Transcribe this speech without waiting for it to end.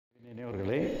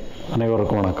இனியவர்களே,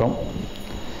 அனைவருக்கும் வணக்கம்.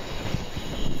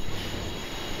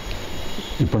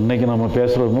 இப்போ இன்றைக்கி நம்ம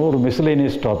பேசுகிறது ஒரு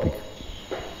மிஸ்லேனியஸ் டாபிக்.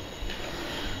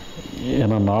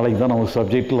 ஏன்னா நாளைக்கு தான் நம்ம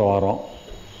சப்ஜெக்டில் வரோம்.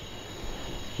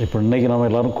 இப்போ இன்றைக்கி நம்ம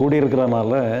எல்லோரும்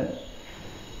கூடியிருக்கிறதுனால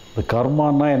இந்த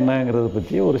கர்மானா என்னங்கிறத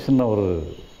பற்றி ஒரு சின்ன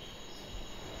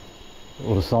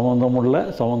ஒரு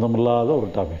சம்மந்தமில்லாத ஒரு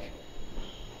டாபிக்.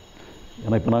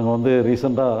 ஏன்னா இப்போ நாங்கள்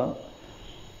ரீசெண்டாக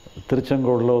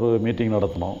திருச்செங்கோடில் ஒரு மீட்டிங்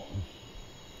நடத்தினோம்.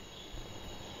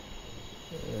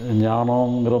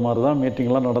 ஞானங்கிற மாதிரி தான்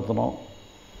மீட்டிங்லாம் நடத்தினோம்.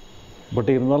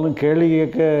 பட் இருந்தாலும் கேள்வி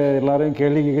கேட்க எல்லாரையும்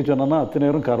கேள்வி கேட்க சொன்னோன்னா அத்தனை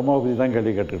பேரும் கர்மாவை பற்றி தான்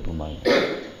கேள்வி கேட்டுக்கிட்டு இருந்தாங்க.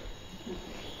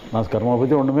 நான் கர்மாவை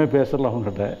பற்றி ஒன்றுமே பேசலை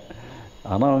அவங்ககிட்ட.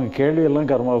 ஆனால் அவங்க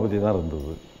கேள்வியெல்லாம் கர்மாவை பற்றி தான்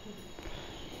இருந்தது.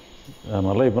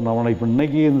 அதனால் இப்போ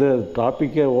இன்றைக்கி இந்த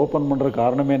டாப்பிக்கை ஓப்பன் பண்ணுற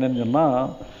காரணமே என்னென்னு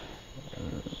சொன்னால்,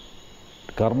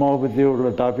 கர்மாவை பற்றி உள்ள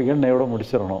டாப்பிக்கை என்னையோட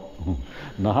முடிச்சிடணும்.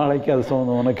 நாளைக்கு அது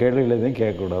சம்மந்தமான கேள்விகள் எதையும்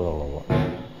கேட்கக்கூடாது, அவ்வளோதான்.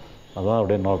 அதுதான்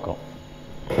அப்படியே நோக்கம்.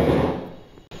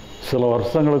 சில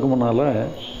வருஷங்களுக்கு முன்னால்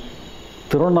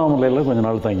திருவண்ணாமலையில் கொஞ்ச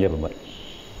நாள் தங்கியிருந்தேன்.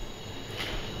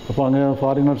 அப்போ அங்கே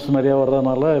ஃபாரினர்ஸ் நிறையா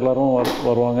வர்றதுனால எல்லோரும்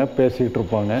வருவாங்க, பேசிக்கிட்டு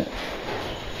இருப்பாங்க.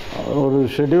 ஒரு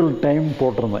ஷெட்யூல் டைம்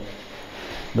போட்டிருந்தேன்,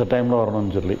 இந்த டைமில்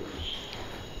வரணும்னு சொல்லி.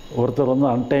 ஒருத்தர்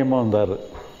அன்டைமாக வந்தார்.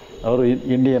 அவர்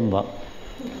இந்தியன் தான்.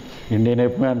 இந்தியன்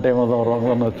எப்பவுமே அன்டைமாக தான்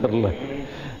வருவாங்கன்னு தெரியல.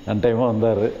 அன்டைமாக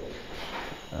வந்தார்.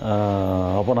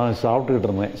 அப்போ நான் சாப்பிட்டுக்கிட்டு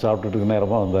இருந்தேன். சாப்பிட்டுட்டு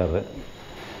நேரமாக வந்தார்.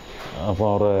 அப்போ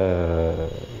அவரை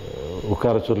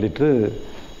உட்கார சொல்லிவிட்டு,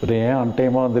 ஏன்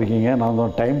அன்டைமாக வந்திருக்கீங்க, நான்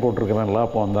தான் டைம் போட்டிருக்கிறேன்ல,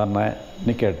 அப்போ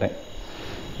வந்தானேன்னு கேட்டேன்.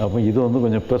 அப்போ இது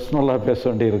கொஞ்சம் பர்சனலாக பேச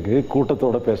வேண்டியிருக்கு,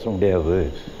 கூட்டத்தோடு பேச முடியாது,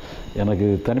 எனக்கு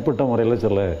தனிப்பட்ட முறையில்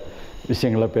சில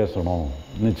விஷயங்களை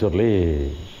பேசணும்னு சொல்லி,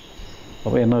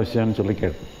 அப்போ என்ன விஷயம்னு சொல்லி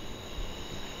கேட்டேன்.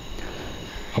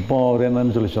 அப்போ அவர்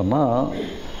என்னன்னு சொல்லி சொன்னால்,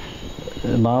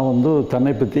 நான்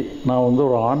தன்னை பற்றி நான்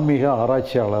ஒரு ஆன்மீக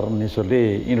ஆராய்ச்சியாளர்னு சொல்லி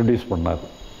இன்ட்ரடியூஸ் பண்ணார்.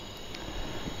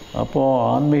 அப்போது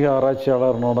ஆன்மீக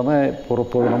ஆராய்ச்சியாளர்னு உடனே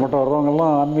நம்மகிட்ட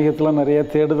வர்றவங்கெல்லாம் ஆன்மீகத்தில் நிறைய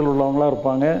தேடுதல் உள்ளவங்களாக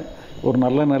இருப்பாங்க, ஒரு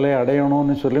நல்ல நிலையை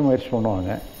அடையணும்னு சொல்லி முயற்சி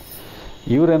பண்ணுவாங்க.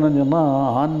 இவர் என்னன்னு சொன்னால்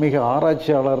ஆன்மீக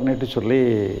ஆராய்ச்சியாளர்னுட்டு சொல்லி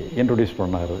இன்ட்ரடியூஸ்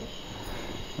பண்ணார்.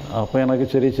 அப்போ எனக்கு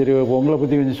சரி உங்களை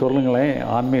பற்றி கொஞ்சம் சொல்லுங்களேன்,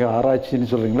 ஆன்மீக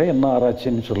ஆராய்ச்சின்னு சொல்கிறீங்களே, என்ன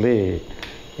ஆராய்ச்சின்னு சொல்லி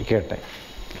கேட்டேன்.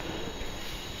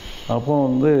 அப்போ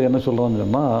என்ன சொல்கிறேன்னு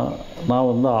சொன்னால், நான்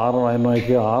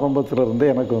ஆரம்பத்திலிருந்தே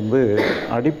எனக்கு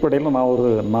அடிப்படையில் நான் ஒரு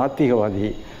நாத்திகவாதி.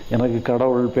 எனக்கு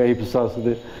கடவுள், பேய்,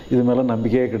 பிசாசு இது மேலே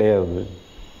நம்பிக்கையே கிடையாது.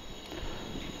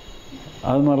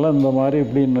 அதனால இந்த மாதிரி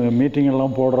இப்படி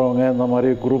மீட்டிங்கெல்லாம் போடுறவங்க, இந்த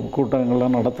மாதிரி குரூப்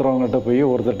கூட்டங்கள்லாம் நடத்துகிறவங்ககிட்ட போய்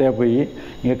ஒருத்தட்டையாக போய்,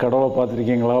 இங்கே கடவுளை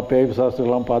பார்த்துருக்கீங்களா, பேய்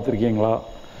பிசாசுகள்லாம் பார்த்துருக்கீங்களா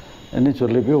என்ன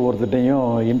சொல்லி போய் ஒருத்தட்டையும்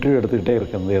இன்டர்வியூ எடுத்துக்கிட்டே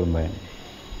இருந்தேன்.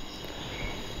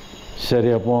 சரி,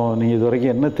 அப்போது நீங்கள் இது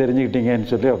வரைக்கும் என்ன தெரிஞ்சுக்கிட்டீங்கன்னு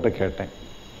சொல்லி அவர்கிட்ட கேட்டேன்.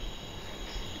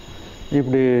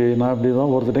 நான் இப்படி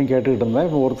தான் ஒருத்தட்டையும் கேட்டுக்கிட்டு இருந்தேன்.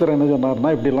 இப்போ ஒருத்தர் என்ன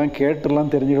சொன்னார்னா, இப்படிலாம்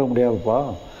கேட்டுலாம் தெரிஞ்சுக்க முடியாதுப்பா,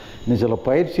 நீ சில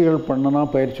பயிற்சி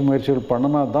முயற்சிகள்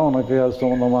பண்ணினா தான் உனக்கு அது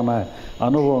சம்மந்தமான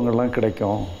அனுபவங்கள்லாம்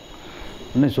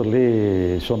கிடைக்கும்னு சொல்லி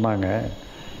சொன்னாங்க.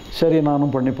 சரி,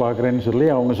 நானும் பண்ணி பார்க்குறேன்னு சொல்லி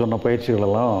அவங்க சொன்ன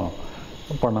பயிற்சிகளெல்லாம்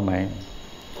பண்ணினேன்.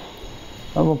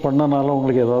 அப்போ பண்ணனால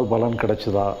உங்களுக்கு ஏதாவது பலன்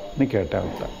கிடைச்சிதான்னு கேட்டேன்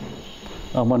அவர்கிட்ட.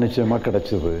 ஆமாம், நிச்சயமாக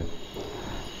கிடச்சிது.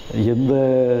 எந்த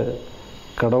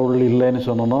கடவுள் இல்லைன்னு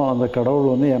சொன்னனோ அந்த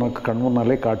கடவுள் எனக்கு கண்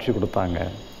முன்னாலே காட்சி கொடுத்தாங்க.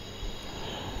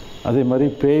 அதே மாதிரி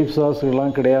பேய்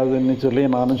பிசாசுகள்லாம் கிடையாதுன்னு சொல்லி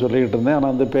நானும் சொல்லிக்கிட்டு இருந்தேன்.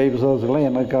 ஆனால் அந்த பேய் பிசாசுகள்லாம்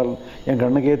என்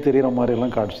கண்ணுக்கே தெரிகிற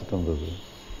மாதிரியெல்லாம் காட்சி தந்தது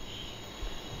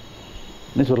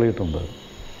சொல்லிக்கிட்டு இருந்தார்.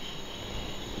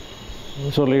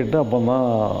 சொல்லிக்கிட்டு அப்போ தான்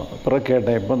பிறகு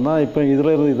கேட்டேன், இப்போ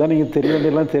இதில் இதான் நீங்கள் தெரிய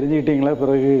வேண்டியெல்லாம் தெரிஞ்சுக்கிட்டீங்களா,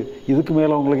 பிறகு இதுக்கு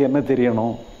மேலே உங்களுக்கு என்ன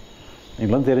தெரியணும்,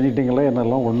 நீங்களாம் தெரிஞ்சுக்கிட்டீங்களா,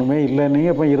 என்னெல்லாம் ஒன்றுமே இல்லைன்னு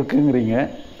இப்போ இருக்குங்கிறீங்க,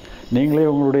 நீங்களே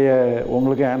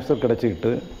உங்களுக்கு ஆன்சர்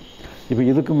கிடச்சிக்கிட்டு, இப்போ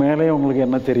இதுக்கு மேலே உங்களுக்கு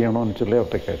என்ன தெரியணும்னு சொல்லி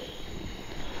அவர்கிட்ட கேட்டேன்.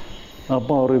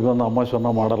 அப்போ அவர் அம்மா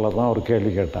சொன்ன மாடலில் தான் அவர்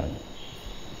கேள்வி கேட்டாங்க.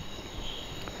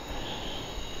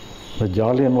 இந்த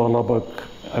ஜாலியன் வாலாபாக்,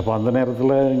 இப்போ அந்த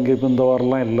நேரத்தில் இங்கே இப்போ இந்த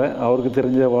வாரெலாம் இல்லை, அவருக்கு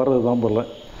தெரிஞ்ச வாரம் இதுதான் போல்.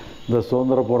 இந்த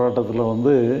சுதந்திர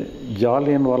போராட்டத்தில்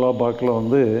ஜாலியன் வாலாபாக்கில்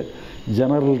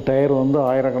ஜெனரல் டயர்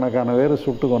ஆயிரக்கணக்கான பேர்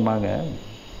சுட்டு கொண்டாங்க.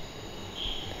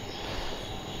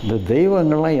 இந்த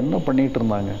தெய்வங்கள்லாம் என்ன பண்ணிகிட்டு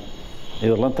இருந்தாங்க,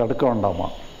 இதெல்லாம் தடுக்க வேண்டாமா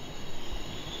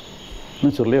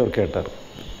சொல்லி அவர் கேட்டார்.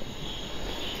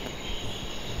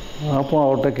 அப்போ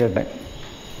அவர்கிட்ட கேட்டேன்,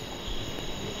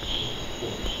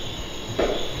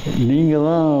 நீங்கள்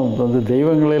தான் அந்த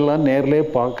தெய்வங்களெல்லாம் நேர்லேயே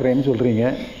பார்க்குறேன்னு சொல்கிறீங்க,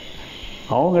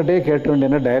 அவங்ககிட்டே கேட்ட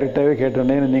வேண்டியன்னா, டைரெக்டாகவே கேட்ட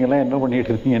வேண்டிய, நீங்களாம் என்ன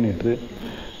பண்ணிகிட்டு இருக்கீங்கன்னுட்டு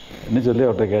சொல்லி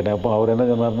அவர்கிட்ட கேட்டேன். அப்போ அவர் என்ன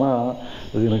சொன்னார்னா,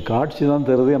 இது எனக்கு காட்சி தான்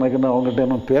தருது, எனக்கு அவங்ககிட்ட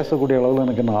இன்னும் பேசக்கூடிய அளவில்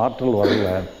எனக்கு இன்னும் ஆற்றல் வரல,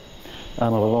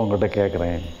 அதனால தான் உங்கள்கிட்ட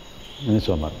கேட்குறேன்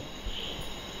சொன்னாங்க.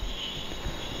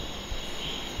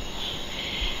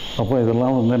 அப்போ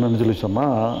இதெல்லாம் வந்து என்னென்னு சொல்லி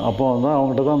சொன்னால், அப்போ வந்து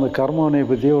அவங்ககிட்ட தான் அந்த கர்மவினையை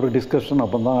பற்றி ஒரு டிஸ்கஷன்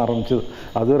அப்போ தான் ஆரம்பிச்சது.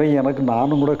 அதுவரையும் எனக்கு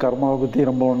நானும் கூட கர்மாவை பற்றி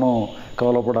ரொம்ப ஒன்றும்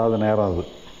கவலைப்படாத நேரம் அது.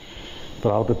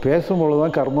 அப்புறம் அவர்கிட்ட பேசும்பொழுது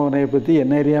தான் கர்மவினையை பற்றி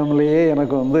என்ன அறியாமலேயே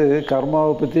எனக்கு வந்து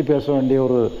கர்மாவை பற்றி பேச வேண்டிய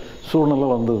ஒரு சூழ்நிலை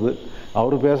வந்தது.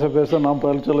 அவர் பேச பேச நான்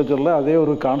பதில் சொல்ல சொல்ல அதே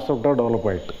ஒரு கான்செப்டாக டெவலப்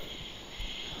ஆகிட்டு.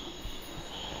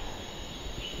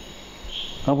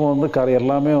 அப்போ வந்து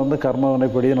எல்லாமே வந்து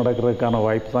கர்மவினைப்படி நடக்கிறதுக்கான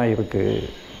வாய்ப்பு தான் இருக்குது.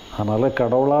 அதனால்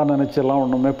கடவுளாக நினச்செல்லாம்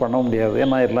ஒன்றுமே பண்ண முடியாது.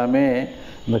 ஏன்னா எல்லாமே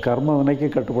இந்த கர்ம வினைக்கு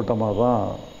கட்டுப்பட்ட மாதிரி தான்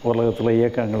உலகத்தில்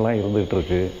இயக்கங்கள்லாம்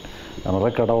இருந்துகிட்ருக்கு.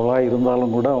 அதனால் கடவுளாக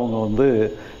இருந்தாலும் கூட அவங்க வந்து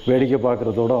வேடிக்கை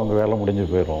பார்க்குறதோடு அவங்க வேலை முடிஞ்சு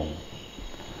போயிடும்.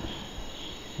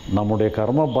 நம்முடைய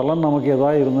கர்ம பலன் நமக்கு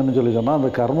எதாவது இருந்துன்னு சொல்லி சொன்னால், அந்த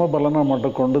கர்ம பலனை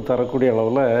மட்டும் கொண்டு தரக்கூடிய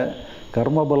அளவில்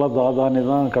கர்மபல தாதானி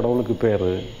தான் கடவுளுக்கு பேர்.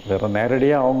 வேறு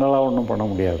நேரடியாக அவங்களாம் ஒன்றும் பண்ண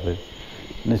முடியாது.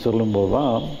 நீ சொல்லும்போது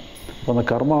தான் அந்த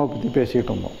கர்மாவை பற்றி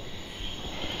பேசிகிட்டு இருந்தோம்.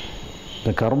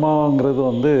 இந்த கர்மாங்கிறது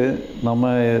வந்து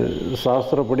நம்ம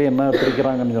சாஸ்திரப்படி என்ன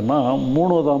பிரிக்கிறாங்கன்னு சொன்னால்,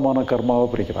 3 விதமான கர்மாவை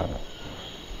பிரிக்கிறாங்க.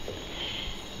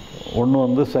 ஒன்று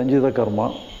வந்து சஞ்சித கர்மா,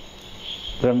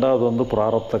 2வது வந்து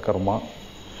பிராரப்த கர்மா,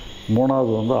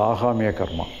 3வது வந்து ஆகாமிய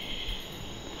கர்மா.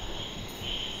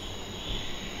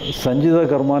 சஞ்சித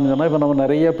கர்மான்னு சொன்னால், இப்போ நம்ம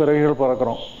நிறைய பிறவிகள்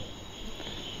பிறக்கிறோம்.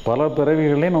 பல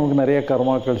பிறவிகளையும் நமக்கு நிறைய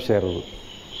கர்மாக்கள் சேருது.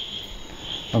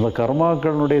 அந்த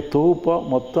கர்மாக்களுடைய தொகுப்பாக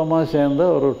மொத்தமாக சேர்ந்த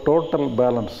ஒரு டோட்டல்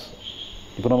பேலன்ஸ்.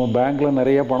 இப்போ நம்ம பேங்க்கில்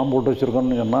நிறைய பணம் போட்டு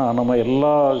வச்சுருக்கோம்னு சொன்னால், நம்ம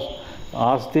எல்லா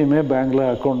ஆஸ்தியுமே பேங்க்கில்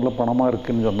அக்கௌண்ட்டில் பணமாக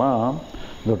இருக்குதுன்னு சொன்னால்,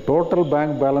 இந்த டோட்டல்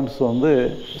பேங்க் பேலன்ஸ் வந்து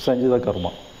சஞ்சித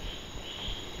கர்மா.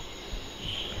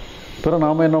 அப்புறம்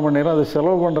நாம் என்ன பண்ணிடுறோம், அதை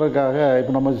செலவு பண்ணுறதுக்காக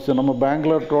இப்போ நம்ம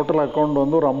பேங்க்கில் டோட்டல் அக்கௌண்ட்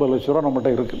வந்து ஒரு 50 லட்ச ரூபா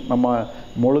நம்மகிட்ட இருக்குது. நம்ம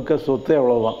முழுக்க சொத்து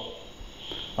எவ்வளோதான்,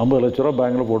 50 லட்ச ரூபா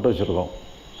பேங்க்கில் போட்டு வச்சுருக்கோம்.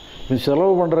 இது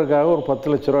செலவு பண்ணுறதுக்காக ஒரு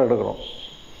 10 லட்ச ரூபா எடுக்கிறோம்.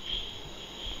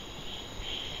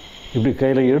 இப்படி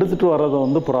கையில் எடுத்துகிட்டு வர்றதை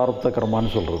வந்து பிராரப்த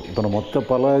கர்மான்னு சொல்கிறது. இப்போ நம்ம மொத்த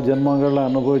பல ஜென்மங்களில்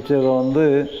அனுபவித்ததை வந்து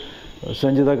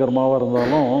சஞ்சித கர்மாவாக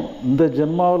இருந்தாலும், இந்த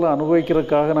ஜென்மாவில்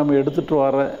அனுபவிக்கிறதுக்காக நம்ம எடுத்துகிட்டு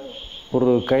வர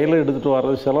ஒரு கையில் எடுத்துகிட்டு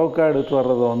வர்றது, செலவுக்காக எடுத்துகிட்டு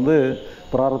வர்றதை வந்து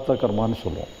பிராரப்த கர்மான்னு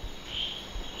சொல்லுவோம்.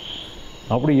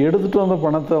 அப்படி எடுத்துகிட்டு வந்த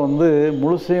பணத்தை வந்து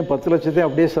முழுசையும் 10 லட்சத்தையும்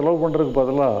அப்படியே செலவு பண்ணுறதுக்கு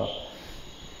பதிலாக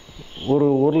ஒரு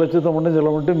 1 லட்சத்தை மட்டும்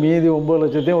செலவு பண்ணிட்டு மீதி 9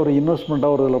 லட்சத்தையும் ஒரு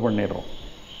இன்வெஸ்ட்மெண்ட்டாக ஒரு இதில் பண்ணிடுறோம்.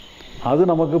 அது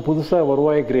நமக்கு புதுசாக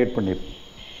வருவாயை க்ரியேட் பண்ணிடும்.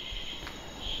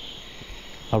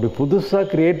 அப்படி புதுசாக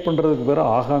க்ரியேட் பண்ணுறதுக்கு பேர்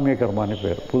ஆகாமிய கர்மானி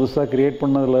பேர். புதுசாக க்ரியேட்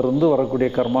பண்ணதுலேருந்து வரக்கூடிய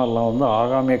கர்மா எல்லாம் வந்து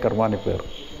ஆகாமிய கர்மானி பேர்.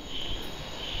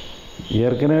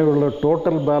 ஏற்கனவே உள்ள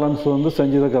டோட்டல் பேலன்ஸ் வந்து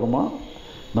சஞ்சித கர்மா.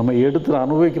 நம்ம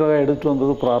அனுபவிக்கிறதாக எடுத்துகிட்டு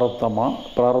வந்தது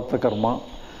பிராரப்த கர்மா.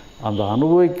 அந்த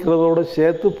அனுபவிக்கிறதோடு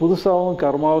சேர்த்து புதுசாகவும்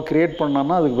கர்மாவை க்ரியேட்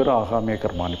பண்ணான்னா அதுக்கு பேர் ஆகாமிய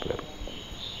கர்மானி பேர்.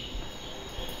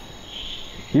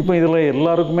 இப்போ இதில்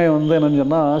எல்லாருக்குமே வந்து என்னென்னு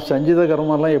சொன்னால், சஞ்சித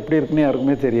கர்மாலாம் எப்படி இருக்குன்னு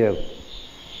யாருக்குமே தெரியாது.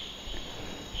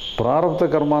 பிராரப்த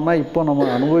கர்மானா இப்போ நம்ம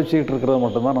அனுபவிச்சுக்கிட்டு இருக்கிறது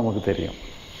மட்டும்தான் நமக்கு தெரியும்.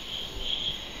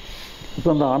 இப்போ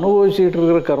அந்த அனுபவிச்சுக்கிட்டு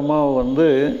இருக்கிற கர்மாவை வந்து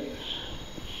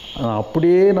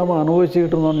அப்படியே நம்ம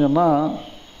அனுபவிச்சுக்கிட்டு இருந்தோம்னு சொன்னால்,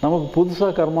 நமக்கு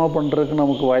புதுசாக கர்மா பண்ணுறதுக்கு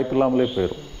நமக்கு வாய்ப்பு இல்லாமலே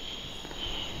போயிடும்.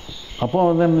 அப்போ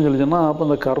வந்து என்ன சொல்லி சொன்னால், அப்போ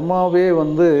அந்த கர்மாவே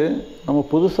வந்து நம்ம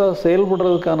புதுசாக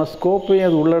செயல்படுறதுக்கான ஸ்கோப்பையும்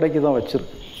அது உள்ளடக்கி தான்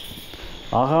வச்சுருக்கு.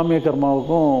 ஆகாமிய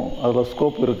கர்மாவுக்கும் அதில்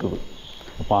ஸ்கோப் இருக்குது.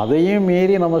 அப்போ அதையும்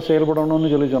மீறி நம்ம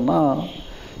செயல்படணும்னு சொல்லி சொன்னால்,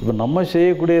 இப்போ நம்ம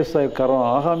செய்யக்கூடிய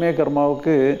ஆகாமிய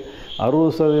கர்மாவுக்கு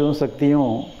 60%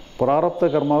 சக்தியும்,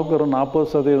 பிராரப்த கர்மாவுக்கு ஒரு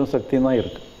 40% சக்தியும் தான்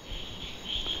இருக்குது.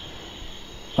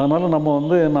 அதனால் நம்ம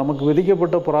வந்து நமக்கு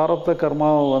விதிக்கப்பட்ட பிராரப்த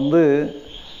கர்மாவை வந்து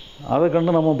அதை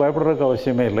கண்டு நம்ம பயப்படுறதுக்கு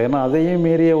அவசியமே இல்லை. ஏன்னா அதையும்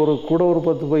மீறிய ஒரு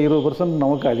 10-20%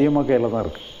 நமக்கு அதிகமாக கையில் தான்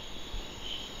இருக்குது.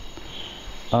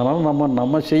 அதனால்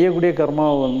நம்ம செய்யக்கூடிய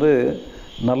கர்மாவை வந்து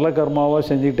நல்ல கர்மாவாக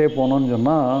செஞ்சுக்கிட்டே போனோம்னு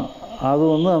சொன்னால், அது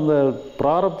வந்து அந்த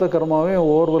பிராரப்த கர்மாவையும்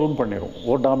ஓவர்வெல்ம் பண்ணிடும்,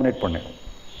 டாமினேட் பண்ணிடும்.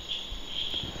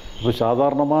 இப்போ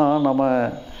சாதாரணமாக நம்ம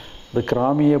இந்த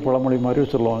கிராமிய பழமொழி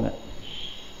மாதிரி சொல்லுவாங்க,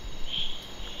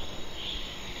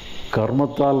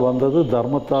 கர்மத்தால் வந்தது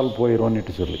தர்மத்தால்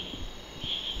போயிடும்னுட்டு சொல்லி.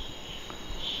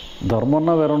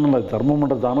 தர்மம்னா வேற ஒன்றும் இல்லை, தர்மம்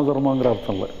பண்ணுற தான தர்மங்கிற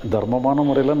அர்த்தம் இல்லை. தர்மமான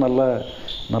முறையில்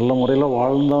நல்ல முறையில்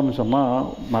வாழ்ந்தோன்னு சொன்னால்,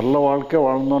 நல்ல வாழ்க்கை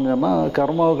வாழ்ந்தோன்னு சொன்னால்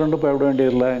கர்மாவை கண்டு பயப்பட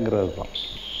வேண்டியதில்லைங்கிறது தான்.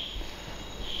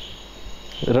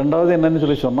 2வது என்னன்னு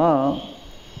சொல்லி சொன்னால்,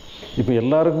 இப்போ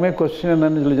எல்லாருக்குமே கொஸ்டின்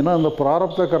என்னன்னு சொல்லி சொன்னால், அந்த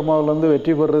பிராரப்த கர்மாவிலேருந்து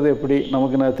வெற்றி பெறுறது எப்படி,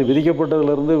 நமக்கு நேற்று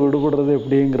விதிக்கப்பட்டதுலேருந்து விடுபடுறது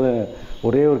எப்படிங்கிற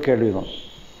ஒரே ஒரு கேள்வி தான்.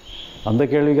 அந்த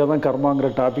கேள்விக்காக தான் கர்மாங்கிற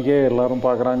டாப்பிக்கே எல்லோரும்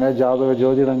பார்க்குறாங்க.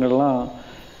 ஜோதிடங்கள்லாம்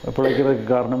பிழைக்கிறதுக்கு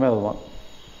காரணமே அதுதான்.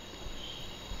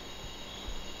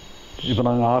 இப்போ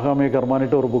நாங்கள் ஆகாமிய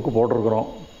கர்மானிட்டு ஒரு புக்கு போட்டிருக்கிறோம்.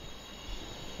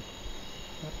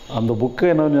 அந்த புக்கு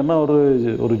என்னன்னு சொன்னால்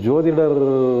ஒரு ஜோதிடர்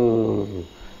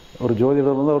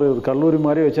வந்து அவர் ஒரு கல்லூரி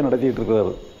மாதிரி வச்சு நடத்திக்கிட்டு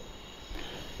இருக்கிறாரு.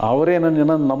 அவரே என்னன்னு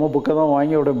சொன்னால் நம்ம புக்கை தான்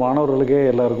வாங்கி அவருடைய மாணவர்களுக்கே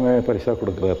எல்லாருக்குமே பரிசாக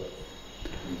கொடுக்குறாரு.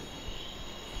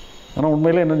 ஆனால்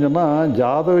உண்மையில் என்னென்னு சொன்னால்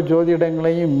ஜாதக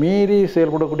ஜோதிடங்களையும் மீறி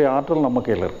செயல்படக்கூடிய ஆற்றல் நம்ம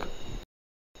கையில் இருக்குது.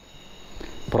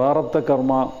 பிராரப்த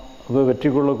கர்மா வெற்றி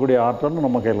கொள்ளக்கூடிய ஆற்றல்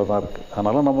நம்ம கையில் தான் இருக்குது.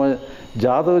 அதனால் நம்ம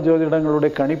ஜாதக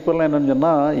ஜோதிடங்களுடைய கணிப்பெல்லாம் என்னென்னு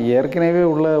சொன்னால் ஏற்கனவே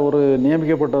உள்ள ஒரு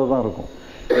நியமிக்கப்பட்டது தான் இருக்கும்.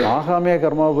 ஆகாமிய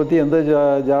கர்மாவை பற்றி எந்த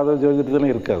ஜாதக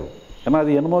ஜோதிடத்திலும் இருக்காது. ஏன்னா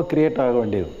அது என்னமோ கிரியேட் ஆக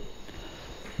வேண்டியது,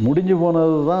 முடிஞ்சு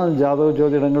போனது தான் ஜாதக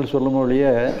ஜோதிடங்கள் சொல்ல ஒழிய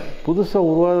புதுசாக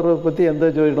உருவாகிறத பற்றி எந்த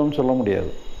ஜோதிடமும் சொல்ல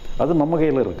முடியாது. அது நம்ம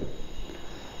கையில் இருக்குது.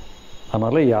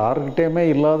 அதனால் யாருக்கிட்டேயுமே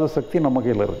இல்லாத சக்தி நம்ம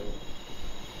கையில் இருக்குது.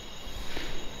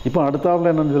 இப்போ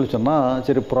அடுத்தாப்புல என்னென்னு சொல்லி சொன்னால்,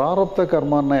 சரி பிராரப்த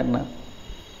கர்மான்னா என்ன?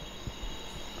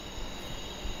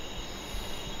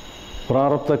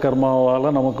 பிராரப்த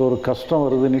கர்மாவால் நமக்கு ஒரு கஷ்டம்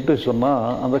வருதுன்னுட்டு சொன்னால்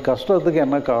அந்த கஷ்டத்துக்கு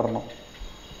என்ன காரணம்?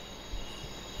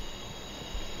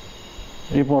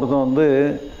 இப்போ ஒருத்தன் வந்து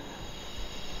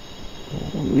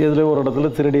இதில் ஒரு இடத்துல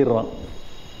திருடிடுறான்.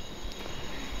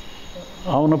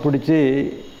 அவனை பிடிச்சி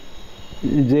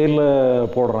ஜெயிலில்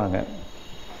போடுறாங்க.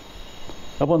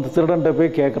 அப்போ அந்த திருடன்கிட்ட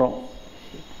போய் கேட்குறோம்,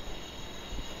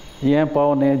 ஏன்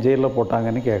பாவம் ஏன் ஜெயிலில்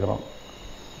போட்டாங்கன்னு கேட்குறோம்.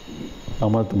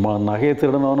 நம்ம நகையை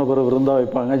திருடனவனு பிறகு விருந்தா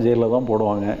வைப்பாங்க, ஜெயிலில் தான்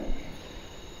போடுவாங்க.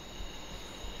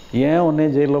 ஏன் உடனே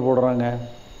ஜெயிலில் போடுறாங்க?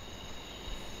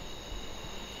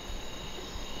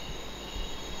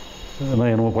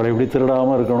 நம்ம பழையபடி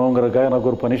திருடாமல் இருக்கணுங்கிறக்காக எனக்கு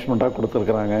ஒரு பனிஷ்மெண்ட்டாக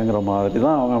கொடுத்துருக்குறாங்கங்கிற மாதிரி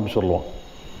தான் அவன் சொல்லுவான்.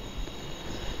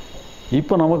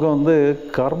 இப்போ நமக்கு வந்து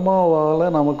கர்மாவால்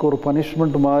நமக்கு ஒரு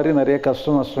பனிஷ்மெண்ட் மாதிரி நிறைய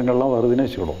கஷ்ட நஷ்டங்கள்லாம் வருதுன்னு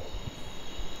வச்சுக்கிடுவோம்.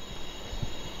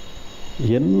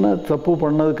 என்ன தப்பு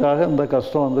பண்ணதுக்காக இந்த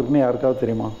கஷ்டம் வந்திருக்குன்னு யாருக்காவது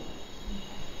தெரியுமா?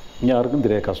 யாருக்கும்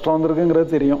தெரியாது. கஷ்டம்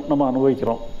வந்திருக்குங்கிறது தெரியும், நம்ம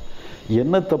அனுபவிக்கிறோம்.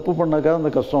 என்ன தப்பு பண்ணதுக்காக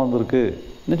இந்த கஷ்டம்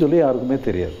வந்திருக்குன்னு சொல்லி யாருக்குமே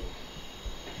தெரியாது.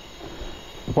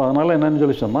 இப்போ அதனால் என்னென்னு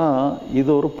சொல்லி சொன்னால் இது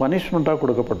ஒரு பனிஷ்மெண்ட்டாக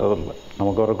கொடுக்கப்பட்டதில்லை.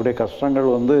 நமக்கு வரக்கூடிய கஷ்டங்கள்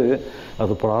வந்து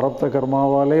அது பிராரப்த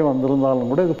கர்மாவாலே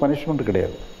வந்திருந்தாலும் கூட இது பனிஷ்மெண்ட்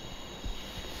கிடையாது.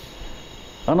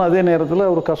 ஆனால் அதே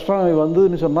நேரத்தில் ஒரு கஷ்டம்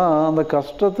வந்ததுன்னு சொன்னால் அந்த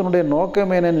கஷ்டத்தினுடைய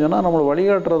நோக்கம் என்னன்னு சொன்னால் நம்மளை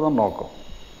வழிகாட்டுறது தான் நோக்கம்.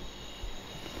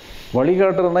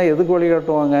 வழிகாட்டுறதுனா எதுக்கு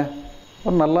வழிகாட்டுவாங்க?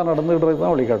 நல்லா நடந்துக்கிட்டதுக்கு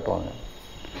தான் வழிகாட்டுவாங்க.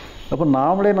 அப்போ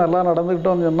நாமளே நல்லா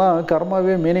நடந்துக்கிட்டோம்னு சொன்னால்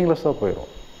கர்மாவே மீனிங்லெஸ்ஸாக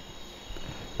போயிடும்.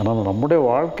 ஆனால் நம்முடைய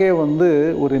வாழ்க்கையை வந்து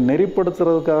ஒரு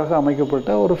நெறிப்படுத்துறதுக்காக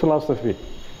அமைக்கப்பட்ட ஒரு ஃபிலாசபி.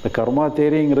 இந்த கர்மா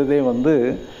தேரிங்கிறதே வந்து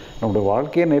நம்முடைய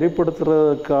வாழ்க்கையை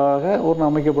நெறிப்படுத்துறதுக்காக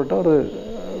அமைக்கப்பட்ட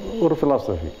ஒரு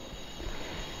ஃபிலாசபி.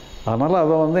 அதனால்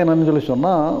அதை வந்து என்னென்னு சொல்லி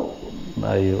சொன்னால்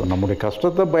நம்முடைய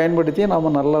கஷ்டத்தை பயன்படுத்தி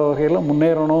நம்ம நல்ல வகையில்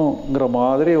முன்னேறணுங்கிற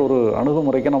மாதிரி ஒரு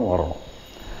அணுகுமுறைக்கு நம்ம வரணும்.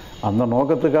 அந்த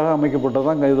நோக்கத்துக்காக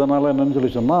அமைக்கப்பட்டதான். இதனால் என்னென்னு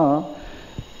சொல்லி சொன்னால்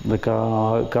இந்த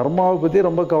கர்மாவை பற்றி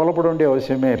ரொம்ப கவலைப்பட வேண்டிய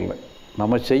அவசியமே இல்லை.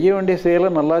 நம்ம செய்ய வேண்டிய செயலை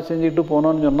நல்லா செஞ்சுட்டு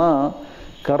போனோம்னு சொன்னால்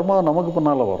கர்மா நமக்கு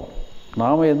பின்னால் வரும்.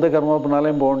 நாம் எந்த கர்மா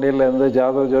பின்னாலையும் போக வேண்டியதில்லை, எந்த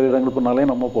ஜாதக ஜோதிடங்கள்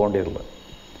பின்னாலையும் நம்ம போக வேண்டியதில்லை.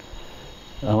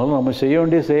 அதனால் நம்ம செய்ய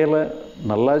வேண்டிய செயலை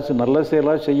நல்ல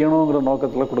செயலாக செய்யணுங்கிற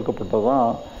நோக்கத்தில் கொடுக்கப்பட்டது தான்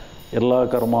எல்லா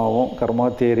கர்மாவும். கர்மா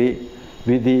தேரி,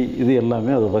 விதி, இது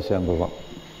எல்லாமே அதோட சேர்ந்து தான்.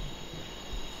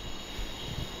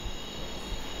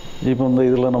 இப்போ இந்த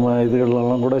இதில் நம்ம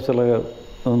இதுகளெல்லாம் கூட சில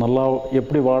நல்லா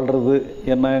எப்படி வாழ்கிறது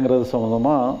என்னங்கிறது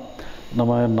சம்மந்தமாக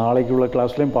நம்ம நாளைக்கு உள்ள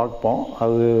கிளாஸ்லேயும் பார்ப்போம்.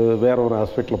 அது வேறு ஒரு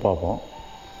ஆஸ்பெக்டில் பார்ப்போம்.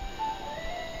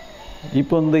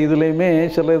 இப்போ இந்த இதுலேயுமே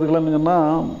சில இதுகளென்னு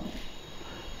சொன்னால்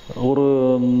ஒரு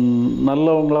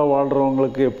நல்லவங்களாக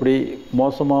வாழ்கிறவங்களுக்கு எப்படி,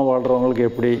 மோசமாக வாழ்கிறவங்களுக்கு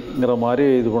எப்படிங்கிற மாதிரி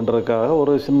இது பண்ணுறதுக்காக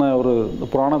ஒரு சின்ன ஒரு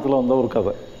புராணத்தில் வந்த ஒரு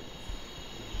கதை.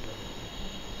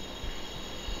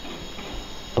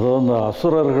 அதாவது இந்த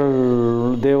அசுரர்கள்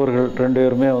தேவர்கள் ரெண்டு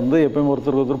பேருமே வந்து எப்பயும்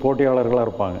ஒருத்தர் போட்டியாளர்களாக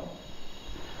இருப்பாங்க.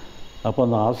 அப்போ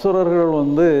அந்த அசுரர்கள்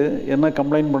வந்து என்ன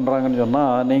கம்ப்ளைண்ட் பண்ணுறாங்கன்னு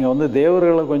சொன்னால், நீங்கள் வந்து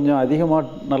தேவர்களை கொஞ்சம் அதிகமாக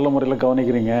நல்ல முறையில்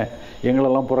கவனிக்கிறீங்க,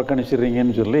 எங்களெல்லாம்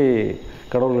புறக்கணிச்சிடுறீங்கன்னு சொல்லி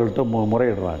கடவுள்கள்கிட்ட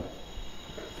முறையிடுறாங்க.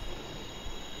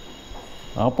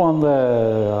 அப்போ அந்த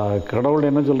கடவுள்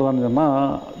என்ன சொல்கிறான்னு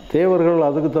சொன்னால், தேவர்கள்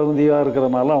அதுக்கு தகுதியாக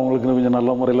இருக்கிறதுனால அவங்களுக்கு கொஞ்சம்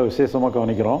நல்ல முறையில் விசேஷமாக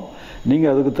கவனிக்கிறோம்,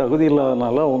 நீங்கள் அதுக்கு தகுதி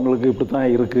இல்லாதனால உங்களுக்கு இப்படி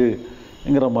தான்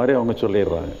இருக்குங்கிற மாதிரி அவங்க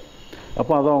சொல்லிடுறாங்க.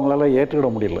 அப்போ அதை அவங்களால ஏற்றுக்கிட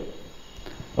முடியல.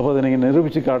 அப்போ அதை நீங்கள்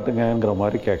நிரூபித்து காட்டுங்கிற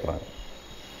மாதிரி கேட்குறாங்க.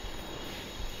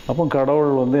 அப்போ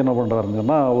கடவுள் வந்து என்ன பண்ணுறாருன்னு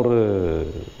சொன்னால்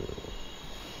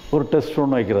ஒரு டெஸ்ட்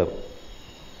ஒன்று வைக்கிறார்.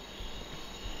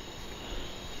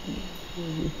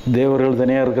 தேவர்கள்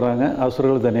தனியாக இருக்கிறாங்க,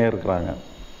 அசுரர்கள் தனியாக இருக்கிறாங்க.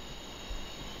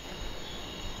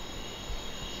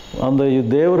 அந்த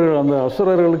தேவர்கள் அந்த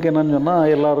அசுரர்களுக்கு என்னன்னு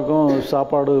சொன்னால் எல்லாருக்கும்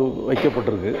சாப்பாடு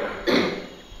வைக்கப்பட்டிருக்கு.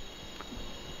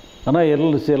 ஆனால்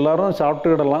எல்லாரும்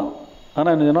சாப்பிட்டுக்கிடலாம்,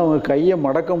 ஆனால் என்ன சொன்னால் அவங்க கையை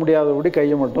மடக்க முடியாதபடி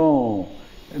கையை மட்டும்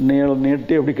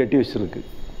நீட்டி அப்படி கட்டி வச்சுருக்கு.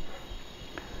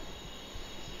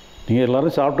 நீங்கள்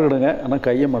எல்லோரும் சாப்பிட்டுக்கிடுங்க, ஆனால்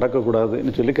கையை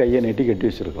மடக்கக்கூடாதுன்னு சொல்லி கையை நீட்டி கட்டி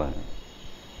வச்சுருக்குறாங்க.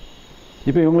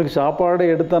 இப்போ இவங்களுக்கு சாப்பாடு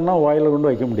எடுத்தோன்னா வாயில் கொண்டு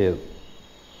வைக்க முடியாது.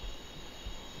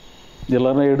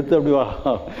 எல்லோரும் எடுத்து அப்படி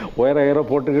உயர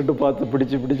போட்டுக்கிட்டு பார்த்து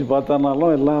பிடிச்சி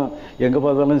பார்த்தானாலும் எல்லாம் எங்கே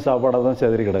பார்த்தாலும் சாப்பாடாக தான்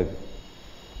செதறி கிடக்கு.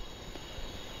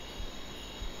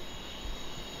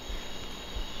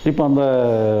 இப்போ அந்த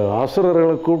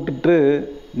அசுரர்களை கூப்பிட்டுட்டு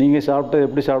நீங்கள்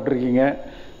எப்படி சாப்பிட்ருக்கீங்க,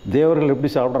 தேவர்கள்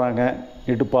எப்படி சாப்பிட்றாங்க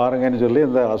இட்டு பாருங்கன்னு சொல்லி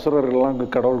இந்த அசுரர்கள்லாம்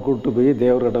கடவுள் கூப்பிட்டு போய்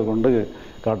தேவர்கிட்ட கொண்டு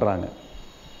காட்டுறாங்க.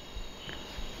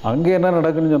 அங்கே என்ன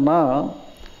நடக்குன்னு சொன்னால்,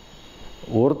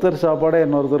 ஒருத்தர் சாப்பாடை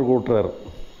இன்னொருத்தர் கூட்டுறாரு.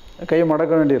 கையை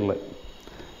மடக்க வேண்டியதில்லை.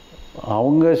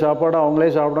 அவங்க சாப்பாடை அவங்களே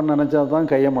சாப்பிடணும்னு நினச்சா தான்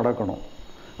கையை மடக்கணும்.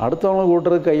 அடுத்தவங்க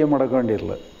கூட்டுறதுக்கு கையை மடக்க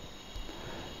வேண்டியதில்லை.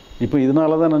 இப்போ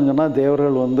இதனால தான் என்ன சொன்னால்,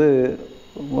 தேவர்கள்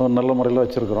நல்ல முறையில்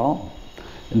வச்சுருக்குறோம்.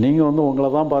 நீங்கள் உங்களை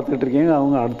தான் பார்த்துக்கிட்டு இருக்கீங்க,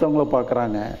 அவங்க அடுத்தவங்கள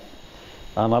பார்க்குறாங்க.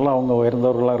 அதனால் அவங்க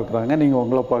உயர்ந்தவர்களாக இருக்கிறாங்க, நீங்கள்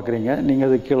உங்களை பார்க்குறீங்க, நீங்கள்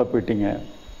அது கீழே போயிட்டீங்கிற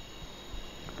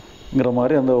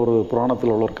மாதிரி அந்த ஒரு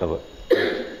புராணத்தில் உள்ள ஒரு கதை.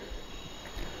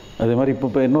 அதே மாதிரி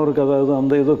இப்போ இன்னொரு கதை,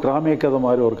 இது கிராமிய கதை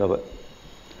மாதிரி ஒரு கதை.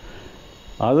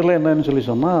 அதில் என்னன்னு சொல்லி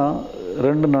சொன்னால்,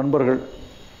 2 நண்பர்கள்,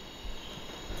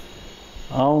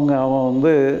 அவன்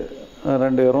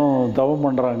 2 பேரும் தவம்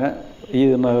பண்ணுறாங்க.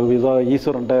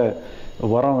 ஈஸ்வரன்ட்ட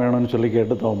வரம் வேணும்னு சொல்லி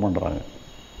கேட்டு தவம் பண்ணுறாங்க.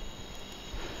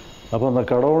 அப்போ அந்த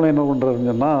கடவுளை என்ன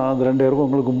பண்ணுறாருன்னு சொன்னால், அந்த 2 பேருக்கும்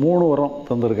உங்களுக்கு 3 வரம்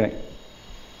தந்திருக்கேன்,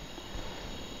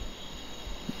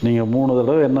 நீங்கள் 3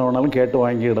 தடவை என்ன வேணாலும் கேட்டு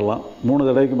வாங்கிடலாம், 3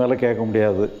 தடவைக்கு மேலே கேட்க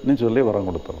முடியாதுன்னு சொல்லி வரம்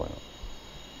கொடுத்துட்றாங்க.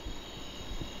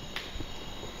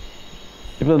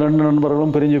 இப்போ 2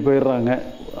 நண்பர்களும் பிரிஞ்சு போயிடுறாங்க.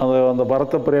 அந்த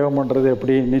வரத்தை பிரயோகம் பண்ணுறது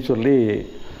எப்படின்னு சொல்லி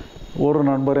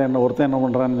ஒருத்தன் என்ன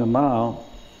பண்ணுறான்னு சொன்னால்,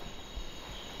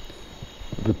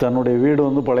 இப்போ தன்னுடைய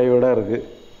வீடு பழைய வீடாக இருக்குது,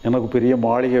 எனக்கு பெரிய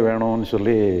மாளிகை வேணும்னு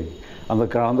சொல்லி அந்த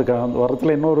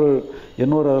வரத்தில் இன்னொரு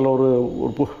அதில்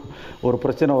ஒரு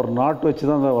பிரச்சனை, ஒரு நாட்டு வச்சு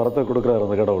தான் அந்த வரத்தை கொடுக்குறாரு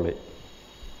அந்த கடவுளை.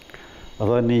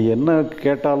 அதாவது நீ என்ன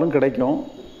கேட்டாலும் கிடைக்கும்,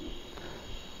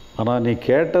 ஆனால் நீ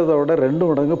கேட்டதை விட 2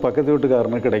 மடங்கு பக்கத்து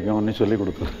வீட்டுக்காரனுக்கு கிடைக்கும்னு சொல்லி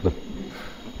கொடுக்குறாரு.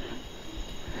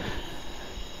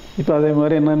 இப்போ அதே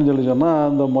மாதிரி என்னன்னு சொல்லி சொன்னால்,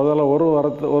 அந்த முதல்ல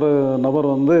ஒரு நபர்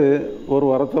ஒரு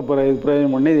வரத்தை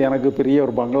பிரயோகம் பண்ணி எனக்கு பெரிய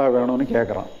ஒரு பங்களா வேணும்னு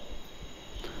கேட்குறான்.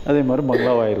 அதே மாதிரி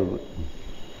பங்களாவாயிருது.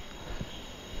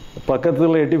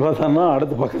 பக்கத்தில் எட்டி பார்த்தான்னா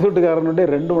அடுத்த பக்கத்து வீட்டுக்காரனுடைய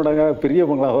 2 மடங்காக பெரிய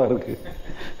பங்களாவாக இருக்குது.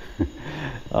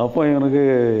 அப்போ இவனுக்கு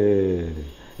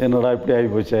என்னடா இப்படி ஆகி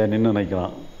போச்சே நின்று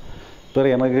நினைக்கிறான்.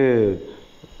 பிறகு எனக்கு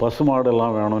பசு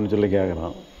மாடெல்லாம் வேணும்னு சொல்லி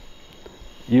கேட்குறான்.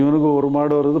 இவனுக்கு 1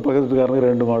 மாடு வருது, பக்கத்து வீட்டுக்காரனுக்கு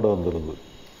 2 மாடு வந்துடுது.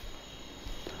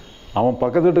 அவன்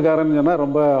பக்கத்து வீட்டுக்காரன்னு சொன்னால்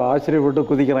ரொம்ப ஆச்சரியப்பட்டு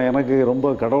குதிக்கிறான். எனக்கு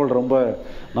கடவுள்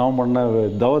நான் பண்ண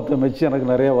தவத்தை மெச்சு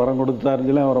எனக்கு நிறைய வரம் கொடுத்துட்டாருன்னு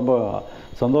சொல்லி அவன் ரொம்ப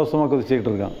சந்தோஷமாக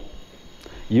குதிச்சுக்கிட்டு இருக்கான்.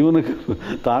 இவனுக்கு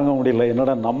தாங்க முடியல,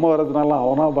 என்னடா நம்ம வரதுனால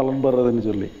அவனாக பலன் பெறதுன்னு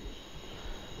சொல்லி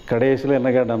கடைசியில் என்ன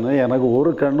கேட்டான்னு, எனக்கு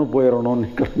ஒரு கண்ணு போயிடணும்னு,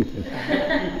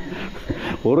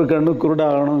 ஒரு கண்ணு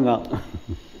குருடாகணுங்க.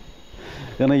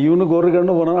 ஏன்னா இவனுக்கு ஒரு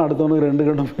கண்ணு போனாலும் அடுத்தவனுக்கு 2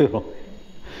 கண்ணு போயிடும்,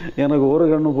 எனக்கு ஒரு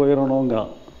கண்ணு போயிடணுங்க.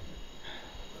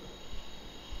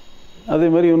 அதே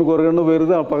மாதிரி இவனுக்கு ஒரு கண்ணு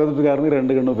போயிடுது, பக்கத்து வீட்டுக்காரனுக்கு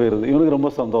 2 கண்ணு போயிடுது. இவனுக்கு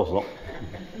ரொம்ப சந்தோஷம்.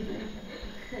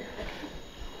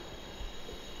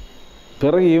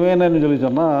 பிறகு இவன் என்னன்னு சொல்லி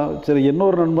சொன்னால், சரி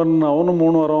இன்னொரு நண்பன் அவனும்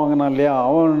 3 வரம் வாங்கினான் இல்லையா,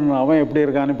 அவன் எப்படி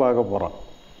இருக்கான்னு பார்க்க போகிறான்.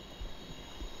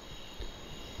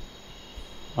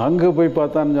 அங்கே போய்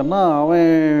பார்த்தான்னு சொன்னால்,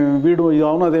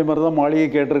 அவனும் அதே மாதிரி தான் மாளிகை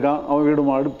கேட்டிருக்கான். அவன்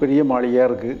வீடு பெரிய மாளிகையாக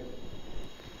இருக்குது.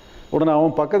 உடனே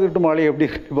அவன் பக்கத்து வீட்டு மாளிகை எப்படி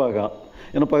இருக்கு பார்க்கான்.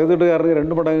 ஏன்னா பக்கத்து வீட்டுக்காரருக்கு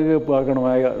 2 மடங்கு பார்க்கணும்,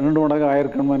 2 மடங்கு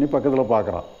ஆயிருக்கணுமான்னு பக்கத்தில்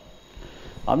பார்க்குறான்.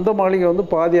 அந்த மாளிகை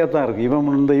பாதியாக தான்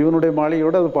இருக்குது, இவனுடைய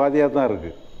மாளிகையோட அது பாதியாக தான்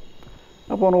இருக்குது.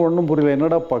 அப்போ அவனுக்கு ஒன்றும் புரியல,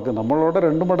 என்னடா நம்மளோட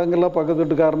 2 மடங்குலாம் பக்கத்து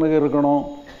வீட்டுக்காரனுக்கு இருக்கணும்,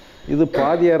 இது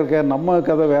பாதியாக இருக்க, நம்ம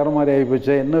கதை வேறு மாதிரி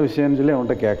ஆகிப்போச்சே, என்ன விஷயம்னு சொல்லி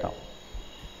அவன்கிட்ட கேட்கான்.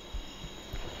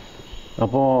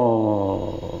 அப்போ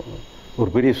ஒரு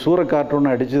பெரிய சூறைக்காற்று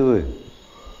ஒன்று அடிச்சுது,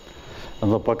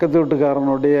 அந்த பக்கத்து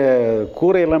வீட்டுக்காரனுடைய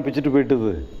கூரையெல்லாம் பிச்சுட்டு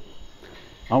போயிட்டுது.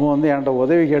 அவன் என்கிட்ட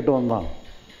உதவி கேட்டு வந்தான்.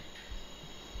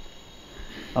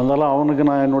 அதனால அவனுக்கு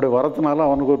நான் என்னுடைய வரத்தினால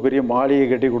அவனுக்கு ஒரு பெரிய மாளிகை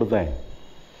கட்டி கொடுத்தேன்.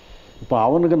 இப்போ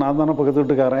அவனுக்கு நான் தானே பக்கத்து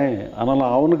வீட்டுக்காரன்,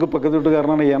 அதனால் அவனுக்கு பக்கத்து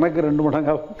வீட்டுக்காரனால எனக்கு 2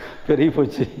 மடங்காக பெரிய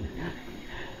போச்சு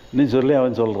நீ சொல்லி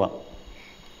அவன் சொல்கிறான்.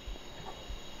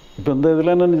 இப்போ இந்த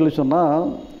இதில் என்னன்னு சொல்லி சொன்னால்,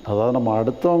 அதாவது நம்ம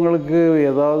அடுத்தவங்களுக்கு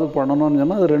ஏதாவது பண்ணணும்னு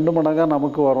சொன்னால் அது 2 மடங்காக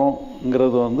நமக்கு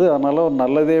வரும்ங்கிறது அதனால் ஒரு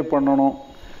நல்லதே பண்ணணும்,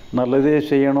 நல்லதே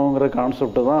செய்யணுங்கிற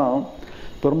கான்செப்டு தான்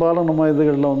பெரும்பாலும் நம்ம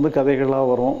இதுகளில் கதைகளாக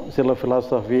வரும், சில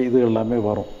ஃபிலாசபி இது எல்லாமே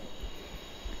வரும்.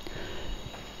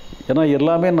 ஏன்னா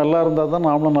எல்லாமே நல்லா இருந்தால் தான்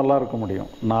நாமளும் நல்லா இருக்க முடியும்.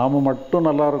 நாம் மட்டும்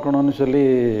நல்லா இருக்கணும்னு சொல்லி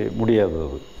முடியாது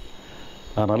அது.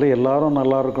 அதனால் எல்லோரும்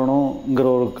நல்லா இருக்கணுங்கிற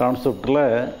ஒரு கான்செப்டில்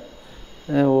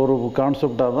ஒரு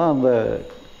கான்செப்டாக தான் அந்த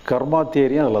கர்மா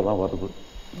தியரியும் அதில் தான் வருது.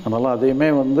 அதனால் அதையுமே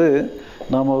வந்து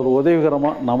நாம் ஒரு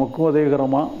உதவிகரமாக, நமக்கும்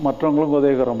உதவிகரமாக, மற்றவங்களுக்கும்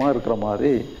உதவிகரமாக இருக்கிற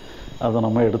மாதிரி அதை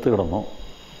நம்ம எடுத்துக்கிடணும்.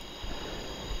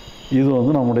 இது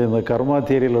வந்து நம்முடைய இந்த கர்மா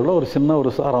தியரியில் உள்ள ஒரு சின்ன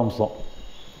ஒரு சாராம்சம்.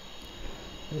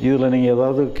 இதில் நீங்கள்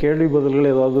ஏதாவது கேள்வி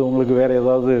பதில்கள் ஏதாவது உங்களுக்கு வேறு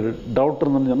ஏதாவது டவுட்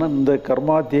இருந்துன்னு சொன்னால், இந்த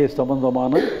கர்மா தியரி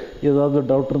சம்பந்தமான ஏதாவது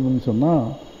டவுட் இருந்துன்னு சொன்னால்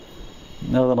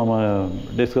அதை நம்ம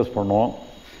டிஸ்கஸ் பண்ணுவோம்.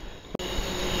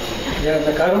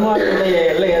 இந்த கர்மாவுடைய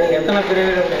எல்லாம் எத்தனை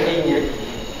பிரிவுகள் தெரியுங்க?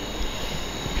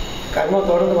 கர்மா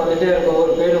தொடர்ந்து வந்துட்டே இருக்கு,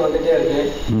 ஒரு பேர் வந்துட்டே இருக்கு.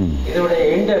 இதோடைய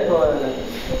எண்ட்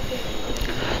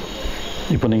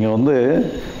இப்போ நீங்கள் வந்து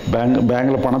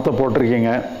பேங்கில் பணத்தை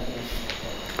போட்டிருக்கீங்க.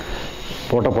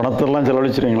 போட்ட பணத்தெல்லாம்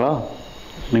செலவழிச்சிருங்களா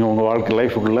நீங்கள் உங்கள் வாழ்க்கை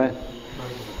லைஃபுக்குள்ளே?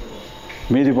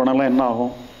 மீதி பணம்லாம் என்ன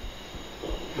ஆகும்?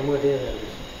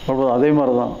 அதே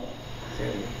மாதிரி தான்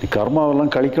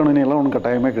கர்மாவெல்லாம் கழிக்கணும்னு எல்லாம் ஒன்றும்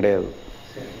கட்டாயமே கிடையாது.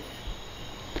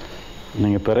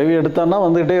 நீங்கள் பிறவி எடுத்தான்னா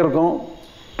வந்துக்கிட்டே இருக்கும்.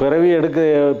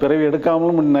 பிறவி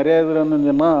எடுக்காமலும் நிறையா இது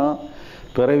இருந்துச்சுன்னா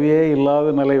பிறவியே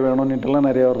இல்லாத நிலை வேணும்னுட்டுலாம்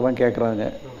நிறைய பேர்லாம் கேட்குறாங்க.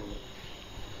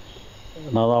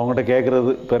 நான் அவங்ககிட்ட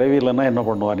கேட்குறது, பிறவி இல்லைன்னா என்ன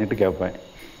பண்ணுவான்னுட்டு கேட்பேன்.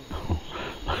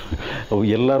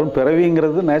 எல்லோரும்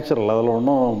பிறவிங்கிறது நேச்சுரல், அதில்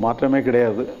ஒன்றும் மாற்றமே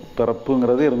கிடையாது.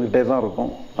 பிறப்புங்கிறது இருந்துகிட்டே தான்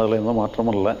இருக்கும், அதில் எந்த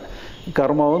மாற்றமும் இல்லை.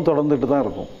 கர்மாவும் தொடர்ந்துட்டு தான்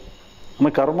இருக்கும்.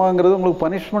 ஆனால் கர்மாங்கிறது உங்களுக்கு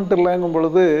பனிஷ்மெண்ட் இல்லைங்கும்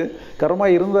பொழுது கர்மா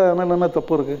இருந்தால் என்ன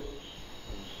தப்பு இருக்குது?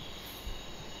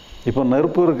 இப்போ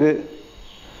நெருப்பு இருக்குது.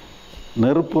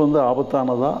 நெருப்பு வந்து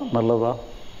ஆபத்தானதா நல்லதா?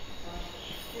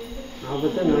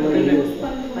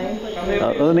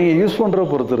 அது நீங்கள் யூஸ் பண்ணுற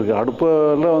பொறுத்து இருக்குது.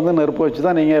 அடுப்பில் வந்து நெருப்பை வச்சு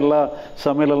தான் நீங்கள் எல்லா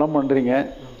சமையலெல்லாம் பண்ணுறீங்க.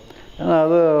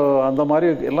 அது அந்த மாதிரி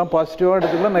எல்லாம் பாசிட்டிவாக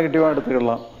எடுத்துக்கலாம், நெகட்டிவாக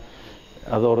எடுத்துக்கலாம்.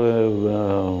 அது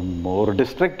ஒரு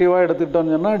டிஸ்ட்ரக்டிவாக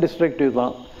எடுத்துக்கிட்டோன்னு சொன்னால் டிஸ்ட்ரக்டிவ்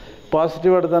தான்.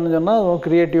 பாசிட்டிவாக எடுத்தான்னு சொன்னால் அது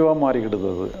க்ரியேட்டிவாக மாறிக்கிடுது.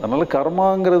 அது அதனால்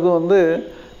கர்மாங்கிறது வந்து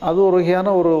அது ஒரு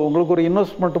வகையான உங்களுக்கு ஒரு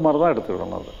இன்வெஸ்ட்மெண்ட் மாதிரி தான்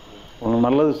எடுத்துக்கிடணும். அது உங்களுக்கு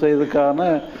நல்லது செய்யறதுக்கான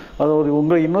அது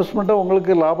உங்கள் இன்வெஸ்ட்மெண்ட்டை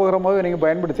உங்களுக்கு லாபகரமாகவே நீங்கள்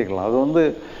பயன்படுத்திக்கலாம். அது வந்து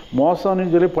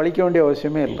மோசம்னு சொல்லி பழிக்க வேண்டிய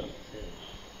அவசியமே இல்லை.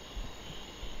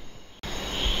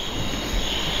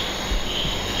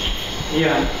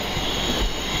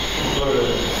 ஒரு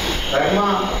கர்மா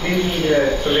அப்படின்னு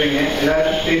நீங்கள் சொல்கிறீங்க,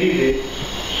 எல்லாருக்கும் தெரியுது.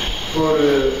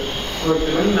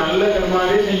 ஒருத்தர் வந்து நல்ல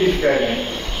கர்மாவே செஞ்சுருக்காரு,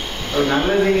 ஒரு நல்ல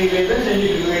செய்தியை தான்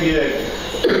செஞ்சுட்டு இருக்க வேண்டியதாக இருக்குது.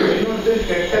 இன்னொருத்தர்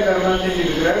கெட்ட கர்மா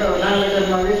செஞ்சுருக்கிறாரு, அவர் நல்ல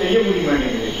கர்மாவே செய்ய முடிய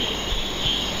மாட்டேங்குது.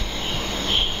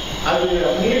 அது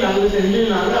அப்படியே நல்லது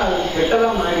செஞ்சதுனால அது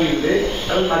கெட்டதாக மாறிடுது,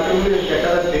 அது மற்றவங்களுக்கு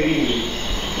கெட்டதாக தெரியுது.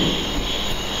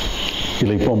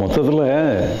 இல்லை, இப்போ மொத்தத்தில்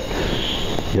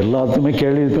எல்லாத்துக்குமே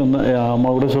கேள்வி. இப்போ அம்மா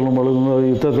கூட சொல்லும் பொழுது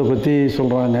யுத்தத்தை பற்றி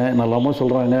சொல்கிறாங்க, நல்லாமல்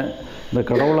சொல்கிறாங்க. இந்த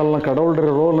கடவுளோட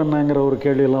ரோல் என்னங்கிற ஒரு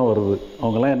கேள்வியெல்லாம் வருது.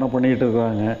 அவங்கெல்லாம் என்ன பண்ணிக்கிட்டு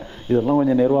இருக்கிறாங்க, இதெல்லாம்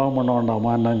கொஞ்சம் நிர்வாகம் பண்ண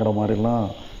வேண்டாமா என்னங்கிற மாதிரிலாம்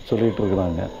சொல்லிகிட்டு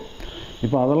இருக்கிறாங்க.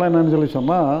 இப்போ அதெல்லாம் என்னென்னு சொல்லி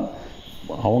சொன்னால்,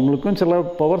 அவங்களுக்கும் சில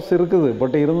பவர்ஸ் இருக்குது.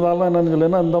 பட் இருந்தாலும் என்னென்னு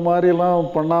சொல்லினா இந்த மாதிரிலாம்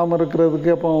பண்ணாமல்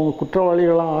இருக்கிறதுக்கு அப்போ அவங்க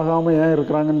குற்றவாளிகளாக ஆகாமல் ஏன்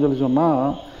இருக்கிறாங்கன்னு சொல்லி சொன்னால்,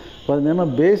 பார்த்தீங்கன்னா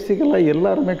பேசிக்கலாக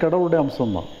எல்லாருமே கடவுளுடைய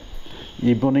அம்சம்தான்.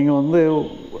 இப்போ நீங்கள் வந்து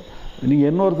நீங்கள்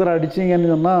இன்னொருத்தரை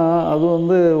அடிச்சிங்கன்னு சொன்னால் அது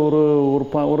வந்து ஒரு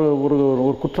ஒரு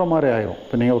ஒரு குற்றம் மாதிரி ஆயிரும்.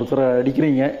 இப்போ நீங்கள் ஒருத்தரை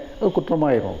அடிக்கிறீங்க, அது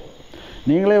குற்றமாயிரும்.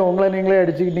 உங்களை நீங்களே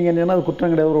அடிச்சுக்கிட்டீங்கன்னு சொன்னால் அது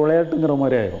குற்றம் கிடையாது, ஒரு விளையாட்டுங்கிற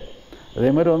மாதிரி ஆயிரும். அதே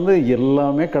மாதிரி வந்து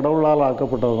எல்லாமே கடவுளால்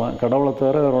ஆக்கப்பட்டது தான். கடவுளை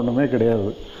தவிர வேறு ஒன்றுமே கிடையாது.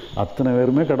 அத்தனை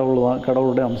பேருமே கடவுள் தான்,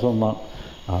 கடவுளுடைய அம்சம்தான்.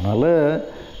 அதனால்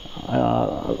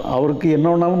அவருக்கு என்ன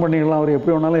வேணாலும் பண்ணிக்கலாம், அவர்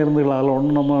எப்படி வேணாலும் இருந்துக்கலாம். அதில்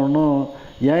ஒன்றும் நம்ம ஒன்றும்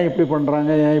ஏன் இப்படி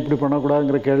பண்ணுறாங்க, ஏன் இப்படி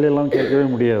பண்ணக்கூடாதுங்கிற கேள்வியெல்லாம் கேட்கவே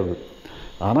முடியாது.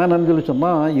 ஆனால் என்னென்னு சொல்லி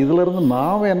சொன்னால், இதிலேருந்து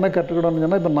நாம் என்ன கற்றுக்கிடணும்னு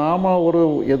சொன்னால், இப்போ நாம்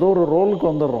ஏதோ ஒரு ரோலுக்கு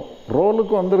வந்துடுறோம்.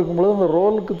 ரோலுக்கு வந்திருக்கும்பொழுது அந்த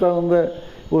ரோலுக்கு தகுந்த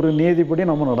ஒரு நீதிப்படி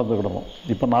நம்ம நடந்துக்கிடணும்.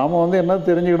 இப்போ நாம் வந்து என்ன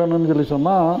தெரிஞ்சுக்கிடணும்னு சொல்லி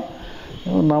சொன்னால்,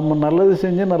 நம்ம நல்லது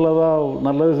செஞ்சு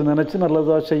நல்லது நினச்சி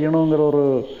நல்லதாக செய்யணுங்கிற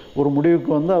ஒரு முடிவுக்கு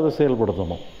வந்து அதை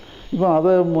செயல்படுத்தணும். இப்போ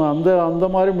அதை அந்த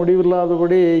மாதிரி முடிவு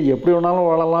இல்லாதபடி எப்படி வேணாலும்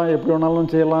வாழலாம், எப்படி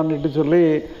வேணாலும் செய்யலான்னுட்டு சொல்லி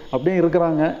அப்படியே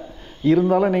இருக்கிறாங்க.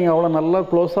 இருந்தாலும் நீங்கள் அவ்வளோ நல்லா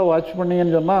க்ளோஸாக வாட்ச்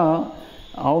பண்ணிங்கன்னு சொன்னால்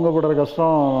அவங்க படுற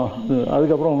கஷ்டம்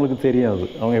அதுக்கப்புறம் அவங்களுக்கு தெரியாது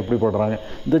அவங்க எப்படி படுறாங்க.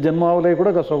 இந்த ஜென்மாவிலே கூட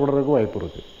கஷ்டப்படுறதுக்கு வாய்ப்பு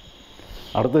இருக்குது.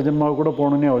 அடுத்த ஜென்மாவுக்கு கூட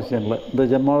போகணுன்னே அவசியம் இல்லை. இந்த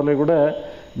ஜென்மாவிலே கூட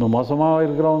இந்த மோசமாக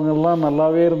இருக்கிறவங்கெல்லாம்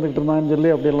நல்லாவே இருந்துக்கிட்டு இருந்தாங்கன்னு சொல்லி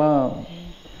அப்படியெல்லாம்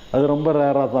அது ரொம்ப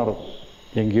ரேராக தான் இருக்கும்.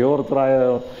 எங்கேயோ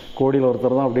கோடியில்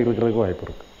ஒருத்தர் தான் அப்படி இருக்கிறதுக்கு வாய்ப்பு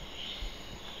இருக்குது.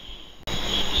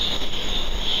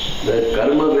 இந்த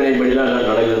கர்ம வினைப்படிலாம் எல்லாம்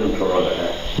நடக்குதுன்னு சொல்கிறாங்க.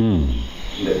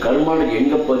 இந்த கர்மானுக்கு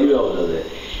எங்கே பதிவு ஆகுது?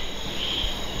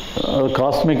 அது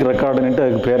காஸ்மிக் ரெக்கார்டுன்ட்டு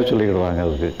அதுக்கு பேர் சொல்லிக்கிடுவாங்க.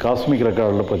 அதுக்கு காஸ்மிக்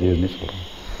ரெக்கார்டில் பதிவுன்னு சொல்கிறாங்க.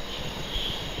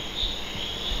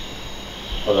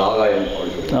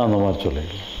 அந்த மாதிரி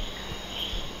சொல்லிக்கலாம்.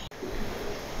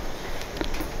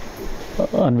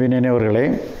 அன்பினியவர்களே,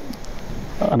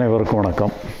 அனைவருக்கும்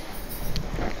வணக்கம்.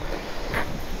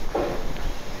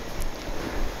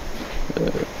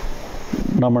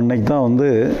 நம்ம இன்றைக்கி தான்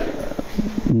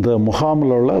இந்த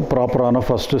முகாமில் உள்ள ப்ராப்பரான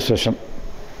ஃபஸ்ட்டு செஷன்.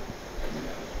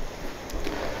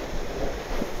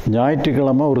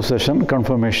 ஞாயிற்றுக்கிழமை ஒரு செஷன்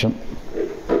கன்ஃபர்மேஷன்.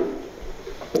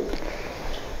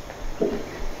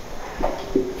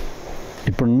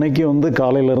 இப்போ இன்றைக்கி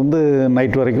காலையிலேருந்து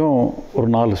நைட் வரைக்கும் ஒரு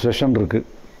 4 செஷன் இருக்குது.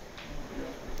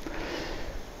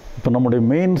 இப்போ நம்முடைய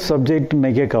மெயின் சப்ஜெக்ட்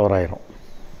இன்றைக்கே கவர் ஆயிரும்.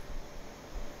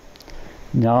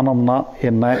 ஞானம்னா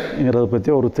என்னங்கிறத பற்றி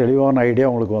ஒரு தெளிவான ஐடியா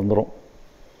உங்களுக்கு வந்துடும்.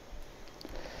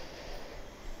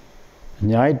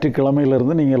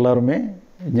 ஞாயிற்றுக்கிழமையிலேருந்து நீங்கள் எல்லாருமே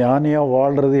ஞானியாக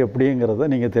வாழ்கிறது எப்படிங்கிறத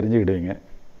நீங்கள் தெரிஞ்சுக்கிடுவீங்க.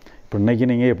 இப்போ இன்றைக்கி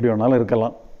நீங்கள் எப்படி வேணாலும்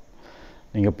இருக்கலாம்.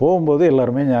 நீங்கள் போகும்போது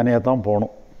எல்லாருமே ஞானியாக தான்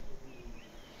போகணும்.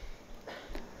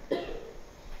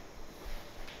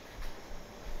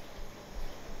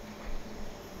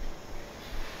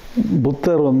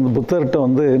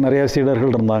 புத்தர்கிட்ட நிறையா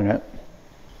சீடர்கள் இருந்தாங்க.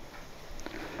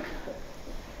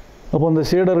 அப்போ அந்த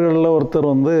சீடர்களில் ஒருத்தர்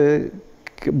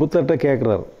புத்தர்கிட்ட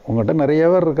கேட்குறாரு, உங்கள்கிட்ட நிறைய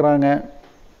பேர் இருக்கிறாங்க,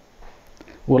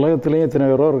 உலகத்துலேயும் எத்தனை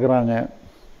பேரோ இருக்கிறாங்க,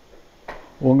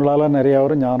 உங்களால் நிறையா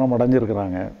பேர் ஞானம்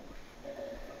அடைஞ்சிருக்கிறாங்க.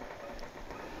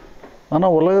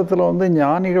 ஆனால் உலகத்தில்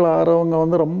ஞானிகள்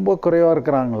ஆகிறவங்க ரொம்ப குறைவாக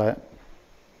இருக்கிறாங்களே,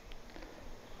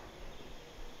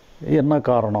 என்ன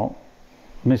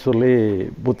காரணம்னு சொல்லி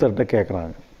புத்தர்கிட்ட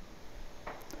கேட்குறாங்க.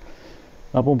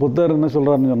 அப்போ புத்தர் என்ன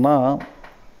சொல்கிறாருன்னு சொன்னால்,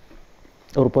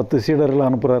 ஒரு 10 சீடர்கள்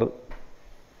அனுப்புகிறாரு.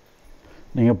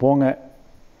 நீங்கள் போங்க,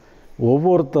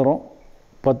 ஒவ்வொருத்தரும்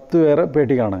 10 பேரை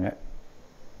பேட்டி காணுங்க.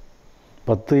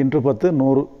 10 × 10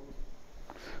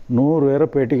 100 பேரை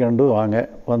பேட்டி கண்டு வாங்க.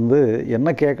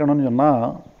 என்ன கேட்கணும்னு சொன்னால்,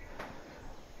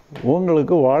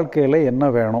 உங்களுக்கு வாழ்க்கையில்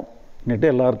என்ன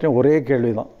வேணும்னுட்டு எல்லார்ட்டையும் ஒரே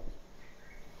கேள்வி தான்,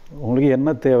 உங்களுக்கு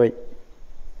என்ன தேவை,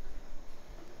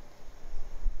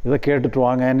 இதை கேட்டுட்டு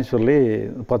வாங்கன்னு சொல்லி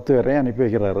 10 பேரையும் அனுப்பி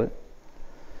வைக்கிறாரு.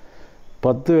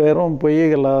 10 பேரும் போய்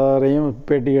எல்லாரையும்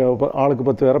ஆளுக்கு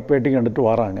 10 பேரை பேட்டி கண்டுட்டு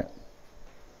வராங்க.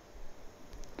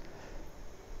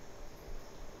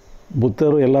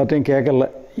 புத்தர் எல்லாத்தையும் கேட்கல,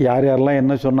 யார் யாரெல்லாம்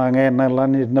என்ன சொன்னாங்க,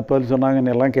 என்ன பதில்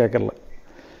சொன்னாங்கன்னு எல்லாம் கேட்கல.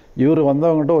 இவர்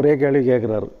வந்தவங்ககிட்ட ஒரே கேள்வி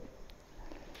கேட்குறாரு,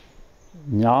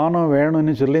 ஞானம்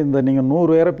வேணும்னு சொல்லி நீங்கள்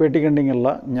 100 பேரை பேட்டி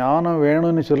கண்டிங்களா, ஞானம்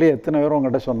வேணும்னு சொல்லி எத்தனை பேர்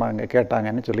உங்கள்கிட்ட சொன்னாங்க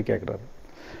கேட்டாங்கன்னு சொல்லி கேட்குறாரு.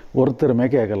 ஒருத்தருமே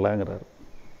கேட்கலங்கிறாரு.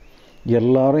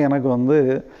 எல்லாரும் எனக்கு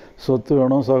சொத்து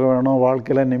வேணும், சுகம் வேணும்,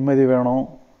 வாழ்க்கையில் நிம்மதி வேணும்,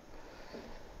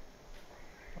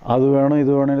 அது வேணும்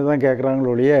இது வேணும்னு தான்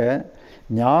கேட்குறாங்களே ஒழிய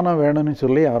ஞானம் வேணும்னு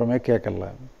சொல்லி யாருமே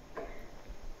கேட்கலங்கிற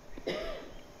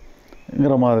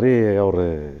மாதிரி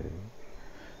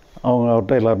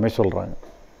அவர்கிட்ட எல்லாருமே சொல்கிறாங்க.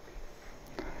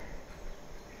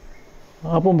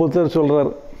 அப்போ புத்தர்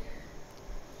சொல்கிறார்,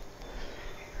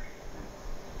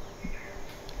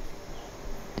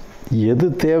 எது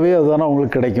தேவையோ அதுதானே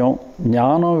உங்களுக்கு கிடைக்கும்.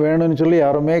 ஞானம் வேணும்னு சொல்லி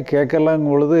யாருமே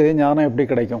கேட்கலங்கும் பொழுது ஞானம் எப்படி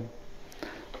கிடைக்கும்?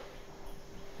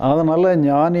 அதனால்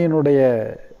ஞானியினுடைய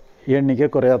எண்ணிக்கை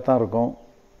குறையாத்தான் இருக்கும்,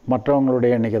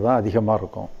 மற்றவங்களுடைய எண்ணிக்கை தான் அதிகமாக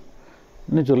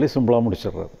இருக்கும்னு சொல்லி சிம்பிளாக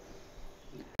முடிச்சிடுறாரு.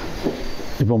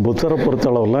 இப்போ புத்தரை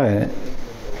பொறுத்தளவில்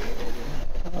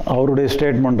அவருடைய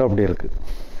ஸ்டேட்மெண்ட்டும் அப்படி இருக்குது.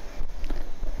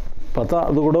 பார்த்தா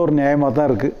அது கூட ஒரு நியாயமாக தான்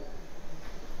இருக்குது.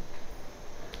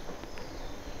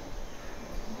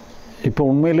 இப்போ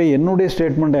உண்மையில் என்னுடைய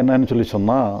ஸ்டேட்மெண்ட் என்னன்னு சொல்லி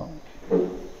சொன்னால்,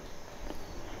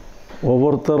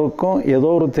 ஒவ்வொருத்தருக்கும் ஏதோ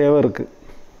ஒரு தேவை இருக்குது.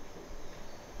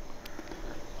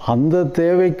 அந்த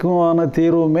தேவைக்குமான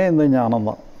தீர்வுமே இந்த ஞானம்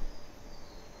தான்.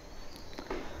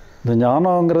 இந்த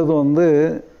ஞானங்கிறது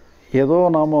ஏதோ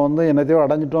நாம் என்னத்தையோ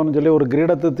அடைஞ்சிட்டோம்னு சொல்லி ஒரு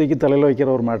கிரீடத்தை தூக்கி தலையில் வைக்கிற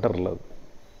ஒரு மேட்டர் இல்லை. அது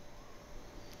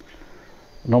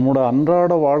நம்மளோட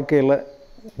அன்றாட வாழ்க்கையில்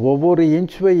ஒவ்வொரு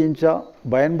இன்ச் பை இன்ச்சாக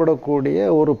பயன்படக்கூடிய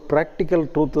ஒரு ப்ராக்டிக்கல்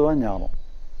ட்ரூத்து தான் ஞானம்.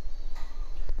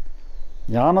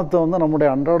 ஞானத்தை நம்முடைய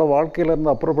அன்றாட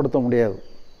வாழ்க்கையிலேருந்து அப்புறப்படுத்த முடியாது.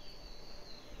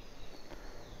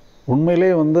 உண்மையிலே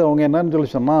அவங்க என்னன்னு சொல்லி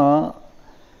சொன்னால்,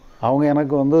 அவங்க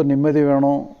எனக்கு நிம்மதி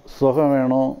வேணும், சுகம்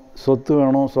வேணும், சொத்து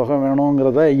வேணும், சுகம்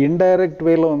வேணுங்கிறத இன்டைரக்ட்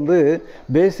வேயில்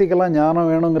பேசிக்கலாக ஞானம்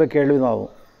வேணுங்கிற கேள்வி தான்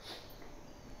ஆகும்.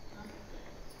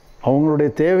 அவங்களுடைய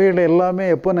தேவைகள் எல்லாமே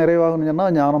எப்போ நிறைவாகணும்னு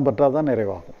சொன்னால் ஞானம் பெற்றால் தான்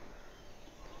நிறைவாகும்.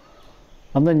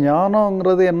 அந்த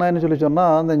ஞானங்கிறது என்னன்னு சொல்லி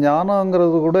சொன்னால், அந்த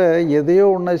ஞானங்கிறது கூட எதையோ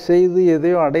ஒன்றை செய்து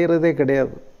எதையோ அடையிறதே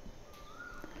கிடையாது.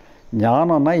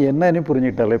 ஞானம்னா என்னன்னு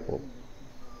புரிஞ்சுக்கிட்டாலே போதும்.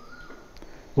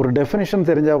 ஒரு டெஃபினிஷன்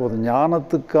தெரிஞ்சால் போதும்.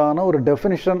 ஞானத்துக்கான ஒரு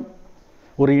டெஃபினிஷன்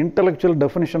ஒரு இன்டலெக்சுவல்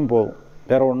டெஃபினிஷன் போதும்,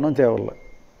 வேறு ஒன்றும் தேவையில்லை.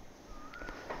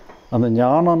 அந்த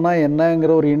ஞானம்னா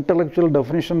என்னங்கிற ஒரு இன்டலெக்சுவல்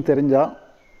டெஃபினிஷன் தெரிஞ்சால்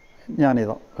ஞானி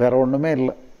தான், வேறு ஒன்றுமே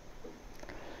இல்லை.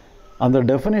 அந்த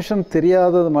டெஃபினிஷன்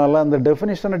தெரியாததுனால அந்த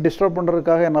டெஃபினிஷனை டிஸ்டர்ப்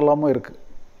பண்ணுறதுக்காக என்னெல்லாமோ இருக்குது,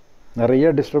 நிறைய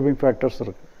டிஸ்டர்பிங் ஃபேக்டர்ஸ்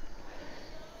இருக்குது.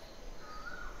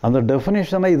 அந்த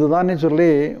டெஃபினிஷனை இதுதானே சொல்லி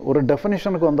ஒரு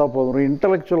டெஃபினிஷனுக்கு வந்தால் போதும், ஒரு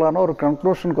இன்டலெக்சுவலான ஒரு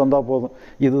கன்க்ளூஷனுக்கு வந்தால் போதும்,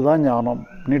 இதுதான் ஞானம்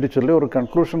நீட்டு சொல்லி ஒரு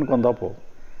கன்க்ளூஷனுக்கு வந்தால் போதும்.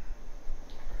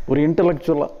 ஒரு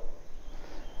இன்டலெக்சுவலாக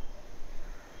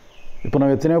இப்போ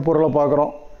நம்ம எத்தனையோ பொருளை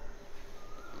பார்க்குறோம்,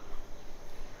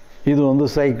 இது வந்து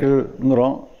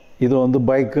சைக்கிள்ங்கிறோம், இது வந்து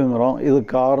பைக்குங்கிறோம், இது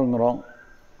காருங்கிறோம்,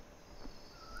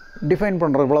 டிஃபைன்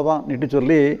பண்ணுற இவ்வளோதான் நீட்டு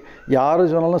சொல்லி யார்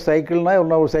சொன்னாலும் சைக்கிள்னால்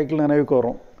எவ்வளோ ஒரு சைக்கிள் நினைவுக்கு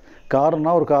வரும்,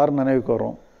 காருன்னா ஒரு கார் நினைவுக்கு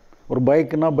வரும், ஒரு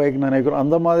பைக்குன்னா பைக் நினைவுக்கு வரும்.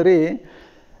 அந்த மாதிரி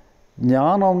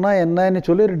ஞானம்னா என்னன்னு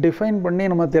சொல்லி டிஃபைன் பண்ணி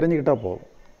நம்ம தெரிஞ்சுக்கிட்டால் போதும்.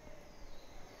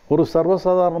 ஒரு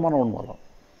சர்வசாதாரணமான உண்மை தான்.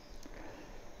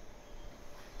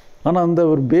 ஆனால் அந்த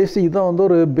ஒரு இதை வந்து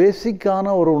ஒரு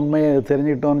பேசிக்கான ஒரு உண்மையை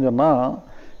தெரிஞ்சுக்கிட்டோன்னு சொன்னால்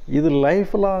இது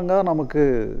லைஃப் லாங்காக நமக்கு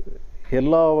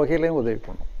எல்லா வகையிலையும் உதவி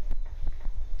பண்ணும்.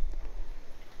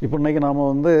 இப்போ இன்றைக்கி நாம்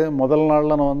வந்து முதல்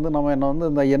நாளில் நம்ம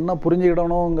இந்த என்ன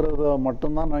புரிஞ்சுக்கிடணுங்கிறத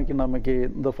மட்டும்தான் நமக்கு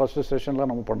இந்த ஃபஸ்ட்டு செஷனில்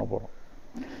நம்ம பண்ண போகிறோம்.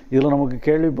 இதில் நமக்கு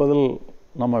கேள்வி பதில்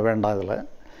நம்ம வேண்டாம் இதில்.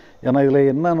 ஏன்னா இதில்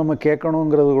என்ன நம்ம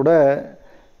கேட்கணுங்கிறது கூட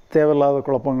தேவையில்லாத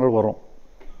குழப்பங்கள் வரும்.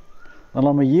 அதனால்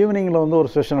நம்ம ஈவினிங்கில் வந்து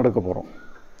ஒரு செஷன் எடுக்க போகிறோம்.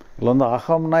 இதில் வந்து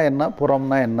அகம்னா என்ன,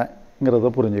 புறம்னா என்னங்கிறத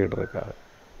புரிஞ்சுக்கிட்டு இருக்காது.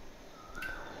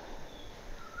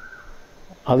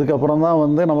 அதுக்கப்புறம் தான்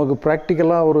வந்து நமக்கு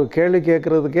ப்ராக்டிக்கலாக ஒரு கேள்வி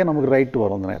கேட்குறதுக்கே நமக்கு ரைட்டு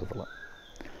வரும் அந்த நேரத்தில்.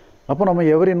 அப்போ நம்ம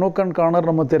எவரி நூக் அண்ட் கார்னர்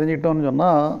நம்ம தெரிஞ்சுக்கிட்டோம்னு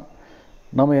சொன்னால்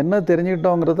நம்ம என்ன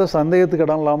தெரிஞ்சுக்கிட்டோங்கிறத சந்தேகத்துக்கு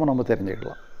இடம் இல்லாமல் நம்ம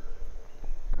தெரிஞ்சுக்கலாம்.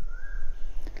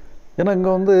 ஏன்னா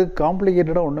இங்கே வந்து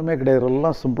காம்ப்ளிகேட்டடாக ஒன்றுமே கிடையாது,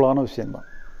 எல்லாம் சிம்பிளான விஷயந்தான்.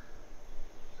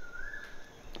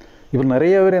 இப்போ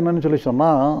நிறைய பேர் என்னன்னு சொல்லி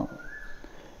சொன்னால்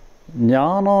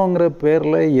ஞானங்கிற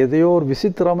பேரில் எதையோ ஒரு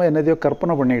விசித்திரமாக என்னதையோ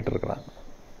கற்பனை பண்ணிக்கிட்டு இருக்கிறாங்க.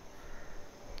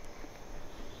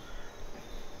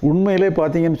 உண்மையிலே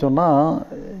பார்த்தீங்கன்னு சொன்னால்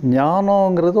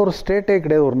ஞானங்கிறது ஒரு ஸ்டேட்டே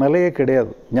கிடையாது, ஒரு நிலையே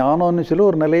கிடையாது. ஞானம்னு சொல்லி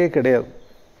ஒரு நிலையே கிடையாது,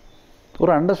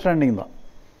 ஒரு அண்டர்ஸ்டாண்டிங் தான்.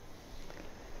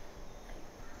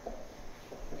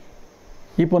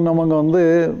 இப்போ நமக்கு வந்து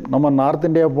நம்ம நார்த்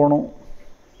இந்தியா போகணும்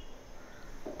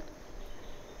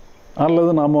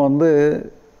அல்லது நம்ம வந்து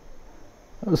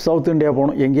சவுத் இந்தியா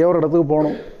போகணும், எங்கேயோ ஒரு இடத்துக்கு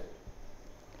போகணும்.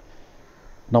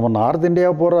 நம்ம நார்த் இந்தியா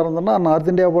போகிறா இருந்தோம்னா நார்த்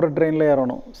இந்தியா போகிற ட்ரெயினில்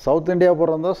ஏறணும், சவுத் இந்தியா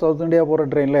போகிறா இருந்தால் சவுத் இந்தியா போகிற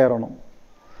ட்ரெயினில் ஏறணும்.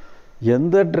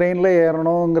 எந்த ட்ரெயினில்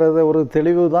ஏறணுங்கிறத ஒரு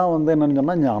தெளிவு தான் வந்து என்னென்னு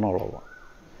சொன்னால் ஞானம், அவ்வளோதான்.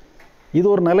 இது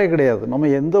ஒரு நிலை கிடையாது. நம்ம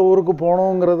எந்த ஊருக்கு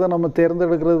போகணுங்கிறத நம்ம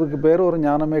தேர்ந்தெடுக்கிறதுக்கு பேர் ஒரு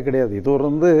ஞானமே கிடையாது. இது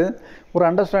ஒரு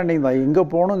அண்டர்ஸ்டாண்டிங் தான். இங்கே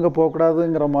போகணும் இங்கே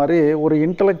போகக்கூடாதுங்கிற மாதிரி ஒரு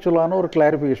இன்டலெக்சுவலான ஒரு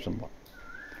கிளாரிஃபிகேஷன் தான்.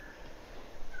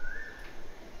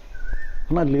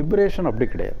 ஆனால் லிபரேஷன் அப்படி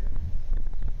கிடையாது.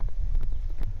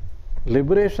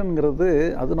 லிபரேஷனுங்கிறது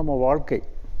அது நம்ம வாழ்க்கை.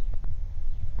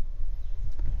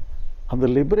 அந்த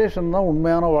லிபரேஷன் தான்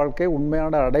உண்மையான வாழ்க்கை,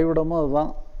 உண்மையான அடைவிடமும்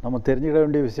அதுதான். நம்ம தெரிஞ்சுக்கிட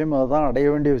வேண்டிய விஷயம் அதுதான், அடைய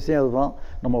வேண்டிய விஷயம் அதுதான்,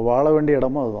 நம்ம வாழ வேண்டிய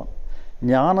இடமும் அதுதான்.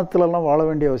 ஞானத்திலலாம் வாழ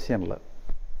வேண்டிய அவசியம் இல்லை.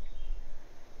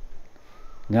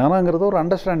 ஞானங்கிறது ஒரு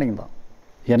அண்டர்ஸ்டாண்டிங் தான்.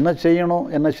 என்ன செய்யணும்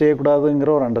என்ன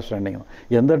செய்யக்கூடாதுங்கிற ஒரு அண்டர்ஸ்டாண்டிங் தான்.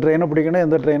 எந்த ட்ரெயினை பிடிக்கணும்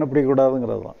எந்த ட்ரெயினை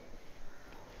பிடிக்கக்கூடாதுங்கிறது தான்.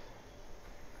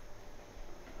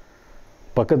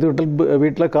 பக்கத்து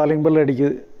வீட்டில் காலிங் பெல்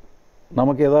அடிக்குது,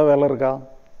 நமக்கு எதாவது வேலை இருக்கா?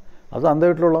 அது அந்த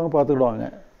வீட்டில் உள்ளவங்க பார்த்துக்கிடுவாங்க.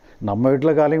 நம்ம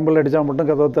வீட்டில் காலிங் பெல் அடித்தா மட்டும்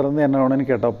கதவை திறந்து என்ன வேணும்னு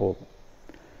கேட்டால் போதும்.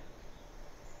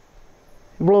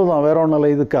 இவ்வளோதான், வேற ஒன்றும்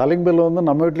இல்லை. இது காலிங் பெல் வந்து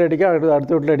நம்ம வீட்டில் அடிக்க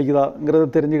அடுத்த வீட்டில்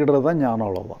அடிக்குதாங்கிறத தெரிஞ்சுக்கிட்டது தான் ஞானம்,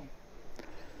 அவ்வளோதான்.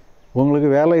 உங்களுக்கு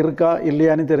வேலை இருக்கா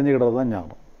இல்லையான்னு தெரிஞ்சுக்கிட்டது தான்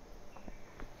ஞானம்.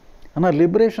 ஆனால்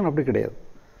லிபரேஷன் அப்படி கிடையாது.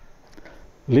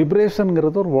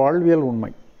 லிபரேஷனுங்கிறது ஒரு வாழ்வியல்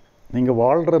உண்மை. நீங்கள்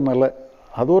வாழ்கிற நிலை,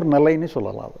 அது ஒரு நிலைன்னு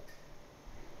சொல்லலாம். அது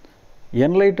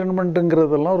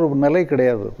என்லைட்டன்மெண்ட்டுங்கிறதெல்லாம் ஒரு நிலை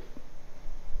கிடையாது. அது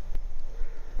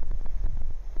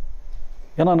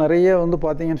ஏன்னா நிறைய வந்து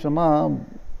பார்த்தீங்கன்னு சொன்னால்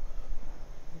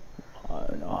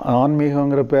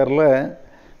ஆன்மீகங்கிற பேரில்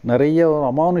நிறைய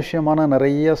அமானுஷ்யமான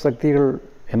நிறைய சக்திகள்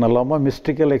என்னெல்லாமோ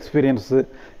மிஸ்டிக்கல் எக்ஸ்பீரியன்ஸு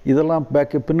இதெல்லாம்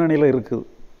பின்னணியில் இருக்குது.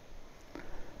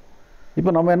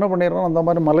 இப்போ நம்ம என்ன பண்ணிடுறோம், அந்த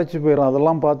மாதிரி மலைச்சு போயிடும்,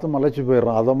 அதெல்லாம் பார்த்து மலைச்சு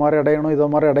போயிடுறோம். அதை மாதிரி அடையணும் இதை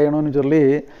மாதிரி அடையணும்னு சொல்லி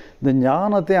இந்த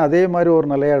ஞானத்தை அதே மாதிரி ஒரு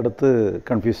நிலையாக எடுத்து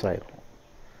கன்ஃபியூஸ் ஆகிடும்.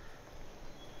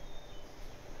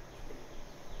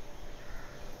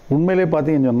 உண்மையிலே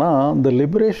பார்த்தீங்கன்னு சொன்னால் இந்த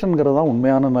லிபரேஷனுங்கிறது தான்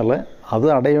உண்மையான நிலை, அது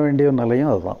அடைய வேண்டிய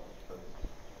நிலையும் அதுதான்.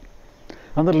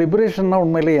 அந்த லிபரேஷன்னா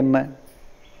உண்மையிலே என்ன?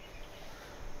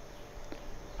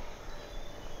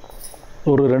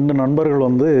 ஒரு 2 நண்பர்கள்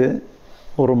வந்து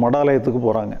ஒரு மடாலயத்துக்கு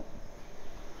போகிறாங்க.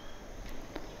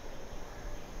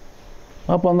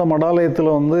 அப்போ அந்த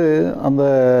மடாலயத்தில் வந்து அந்த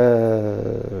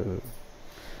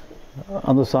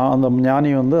அந்த அந்த ஞானி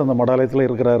வந்து அந்த மடாலயத்தில்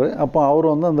இருக்கிறாரு. அப்போ அவர்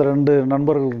வந்து அந்த 2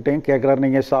 நண்பர்கள்கிட்டையும் கேட்குறாரு,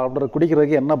 நீங்கள்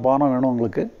குடிக்கிறதுக்கு என்ன பானம் வேணும்,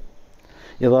 உங்களுக்கு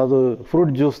ஏதாவது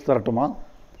ஃப்ரூட் ஜூஸ் தரட்டுமா,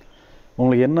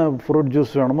 உங்களுக்கு என்ன ஃப்ரூட்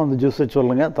ஜூஸ் வேணுமோ அந்த ஜூஸை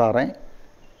சொல்லுங்கள், தாரேன்.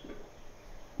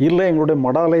 இல்லை எங்களுடைய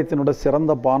மடாலயத்தினுடைய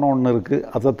சிறந்த பானம் ஒன்று இருக்குது,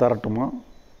 அதை தரட்டுமா,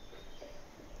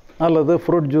 அல்லது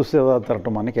ஃப்ரூட் ஜூஸ் ஏதாவது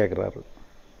தரட்டுமான்னு கேட்குறாரு.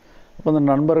 அப்போ அந்த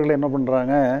நண்பர்கள் என்ன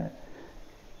பண்ணுறாங்க,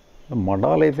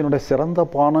 மடாலயத்தினுடைய சிறந்த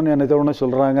பானம்னு என்னை ஒன்று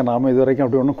சொல்கிறாங்க, நாம் இது வரைக்கும்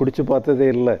அப்படி ஒன்றும் குடித்து பார்த்ததே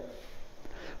இல்லை.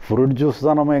 ஃப்ரூட் ஜூஸ்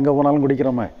தான் நம்ம எங்கே போனாலும்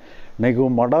குடிக்கிறோமே, இன்றைக்கி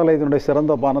மடாலயத்தினுடைய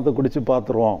சிறந்த பானத்தை குடித்து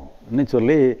பார்த்துருவோம்னு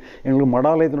சொல்லி எங்களுக்கு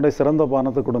மடாலயத்தினுடைய சிறந்த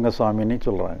பானத்தை கொடுங்க சுவாமின்னு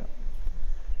சொல்கிறாங்க.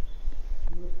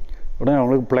 உடனே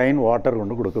அவங்களுக்கு பிளைன் வாட்டர்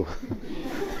கொண்டு கொடுக்க,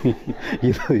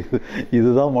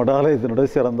 இதுதான் மடாலயத்தினுடைய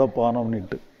சிறந்த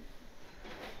பானம்னுட்டு.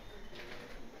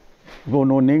 இப்போ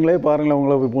நீங்களே பாருங்களேன்,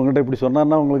 உங்கள்கிட்ட இப்படி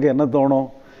சொன்னார்னா உங்களுக்கு என்ன தோணும்,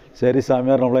 சரி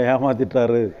சாமியார் நம்மளை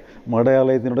ஏமாற்றிட்டாரு,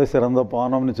 மடாலயத்தினுடைய சிறந்த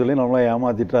பானம்னு சொல்லி நம்மளை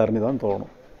ஏமாற்றிட்டாருன்னு தான்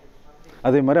தோணும்.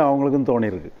 அதே மாதிரி அவங்களுக்கும்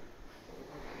தோணியிருக்கு.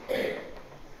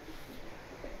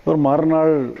 ஒரு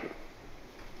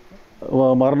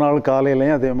மறுநாள்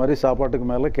காலையிலையும் அதே மாதிரி சாப்பாட்டுக்கு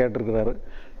மேலே கேட்டிருக்கிறாரு,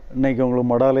 இன்றைக்கி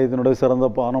உங்களுக்கு மடாலயத்தினுடைய சிறந்த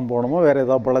பானம் போகணுமோ வேறு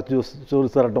ஏதாவது பழ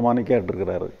ஜூஸ் தரட்டுமான்னு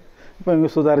கேட்டிருக்கிறாரு. இப்போ இவங்க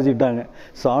சுதாரிச்சுக்கிட்டாங்க,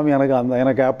 சாமி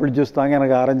எனக்கு ஆப்பிள் ஜூஸ் தாங்க,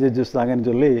 எனக்கு ஆரஞ்சு ஜூஸ் தாங்கன்னு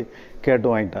சொல்லி கேட்டு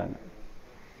வாங்கிட்டாங்க.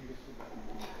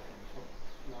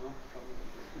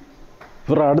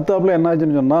 அப்புறம் அடுத்தாப்புல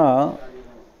என்னாச்சுன்னு சொன்னால்,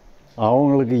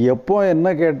 அவங்களுக்கு எப்போ என்ன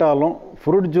கேட்டாலும்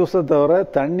ஃப்ரூட் ஜூஸை தவிர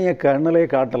தண்ணியை கண்ணிலே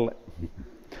காட்டலை.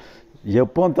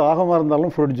 எப்போ தாகமாக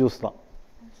இருந்தாலும் ஃப்ரூட் ஜூஸ் தான்,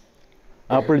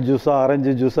 ஆப்பிள் ஜூஸா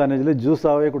ஆரஞ்சு ஜூஸான்னு சொல்லி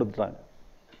ஜூஸாகவே கொடுத்துட்டாங்க.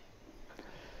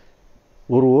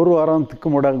 ஒரு வாரத்துக்கு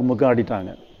முக்கம்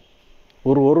ஆடிட்டாங்க.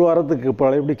 ஒரு வாரத்துக்கு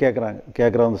பழையபடி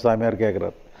கேட்குறாங்க அந்த சாமியார்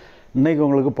கேட்குறாரு, இன்றைக்கி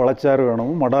உங்களுக்கு பழச்சாறு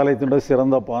வேணுமோ மடாலயத்தினுடைய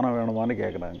சிறந்த பானம் வேணுமான்னு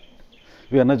கேட்குறாங்க.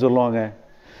 இப்போ என்ன சொல்லுவாங்க,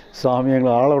 சாமி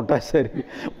எங்களை ஆள விட்டா சரி,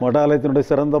 மடாலயத்தினுடைய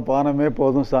சிறந்த பானமே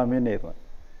போதும் சாமின்னு இருறேன்.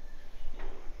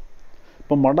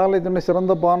 இப்போ மடாலயத்தினுடைய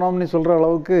சிறந்த பானம்னு சொல்கிற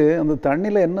அளவுக்கு அந்த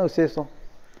தண்ணியில் என்ன விசேஷம்,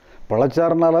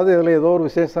 பழச்சாறுனாலாவது இதில் ஏதோ ஒரு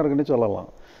விசேஷம் இருக்குன்னு சொல்லலாம்,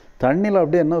 தண்ணியில்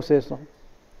அப்படியே என்ன விசேஷம்.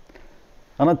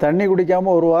 ஆனால் தண்ணி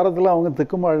குடிக்காமல் ஒரு வாரத்தில் அவங்க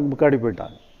திக்குமுக்காடி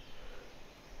போயிட்டாங்க.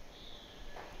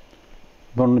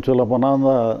 இப்போ ஒன்று சொல்ல போனால்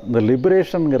இந்த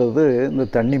லிபரேஷனுங்கிறது இந்த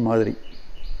தண்ணி மாதிரி,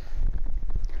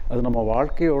 அது நம்ம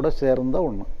வாழ்க்கையோடு சேர்ந்த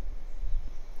ஒன்று.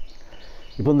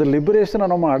 இப்போ இந்த லிபரேஷனை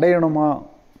நம்ம அடையணுமா,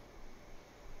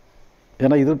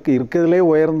 ஏன்னா இருக்கிறதுலே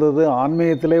உயர்ந்தது,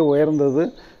 ஆன்மீகத்திலே உயர்ந்தது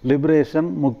லிபரேஷன்,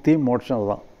 முக்தி, மோட்சம்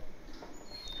தான்.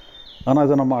 ஆனால்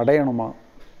அதை நம்ம அடையணுமா,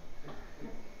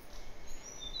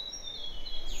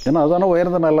 ஏன்னா அதானே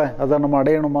உயர்ந்தனால அதை நம்ம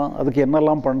அடையணுமா, அதுக்கு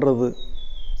என்னெல்லாம் பண்ணுறது.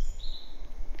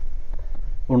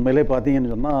 உண்மையிலே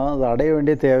பார்த்தீங்கன்னு சொன்னால் அது அடைய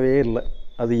வேண்டிய தேவையே இல்லை,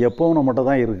 அது எப்பவும் நம்மகிட்ட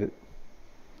தான் இருக்குது.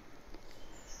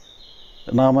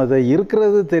 நாம் அதை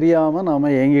இருக்கிறது தெரியாமல் நாம்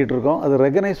ஏங்கிட்டு இருக்கோம். அதை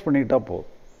ரெகனைஸ் பண்ணிக்கிட்டா போதும்.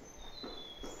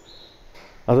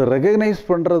 அதை ரெகனைஸ்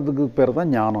பண்ணுறதுக்கு பேர்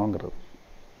தான் ஞானங்கிறது.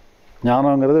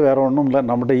 ஞானங்கிறது வேறு ஒன்றும் இல்லை,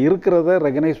 நம்மகிட்ட இருக்கிறத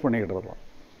ரெகனைஸ் பண்ணிக்கிட்டு தான்.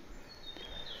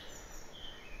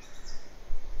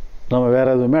 நம்ம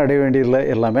வேறு எதுவுமே அடைய வேண்டியதில்லை,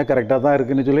 எல்லாமே கரெக்டாக தான்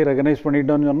இருக்குதுன்னு சொல்லி ரெகனைஸ்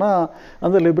பண்ணிக்கிட்டோன்னு சொன்னால்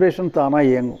அந்த லிபரேஷன் தானாக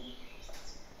இயங்கும்.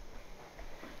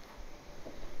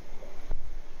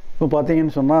 இப்போ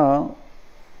பார்த்தீங்கன்னு சொன்னால்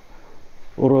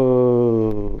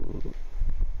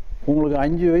உங்களுக்கு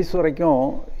 5 வயசு வரைக்கும்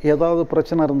ஏதாவது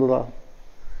பிரச்சனை இருந்ததா?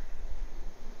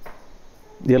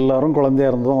 எல்லோரும்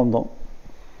குழந்தையாக இருந்து தான் வந்தோம்.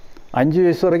 5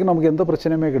 வயசு வரைக்கும் நமக்கு எந்த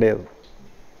பிரச்சனையுமே கிடையாது.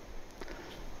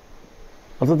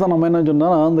 அதை தான் நம்ம என்ன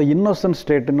சொன்னால் அந்த இன்னோசன்ட்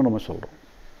ஸ்டேட்டுன்னு நம்ம சொல்கிறோம்.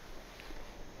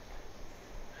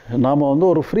 நாம் வந்து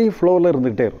ஒரு ஃப்ரீ ஃப்ளோவில்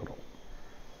இருந்துக்கிட்டே இருக்கிறோம்.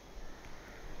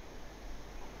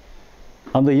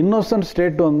 அந்த இன்னோசன்ட்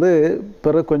ஸ்டேட் வந்து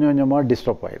பிறகு கொஞ்சம் கொஞ்சமாக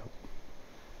டிஸ்டர்ப் ஆகிடும்.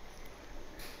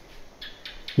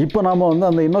 இப்போ நாம் வந்து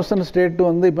அந்த இன்னோசன்ட் ஸ்டேட்டு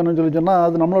வந்து இப்போ என்ன சொல்லி சொன்னால்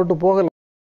அது நம்மளை விட்டு போகலை,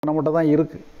 நம்மகிட்ட தான்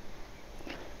இருக்குது.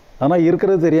 ஆனால்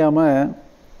இருக்கிறது தெரியாமல்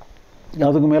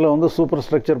அதுக்கு மேலே வந்து சூப்பர்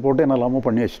ஸ்ட்ரக்சர் போட்டு என்ன இல்லாமல்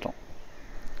பண்ணி வச்சிட்டோம்.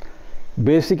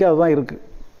 பேசிக்காக அதுதான் இருக்குது.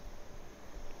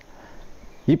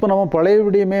 இப்போ நம்ம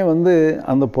பழையபடியுமே வந்து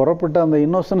அந்த புறப்பட்ட அந்த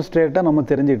இன்னோசன்ட் ஸ்டேட்டை நம்ம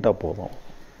தெரிஞ்சுக்கிட்டா போதும்.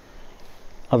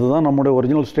 அதுதான் நம்முடைய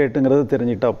ஒரிஜினல் ஸ்டேட்டுங்கிறது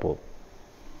தெரிஞ்சுக்கிட்டா போதும்.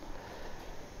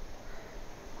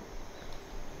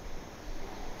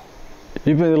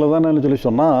 இப்போ இதில் தான் என்ன சொல்லி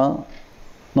சொன்னால்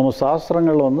நம்ம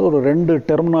சாஸ்திரங்களில் வந்து ஒரு 2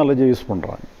 டெர்மினாலஜி யூஸ்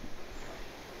பண்ணுறாங்க.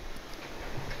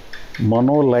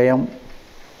 மனோலயம்,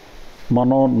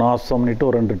 மனோநாசம்னுட்டு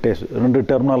ஒரு 2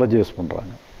 டெர்மினாலஜி யூஸ்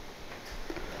பண்ணுறாங்க.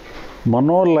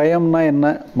 மனோலயம்னா என்ன,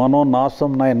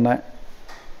 மனோநாசம்னா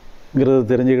என்னங்கிறது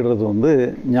தெரிஞ்சுக்கிட்டது வந்து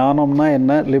ஞானம்னா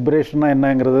என்ன, லிபரேஷன்னா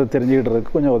என்னங்கிறத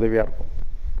தெரிஞ்சுக்கிட்டதுக்கு கொஞ்சம் உதவியாக இருக்கும்.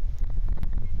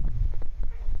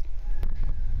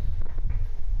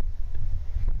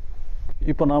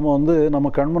 இப்போ நாம் வந்து நம்ம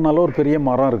கண் முன்னால் ஒரு பெரிய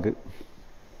மரம் இருக்குது.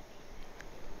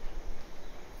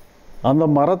 அந்த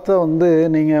மரத்தை வந்து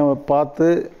நீங்கள் பார்த்து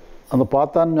அந்த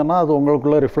பார்த்தான்னு சொன்னால் அது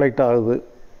உங்களுக்குள்ளே ரிஃப்ளெக்ட் ஆகுது.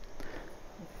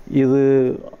 இது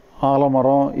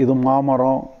ஆலமரம், இது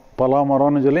மாமரம்,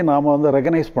 பலாமரம்னு சொல்லி நாம் வந்து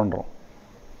ரெகனைஸ் பண்ணுறோம்.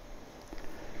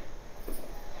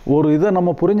 ஒரு இதை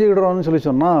நம்ம புரிஞ்சுக்கிடுறோம்னு சொல்லி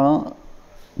சொன்னால்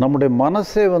நம்முடைய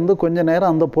மனசே வந்து கொஞ்ச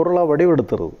நேரம் அந்த பொருளாக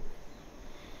வடிவெடுத்துருது.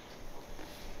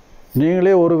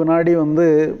 நீங்களே ஒரு வினாடி வந்து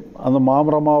அந்த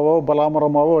மாமரமாவோ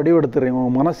பலாமரமாவோ வடிவெடுத்துறீங்க,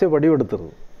 உங்கள் மனசே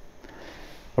வடிவெடுத்துருது.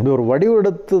 அப்படி ஒரு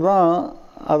வடிவெடுத்து தான்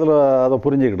அதில் அதை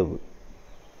புரிஞ்சுக்கிடுது.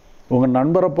 உங்கள்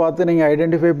நண்பரை பார்த்து நீங்கள்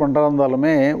ஐடென்டிஃபை பண்ணுறா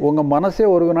இருந்தாலுமே உங்கள் மனசே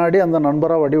ஒரு வினாடி அந்த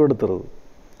நண்பராக வடிவெடுத்துருது.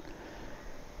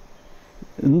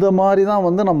 இந்த மாதிரி தான்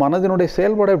வந்து நம்ம மனதினுடைய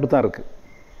செயல்பாடு இப்படி தான் இருக்குது.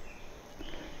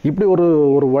 இப்படி ஒரு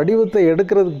ஒரு வடிவத்தை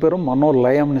எடுக்கிறதுக்கு பேரும்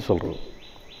மனோலயம்னு சொல்கிறது.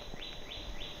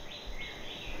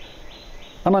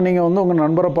 ஆனால் நீங்கள் வந்து உங்கள்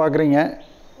நண்பரை பார்க்குறீங்க,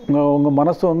 உங்கள்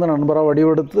மனசு வந்து நண்பராக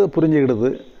வடிவெடுத்து புரிஞ்சுக்கிடுது.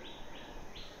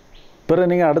 பிறகு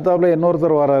நீங்கள் அடுத்தாப்புல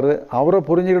இன்னொருத்தர் வராரு, அவரை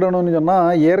புரிஞ்சுக்கிடணும்னு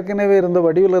சொன்னால் ஏற்கனவே இருந்த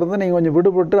வடிவிலிருந்து நீங்கள் கொஞ்சம்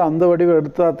விடுபட்டு அந்த வடிவை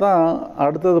எடுத்தால் தான்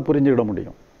அடுத்ததை புரிஞ்சுக்கிட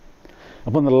முடியும்.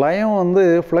 அப்போ இந்த லயம் வந்து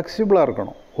ஃப்ளெக்சிபிளாக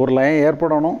இருக்கணும். ஒரு லயம்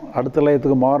ஏற்படணும், அடுத்த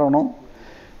லயத்துக்கு மாறணும்.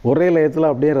 ஒரே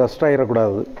லயத்தில் அப்படியே ரெஸ்ட்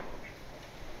ஆகிடக்கூடாது.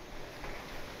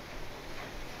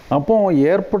 அப்போ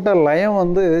ஏற்பட்ட லயம்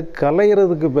வந்து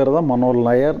கலையிறதுக்கு பேர் தான்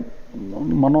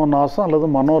மனோநாசம் அல்லது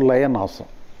மனோலய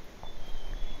நாசம்.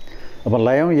 அப்போ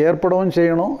லயம் ஏற்படவும்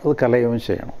செய்யணும், அது கலையவும்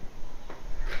செய்யணும்.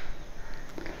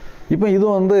 இப்போ இது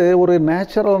வந்து ஒரு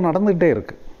நேச்சுரலாக நடந்துகிட்டே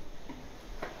இருக்குது.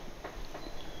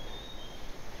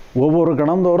 ஒவ்வொரு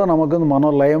கணந்தோறும் நமக்கு வந்து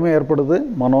மனோலயமும் ஏற்படுது,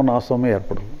 மனோநாசமும்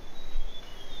ஏற்படுது.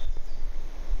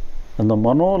 அந்த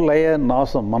மனோலய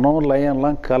நாசம்,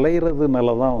 மனோலயம்லாம்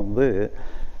கலைகிறதுனால தான் வந்து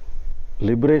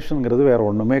லிபரேஷனுங்கிறது வேறு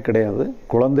ஒன்றுமே கிடையாது.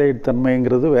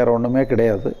 குழந்தைத்தன்மைங்கிறது வேறு ஒன்றுமே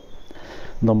கிடையாது.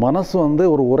 இந்த மனசு வந்து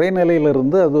ஒரு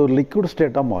உரைநிலையிலிருந்து அது ஒரு லிக்விட்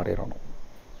ஸ்டேட்டாக மாறிடணும்.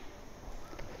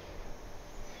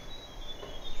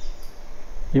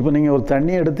 இப்போ நீங்கள் ஒரு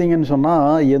தண்ணி எடுத்தீங்கன்னு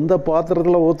சொன்னால் எந்த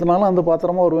பாத்திரத்தில் ஊற்றினாலும் அந்த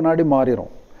பாத்திரமாக ஒரு வினாடி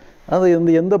மாறிடும். அது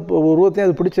எந்த உருவத்தையும்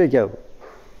அது பிடிச்சி வைக்காது.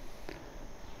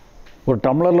 ஒரு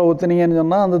டம்ளரில் ஊற்றினீங்கன்னு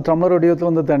சொன்னால் அந்த டம்ளர்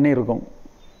வடிவத்தில் அந்த தண்ணி இருக்கும்.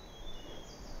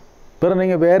 பிறகு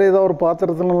நீங்கள் வேறு ஏதோ ஒரு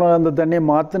பாத்திரத்தில் அந்த தண்ணியை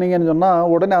மாற்றினீங்கன்னு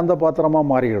சொன்னால் உடனே அந்த பாத்திரமாக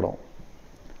மாறிக்கிடும்.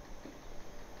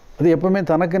 அது எப்பவுமே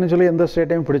தனக்குன்னு சொல்லி எந்த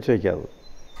ஸ்டேட்டையும் பிடிச்சி வைக்காது.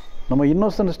 நம்ம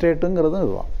இன்னோசன்ட் ஸ்டேட்டுங்கிறது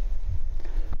இதுதான்.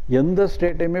 எந்த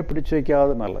ஸ்டேட்டையுமே பிடிச்சி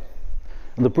வைக்காதனால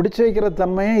அந்த பிடிச்சி வைக்கிற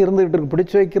தன்மையும் இருந்துக்கிட்டு இருக்கு.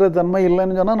 பிடிச்சி வைக்கிற தன்மை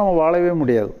இல்லைன்னு சொன்னால் நம்ம வாழவே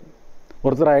முடியாது.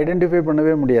 ஒருத்தரை ஐடென்டிஃபை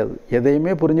பண்ணவே முடியாது,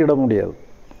 எதையுமே புரிஞ்சிட முடியாது.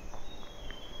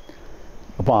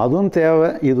 அப்போ அதுவும் தேவை,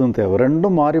 இதுவும் தேவை,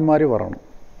 ரெண்டும் மாறி மாறி வரணும்.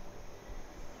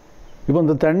 இப்போ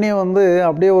இந்த தண்ணியை வந்து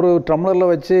அப்படியே ஒரு டம்ளரில்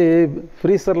வச்சு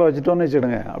ஃப்ரீசரில் வச்சுட்டோன்னு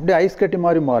வச்சுடுங்க, அப்படியே ஐஸ் கட்டி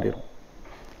மாதிரி மாறிடும்.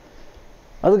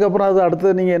 அதுக்கப்புறம் அது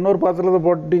அடுத்து நீங்கள் இன்னொரு பாத்திரத்தை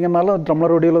போட்டிங்கன்னாலும்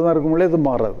டம்ளர் வடிவில் தான் இருக்கும்போதே இது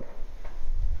மாறாது.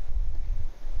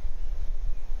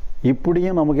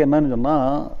 இப்படியும் நமக்கு என்னன்னு சொன்னால்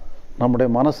நம்முடைய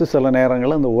மனசு சில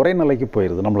நேரங்களில் இந்த உரைநிலைக்கு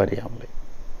போயிடுது நம்மள அறியாமலே.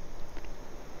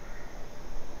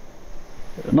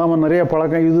 நாம் நிறைய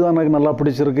பழக்கம், இது எனக்கு நல்லா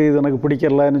பிடிச்சிருக்கு, இது எனக்கு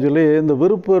பிடிக்கலன்னு சொல்லி இந்த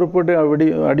விருப்பு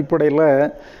அடிப்படையில்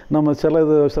நம்ம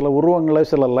சில உருவங்களை,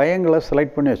 சில லயங்களை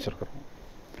செலக்ட் பண்ணி வச்சுருக்கிறோம்.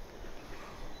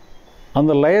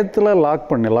 அந்த லயத்தில்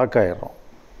லாக் ஆகிடுறோம்.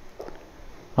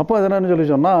 அப்போ அது என்னன்னு சொல்லி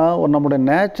சொன்னால் நம்முடைய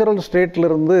நேச்சுரல்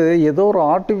ஸ்டேட்லேருந்து ஏதோ ஒரு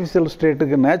ஆர்டிஃபிஷியல்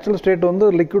ஸ்டேட்டுக்கு, நேச்சுரல் ஸ்டேட் வந்து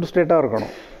லிக்விட் ஸ்டேட்டாக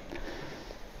இருக்கணும்,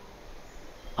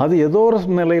 அது ஏதோ ஒரு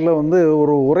நிலையில் வந்து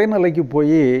ஒரு உரைநிலைக்கு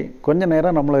போய் கொஞ்ச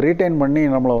நேரம் நம்மளை ரீட்டைன் பண்ணி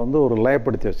நம்மளை வந்து ஒரு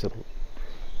லயப்படுத்தி வச்சிருது.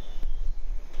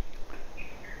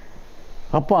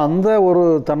 அப்போ அந்த ஒரு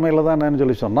தன்மையில் தான் என்னன்னு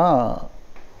சொல்லி சொன்னால்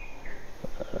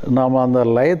நாம் அந்த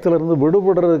லயத்திலிருந்து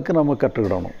விடுபடுறதுக்கு நம்ம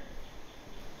கற்றுக்கிடணும்.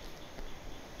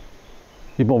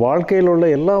 இப்போ வாழ்க்கையில் உள்ள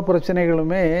எல்லா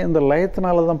பிரச்சனைகளுமே இந்த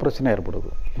லயத்தினால தான் பிரச்சனை ஏற்படுது.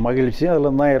 மகிழ்ச்சி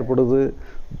அதில் தான் ஏற்படுது,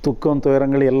 துக்கம்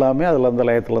துயரங்கள் எல்லாமே அதில் அந்த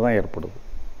லயத்தில் தான் ஏற்படுது.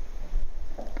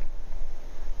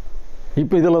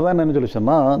 இப்போ இதில் தான் என்னென்னு சொல்லி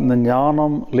சொன்னால் இந்த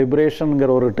ஞானம்,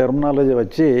 லிபரேஷனுங்கிற ஒரு டெர்மினாலஜி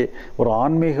வச்சு ஒரு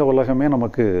ஆன்மீக உலகமே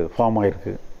நமக்கு ஃபார்ம்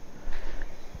ஆகிருக்கு.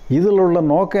 இதில் உள்ள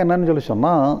நோக்கம் என்னன்னு சொல்லி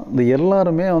சொன்னால் இந்த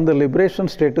எல்லாருமே வந்து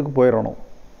லிபரேஷன் ஸ்டேட்டுக்கு போயிடணும்.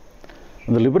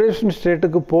 அந்த லிபரேஷன்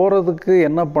ஸ்டேட்டுக்கு போகிறதுக்கு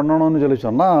என்ன பண்ணணும்னு சொல்லி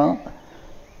சொன்னால்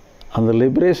அந்த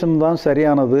லிபரேஷன் தான்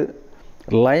சரியானது,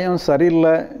 லயம்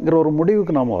சரியில்லைங்கிற ஒரு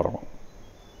முடிவுக்கு நாம் வரணும்.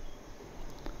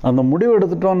 அந்த முடிவு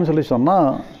எடுத்துட்டோம்னு சொல்லி சொன்னால்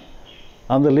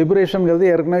அந்த லிபரேஷனுங்கிறது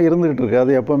ஏற்கனவே இருந்துகிட்டு இருக்குது.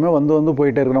 அது எப்போவுமே வந்து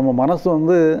போயிட்டே இருக்குது. நம்ம மனசு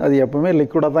வந்து அது எப்போவுமே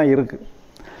லிக்விடாக தான் இருக்குது.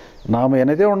 நாம்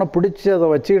என்னதே ஒன்று பிடிச்சி அதை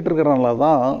வச்சுக்கிட்டு இருக்கிறனால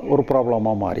தான் ஒரு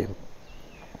ப்ராப்ளமாக மாறிடுது.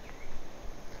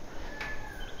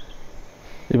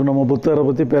 இப்போ நம்ம புத்தரை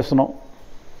பற்றி பேசணும்.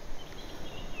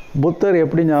 புத்தர்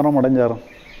எப்படி ஞானம் அடைஞ்சார்?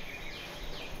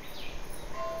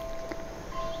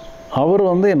 அவர்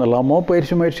வந்து என்னெல்லாமோ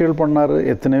முயற்சிகள் பண்ணார்,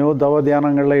 எத்தனையோ தவ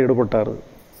தியானங்களில் ஈடுபட்டார்,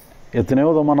 எத்தனையோ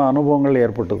விதமான அனுபவங்கள்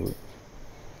ஏற்பட்டது.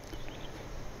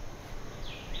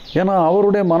 ஏன்னா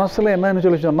அவருடைய மனசில் என்னன்னு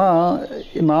சொல்லி சொன்னால்,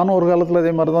 நானும் ஒரு காலத்தில்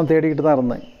அதே மாதிரி தான் தேடிக்கிட்டு தான்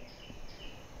இருந்தேன்.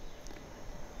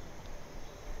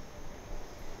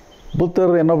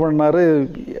 புத்தர் என்ன பண்ணார்,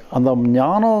 அந்த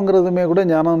ஞானங்கிறதுமே கூட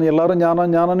ஞானம், எல்லோரும்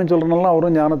ஞானம்னு சொல்கிறனால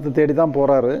அவரும் ஞானத்தை தேடி தான்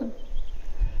போகிறாரு.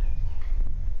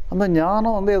 அந்த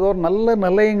ஞானம் வந்து ஏதோ ஒரு நல்ல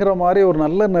நிலைங்கிற மாதிரி ஒரு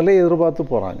நல்ல நிலையை எதிர்பார்த்து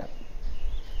போகிறாங்க.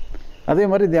 அதே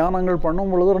மாதிரி தியானங்கள்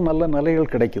பண்ணும் பொழுது ஒரு நல்ல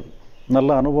நிலைகள் கிடைக்குது, நல்ல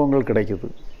அனுபவங்கள் கிடைக்குது.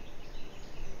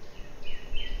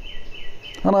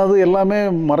 ஆனால் அது எல்லாமே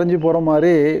மறைஞ்சு போகிற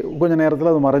மாதிரி கொஞ்சம்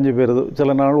நேரத்தில் அது மறைஞ்சு போயிடுது.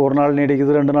 சில நாள் ஒரு நாள்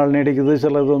நீடிக்குது, 2 நாள் நீடிக்குது,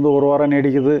 சிலது வந்து ஒரு வாரம்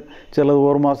நீடிக்குது, சிலது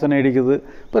ஒரு மாதம் நீடிக்குது,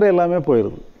 பிறகு எல்லாமே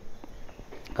போயிடுது.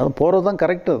 அது போகிறது தான்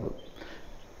கரெக்டு. அது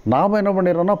நாம் என்ன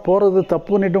பண்ணிடுறோன்னா போகிறது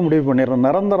தப்புன்னுட்டு முடிவு பண்ணிடுறோம்.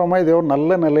 நிரந்தரமாக இதோ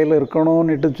நல்ல நிலையில்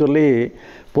இருக்கணும்னுட்டு சொல்லி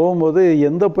போகும்போது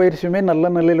எந்த பயிற்சியுமே நல்ல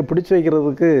நிலையில் பிடிச்சி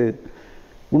வைக்கிறதுக்கு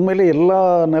உண்மையிலே எல்லா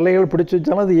நிலைகள் பிடிச்சி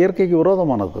வச்சாலும் அது இயற்கைக்கு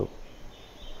விரோதமானது.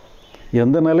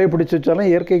 எந்த நிலையை பிடிச்சி வச்சாலும்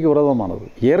இயற்கைக்கு விரோதமானது.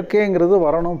 இயற்கைங்கிறது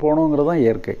வரணும் போகணுங்கிறது தான்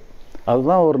இயற்கை.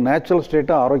 அதுதான் ஒரு நேச்சுரல்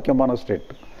ஸ்டேட்டு, ஆரோக்கியமான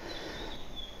ஸ்டேட்டு.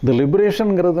 இந்த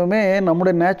லிபரேஷனுங்கிறதுமே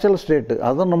நம்முடைய நேச்சுரல் ஸ்டேட்டு,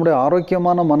 அதுவும் நம்முடைய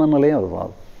ஆரோக்கியமான மனநிலையும்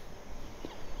அதுதான்.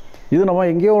 இது நம்ம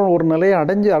எங்கேயோ ஒரு நிலையை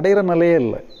அடையிற நிலையே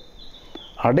இல்லை.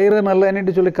 அடையிற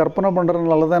நிலைன்னுட்டு சொல்லி கற்பனை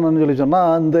பண்ணுறதுனால தான் என்னன்னு சொல்லி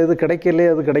சொன்னால், இந்த இது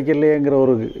கிடைக்கலையே அது கிடைக்கலையேங்கிற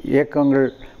ஒரு இயக்கங்கள்,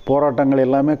 போராட்டங்கள்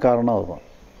எல்லாமே காரணம் அதுதான்.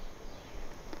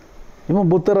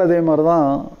 இன்னும் புத்தர் அதே மாதிரி தான்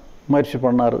முயற்சி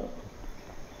பண்ணார்.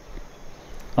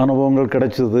 அனுபவங்கள்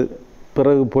கிடைச்சிது,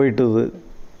 பிறகு போயிட்டுது.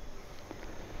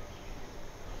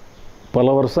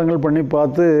 பல வருஷங்கள் பண்ணி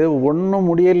பார்த்து ஒன்றும்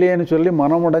முடியலையேன்னு சொல்லி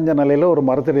மனமடைஞ்ச நிலையில் ஒரு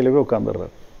மரத்தடியில் போய்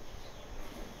உட்காந்துடுறார்.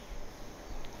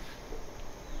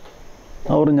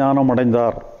 அவர் ஞானம்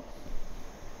அடைந்தார்,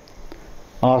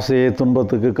 ஆசையை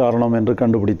துன்பத்துக்கு காரணம் என்று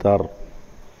கண்டுபிடித்தார்,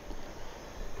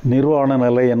 நிர்வாண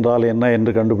நிலை என்றால் என்ன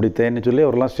என்று கண்டுபிடித்தேன்னு சொல்லி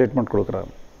அவரெல்லாம் ஸ்டேட்மெண்ட்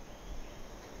கொடுக்குறார்.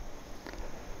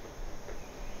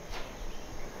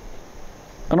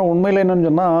 ஆனால் உண்மையில் என்னன்னு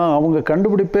சொன்னால், அவங்க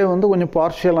கண்டுபிடிப்பே வந்து கொஞ்சம்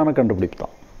பார்ஷியலான கண்டுபிடிப்பு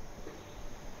தான்.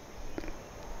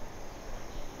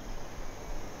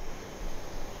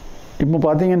 இப்போ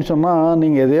பார்த்தீங்கன்னு சொன்னால்,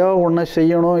 நீங்கள் எதையாவது ஒன்று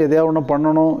செய்யணும், எதையாவது ஒன்று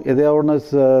பண்ணணும், எதையாவது ஒன்று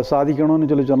சாதிக்கணும்னு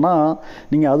சொல்லி சொன்னால்,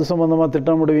 நீங்கள் அது சம்மந்தமாக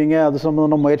திட்டமிடுவீங்க, அது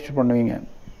சம்மந்தமாக முயற்சி பண்ணுவீங்க.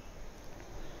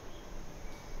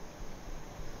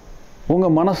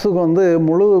 உங்கள் மனசுக்கு வந்து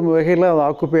முழு வகையில் அது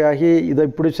ஆக்குப்பை ஆகி இதை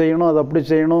இப்படி செய்யணும், அதை அப்படி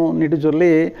செய்யணும்னுட்டு சொல்லி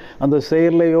அந்த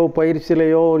செயல்லையோ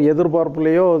பயிற்சியிலையோ ஒரு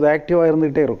எதிர்பார்ப்புலையோ அது ஆக்டிவாக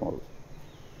இருந்துக்கிட்டே இருக்கும்.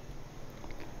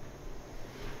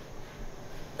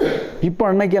 இப்போ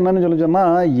அன்னைக்கு என்னன்னு சொல்லி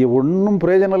சொன்னால், ஒன்றும்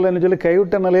பிரயோஜனம் இல்லைன்னு சொல்லி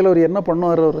கைவிட்ட நிலையில் அவர் என்ன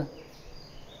பண்ணுவார்?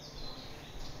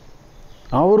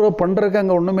 அவர் பண்ணுறதுக்கு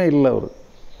அங்கே ஒன்றுமே இல்லை. அவர்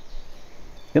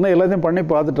ஏன்னா எல்லாத்தையும் பண்ணி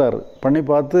பார்த்துட்டார். பண்ணி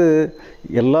பார்த்து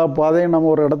எல்லா பாதையும்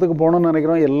நம்ம ஒரு இடத்துக்கு போகணுன்னு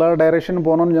நினைக்கிறோம், எல்லா டைரெக்ஷனும்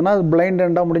போகணுன்னு சொன்னால் அது பிளைண்ட்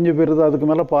எண்டாக முடிஞ்சு போயிடுது. அதுக்கு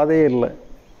மேலே பாதையே இல்லை,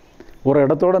 ஒரு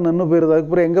இடத்தோட நின்று போயிடுது.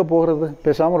 அதுக்கப்புறம் எங்கே போகிறது?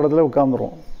 பேசாமல் ஒரு இடத்துல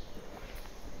உட்காந்துருவோம்.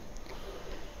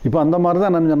 இப்போ அந்த மாதிரி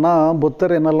தான் என்னன்னு சொன்னால்,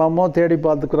 புத்தர் என்னெல்லாமோ தேடி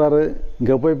பார்த்துக்கிறாரு,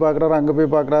 இங்கே போய் பார்க்குறாரு, அங்கே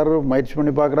போய் பார்க்குறாரு, முயற்சி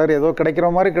பண்ணி பார்க்குறாரு, ஏதோ கிடைக்கிற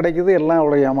மாதிரி கிடைக்குது, எல்லாம்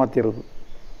அவ்வளோ ஏமாத்திடுது.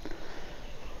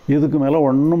 இதுக்கு மேலே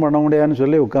ஒன்றும் பண்ண முடியாதுன்னு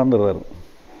சொல்லி உட்காந்துடுறாரு.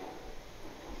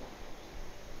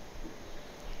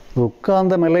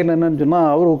 உட்கார்ந்த நிலையில் என்னன்னு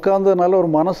சொன்னால், அவர் உட்கார்ந்ததுனால ஒரு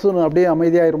மனசு அப்படியே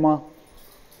அமைதியாயிருமா?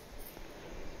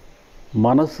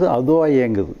 மனசு அதுவாக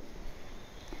இயங்குது.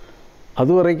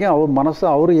 அது வரைக்கும் அவர் மனசை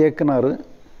அவர் இயக்குனார்.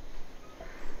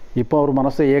 இப்போ அவர்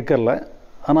மனசை இயக்கலை,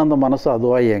 ஆனால் அந்த மனசு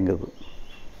அதுவாக இயங்குது.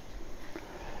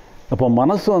 அப்போ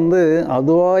மனசு வந்து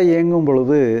அதுவாக இயங்கும்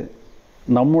பொழுது,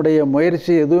 நம்முடைய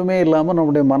முயற்சி எதுவுமே இல்லாமல்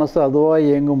நம்முடைய மனசு அதுவாக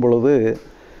இயங்கும் பொழுது,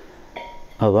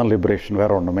 அதுதான் லிபரேஷன்,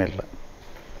 வேறு ஒன்றுமே இல்லை.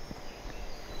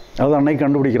 அது அன்னைக்கு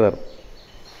கண்டுபிடிக்கிறார்.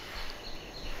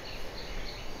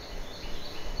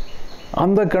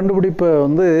 அந்த கண்டுபிடிப்பை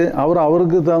வந்து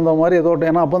அவருக்கு தகுந்த மாதிரி ஏதோ,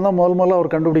 ஏன்னா அப்போ தான் முதல்ல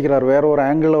அவர் கண்டுபிடிக்கிறார், வேறு ஒரு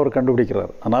ஆங்கிளில் அவர்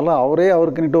கண்டுபிடிக்கிறார். அதனால் அவரே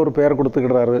அவருக்குன்ட்டு ஒரு பெயர்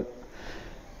கொடுத்துக்கிடுறாரு,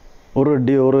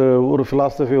 ஒரு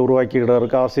ஃபிலாசபி உருவாக்கிக்கிடுறாரு.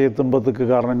 ஆசையை துன்பத்துக்கு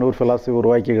காரணம்னு ஒரு ஃபிலாசபி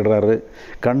உருவாக்கிக்கிடுறாரு.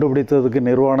 கண்டுபிடித்ததுக்கு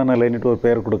நிர்வாண நிலைன்னுட்டு ஒரு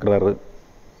பெயர் கொடுக்குறாரு.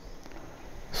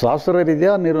 சாஸ்திர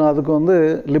ரீதியாக அதுக்கு வந்து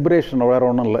லிபரேஷன், வேறு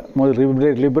ஒன்றும் இல்லை.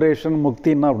 லிபரேஷன்,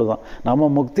 முக்தின்னா அப்படி தான். நம்ம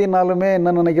முக்தினாலுமே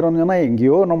என்ன நினைக்கிறோம்னு சொன்னால்,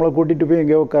 எங்கேயோ நம்மளை கூட்டிகிட்டு போய்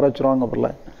எங்கேயோ உட்கார வச்சுருவாங்க.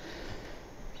 அப்போல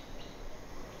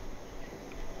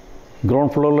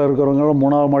கிரவுண்ட் ஃப்ளோரில் இருக்கிறவங்க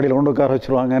 3ஆவது மாடியில் கொண்டு உட்கார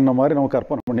வச்சுருவாங்க, இந்த மாதிரி நம்ம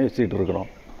கற்பனை பண்ணி வச்சுக்கிட்டு இருக்கிறோம்.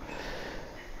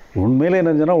 உண்மையில்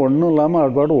என்னச்சுன்னா, ஒன்றும் இல்லாமல்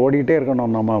அது ஓடிக்கிட்டே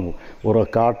இருக்கணும். நம்ம ஒரு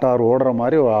காட்டாறு ஓடுற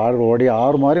மாதிரி, ஒரு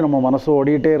ஆறு மாதிரி நம்ம மனசு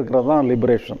ஓடிக்கிட்டே இருக்கிறது தான்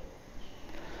லிபரேஷன்.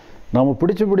 நம்ம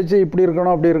பிடிச்சி இப்படி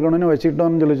இருக்கணும் அப்படி இருக்கணும்னு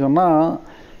வச்சுக்கிட்டோம்னு சொல்லி சொன்னால்,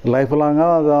 லைஃப்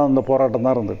லாங்காக அது அந்த போராட்டம்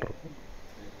தான் இருந்துகிட்ருக்கும்.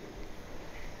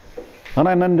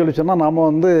 ஆனால் என்னன்னு சொல்லி சொன்னால் நாம்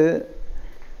வந்து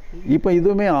இப்போ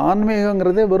இதுவுமே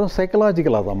ஆன்மீகங்கிறதே வெறும்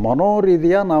சைக்கலாஜிக்கலாக தான்,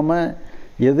 மனோரீதியாக நாம்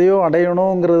எதையோ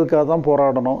அடையணுங்கிறதுக்காக தான்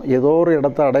போராடணும். ஏதோ ஒரு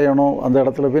இடத்த அடையணும், அந்த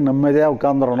இடத்துல போய் நிம்மதியாக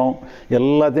உட்காந்துடணும்,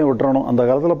 எல்லாத்தையும் விட்டுறணும். அந்த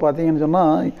காலத்தில் பார்த்தீங்கன்னு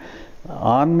சொன்னால்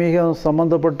ஆன்மீகம்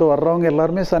சம்மந்தப்பட்டு வர்றவங்க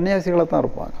எல்லாருமே சன்னியாசிகளாக தான்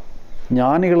இருப்பாங்க.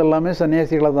 ஞானிகள் எல்லாமே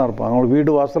சன்னியாசிகளாக தான் இருப்பாங்க. அவங்களுக்கு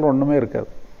வீடு வாசல் ஒன்றுமே இருக்காது.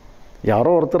 யாரோ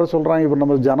ஒருத்தரை சொல்கிறாங்க, இப்போ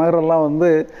நம்ம ஜனகரெல்லாம் வந்து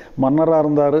மன்னராக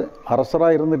இருந்தார்,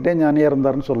 அரசராக இருந்துகிட்டே ஞானியாக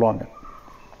இருந்தாருன்னு சொல்லுவாங்க.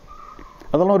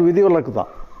 அதெல்லாம் ஒரு விதிவிலக்கு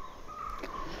தான்.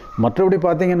 மற்றபடி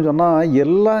பார்த்தீங்கன்னு சொன்னால்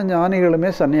எல்லா ஞானிகளுமே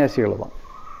சன்னியாசிகள் தான்.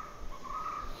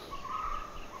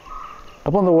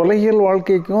 அப்போ அந்த உலகியல்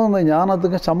வாழ்க்கைக்கும் அந்த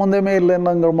ஞானத்துக்கும் சம்மந்தமே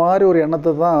இல்லைன்னுங்கிற மாதிரி ஒரு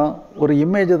எண்ணத்தை தான், ஒரு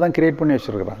இமேஜை தான் கிரியேட் பண்ணி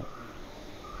வச்சுருக்குறாங்க.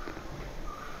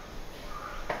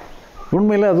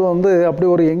 உண்மையில் அது வந்து அப்படி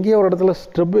ஒரு எங்கேயோ ஒரு இடத்துல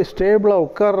ஸ்டேபிளாக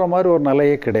உட்கார்ற மாதிரி ஒரு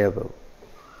நிலையே கிடையாது.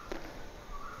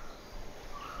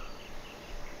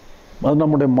 அது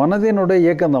நம்முடைய மனதினுடைய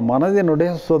இயக்கம் தான்,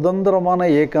 மனதினுடைய சுதந்திரமான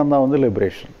இயக்கம் தான் வந்து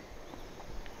லிபரேஷன்.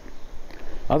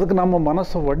 அதுக்கு நம்ம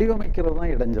மனசை வடிவமைக்கிறது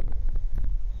தான் இடைஞ்சல்.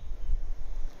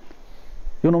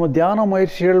 இப்போ நம்ம தியான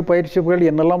பயிற்சிகள்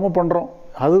என்னெல்லாமோ பண்ணுறோம்,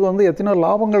 அதுக்கு வந்து எத்தனையோ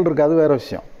லாபங்கள் இருக்குது, அது வேறு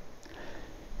விஷயம்.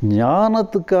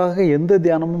 ஞானத்துக்காக எந்த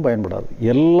தியானமும் பயன்படாது.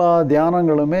 எல்லா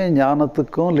தியானங்களுமே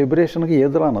ஞானத்துக்கும் லிபரேஷனுக்கும்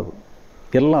எதிரானது,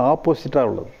 எல்லாம் ஆப்போசிட்டாக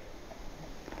உள்ளது.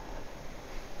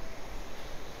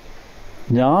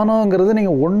 ஞானங்கிறது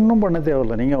நீங்கள் ஒன்றும் பண்ண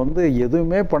தேவையில்லை, நீங்கள் வந்து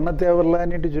எதுவுமே பண்ண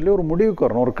தேவையில்லைன்னுட்டு சொல்லி ஒரு முடிவுக்கு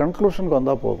வரணும், ஒரு கன்க்ளூஷனுக்கு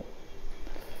வந்தால் போதும்.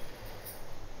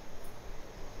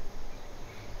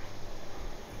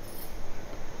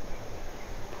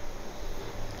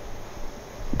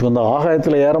 இப்போ இந்த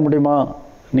ஆகாயத்தில் ஏற முடியுமா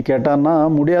நீ கேட்டான்னா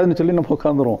முடியாதுன்னு சொல்லி நம்ம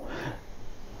உட்காந்துருவோம்.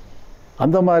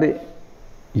 அந்த மாதிரி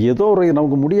ஏதோ ஒரு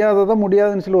நமக்கு முடியாததை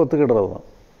முடியாதுன்னு சொல்லி ஒத்துக்கிடுறது தான்.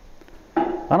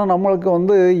 ஆனால் நம்மளுக்கு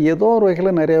வந்து ஏதோ ஒரு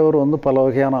வகையில் நிறைய பேர் வந்து பல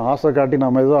வகையான ஆசை காட்டி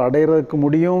நம்ம ஏதோ அடையிறதுக்கு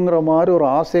முடியுங்கிற மாதிரி ஒரு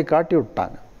ஆசையை காட்டி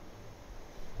விட்டாங்க.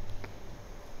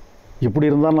 இப்படி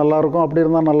இருந்தால் நல்லாயிருக்கும், அப்படி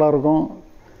இருந்தால் நல்லாயிருக்கும்.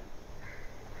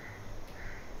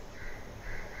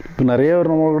 இப்போ நிறைய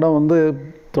பேர் நம்ம கூட வந்து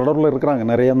தொடர்பில் இருக்கிறாங்க,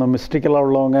 நிறைய அந்த மிஸ்டிக்கலாக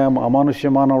உள்ளவங்க,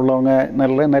 அமானுஷ்யமான உள்ளவங்க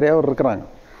நிறைய பேர் இருக்கிறாங்க.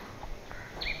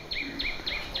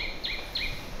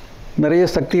 நிறைய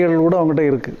சக்திகள் கூட அவங்ககிட்ட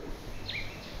இருக்குது.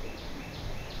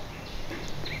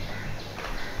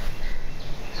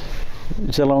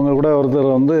 சிலவங்க கூட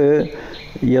ஒருத்தர் வந்து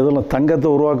எதில் தங்கத்தை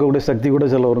உருவாக்கக்கூடிய சக்தி கூட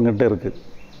சிலவருங்கிட்ட இருக்குது.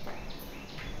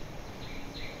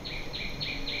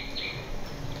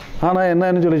 ஆனால்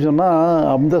என்னன்னு சொல்லி சொன்னால்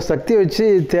அந்த சக்தியை வச்சு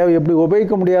எப்படி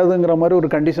உபயோகிக்க முடியாதுங்கிற மாதிரி ஒரு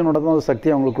கண்டிஷனோட தான் அந்த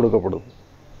சக்தி அவங்களுக்கு கொடுக்கப்படுது.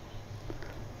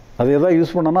 அது எதாவது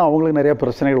யூஸ் பண்ணோன்னா அவங்களுக்கு நிறையா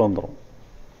பிரச்சனைகள் வந்துடும்.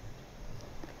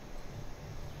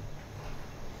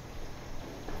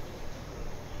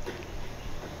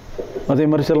 அதே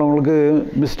மாதிரி சிலவங்களுக்கு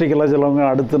மிஸ்டேக்கெல்லாம் சிலவங்க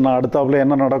அடுத்தாப்புல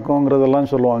என்ன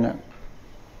நடக்குங்கிறதெல்லாம் சொல்லுவாங்க.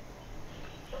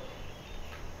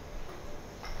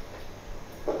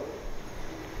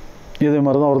 இதே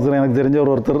மாதிரி தான் ஒருத்தர், எனக்கு தெரிஞ்ச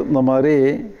ஒருத்தர் இந்த மாதிரி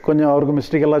கொஞ்சம் அவருக்கு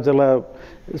மிஸ்டேக்கெல்லாம்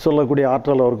சொல்லக்கூடிய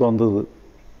ஆற்றல் அவருக்கு வந்தது.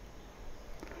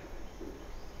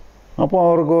 அப்போ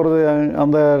அவருக்கு ஒரு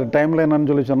அந்த டைமில்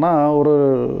என்னன்னு சொல்லி சொன்னால், ஒரு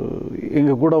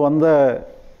எங்கள் கூட வந்த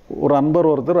ஒரு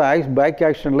அன்பர் ஒருத்தர் பேக்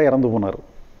ஆக்சிடெண்ட்டில் இறந்து போனார்.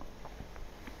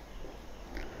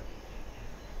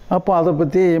 அப்போ அதை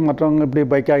பற்றி மற்றவங்க இப்படி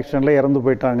பைக் ஆக்சிடெண்ட்டில் இறந்து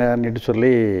போயிட்டாங்கன்னுட்டு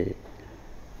சொல்லி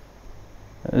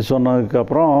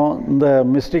சொன்னதுக்கப்புறம் இந்த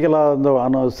மிஸ்டிக்கலாக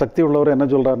இந்த சக்தி உள்ளவர் என்ன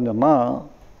சொல்கிறாருன்னு சொன்னால்,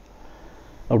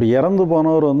 அப்படி இறந்து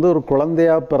போனவர் வந்து ஒரு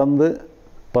குழந்தையாக பிறந்து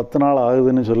 10 நாள்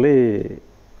ஆகுதுன்னு சொல்லி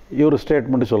இவர்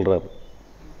ஸ்டேட்மெண்ட்டு சொல்கிறார்.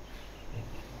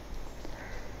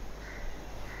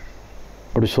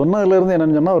 அப்படி சொன்னதுலேருந்து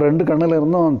என்னென்னு சொன்னால், அவர் 2 கண்ணில்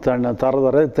இருந்தும்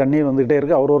தர தண்ணி வந்துக்கிட்டே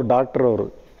இருக்குது. அவர் ஒரு டாக்டர். அவர்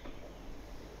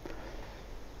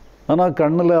ஆனால்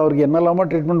கண்ணில் அவருக்கு என்னெல்லாமோ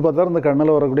ட்ரீட்மெண்ட் பார்த்தாரு, இந்த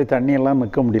கண்ணில் வரக்கூடிய தண்ணியெல்லாம்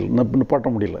நிப்பாட்ட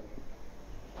முடியல.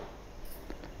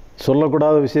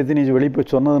 சொல்லக்கூடாத விஷயத்தை நீ வெளியே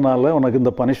சொன்னதுனால உனக்கு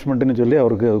இந்த பனிஷ்மெண்ட்டுன்னு சொல்லி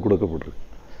அவருக்கு அது கொடுக்கப்படுது.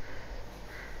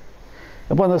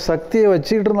 அப்போ அந்த சக்தியை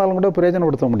வச்சுக்கிட்டு இருந்தாலும் கூட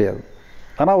பிரயோஜனப்படுத்த முடியாது.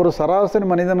 ஆனால் ஒரு சராசரி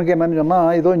மனிதனுக்கு என்னன்னு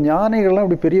சொன்னால், ஏதோ ஞானிகள்லாம்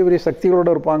இப்படி பெரிய பெரிய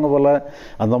சக்திகளோடு இருப்பாங்க போல்,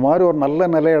 அந்த மாதிரி ஒரு நல்ல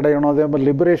நிலை அடையணும், அதே மாதிரி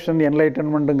லிபரேஷன்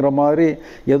என்லைட்டன்மெண்ட்டுங்கிற மாதிரி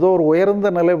ஏதோ ஒரு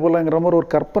உயர்ந்த நிலை போலங்கிற மாதிரி ஒரு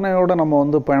கற்பனையோடு நம்ம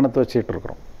வந்து பயணத்தை வச்சுக்கிட்டு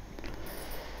இருக்கிறோம்.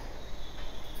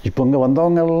 இப்போ இங்கே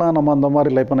வந்தவங்கெல்லாம் நம்ம அந்த மாதிரி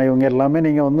இல்லை. இப்போ இவங்க எல்லாமே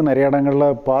நீங்கள் வந்து நிறைய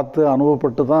இடங்களில் பார்த்து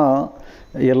அனுபவப்பட்டு தான்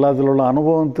எல்லாத்தில் உள்ள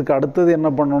அனுபவத்துக்கு அடுத்தது என்ன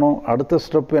பண்ணணும், அடுத்த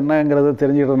ஸ்டெப் என்னங்கிறத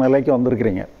தெரிஞ்சுக்கிற நிலைக்கு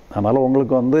வந்திருக்கிறீங்க. அதனால்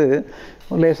உங்களுக்கு வந்து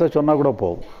லேசாக சொன்னால் கூட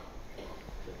போதும்.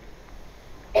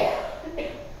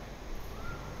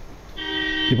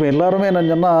 இப்போ எல்லாருமே என்ன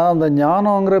சொன்னால், அந்த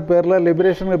ஞானங்கிற பேரில்,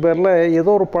 லிபரேஷனுங்கிற பேரில்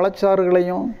ஏதோ ஒரு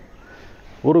பழச்சாறுகளையும்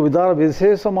ஒரு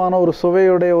விசேஷமான ஒரு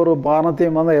சுவையுடைய ஒரு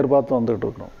பானத்தையும் தான் எதிர்பார்த்து வந்துகிட்டு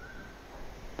இருக்கிறோம்.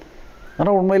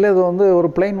 ஆனால் உண்மையிலே அது வந்து ஒரு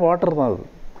பிளெயின் வாட்டர் தான்.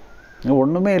 அது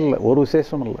ஒன்றுமே இல்லை, ஒரு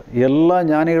விசேஷம் இல்லை. எல்லா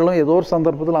ஞானிகளும் ஏதோ ஒரு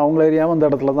சந்தர்ப்பத்தில் அவங்கள அறியாமல் அந்த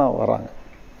இடத்துல தான் வராங்க.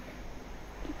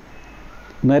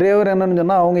 நிறைய பேர் என்னென்னு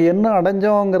சொன்னால் அவங்க என்ன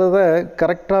அடைஞ்சோங்கிறத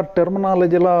கரெக்டாக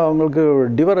டெர்மினாலஜிலாம் அவங்களுக்கு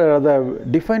அதை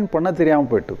டிஃபைன் பண்ண தெரியாமல்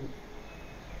போயிட்டுது.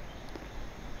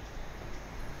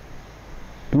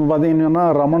 இப்போ பார்த்தீங்கன்னா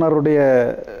ரமணருடைய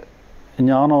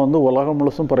ஞானம் வந்து உலகம்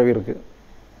முழுசும் பரவி இருக்கு.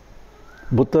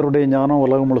 புத்தருடைய ஞானம்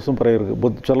உலகம் முழுசும் பரவி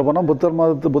இருக்கு. சொல்லப்போனால் புத்த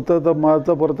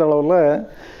மதத்தை பொறுத்த அளவில்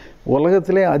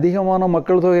உலகத்திலே அதிகமான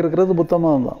மக்கள் தொகை இருக்கிறது புத்த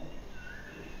மதம் தான்.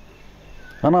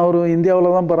 ஆனால் அவர்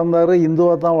இந்தியாவில் தான் பிறந்தார்,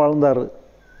 இந்துவாக தான் வாழ்ந்தார்.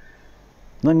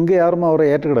 இங்கே யாருமே அவரை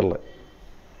ஏற்றுக்கிடலை.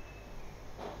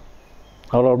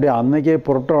 அவர் அப்படியே அன்னைக்கே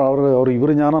புரட்டம் அவர்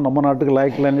இவர் ஞானம் நம்ம நாட்டுக்கு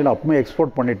லாய்க்கலன்னு சொல்லி அப்பவுமே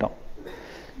எக்ஸ்போர்ட் பண்ணிட்டோம்.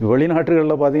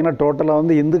 வெளிநாட்டுகளில் பார்த்தீங்கன்னா டோட்டலாக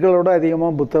வந்து இந்துக்களோட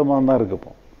அதிகமாக புத்த மதம் தான் இருக்கு.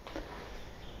 இப்போ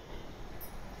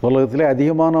உலகத்திலே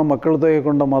அதிகமான மக்கள் தொகை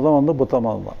கொண்ட மதம் வந்து புத்த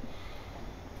மதம் தான்.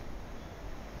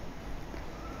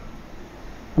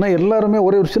 ஆனால் எல்லாருமே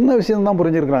ஒரு சின்ன விஷயம்தான்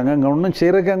புரிஞ்சுருக்குறாங்க. அங்கே ஒன்றும்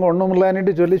செய்கிறக்கு அங்கே ஒன்றும்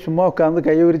இல்லைன்னுட்டு சொல்லி சும்மா உட்காந்து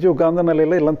கையை விரித்து உட்கார்ந்த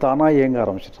நிலையில் எல்லாம் தானாக இயங்க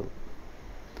ஆரம்பிச்சிட்டது.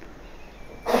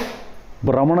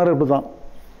 இப்போ ரமணர் இப்படி தான்.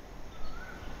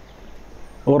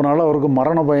 ஒரு நாள் அவருக்கு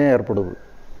மரண பயம் ஏற்படுது.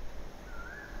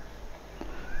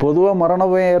 பொதுவாக மரண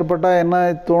பயம் ஏற்பட்டால் என்ன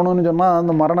தோணுன்னு சொன்னால்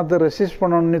அந்த மரணத்தை ரெசிஸ்ட்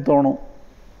பண்ணணும்னு தோணும்.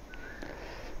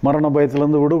 மரண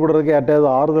பயத்துலேருந்து விடுபடுறதுக்கு யார்ட்டையாவது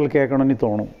ஆறுதல் கேட்கணும்னு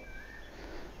தோணும்.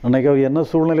 அன்றைக்கி அவர் என்ன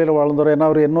சூழ்நிலையில் வாழ்ந்தாரோ, ஏன்னா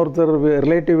அவர் இன்னொருத்தர்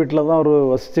ரிலேட்டிவ் வீட்டில் தான் அவர்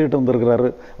வசிச்சுக்கிட்டு வந்திருக்கிறாரு.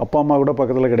 அப்பா அம்மா கூட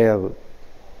பக்கத்தில் கிடையாது.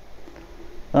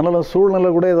 அதனால்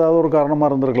சூழ்நிலை கூட ஏதாவது ஒரு காரணமாக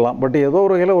இருந்திருக்கலாம். பட் ஏதோ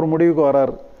ஒரு வகையில் ஒரு முடிவுக்கு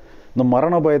வராரு. இந்த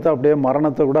மரண பயத்தை அப்படியே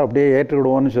மரணத்தை கூட அப்படியே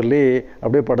ஏற்றுக்கிடுவோன்னு சொல்லி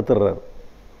அப்படியே படுத்துடுறாரு.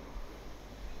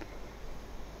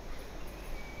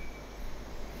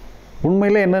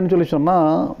 உண்மையில் என்னன்னு சொல்லி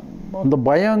சொன்னால் அந்த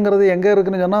பயங்கிறது எங்கே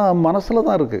இருக்குன்னு சொன்னால் மனசில்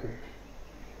தான் இருக்குது.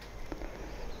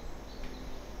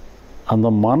 அந்த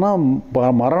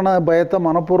மரண பயத்தை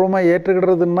மனப்பூர்வமாக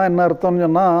ஏற்றுக்கிடுறதுன்னா என்ன அர்த்தம்னு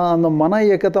சொன்னால் அந்த மன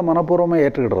இயக்கத்தை மனப்பூர்வமாக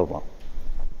ஏற்றுக்கிடுறது தான்.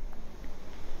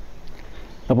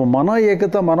 அப்போ மன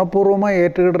இயக்கத்தை மனப்பூர்வமாக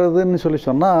ஏற்றுக்கிடுறதுன்னு சொல்லி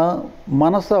சொன்னால்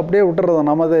மனசை அப்படியே விட்டுறது.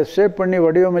 நம்ம அதை ஷேப் பண்ணி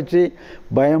வடிவமைச்சு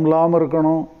பயம் இல்லாமல்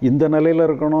இருக்கணும், இந்த நிலையில்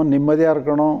இருக்கணும், நிம்மதியாக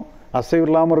இருக்கணும், அசைவு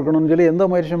இல்லாமல் இருக்கணும்னு சொல்லி எந்த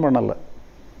முயற்சியும் பண்ணலை.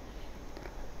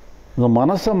 இந்த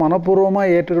மனசை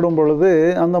மனப்பூர்வமாக ஏற்றுக்கிடும் பொழுது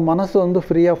அந்த மனசு வந்து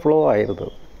ஃப்ரீயாக ஃப்ளோ ஆயிடுது.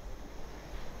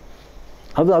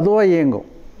 அது அதுவாக இயங்கும்,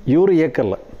 இவர்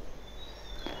இயக்கலை.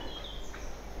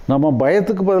 நம்ம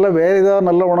பயத்துக்கு பதிலாக வேறு ஏதாவது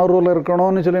நல்ல உணர்வில்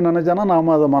இருக்கணும்னு சொல்லி நினச்சோன்னா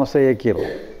நாம் அதை மனசை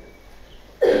இயக்கிடுறோம்.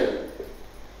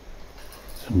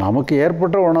 நமக்கு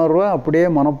ஏற்பட்ட உணர்வை அப்படியே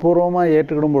மனப்பூர்வமாக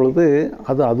ஏற்றுக்கிடும் பொழுது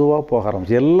அது அதுவாக போக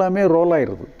ஆரம்பிச்சு எல்லாமே ரோல்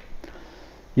ஆகிடுது.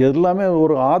 எல்லாமே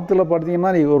ஒரு ஆற்றுல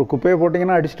பார்த்தீங்கன்னா ஒரு குப்பையை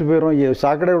போட்டிங்கன்னா அடிச்சுட்டு போயிடும்,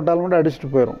 சாக்கடை விட்டாலும் கூட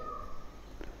அடிச்சுட்டு போயிடும்.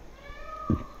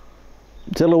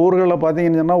 சில ஊர்களில்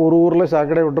பார்த்தீங்கன்னு சொன்னால் ஒரு ஊரில்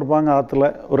சாக்கடை விட்டுருப்பாங்க ஆற்றுல.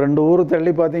 ஒரு 2 ஊர்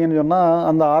தள்ளி பார்த்தீங்கன்னு சொன்னால்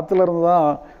அந்த ஆற்றுல இருந்து தான்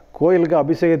கோயிலுக்கு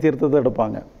அபிஷேக தீர்த்தத்தை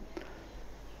எடுப்பாங்க.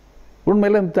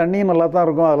 உண்மையில் இந்த தண்ணியும் நல்லா தான்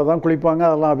இருக்கும், அதில் தான் குளிப்பாங்க,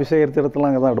 அதெல்லாம் அபிஷேக தீர்த்தெல்லாம்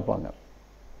அங்கே தான் எடுப்பாங்க.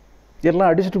 எல்லாம்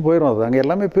அடிச்சுட்டு போயிடும், அது அங்கே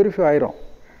எல்லாமே பியூரிஃபை ஆயிரும்.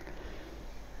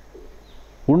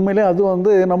 உண்மையிலே அது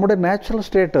வந்து நம்முடைய நேச்சுரல்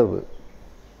ஸ்டேட். அது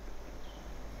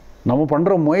நம்ம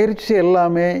பண்ணுற முயற்சி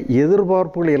எல்லாமே,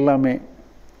 எதிர்பார்ப்புகள் எல்லாமே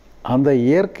அந்த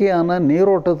இயற்கையான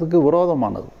நீரோட்டத்துக்கு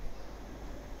விரோதமானது.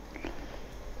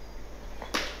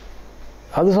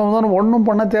 அது சம்பந்தம் ஒன்றும்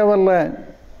பண்ண தேவையில்லை.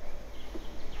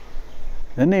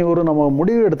 என்ன ஒரு நம்ம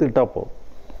முடிவு எடுத்துக்கிட்டா போதும்.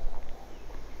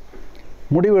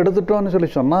 முடிவு எடுத்துட்டோன்னு சொல்லி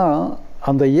சொன்னால்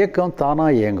அந்த இயக்கம்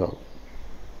தானாக இயங்கும்.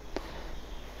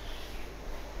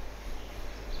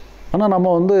 ஆனால்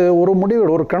நம்ம வந்து ஒரு முடிவு,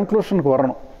 ஒரு கன்க்ளூஷனுக்கு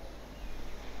வரணும்.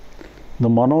 இந்த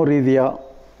மனோ ரீதியாக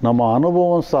நம்ம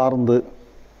அனுபவம் சார்ந்து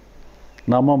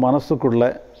நம்ம மனசுக்குள்ளே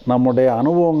நம்முடைய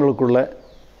அனுபவங்களுக்குள்ளே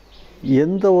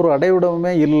எந்த ஒரு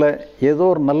அடைவிடமுமே இல்லை. ஏதோ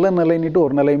ஒரு நல்ல நிலைன்னுட்டு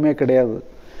ஒரு நிலையுமே கிடையாது.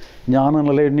 ஞான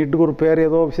நிலைன்னுட்டு ஒரு பேர்,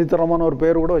 ஏதோ விசித்திரமான ஒரு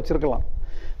பேர் கூட வச்சுருக்கலாம்.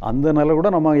 அந்த நிலை கூட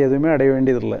நம்ம எதுவுமே அடைய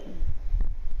வேண்டியதில்லை.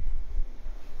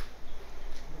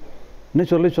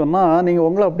 இன்னும் சொல்லி சொன்னால் நீங்கள்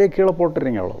உங்களை அப்படியே கீழே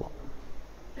போட்டுறீங்க, அவ்வளோதான்.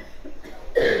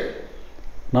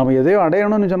 நாம் எதையோ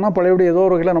அடையணும்னு சொன்னால் பழையபடி ஏதோ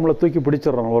ஒரு வகையில் நம்மளை தூக்கி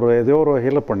பிடிச்சிடுறோம், ஏதோ ஒரு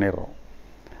வகையில் பண்ணிடுறோம்.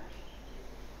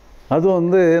 அது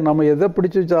வந்து நம்ம எதை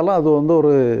பிடிச்சி வச்சாலும் அது வந்து ஒரு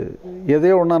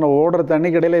எதையோ ஒன்று நம்ம ஓடுற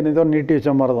தண்ணிக்கு இடையில் ஏதோ நீட்டி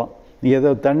வச்ச மாதிரி தான். எதோ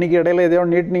தண்ணிக்கு இடையில் எதையோ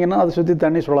நீட்டினீங்கன்னா அதை சுற்றி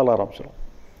தண்ணி சுழல ஆரம்பிச்சிடும்,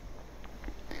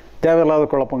 தேவையில்லாத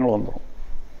குழப்பங்கள் வந்துடும்.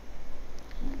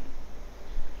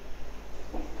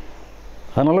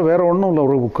 அதனால் வேறு ஒன்றும் இல்லை,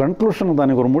 ஒரு கன்க்ளூஷன்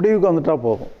தான், ஒரு முடிவுக்கு வந்துட்டால்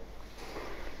போதும்.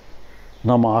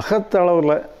 நம்ம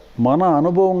அகத்தளவில் மன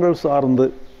அனுபவங்கள் சார்ந்து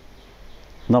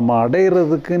நம்ம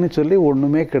அடையிறதுக்குன்னு சொல்லி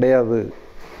ஒன்றுமே கிடையாது.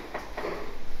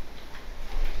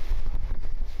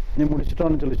 நீ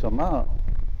முடிச்சிட்டோன்னு சொல்லி சொன்னால்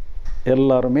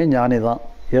எல்லாருமே ஞானி தான்,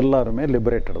 எல்லாருமே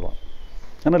லிபரேட்டட் தான்.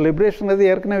 ஏன்னா லிபரேஷன் அது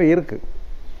ஏற்கனவே இருக்குது,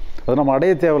 அது நம்ம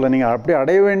அடைய தேவையில்லை. நீங்கள் அப்படி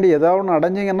அடைய வேண்டி ஏதாவது ஒன்று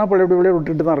அடைஞ்சிங்கன்னா பழைய இப்படி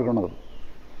விட்டுட்டு தான் இருக்கணும்.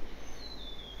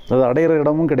 அது அடையிற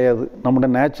இடமும் கிடையாது, நம்மளோட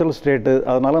நேச்சுரல் ஸ்டேட்டு.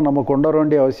 அதனால் நம்ம கொண்டு வர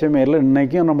வேண்டிய அவசியமே இல்லை,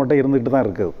 இன்றைக்கும் நம்மகிட்ட இருந்துகிட்டு தான்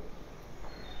இருக்குது.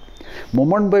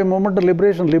 மூமெண்ட் பை மூமெண்ட்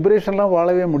லிபரேஷன்லாம்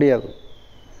வாழவே முடியாது.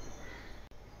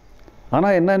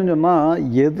 ஆனால் என்னன்னு சொன்னால்,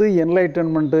 எது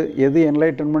என்லைட்டன்மெண்ட்டு எது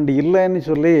என்லைட்டன்மெண்ட் இல்லைன்னு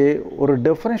சொல்லி ஒரு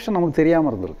டெஃபினேஷன் நமக்கு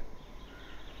தெரியாமல் இருந்திருக்கு.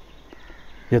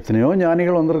 எத்தனையோ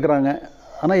ஞானிகள் வந்திருக்கிறாங்க,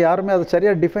 ஆனால் யாருமே அதை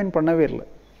சரியாக டிஃபைன் பண்ணவே இல்லை.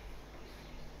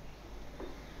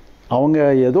 அவங்க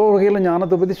ஏதோ வகையில்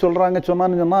ஞானத்தை பற்றி சொன்னான்னு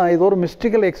சொன்னால் இது ஒரு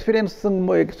மிஸ்டிக்கல்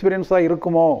எக்ஸ்பீரியன்ஸாக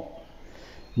இருக்குமோ,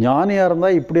 ஞானியாக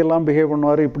இருந்தால் இப்படியெல்லாம் பிஹேவ்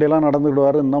பண்ணுவார், இப்படியெல்லாம்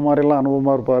நடந்துக்கிடுவார், இந்த மாதிரிலாம்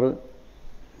அனுபவமாக இருப்பார்.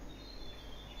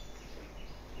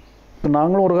 இப்போ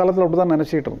நாங்களும் ஒரு காலத்தில் அப்படி தான்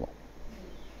நினச்சிக்கிட்டு இருந்தோம்.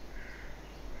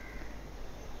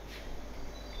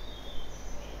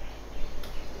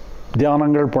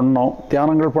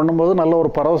 தியானங்கள் பண்ணும்போது நல்ல ஒரு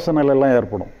பரவச நிலையெல்லாம்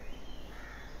ஏற்படும்.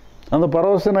 அந்த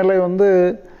பரவச நிலை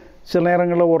சில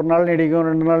நேரங்களில் ஒரு நாள் நீடிக்கும்,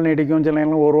 2 நாள் நீடிக்கும், சில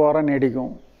நேரங்களில் ஒரு வாரம்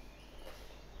நீடிக்கும்.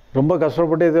 ரொம்ப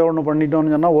கஷ்டப்பட்டு ஏதோ ஒன்று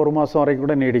பண்ணிட்டோம்னு சொன்னால் 1 மாதம் வரைக்கும்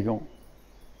கூட நீடிக்கும்.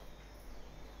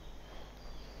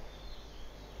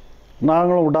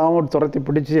 நாங்களும் விடாமல் துரத்தி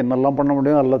பிடிச்சி என்னெல்லாம் பண்ண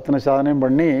முடியும் எல்லாத்தின சாதனையும்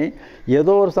பண்ணி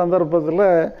ஏதோ ஒரு சந்தர்ப்பத்தில்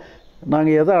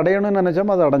நாங்கள் எதை அடையணும்னு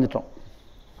நினச்சோமோ அதை அடைஞ்சிட்டோம்.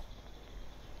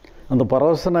 அந்த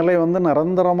பரவச நிலை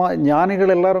நிரந்தரமாக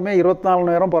ஞானிகள் எல்லாருமே 24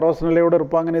 நேரம் பரவச நிலையோடு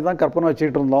இருப்பாங்கன்னு தான் கற்பனை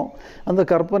வச்சுக்கிட்டு இருந்தோம். அந்த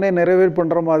கற்பனையை நிறைவேறி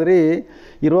பண்ணுற மாதிரி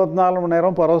 24 மணி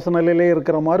நேரம் பரவச நிலையிலே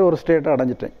இருக்கிற மாதிரி ஒரு ஸ்டேட்டை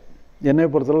அடைஞ்சிட்டேன். என்னை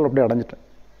பொறுத்தளவு அப்படி அடைஞ்சிட்டேன்.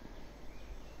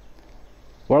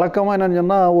 வழக்கமாக என்னென்னு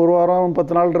சொன்னால், ஒரு வாரம்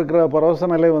 10 நாள் இருக்கிற பரவச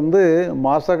நிலை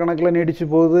மாத கணக்கில் நீடிச்சு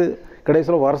போகுது,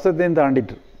 கடைசியில் வருஷத்தையும்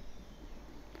தாண்டிட்டு.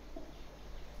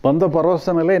 வந்த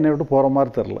பரவச நிலை என்னை விட்டு போகிற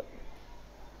மாதிரி தெரில.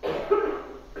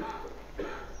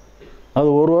 அது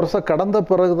ஒரு வருஷம் கடந்த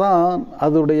பிறகு தான்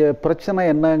அதோடைய பிரச்சனை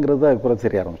என்னங்கிறது அதுக்கப்புறம்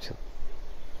தெரிய ஆரம்பிச்சது.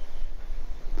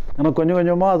 ஏன்னா கொஞ்சம்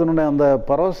கொஞ்சமாக அதனுடைய அந்த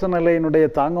பரவச நிலையினுடைய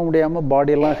தாங்க முடியாமல்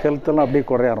பாடியெல்லாம் ஹெல்த்தெல்லாம் அப்படியே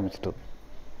குறைய ஆரம்பிச்சிட்டது.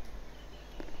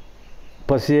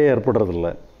 பசியே ஏற்படுறதில்ல.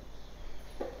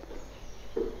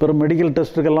 அப்புறம் மெடிக்கல்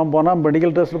டெஸ்ட்டுக்கெல்லாம் போனால்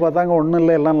மெடிக்கல் டெஸ்ட்டு பார்த்தாங்க ஒன்றும்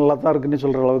இல்லை, எல்லாம் நல்லா தான் இருக்குன்னு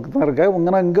சொல்கிற அளவுக்கு தான்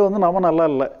இருக்கா. இங்கே நம்ம நல்லா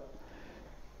இல்லை,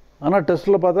 ஆனால்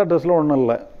டெஸ்ட்டில் பார்த்தா டெஸ்ட்டில் ஒன்றும்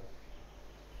இல்லை.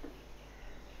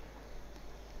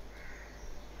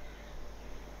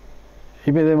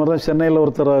 இப்போ இதே மாதிரி தான் சென்னையில்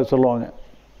ஒருத்தர் சொல்லுவாங்க,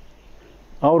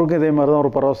 அவருக்கும் இதே மாதிரி தான்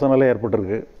ஒரு பரவச நிலை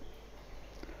ஏற்பட்டிருக்கு,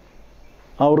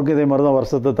 அவருக்கும் இதே மாதிரி தான்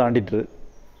வருஷத்தை தாண்டிட்டு.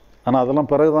 ஆனால் அதெல்லாம்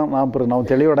பிறகு தான் நான்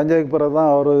தெளிவடைஞ்சதுக்கு பிறகு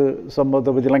தான் அவர்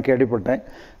சம்பவத்தை பற்றிலாம் கேள்விப்பட்டேன்.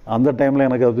 அந்த டைமில்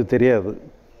எனக்கு அது தெரியாது.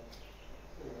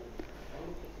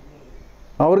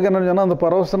 அவருக்கு என்ன சொன்னால், அந்த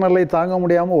பரவச நிலை தாங்க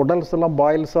முடியாமல் உடல்ஸ் எல்லாம்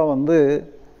பாயில்ஸாக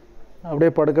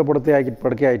அப்படியே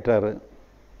படுக்கை ஆகிட்டார்.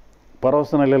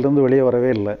 பரவச நிலையிலேருந்து வெளியே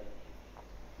வரவே இல்லை.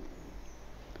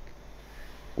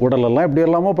 உடலெல்லாம் இப்படி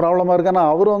எல்லாமோ ப்ராப்ளமாக இருக்கு.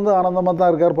 ஆனால் அவர் ஆனந்தமாக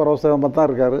தான் இருக்கார், பரவசமாக தான்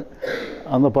இருக்கார்.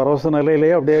 அந்த பரவச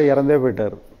நிலையிலேயே அப்படியே இறந்தே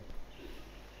போயிட்டார்.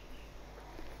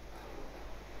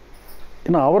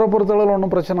 ஏன்னா அவரை பொறுத்தளவில்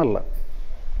ஒன்றும் பிரச்சனை இல்லை,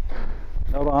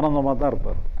 அவர் ஆனந்தமாக தான்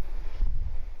இருப்பார்.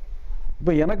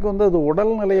 இப்போ எனக்கு அது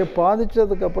உடல்நிலையை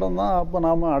பாதித்ததுக்கப்புறம் தான் அப்போ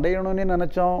நாம் அடையணும்னு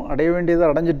நினச்சோம், அடைய வேண்டியதை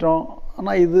அடைஞ்சிட்டோம்.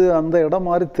 ஆனால் இது அந்த இடம்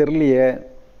மாதிரி தெரியலையே.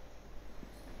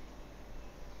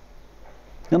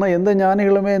 ஏன்னா எந்த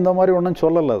ஞானிகளுமே இந்த மாதிரி ஒன்றும்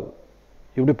சொல்லலை. அது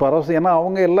இப்படி பரவசம், ஏன்னா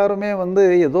அவங்க எல்லாருமே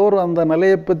ஏதோ ஒரு அந்த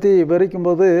நிலையை பற்றி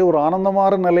விவரிக்கும்போது ஒரு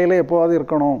ஆனந்தமான நிலையில் எப்போவாது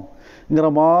இருக்கணுங்கிற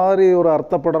மாதிரி ஒரு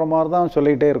அர்த்தப்படுற மாதிரி தான்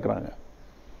சொல்லிக்கிட்டே இருக்கிறாங்க.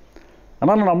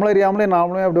 ஆனால் நம்மளே அறியாமலே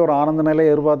நாமளே அப்படி ஒரு ஆனந்த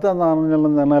நிலையை எதிர்பார்த்து அந்த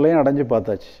ஆனந்த நிலையும் அடைஞ்சு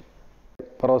பார்த்தாச்சு.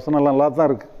 பரவசம் நல்லா தான்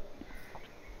இருக்குது,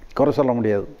 குறை சொல்ல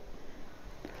முடியாது.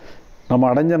 நம்ம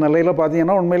அடைஞ்ச நிலையில்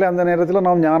பார்த்தீங்கன்னா உண்மையிலே அந்த நேரத்தில்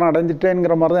நான் ஞானம்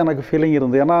அடைஞ்சிட்டேங்கிற மாதிரி தான் எனக்கு ஃபீலிங்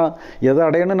இருந்து. ஏன்னா எதை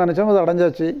அடையணும்னு நினச்சோம் அது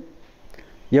அடைஞ்சாச்சு.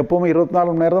 எப்போவுமே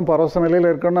 24 மணி நேரம் தான் பரவச நிலையில்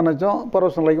இருக்கணும்னு நினச்சோம்,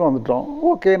 பரவச நிலைக்கும் வந்துட்டோம்.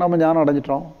 ஓகே, நம்ம ஞானம்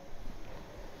அடைஞ்சிட்டோம்.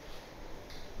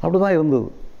 அப்படி தான் இருந்தது.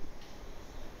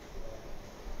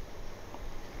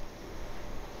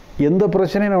 எந்த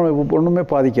பிரச்சனையும் நம்ம ஒன்றுமே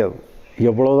பாதிக்காது.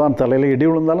 எவ்வளோதான் தலையில் இடி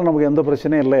விழுந்தாலும் நமக்கு எந்த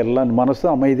பிரச்சனையும் இல்லை. எல்லாம் மனசு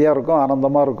அமைதியாக இருக்கும்,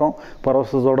 ஆனந்தமாக இருக்கும்,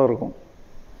 பரவசத்தோடு இருக்கும்.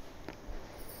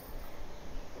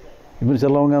 இப்போ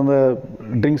சிலவங்க அந்த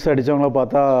ட்ரிங்க்ஸ் அடித்தவங்கள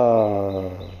பார்த்தா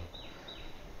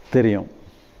தெரியும்.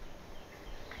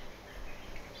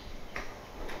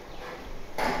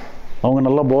 அவங்க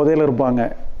நல்லா போதையில் இருப்பாங்க.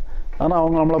 ஆனால்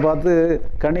அவங்க நம்மளை பார்த்து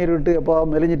கண்ணீர் விட்டு எப்பா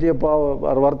மெலிஞ்சிட்டியப்பா,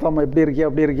 வருத்தம் எப்படி இருக்கியா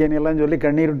அப்படி இருக்கேன்னு எல்லாம் சொல்லி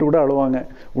கண்ணீர் விட்டு கூட அழுவாங்க.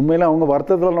 உண்மையில் அவங்க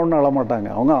வருத்தத்தில் ஒன்றும் அழமாட்டாங்க,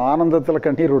 அவங்க ஆனந்தத்தில்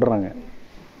கண்ணீர் விடுறாங்க.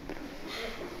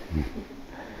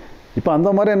 இப்போ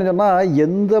அந்த மாதிரி என்ன சொன்னால்,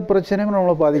 எந்த பிரச்சனையும்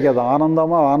நம்மளை பாதிக்காது.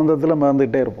 ஆனந்தத்தில்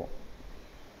மிதந்துக்கிட்டே இருப்போம்.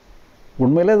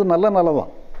 உண்மையிலே இது நல்ல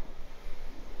தான்.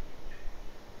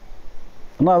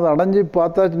 ஆனால் அதை அடைஞ்சி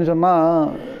பார்த்தாச்சுன்னு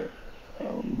சொன்னால்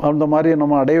அந்த மாதிரி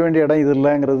நம்ம அடைய வேண்டிய இடம் இது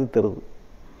இல்லைங்கிறது தெரியுது.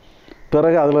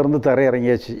 பிறகு அதிலிருந்து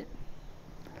தரையிறங்கியாச்சு.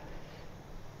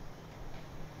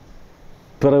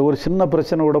 பிறகு ஒரு சின்ன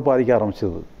பிரச்சனை கூட பாதிக்க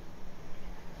ஆரம்பிச்சிது.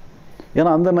 ஏன்னா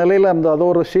அந்த நிலையில் அதை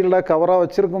ஒரு ஷீல்டாக கவராக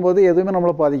வச்சுருக்கும்போது எதுவுமே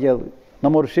நம்மளை பாதிக்காது.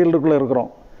 நம்ம ஒரு ஷீல்டுக்குள்ளே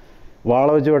இருக்கிறோம்.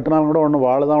 வாழை வச்சு வெட்டினாலும் கூட ஒன்று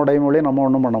வாழை தான் உடைய மொழியே நம்ம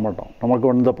ஒன்றும் பண்ண மாட்டோம்.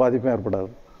 நமக்கு எந்த பாதிப்பும் ஏற்படாது.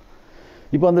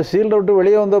 இப்போ அந்த ஷீல்டை விட்டு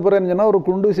வெளியே வந்த பிறகு சொன்னால் ஒரு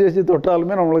குண்டு சேசி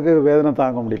தொட்டாலுமே நம்மளுக்கு வேதனை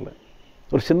தாங்க முடியல.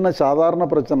 ஒரு சின்ன சாதாரண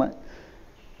பிரச்சனை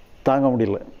தாங்க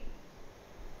முடியல.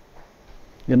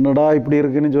 என்னடா இப்படி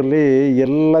இருக்குன்னு சொல்லி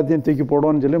எல்லாத்தையும் தூக்கி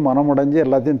போடுவோன்னு சொல்லி மனம் அடைஞ்சு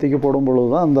எல்லாத்தையும் தூக்கி போடும் பொழுது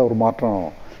தான் அந்த ஒரு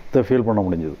மாற்றத்தை ஃபீல் பண்ண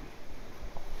முடிஞ்சுது.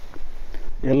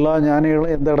 எல்லா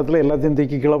ஞானிகளும் எந்த இடத்துல எல்லாத்தையும்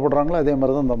தூக்கி கீழே போடுறாங்களோ அதே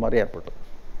மாதிரி தான் இந்த மாதிரி ஏற்பட்டது.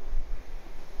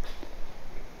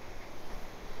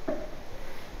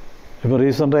 இப்போ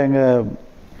ரீசெண்டாக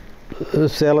எங்கள்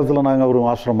சேலத்தில் நாங்கள் ஒரு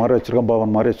ஆசிரம் மாதிரி வச்சுருக்கோம்,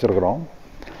 பவன் மாதிரி வச்சுருக்குறோம்.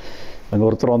 அங்கே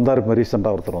ஒருத்தர் வந்தார். இப்போ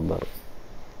ரீசெண்டாக ஒருத்தர் வந்தார்.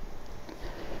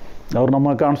 அவர்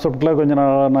நம்ம கான்செப்டில்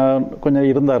கொஞ்சம்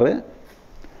இருந்தார்.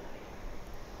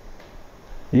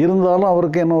 இருந்தாலும்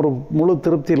அவருக்கு என்ன ஒரு முழு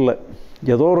திருப்தி இல்லை.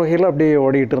 ஏதோ ஒரு வகையில் அப்படியே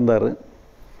ஓடிக்கிட்டு இருந்தார்.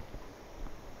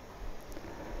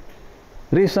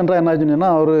 ரீசெண்டாக என்னாச்சுன்னா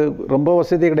அவர் ரொம்ப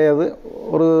வசதி கிடையாது.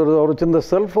 ஒரு சின்ன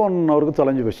செல்ஃபோன் அவருக்கு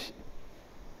தொலைஞ்சு போச்சு.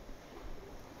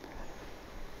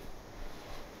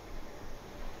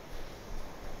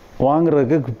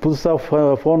 வாங்குறதுக்கு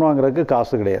புதுசாக ஃபோன் வாங்குறதுக்கு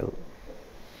காசு கிடையாது.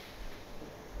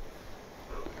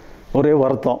 ஒரே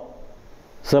வருத்தம்,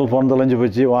 செல்ஃபோன் தொலைஞ்சு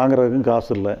போச்சு, வாங்குறதுக்கும்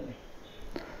காசு இல்லை.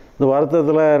 இந்த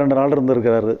வருத்தத்தில் 2 நாள்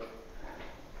இருந்திருக்கிறாரு.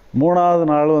 3ஆவது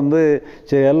நாள்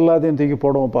சரி எல்லாத்தையும் தூக்கி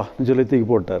போடுவோம்ப்பான்னு சொல்லி தூக்கி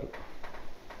போட்டார்.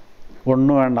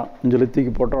 ஒன்றும் வேண்டாம்னு சொல்லி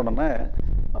தூக்கி போட்ட உடனே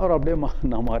அவர் அப்படியே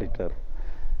மாறிட்டார்.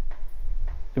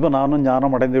 இப்போ நானும்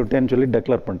ஞானம் அடைந்து விட்டேன்னு சொல்லி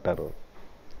டெக்ளேர் பண்ணிட்டார்.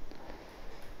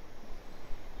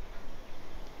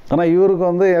 ஆனால்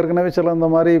இவருக்கு ஏற்கனவே சில இந்த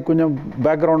மாதிரி கொஞ்சம்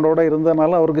பேக்ரவுண்டோடு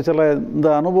இருந்ததுனால அவருக்கு சில இந்த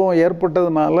அனுபவம்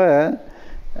ஏற்பட்டதுனால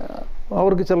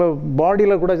அவருக்கு சில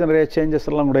பாடியில் கூட நிறைய சேஞ்சஸ்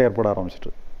எல்லாம் கூட ஏற்பட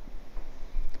ஆரம்பிச்சிட்டு.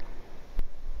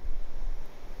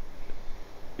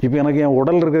 இப்போ எனக்கு என்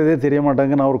உடல் இருக்கிறதே தெரிய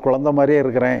மாட்டேங்க, நான் ஒரு குழந்தை மாதிரியே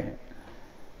இருக்கிறேன்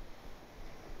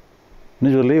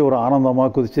சொல்லி ஒரு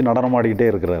ஆனந்தமாக குதித்து நடனமாடிக்கிட்டே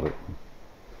இருக்கிறாரு.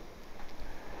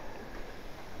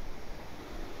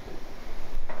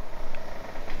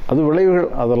 அது விளைவுகள்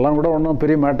அதெல்லாம் கூட ஒன்றும்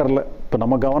பெரிய மேட்டர் இல்லை. இப்போ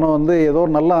நம்ம கவனம் ஏதோ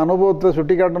ஒரு நல்ல அனுபவத்தை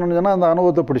சுட்டி காட்டணும்னு சொன்னால் அந்த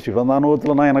அனுபவத்தை பிடிச்சிக்கிடும். அந்த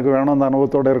அனுபவத்தில் நான் எனக்கு வேணும், அந்த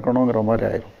அனுபவத்தோடு இருக்கணுங்கிற மாதிரி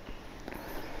ஆயிடும்.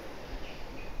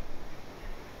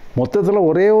 மொத்தத்தில்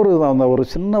ஒரே ஒரு அந்த ஒரு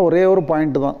சின்ன ஒரே ஒரு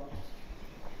பாயிண்ட்டு தான்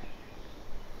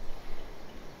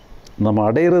நம்ம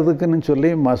அடையிறதுக்குன்னு சொல்லி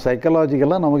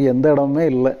சைக்கலாஜிக்கலாக நமக்கு எந்த இடமுமே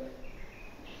இல்லை,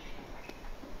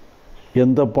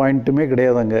 எந்த பாயிண்ட்டுமே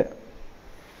கிடையாதுங்க,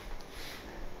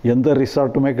 எந்த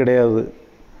ரிசார்ட்டுமே கிடையாது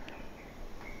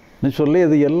சொல்லி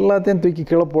இது எல்லாத்தையும் தூக்கி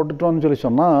கீழே போட்டுட்டோன்னு சொல்லி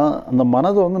சொன்னால் அந்த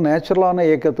மனதை நேச்சுரலான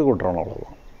இயக்கத்துக்கு விட்டுறோம்.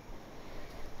 அவ்வளோதான்.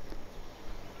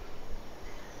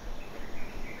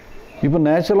 இப்போ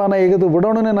நேச்சுரலான இயக்கத்துக்கு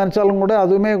விடணும்னு நினச்சாலும் கூட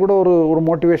அதுவுமே கூட ஒரு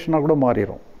மோட்டிவேஷனாக கூட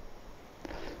மாறிடும்.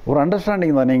 ஒரு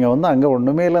அண்டர்ஸ்டாண்டிங் தான். நீங்கள் அங்கே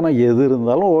ஒன்றுமே இல்லை, நான் எது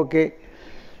இருந்தாலும் ஓகே,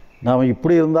 நாம்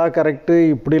இப்படி இருந்தால் கரெக்டு,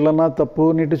 இப்படி இல்லைன்னா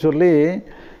தப்புன்னுட்டு சொல்லி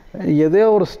எதோ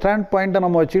ஒரு ஸ்டாண்ட் பாயிண்ட்டை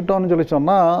நம்ம வச்சுக்கிட்டோம்னு சொல்லி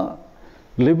சொன்னால்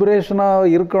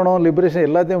லிபரேஷனாக இருக்கணும், லிபரேஷன்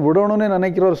எல்லாத்தையும் விடணும்னு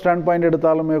நினைக்கிற ஒரு ஸ்டாண்ட் பாயிண்ட்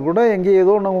எடுத்தாலுமே கூட எங்கேயும்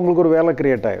ஏதோ ஒன்று உங்களுக்கு ஒரு வேலை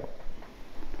க்ரியேட் ஆகிடும்.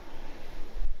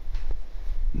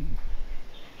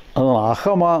 அதான்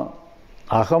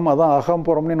அதான் அகம்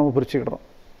புறம்னு நம்ம பிரிச்சுக்கிட்டோம்.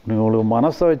 நீங்கள் உங்களுக்கு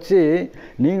மனசை வச்சு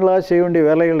நீங்களாக செய்ய வேண்டிய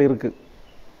வேலைகள் இருக்குது.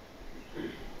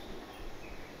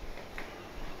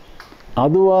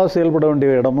 அதுவாக செயல்பட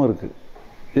வேண்டிய இடமும் இருக்குது.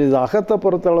 இது அகத்தை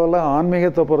பொறுத்தளவில்,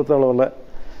 ஆன்மீகத்தை பொறுத்தளவில்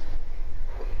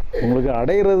உங்களுக்கு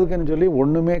அடைகிறதுக்குன்னு சொல்லி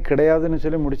ஒன்றுமே கிடையாதுன்னு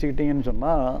சொல்லி முடிச்சுக்கிட்டீங்கன்னு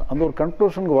சொன்னால் அந்த ஒரு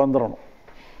கன்க்ளூஷனுக்கு வந்துடணும்.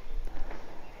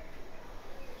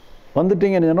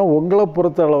 வந்துட்டீங்கன்னு சொன்னால் உங்களை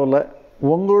பொறுத்த அளவில்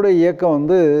உங்களுடைய இயக்கம்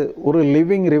ஒரு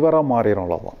லிவிங் ரிவராக மாறிடும்.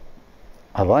 அவ்வளோதான்.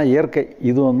 அதுதான் இயற்கை.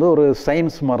 இது ஒரு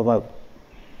சயின்ஸ் மாதிரி தான். அது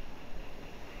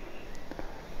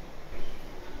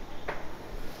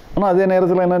ஆனால் அதே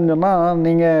நேரத்தில் என்னன்னு சொன்னால்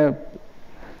நீங்கள்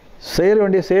செய்ய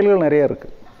வேண்டிய செயல்கள் நிறையா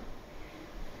இருக்குது.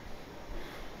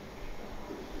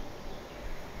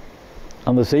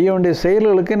 அந்த செய்ய வேண்டிய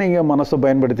செயல்களுக்கு நீங்கள் மனசை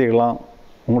பயன்படுத்திக்கலாம்,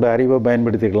 உங்களுடைய அறிவை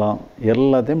பயன்படுத்திக்கலாம்,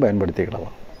 எல்லாத்தையும் பயன்படுத்திக்கலாம்.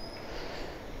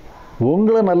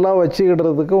 உங்களை நல்லா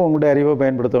வச்சுக்கிடுறதுக்கு உங்களுடைய அறிவை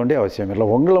பயன்படுத்த வேண்டிய அவசியம் இல்லை.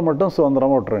 உங்களை மட்டும்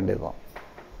சுதந்திரமாக விட்டுற வேண்டியது தான்.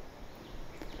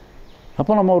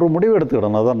 அப்போ நம்ம ஒரு முடிவு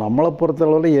எடுத்துக்கிடணும். அதான் நம்மளை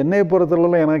பொறுத்தளவில், என்னை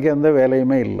பொறுத்தளவில் எனக்கு எந்த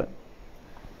வேலையுமே இல்லை.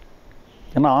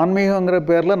 ஏன்னா ஆன்மீகங்கிற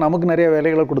பேரில் நமக்கு நிறைய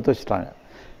வேலைகளை கொடுத்து வச்சுட்டாங்க.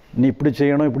 நீ இப்படி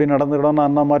செய்யணும், இப்படி நடந்துக்கிடணும்,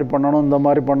 அந்த மாதிரி பண்ணணும், இந்த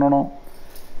மாதிரி பண்ணணும்.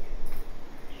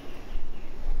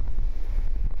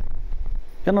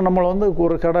 ஏன்னா நம்மளை வந்து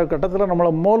ஒரு கட்டத்தில்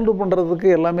நம்மளை மோல்டு பண்ணுறதுக்கு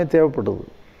எல்லாமே தேவைப்படுது.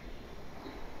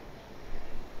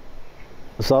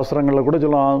 சாஸ்திரங்களில் கூட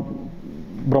சொல்லலாம்,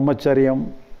 பிரம்மச்சரியம்,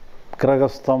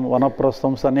 கிரகஸ்தம்,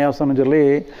 வனப்பிரஸ்தம், சன்னியாசம்னு சொல்லி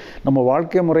நம்ம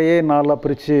வாழ்க்கை முறையே நாளாக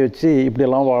பிரித்து வச்சு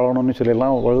இப்படியெல்லாம் வாழணும்னு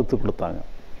சொல்லியெல்லாம் வகுத்து கொடுத்தாங்க.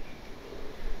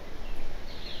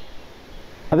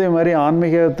 அதே மாதிரி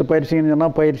ஆன்மீகத்து பயிற்சின்னு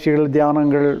சொன்னால் பயிற்சிகள்,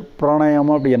 தியானங்கள்,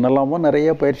 பிராணாயாமம், அப்படி என்னெல்லாமோ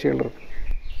நிறைய பயிற்சிகள் இருக்குது.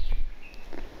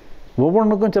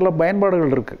 ஒவ்வொன்றுக்கும் சில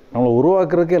பயன்பாடுகள் இருக்குது. நம்மளை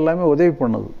உருவாக்குறதுக்கு எல்லாமே உதவி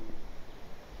பண்ணுது.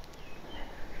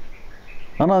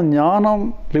 ஆனால் ஞானம்,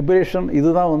 லிபரேஷன்,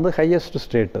 இதுதான் வந்து ஹையஸ்ட்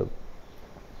ஸ்டேட். அது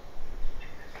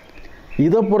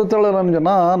இதை பொறுத்தளவுன்னு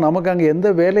சொன்னால் நமக்கு அங்கே எந்த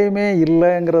வேலையுமே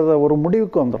இல்லைங்கிறத ஒரு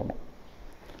முடிவுக்கு வந்துடணும்.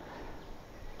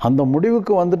 அந்த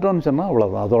முடிவுக்கு வந்துட்டோன்னு சொன்னால்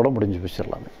அவ்வளோதான், அதோட முடிஞ்சு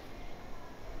போச்சிடலாங்க.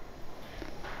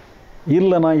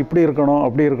 இல்லை நான் இப்படி இருக்கணும்,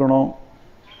 அப்படி இருக்கணும்,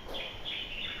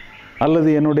 அல்லது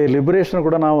என்னுடைய லிபரேஷனை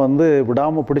கூட நான் வந்து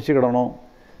விடாமல் பிடிச்சிக்கிடணும்,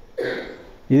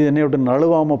 இது என்னை விட்டு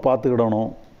நழுவாமல்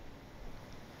பார்த்துக்கிடணும்,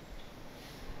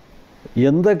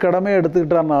 எந்த கடமையை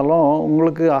எடுத்துக்கிட்டானாலும்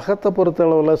உங்களுக்கு அகத்தை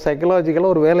பொறுத்தளவில்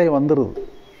சைக்கலாஜிக்கலாக ஒரு வேலை வந்துடுது.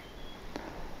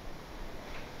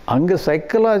 அங்கே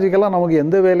சைக்கலாஜிக்கலாக நமக்கு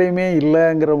எந்த வேலையுமே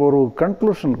இல்லைங்கிற ஒரு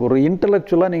கன்க்ளூஷனுக்கு, ஒரு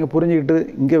இன்டலெக்சுவலாக நீங்கள் புரிஞ்சுக்கிட்டு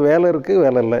இங்கே வேலை இருக்குது,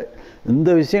 வேலை இல்லை, இந்த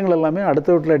விஷயங்கள் எல்லாமே அடுத்த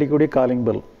வீட்டில் அடிக்கக்கூடிய காலிங்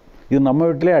பெல். இது நம்ம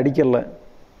வீட்டிலே அடிக்கலை.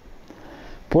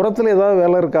 புறத்தில் ஏதாவது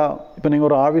வேலை இருக்கா? இப்போ நீங்கள்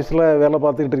ஒரு ஆஃபீஸில் வேலை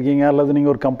பார்த்துக்கிட்டு இருக்கீங்க, அல்லது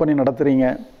நீங்கள் ஒரு கம்பெனி நடத்துகிறீங்க,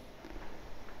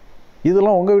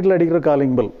 இதெல்லாம் உங்கள் வீட்டில் அடிக்கிற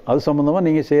காலிங் பெல். அது சம்மந்தமாக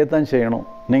நீங்கள் செய்யத்தான் செய்யணும்.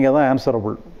 நீங்கள் தான்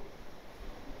ஆன்சரபிள்.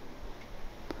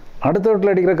 அடுத்த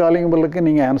வீட்டில் அடிக்கிற காலிங் பெல்லுக்கு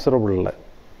நீங்கள் ஆன்சரபிள் இல்லை.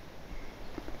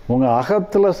 உங்கள்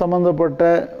அகத்தில் சம்மந்தப்பட்ட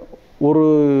ஒரு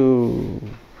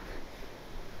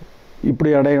இப்படி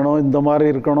அடையணும், இந்த மாதிரி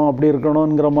இருக்கணும், அப்படி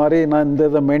இருக்கணுங்கிற மாதிரி, நான் இந்த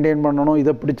இதை மெயின்டைன் பண்ணணும்,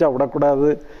 இதை பிடிச்சா விடக்கூடாது,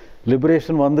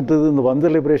 லிபரேஷன் வந்துட்டுது, இந்த வந்து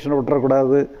லிபரேஷனை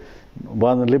விட்டுறக்கூடாது,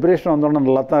 அந்த லிபரேஷன் வந்தோடனே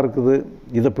நல்லா தான் இருக்குது,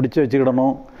 இதை பிடிச்சி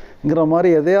வச்சுக்கிடணுங்கிற மாதிரி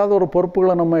எதையாவது ஒரு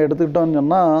பொறுப்புகளை நம்ம எடுத்துக்கிட்டோம்னு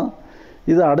சொன்னால்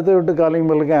இது அடுத்த வீட்டு காலிங்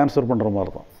பெல்லுக்கு ஆன்சர் பண்ணுற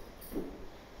மாதிரி தான்.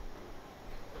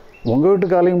 உங்கள் வீட்டு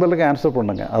காலிங் பெல்லுக்கு ஆன்சர்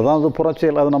பண்ணுங்க. அதுதான் அது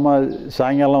புறச்செயல். அது நம்ம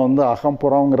சாயங்காலம் வந்து அகம்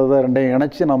புறங்கிறத ரெண்டையும்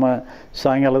இணைச்சி நம்ம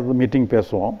சாயங்காலத்து மீட்டிங்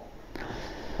பேசுவோம்.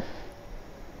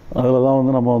 அதில் தான்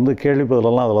வந்து நம்ம வந்து கேள்வி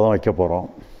பதிலெல்லாம் அதில் தான் வைக்க போகிறோம்.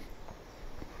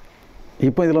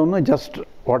 இப்போ இதில் வந்து just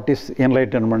what is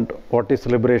enlightenment, what is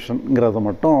லிபரேஷனுங்கிறத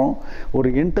மட்டும் ஒரு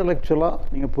இன்டலெக்சுவலாக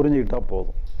நீங்கள் புரிஞ்சுக்கிட்டால்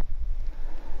போதும்.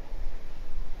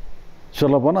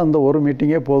 சொல்லப்போனால் இந்த ஒரு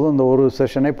மீட்டிங்கே போதும், இந்த ஒரு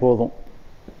செஷனே போதும்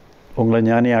உங்களை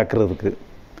ஞானி ஆக்குறதுக்கு.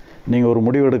 நீங்கள் ஒரு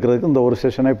முடிவு எடுக்கிறதுக்கு இந்த ஒரு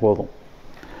செஷனே போதும்.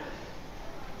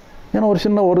 ஏன்னா ஒரு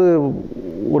சின்ன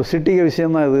ஒரு சிட்டிகை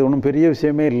விஷயந்தான் இது, ஒன்றும் பெரிய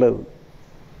விஷயமே இல்லை. அது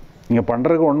நீங்கள்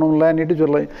பண்ணுறதுக்கு ஒன்றும் இல்லைன்னுட்டு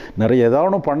சொல்ல, நிறைய ஏதாவது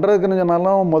ஒன்று பண்ணுறதுக்குன்னு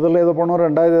சொன்னாலும் முதல்ல எதை பண்ணணும்,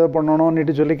 ரெண்டாவது எதை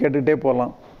பண்ணணும்னுட்டு சொல்லி கேட்டுக்கிட்டே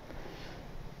போகலாம்.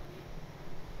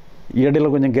 இடையில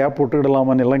கொஞ்சம் கேப்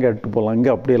விட்டுக்கிடலாமான்னு எல்லாம் கேட்டு போகலாம்.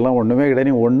 இங்கே அப்படியெல்லாம் ஒன்றுமே கிடையாது.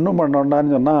 நீங்கள் ஒன்றும்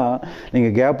பண்ணோண்டான்னு சொன்னால்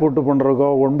நீங்கள் கேப் விட்டு பண்ணுறக்கோ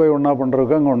 1 by 1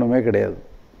 பண்ணுறக்கோ அங்கே ஒன்றுமே கிடையாது.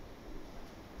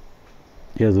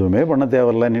 எதுவுமே பண்ண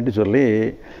தேவையில்லைன்னுட்டு சொல்லி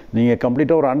நீங்கள்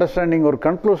கம்ப்ளீட்டாக ஒரு அண்டர்ஸ்டாண்டிங், ஒரு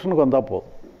கன்க்ளூஷனுக்கு வந்தால்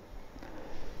போதும்.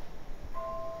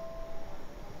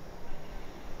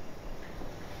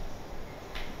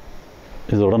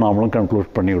 இதோட நாமளும் கன்க்ளூட்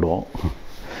பண்ணிவிடுவோம்,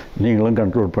 நீங்களும்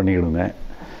கன்க்ளூட் பண்ணிவிடுங்க.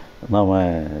 நாம்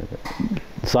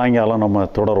சாயங்காலம் நம்ம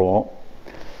தொடருவோம்.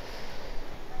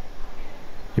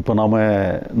 இப்போ நாம்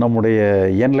நம்முடைய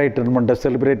என்லைட்டன்மெண்ட்டை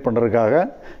செலிப்ரேட் பண்ணுறதுக்காக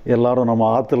எல்லோரும் நம்ம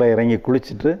ஆற்றுல இறங்கி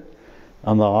குளிச்சுட்டு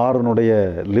அந்த ஆறுனுடைய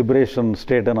லிபரேஷன்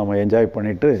ஸ்டேட்டை நம்ம என்ஜாய்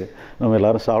பண்ணிவிட்டு நம்ம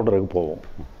எல்லோரும் சாப்பிட்றதுக்கு போவோம்.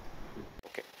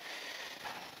 ஓகே.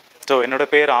 ஸோ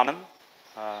என்னோடய பேர் ஆனந்த்,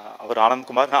 அவர்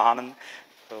ஆனந்த்குமார், நான் ஆனந்த்.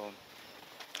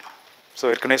 ஸோ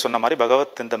ஏற்கனவே சொன்ன மாதிரி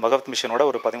இந்த பகவத் மிஷனோட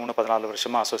ஒரு 13-14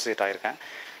 வருஷமாக அசோசியேட் ஆகியிருக்கேன்.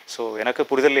 ஸோ எனக்கு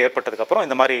புரிதல் ஏற்பட்டதுக்கப்புறம்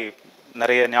இந்த மாதிரி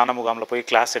நிறைய ஞான முகாமில் போய்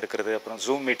கிளாஸ் எடுக்கிறது, அப்புறம்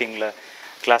ஜூம் மீட்டிங்கில்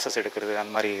கிளாஸஸ் எடுக்கிறது,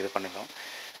 அந்த மாதிரி இது பண்ணியிருந்தோம்.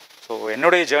 ஸோ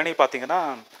என்னுடைய ஜேர்னி பார்த்திங்கன்னா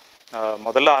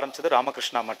முதல்ல ஆரம்பித்தது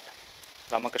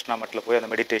ராமகிருஷ்ணா மட்டில் போய் அந்த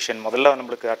மெடிடேஷன் முதல்ல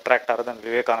நம்மளுக்கு அட்ராக்ட் ஆகிறது அந்த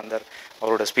விவேகானந்தர்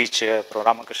அவரோட ஸ்பீச்சு, அப்புறம்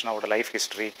ராமகிருஷ்ணாவோட லைஃப்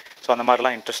ஹிஸ்ட்ரி. ஸோ அந்த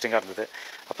மாதிரிலாம் இன்ட்ரெஸ்டிங்காக இருந்தது.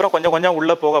 அப்புறம் கொஞ்சம் கொஞ்சம்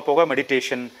உள்ளே போக போக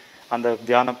மெடிடேஷன், அந்த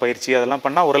தியான பயிற்சி அதெல்லாம்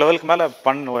பண்ணால் ஒரு லெவலுக்கு மேலே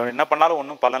என்ன பண்ணாலும்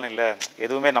ஒன்றும் பலன் இல்லை,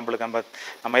 எதுவுமே நம்மளுக்கு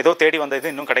நம்ம ஏதோ தேடி வந்த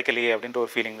இது இன்னும் கிடைக்கலையே அப்படின்ற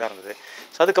ஒரு ஃபீலிங் தான் இருந்தது.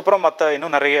 ஸோ அதுக்கப்புறம்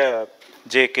இன்னும் நிறைய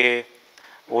ஜேகே,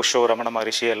 ஓஷோ, ரமண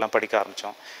மகரிஷி எல்லாம் படிக்க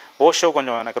ஆரம்பித்தோம். ஓஷோ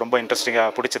கொஞ்சம் எனக்கு ரொம்ப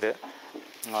இன்ட்ரெஸ்டிங்காக பிடிச்சிது.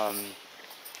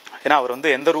 ஏன்னா அவர் வந்து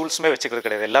எந்த ரூல்ஸுமே வச்சுக்கிறது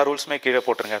கிடையாது, எல்லா ரூல்ஸுமே கீழே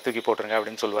போட்டுருங்க, தூக்கி போட்டுருங்க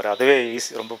அப்படின்னு சொல்லுவார். அதுவே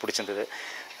ரொம்ப பிடிச்சிருந்தது.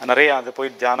 நிறைய அது போய்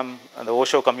தியானம், அந்த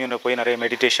ஓஷோ கம்யூனை போய் நிறைய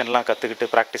மெடிடேஷன்லாம் கற்றுக்கிட்டு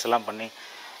ப்ராக்டிஸ் எல்லாம் பண்ணி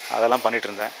அதெல்லாம் பண்ணிகிட்டு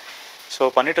இருந்தேன். ஸோ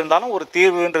பண்ணிட்டு இருந்தாலும் ஒரு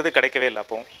தீர்வுன்றது கிடைக்கவே இல்லை.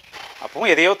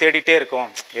 அப்பவும் எதையோ தேடிட்டே இருக்கோம்,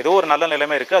 ஏதோ ஒரு நல்ல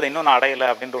நிலைமை இருக்குது, அதை இன்னும் நான் அடையலை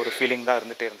அப்படின்ற ஒரு ஃபீலிங் தான்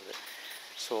இருந்துகிட்டே இருந்தது.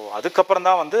 ஸோ அதுக்கப்புறம்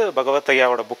தான் வந்து பகவத்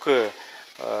ஐயாவோட புக்கு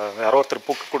யாரோ ஒருத்தர்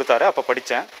புக் கொடுத்தாரு, அப்போ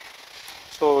படித்தேன்.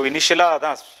 ஸோ இனிஷியலாக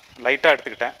தான் லைட்டாக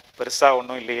எடுத்துக்கிட்டேன், பெருசாக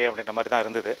ஒன்றும் இல்லையே அப்படின்ற மாதிரி தான்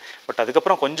இருந்தது. பட்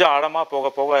அதுக்கப்புறம் கொஞ்சம் ஆழமாக போக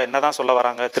போக என்ன தான் சொல்ல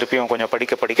வராங்க திருப்பியும் கொஞ்சம்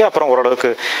படிக்க அப்புறம் ஓரளவுக்கு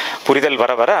புரிதல்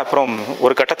வர அப்புறம்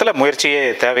ஒரு கட்டத்தில் முயற்சியே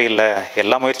தேவையில்லை,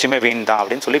 எல்லா முயற்சியுமே வீண் தான்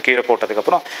அப்படின்னு சொல்லி கீழே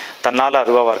போட்டதுக்கப்புறம் தன்னால்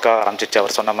அதுவாக ஒர்க் ஆக ஆரம்பிச்சிச்சு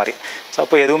அவர் சொன்ன மாதிரி. ஸோ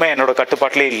அப்போ எதுவுமே என்னோடய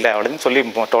கட்டுப்பாட்டிலே இல்லை அப்படின்னு சொல்லி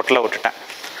டோட்டலாக விட்டுட்டேன்.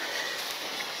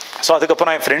 ஸோ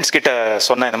அதுக்கப்புறம் என் ஃப்ரெண்ட்ஸ் கிட்ட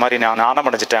சொன்னேன், இந்த மாதிரி நான் ஞானம்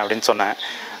அடைஞ்சிட்டேன் அப்படின்னு சொன்னேன்.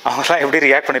 அவங்களாம் எப்படி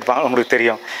ரியாக்ட் பண்ணியிருப்பாங்க உங்களுக்கு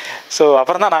தெரியும். ஸோ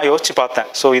அப்புறம் தான் நான் யோசிச்சு பார்த்தேன்,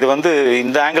 ஸோ இது வந்து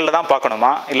இந்த ஆங்கிளில் தான்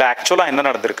பார்க்கணுமா, இல்லை ஆக்சுவலாக என்ன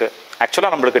நடந்திருக்கு,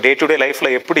 ஆக்சுவலாக நம்மளுக்கு டே டு டே லைஃப்பில்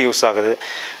எப்படி யூஸ் ஆகுது,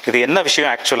 இது என்ன விஷயம்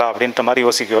ஆக்சுவலாக அப்படின்ற மாதிரி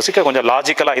யோசிக்க கொஞ்சம்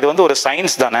லாஜிக்கலாக, இது வந்து ஒரு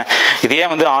சயின்ஸ் தானே, இது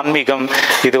ஏன் வந்து ஆன்மீகம்,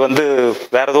 இது வந்து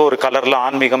வேறு ஏதோ ஒரு கலரில்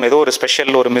ஆன்மீகம் ஏதோ ஒரு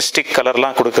ஸ்பெஷல் ஒரு மிஸ்டிக்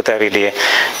கலர்லாம் கொடுக்க தேவையில்லையே,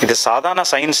 இது சாதாரண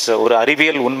சயின்ஸ், ஒரு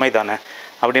அறிவியல் உண்மை தானே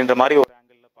அப்படின்ற மாதிரி ஒரு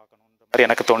ஆங்கிளில் பார்க்கணுன்ற மாதிரி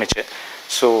எனக்கு தோணுச்சு.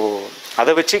 ஸோ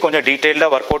அதை வச்சு கொஞ்சம்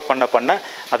டீட்டெயில்டாக ஒர்க் அவுட் பண்ண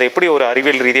அதை எப்படி ஒரு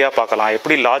அறிவியல் ரீதியாக பார்க்கலாம்,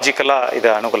 எப்படி லாஜிக்கலாக இதை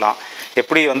அணுகலாம்,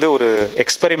 எப்படி வந்து ஒரு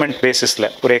எக்ஸ்பெரிமெண்ட் பேசிஸில்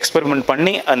ஒரு எக்ஸ்பெரிமெண்ட்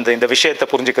பண்ணி இந்த விஷயத்தை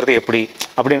புரிஞ்சுக்கிறது எப்படி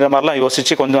அப்படின்ற மாதிரிலாம்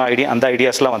யோசித்து கொஞ்சம் அந்த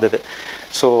ஐடியாஸ்லாம் வந்தது.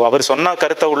 ஸோ அவர் சொன்ன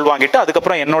கருத்தை உள்வாங்கிட்டு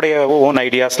அதுக்கப்புறம் என்னுடைய ஓன்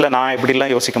ஐடியாஸில் நான்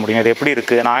எப்படிலாம் யோசிக்க முடியும், இது எப்படி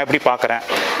இருக்குது, நான் எப்படி பார்க்குறேன்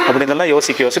அப்படின்றலாம்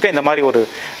யோசிக்க இந்த மாதிரி ஒரு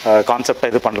கான்செப்டை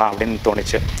இது பண்ணலாம் அப்படின்னு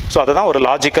தோணுச்சு. ஸோ அதுதான் ஒரு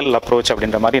லாஜிக்கல் அப்ரோச்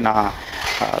அப்படின்ற மாதிரி நான்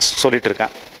சொல்லிட்டு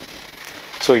இருக்கேன்.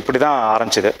 ஸோ இப்படி தான்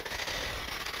ஆரம்பிச்சிது.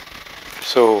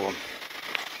 ஸோ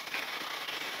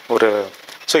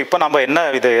இப்போ நம்ம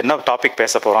என்ன டாபிக்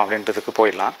பேச போகிறோம் அப்படின்றதுக்கு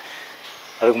போயிடலாம்.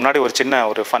 அதுக்கு முன்னாடி ஒரு சின்ன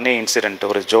ஒரு ஃபன்னி இன்சிடெண்ட்,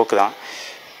 ஒரு ஜோக்கு தான்,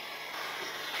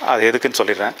 அது எதுக்குன்னு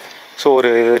சொல்லிடுறேன். ஸோ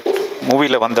ஒரு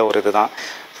மூவியில் வந்த ஒரு இது தான்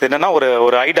என்னென்னா,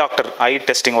 ஒரு ஐ டாக்டர் ஐ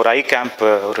டெஸ்டிங், ஒரு ஐ கேம்ப்,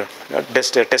 ஒரு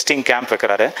டெஸ்டிங் கேம்ப்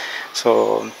வைக்கிறாரு. ஸோ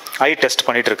ஐ டெஸ்ட்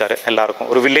பண்ணிகிட்டு இருக்காரு எல்லாருக்கும்,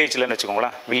 ஒரு வில்லேஜ்லன்னு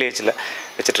வச்சுக்கோங்களேன், வில்லேஜில்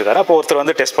வச்சுட்ருக்காரு. அப்போ ஒருத்தர்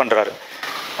வந்து டெஸ்ட் பண்ணுறாரு,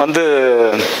 வந்து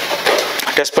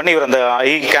டெஸ்ட் பண்ணி இவர் அந்த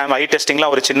ஐ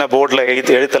டெஸ்டிங்லாம் ஒரு சின்ன போர்டில்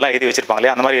எழுத்தெல்லாம் எழுதி வச்சுருப்பாங்க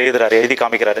இல்லையா, அந்த மாதிரி எழுதி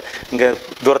காமிக்கிறாரு. இங்கே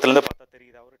தூரத்துலேருந்து பார்த்தா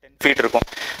தெரியுதா, ஒரு 10 feet இருக்கும்,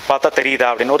 பார்த்தா தெரியுதா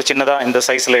அப்படின்னு ஒரு சின்னதாக இந்த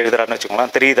சைஸில் எழுதுறாருன்னு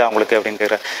வச்சுக்கோங்களேன். தெரியுதா உங்களுக்கு அப்படின்னு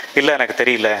கேட்குறாரு. இல்லை எனக்கு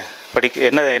தெரியல,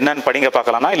 என்னன்னு படிங்க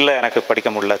பார்க்கலாம்னா, இல்லை எனக்கு படிக்க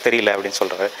முடியல, தெரியல அப்படின்னு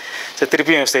சொல்கிறாரு. சரி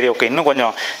திருப்பியும் சரி ஓகே இன்னும்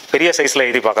கொஞ்சம் பெரிய சைஸில்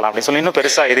எழுதி பார்க்கலாம் அப்படின்னு சொல்லி இன்னும்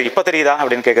பெருசாக இப்போ தெரியுதா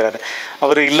அப்படின்னு கேட்குறாரு.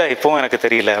 அவர் இல்லை இப்போவும் எனக்கு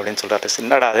தெரியல அப்படின்னு சொல்கிறாரு.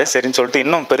 என்னடா அது சரின்னு சொல்லிட்டு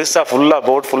இன்னும் பெருசாக ஃபுல்லாக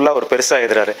போர்ட் ஃபுல்லாக ஒரு பெருசாக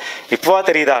எழுதுறாரு. இப்போவா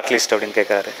தெரியுதா அட்லீஸ்ட் அப்படின்னு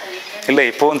கேட்குறாரு. இல்லை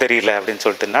இப்போவும் தெரியல அப்படின்னு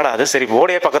சொல்லிட்டு, என்னடா அது சரி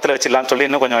போர்டே பக்கத்தில் வச்சிடலான்னு சொல்லி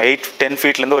இன்னும் கொஞ்சம் 10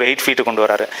 feetலேருந்து ஒரு 8 feet கொண்டு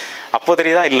வராரு. அப்போ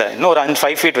தெரியுதா, இல்லை இன்னும் ஒரு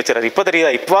 5 feet வச்சுறாரு. இப்போ தெரியுதா,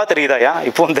 இப்போவா தெரியுதாயா,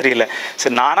 இப்போவும் தெரியல.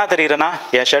 சரி நானா தெரியுறேனா,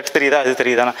 என் ஷர்ட் தெரியுதா, அது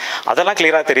தெரியுதானா, அதெல்லாம்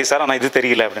கிளியராக தெரியும் சார், ஆனால் இது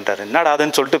தெரியல அப்படின்றாரு. என்னடா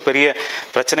அதுன்னு சொல்லிட்டு பெரிய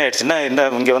பிரச்சனை ஆயிடுச்சுன்னா, என்ன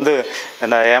இங்கே வந்து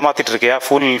என்ன ஏமாற்றிட்டு இருக்கியா,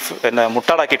 ஃபுல் என்ன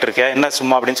முட்டாளாக்கிட்டு இருக்கியா, என்ன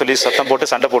சும்மா அப்படின்னு சொல்லி சத்தம்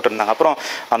போட்டு சண்டை போட்டுருந்தாங்க. அப்புறம்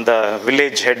அந்த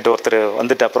வில்லேஜ் ஹெட் ஒருத்தர்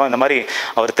வந்துட்டு அப்புறம் இந்த மாதிரி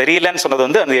அவர் தெரியலன்னு சொன்னது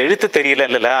வந்து அந்த எழுத்து தெரியல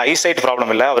இல்லை, ஐசைட்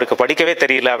ப்ராப்ளம் இல்லை, அவருக்கு படிக்கவே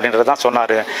தெரியல அப்படின்றதான்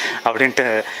சொன்னார் அப்படின்ட்டு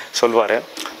சொல்வார்.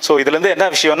 ஸோ இதுலேருந்து என்ன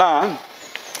விஷயம்னா,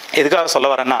 எதுக்காக சொல்ல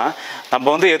வரேன்னா, நம்ம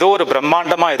வந்து ஏதோ ஒரு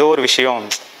பிரம்மாண்டமாக ஏதோ ஒரு விஷயம்,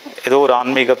 ஏதோ ஒரு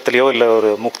ஆன்மீகத்திலையோ இல்லை ஒரு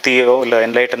முக்தியோ இல்லை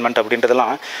என்லைட்டன்மெண்ட்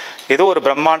அப்படின்றதெல்லாம் ஏதோ ஒரு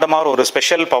பிரம்மாண்டமாக ஒரு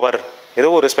ஸ்பெஷல் பவர், ஏதோ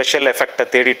ஒரு ஸ்பெஷல் எஃபெக்டை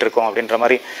தேடிட்டு இருக்கோம் அப்படின்ற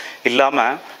மாதிரி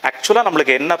இல்லாமல், ஆக்சுவலாக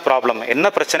நம்மளுக்கு என்ன ப்ராப்ளம், என்ன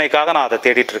பிரச்சனைக்காக நான் அதை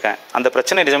தேடிட்டு இருக்கேன், அந்த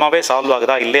பிரச்சனை நிஜமாகவே சால்வ்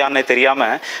ஆகுதா இல்லையான்னு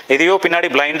தெரியாமல் எதையோ பின்னாடி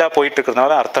பிளைண்டாக போயிட்டு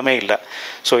இருக்கிறதுனால அர்த்தமே இல்லை.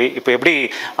 ஸோ இப்போ எப்படி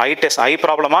ஐ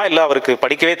ப்ராப்ளமா இல்லை அவருக்கு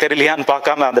படிக்கவே தெரியலையான்னு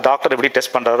பார்க்காம அந்த டாக்டர் எப்படி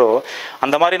டெஸ்ட் பண்ணுறாரோ,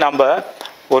 அந்த மாதிரி நம்ம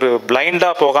ஒரு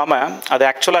பிளைண்டாக போகாமல் அது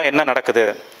ஆக்சுவலாக என்ன நடக்குது,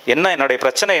 என்னுடைய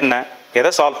பிரச்சனை என்ன, எதை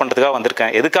சால்வ் பண்ணுறதுக்காக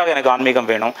வந்திருக்கேன், எதுக்காக எனக்கு ஆன்மீகம்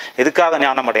வேணும், எதுக்காக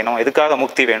ஞானம் அடையணும், எதுக்காக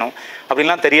முக்தி வேணும்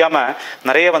அப்படின்லாம் தெரியாமல்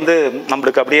நிறைய வந்து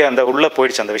நம்மளுக்கு அப்படியே அந்த உள்ளே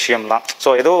போயிடுச்சு அந்த விஷயம்லாம்.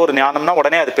 ஸோ ஏதோ ஒரு ஞானம்னா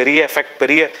உடனே அது பெரிய எஃபெக்ட்,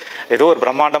 பெரிய ஏதோ ஒரு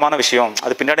பிரம்மாண்டமான விஷயம்,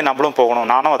 அது பின்னாடி நம்மளும் போகணும்,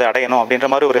 நானும் அதை அடையணும் அப்படின்ற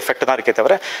மாதிரி ஒரு எஃபெக்ட் தான் இருக்கே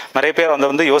தவிர, நிறைய பேர்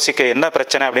வந்து யோசிக்க என்ன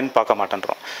பிரச்சனை அப்படின்னு பார்க்க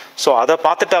மாட்டேன்றோம். ஸோ அதை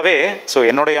பார்த்துட்டாவே, ஸோ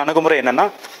என்னுடைய அணுகுமுறை என்னென்னா,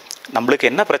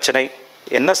 நம்மளுக்கு என்ன பிரச்சனை,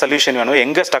 என்ன சொல்யூஷன் வேணும்,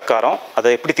 எங்கே ஸ்டக் ஆகிறோம், அதை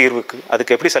எப்படி தீர்வுக்கு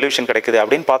அதுக்கு எப்படி சொல்யூஷன் கிடைக்குது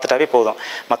அப்படின்னு பார்த்துட்டாவே போதும்.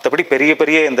 மற்றபடி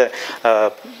பெரிய இந்த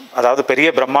அதாவது பெரிய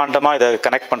பிரம்மாண்டமாக இதை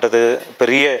கனெக்ட் பண்ணுறது,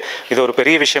 இது ஒரு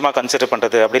பெரிய விஷயமாக கன்சிடர்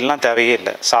பண்ணுறது அப்படின்லாம் தேவையே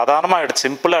இல்லை. சாதாரணமாக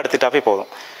சிம்பிளாக எடுத்துட்டாவே போதும்.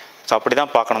 ஸோ அப்படி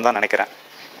தான் பார்க்கணும் தான் நினைக்கிறேன்.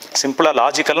 சிம்பிளாக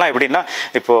லாஜிக்கல்லாம் எப்படின்னா,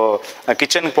 இப்போது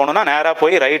கிச்சனுக்கு போகணுன்னா நேராக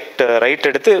போய்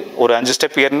ரைட் எடுத்து ஒரு 5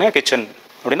 ஸ்டெப் ஏறினா கிச்சன்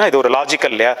அப்படின்னா இது ஒரு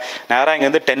லாஜிக்கல் இல்லையா. நேராக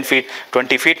இங்கேருந்து 10 feet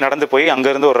 20 feet நடந்து போய்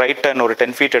அங்கேருந்து ஒரு ரைட் டர்ன் ஒரு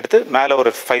 10 feet எடுத்து மேலே ஒரு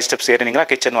 5 steps ஏறினீங்கன்னா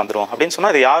கிச்சன் வந்துடும் அப்படின்னு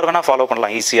சொன்னால், இது யார் வேணால் ஃபாலோ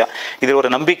பண்ணலாம் ஈஸியாக. இது ஒரு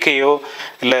நம்பிக்கையோ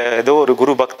இல்லை ஏதோ ஒரு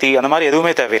குரு பக்தி அந்த மாதிரி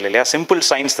எதுவுமே தேவையில்லை இல்லையா, சிம்பிள்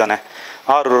சயின்ஸ் தானே.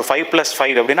 ஒரு 5 +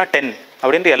 5 அப்படின்னா 10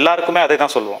 அப்படின்ட்டு எல்லாருக்குமே அதை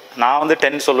தான் சொல்லுவோம். நான் வந்து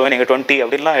 10 சொல்லுவேன், நீங்கள் 20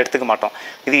 அப்படின்லாம் எடுத்துக்க மாட்டோம்.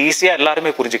 இது ஈஸியாக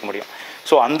எல்லாருமே புரிஞ்சிக்க முடியும்.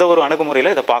 ஸோ அந்த ஒரு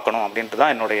அணுகுமுறையில் இதை பார்க்கணும் அப்படின்ட்டு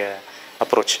தான் என்னுடைய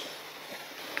அப்ரோச்.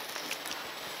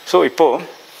 ஸோ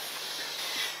இப்போது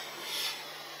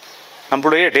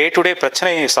நம்மளுடைய டே டு டே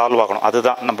பிரச்சனையை சால்வ் ஆகணும்.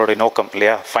 அதுதான் நம்மளுடைய நோக்கம்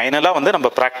இல்லையா? ஃபைனலாக வந்து நம்ம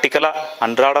ப்ராக்டிக்கலாக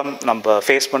அன்றாடம் நம்ம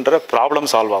ஃபேஸ் பண்ணுற ப்ராப்ளம்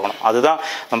சால்வ் ஆகணும். அதுதான்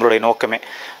நம்மளுடைய நோக்கமே.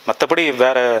 மற்றபடி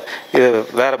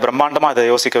வேறு பிரம்மாண்டமாக அதை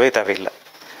யோசிக்கவே தேவையில்லை.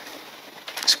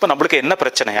 இப்போ நம்மளுக்கு என்ன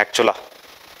பிரச்சனை ஆக்சுவலாக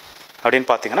அப்படின்னு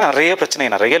பார்த்தீங்கன்னா,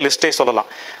 நிறைய லிஸ்ட்டே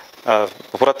சொல்லலாம்.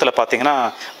 புறத்தில் பார்த்தீங்கன்னா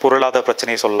பொருளாதார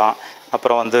பிரச்சனையை சொல்லலாம்.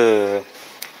 அப்புறம் வந்து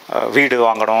வீடு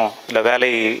வாங்கணும், இல்லை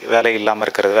வேலை இல்லாமல்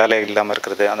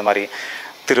இருக்கிறது, அந்த மாதிரி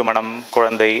திருமணம்,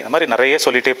 குழந்தை, அந்த மாதிரி நிறைய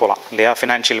சொல்லிகிட்டே போகலாம் இல்லையா?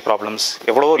 ஃபினான்ஷியல் ப்ராப்ளம்ஸ்,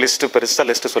 எவ்வளோ பெருசாக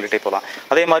லிஸ்ட்டு சொல்லிகிட்டே போகலாம்.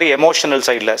 அதே மாதிரி எமோஷனல்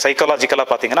சைடில் சைக்காலஜிக்கலாக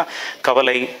பார்த்தீங்கன்னா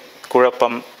கவலை,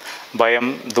 குழப்பம்,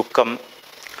 பயம், துக்கம்,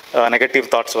 நெகட்டிவ்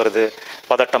தாட்ஸ் வருது,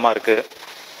 பதட்டமாக இருக்குது,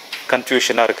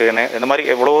 கன்ஃபியூஷனாக இருக்குதுன்னு இந்த மாதிரி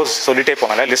எவ்வளோ சொல்லிகிட்டே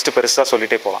போகலாம். லிஸ்ட்டு பெருசாக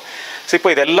சொல்லிகிட்டே போகலாம். ஸோ இப்போ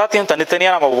இது எல்லாத்தையும்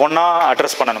தனித்தனியாக நம்ம ஒன்றா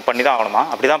அட்ரஸ் பண்ணி தான் ஆகணுமா?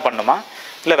 அப்படி தான் பண்ணணுமா?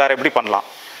 இல்லை வேறு எப்படி பண்ணலாம்?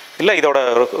 இல்லை இதோட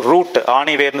ரூட்,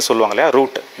 ஆணிவேர்னு சொல்லுவாங்க இல்லையா,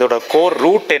 ரூட், இதோட கோர்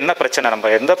ரூட் என்ன பிரச்சனை,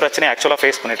 நம்ம எந்த பிரச்சனையை ஆக்சுவலாக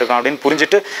ஃபேஸ் பண்ணிட்டு இருக்கோம் அப்படின்னு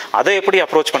புரிஞ்சுட்டு அதை எப்படி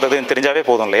அப்ரோச் பண்ணுறதுன்னு தெரிஞ்சாவே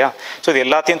போதும் இல்லையா? ஸோ இது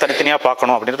எல்லாத்தையும் தனித்தனியாக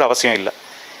பார்க்கணும் அப்படின்றது அவசியம் இல்லை.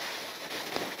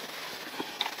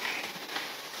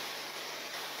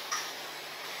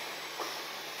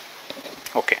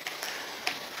 ஓகே,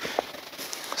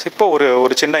 இப்போ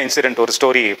ஒரு சின்ன இன்சிடெண்ட், ஒரு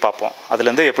ஸ்டோரி பார்ப்போம்.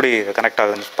 அதுலேருந்து எப்படி கனெக்ட்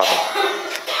ஆகுதுன்னு பார்ப்போம்.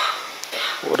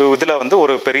 ஒரு இதில் வந்து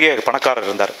ஒரு பெரிய பணக்காரர்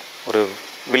இருந்தார். ஒரு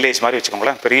வில்லேஜ் மாதிரி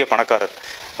வச்சுக்கோங்களேன். பெரிய பணக்காரர்,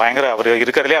 பயங்கர, அவர்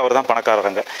இருக்கிறதுலே அவர் தான்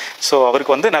பணக்காரருங்க. ஸோ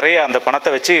அவருக்கு வந்து நிறைய அந்த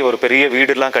பணத்தை வச்சு ஒரு பெரிய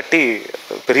வீடுலாம் கட்டி,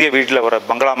 பெரிய வீட்டில் ஒரு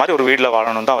பங்களா மாதிரி ஒரு வீட்டில்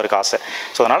வாழணும்னு தான் அவருக்கு ஆசை.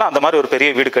 ஸோ அதனால் அந்த மாதிரி ஒரு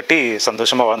பெரிய வீடு கட்டி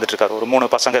சந்தோஷமாக வாழ்ந்துட்டுருக்காரு. ஒரு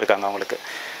 3 பசங்க இருக்காங்க அவங்களுக்கு.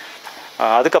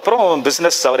 அதுக்கப்புறம்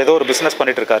அவர் ஏதோ ஒரு பிஸ்னஸ்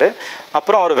பண்ணிட்டு இருக்காரு.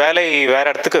 அப்புறம் அவர் வேறு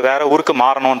இடத்துக்கு, வேறு ஊருக்கு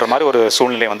மாறணுன்ற மாதிரி ஒரு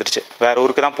சூழ்நிலை வந்துடுச்சு. வேறு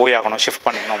ஊருக்கு தான் போய் ஆகணும், ஷிஃப்ட்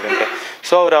பண்ணிக்கணும் அப்படின்ட்டு.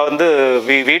 ஸோ அவர் வந்து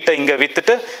வீட்டை இங்கே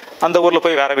விற்றுட்டு அந்த ஊரில்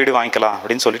போய் வேறு வீடு வாங்கிக்கலாம்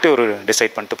அப்படின்னு சொல்லிட்டு ஒரு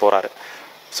டிசைட் பண்ணிட்டு போகிறாரு.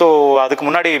 ஸோ அதுக்கு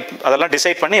முன்னாடி அதெல்லாம்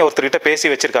டிசைட் பண்ணி ஒருத்தர்கிட்ட பேசி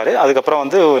வச்சுருக்காரு. அதுக்கப்புறம்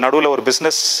வந்து நடுவில் ஒரு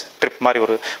பிஸ்னஸ் ட்ரிப் மாதிரி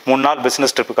ஒரு 3 நாள்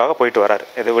பிஸ்னஸ் ட்ரிப்புக்காக போயிட்டு வராரு.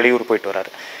 ஏதோ வெளியூர் போயிட்டு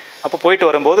வராரு. அப்போ போயிட்டு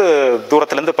வரும்போது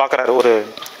தூரத்துலேருந்து பார்க்குறாரு, ஒரு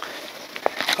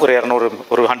 200,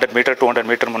 ஒரு 100 மீட்டர் 200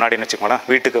 மீட்டர் முன்னாடின்னு வச்சுக்கோங்களேன்,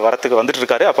 வீட்டுக்கு வரத்துக்கு வந்துட்டு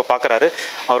இருக்காரு. அப்போ பார்க்குறாரு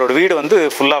அவரோட வீடு வந்து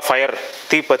ஃபுல்லாக ஃபயர்,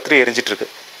 தீப்பற்றி எரிஞ்சிட்ருக்கு.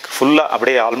 ஃபுல்லாக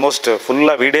அப்படியே ஆல்மோஸ்ட்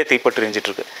ஃபுல்லாக வீடே தீப்பற்றி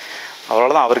எரிஞ்சிட்ருக்கு.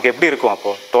 அவ்வளோதான். அவருக்கு எப்படி இருக்கும்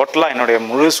அப்போது? டோட்டலாக என்னுடைய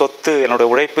முழு சொத்து,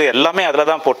 என்னோடய உழைப்பு எல்லாமே அதில்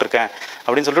தான் போட்டிருக்கேன்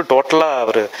அப்படின்னு சொல்லிட்டு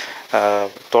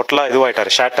டோட்டலாக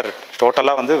இதுவாகிட்டார், ஷேட்டர்.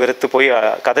 டோட்டலாக வந்து வெறுத்து போய்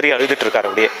கதறி அழுதுட்டுருக்காரு.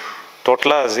 அப்படியே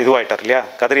டோட்டலாக இதுவாகிட்டார் இல்லையா,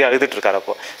 கதறி அழுதுட்டுருக்காரு.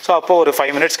 அப்போது ஒரு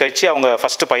 5 மினிட்ஸ் கழிச்சு அவங்க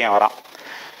ஃபஸ்ட்டு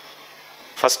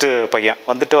பையன்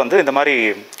வந்துட்டு வந்து இந்த மாதிரி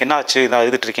என்னாச்சு, இதான்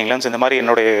எழுதிட்டுருக்கீங்களேன்னு, இந்த மாதிரி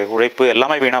என்னுடைய உழைப்பு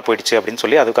எல்லாமே வீணாக போயிடுச்சு அப்படின்னு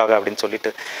சொல்லி, அதுக்காக அப்படின்னு சொல்லிட்டு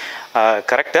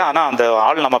கரெக்டு. ஆனால் அந்த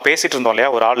ஆள் நம்ம பேசிகிட்டு இருந்தோம் இல்லையா,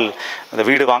 ஒரு ஆள் அந்த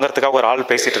வீடு வாங்குறதுக்காக ஒரு ஆள்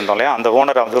பேசிகிட்டு இருந்தோம் இல்லையா, அந்த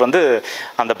ஓனர் அது வந்து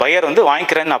அந்த பையர் வந்து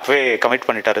வாங்கிக்கிறேன்னு அப்பவே கமிட்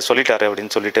சொல்லிட்டாரு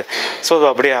அப்படின்னு சொல்லிட்டு. ஸோ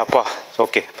அப்படியே அப்பா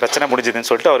ஓகே பிரச்சனை முடிஞ்சுதுன்னு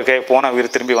சொல்லிட்டு அவருக்கு போன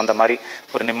வீடு திரும்பி வந்த மாதிரி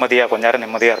ஒரு கொஞ்ச நேரம்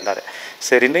நிம்மதியாக இருந்தார்.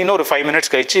 சரி, இன்னொரு 5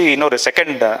 மினிட்ஸ் கழிச்சு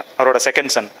அவரோட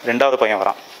செகண்ட் சன், 2வது பையன்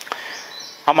வரான்.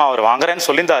 ஆமாம், அவர் வாங்குறேன்னு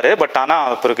சொல்லியிருந்தாரு. பட் ஆனால்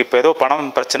அவருக்கு இப்போ ஏதோ பணம்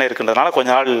பிரச்சனை இருக்குன்றதுனால கொஞ்ச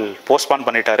நாள் போஸ்ட்பான்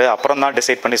பண்ணிட்டாரு. அப்புறம் தான்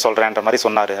டிசைட் பண்ணி சொல்கிறேன்ற மாதிரி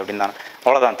சொன்னார் அப்படின்னு தானே.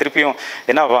 அவ்வளோதான். திருப்பியும்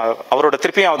ஏன்னா அவரோட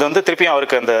திருப்பியும்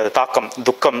அவருக்கு அந்த தாக்கம்,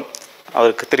 துக்கம்,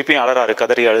 அவருக்கு திருப்பியும் அழறாரு,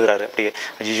 கதறி அழுகிறாரு. அப்படியே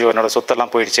ஐயோ என்னோட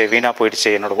சொத்தெல்லாம் போயிடுச்சு, வீணாக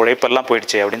போயிடுச்சு, என்னோட உழைப்பெல்லாம்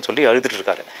போயிடுச்சு அப்படின்னு சொல்லி அழுதுட்டு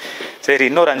இருக்காரு. சரி,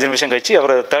 இன்னொரு 5 நிமிஷம் கழிச்சு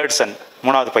அவர் 3rd சன்,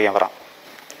 3வது பையன் வரான்.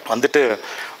 வந்துட்டு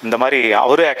இந்த மாதிரி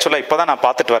அவரு ஆக்சுவலாக இப்போ தான் நான்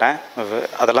பார்த்துட்டு வரேன்,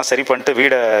 அதெல்லாம் சரி பண்ணிட்டு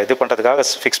வீடை இது பண்ணுறதுக்காக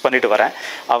ஃபிக்ஸ் பண்ணிட்டு வரேன்.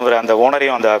 அவர் அந்த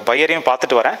ஓனரையும் அந்த பையரையும்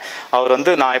பார்த்துட்டு வரேன். அவர்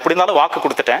வந்து நான் எப்படி இருந்தாலும் வாக்கு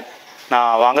கொடுத்துட்டேன்,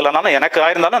 நான் வாங்கலைனாலும் எனக்கு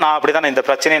ஆயிருந்தாலும் நான் அப்படி தான் இந்த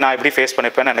பிரச்சனையை நான் எப்படி ஃபேஸ்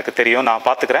பண்ணிப்பேன்னு எனக்கு தெரியும், நான்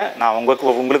பார்த்துக்கிறேன், நான்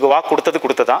உங்களுக்கு வாக்கு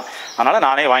கொடுத்ததான், அதனால்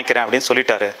நானே வாங்கிக்கிறேன் அப்படின்னு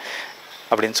சொல்லிட்டாரு.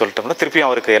 அப்படின்னு சொல்லிட்டோம்னா திருப்பியும்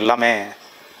அவருக்கு எல்லாமே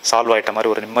சால்வ் ஆகிட்ட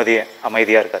மாதிரி ஒரு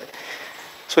அமைதியாக இருக்காது.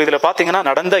 ஸோ இதில் பார்த்தீங்கன்னா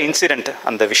நடந்த இன்சிடெண்ட்,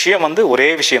 அந்த விஷயம் வந்து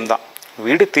ஒரே விஷயம்தான்,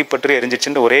 வீடு தீப்பற்றி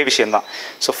எரிஞ்சிச்சுன்ற ஒரே விஷயந்தான்.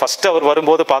 ஸோ ஃபஸ்ட்டு அவர்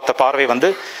வரும்போது பார்த்த பார்வை வந்து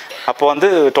அப்போ வந்து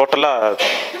டோட்டலாக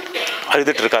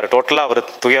அழுதுட்டு இருக்காரு, டோட்டலாக அவர்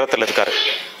துயரத்தில் இருக்கார்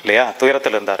இல்லையா,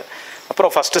 துயரத்தில் இருந்தார்.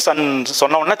 அப்புறம் ஃபஸ்ட்டு சன்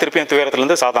சொன்ன உடனே திருப்பியும்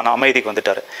துயரத்துலேருந்து சாதாரண அமைதிக்கு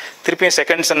வந்துட்டார். திருப்பியும்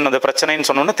செகண்ட் சன் அந்த பிரச்சனைன்னு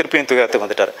சொன்னோன்னே திருப்பியும் துயரத்துக்கு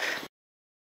வந்துட்டார்.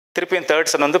 திருப்பியும்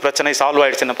 3rd சன் வந்து பிரச்சனை சால்வ்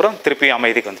ஆகிடுச்சுன்னு அப்புறம் திருப்பியும்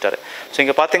அமைதிக்கு வந்துட்டார். ஸோ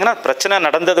இங்கே பார்த்தீங்கன்னா பிரச்சனை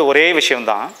நடந்தது ஒரே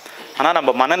விஷயம்தான். ஆனால்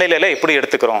நம்ம மனநிலையில் எப்படி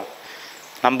எடுத்துக்கிறோம்,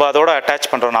 நம்ம அதோட அட்டாச்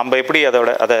பண்ணுறோம், நம்ம எப்படி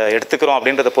அதை எடுத்துக்கிறோம்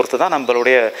அப்படின்றத பொறுத்து தான்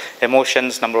நம்மளுடைய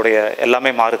எமோஷன்ஸ், நம்மளுடைய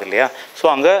எல்லாமே மாறுது இல்லையா. ஸோ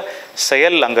அங்கே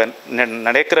அங்கே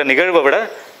நடக்கிற நிகழ்வை விட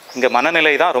இங்கே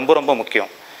மனநிலை தான் ரொம்ப ரொம்ப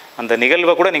முக்கியம். அந்த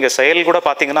நிகழ்வை கூட நீங்கள் செயல் கூட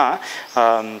பார்த்தீங்கன்னா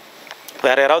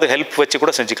வேறு யாராவது ஹெல்ப் வச்சு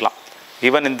கூட செஞ்சுக்கலாம்.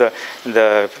 ஈவன்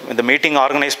இந்த மீட்டிங்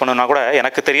ஆர்கனைஸ் பண்ணணுன்னா கூட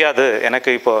எனக்கு தெரியாது,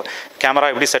 எனக்கு இப்போ கேமரா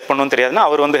எப்படி செட் பண்ணணும்னு தெரியாதுன்னா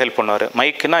அவர் வந்து ஹெல்ப் பண்ணுவார்,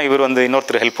 மைக்குன்னா இவர் வந்து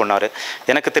இன்னொருத்தர் ஹெல்ப் பண்ணார்.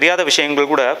 எனக்கு தெரியாத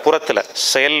விஷயங்கள் கூட புறத்தில்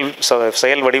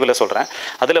செயல் வடிவில் சொல்கிறேன்,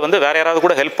 அதில் வந்து வேறு யாராவது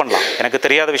கூட ஹெல்ப் பண்ணலாம். எனக்கு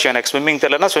தெரியாத விஷயம், எனக்கு ஸ்விம்மிங்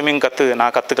தெரியலன்னா ஸ்விம்மிங்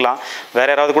நான் கற்றுக்கலாம்,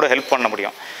 வேறு யாராவது கூட ஹெல்ப் பண்ண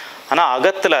முடியும். ஆனால்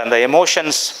அகத்தில் அந்த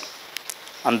எமோஷன்ஸ்,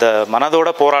 அந்த மனதோட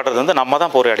போராடுறது வந்து நம்ம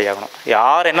தான் போராடி ஆகணும்.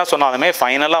 யார் என்ன சொன்னாலுமே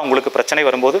ஃபைனலாக உங்களுக்கு பிரச்சனை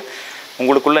வரும்போது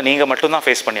உங்களுக்குள்ளே நீங்கள் மட்டும்தான்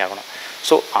ஃபேஸ் பண்ணி ஆகணும்.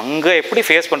 ஸோ அங்கே எப்படி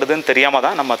ஃபேஸ் பண்ணுறதுன்னு தெரியாமல்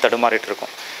தான் நம்ம தடுமாறிட்டு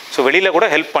இருக்கோம். ஸோ வெளியில் கூட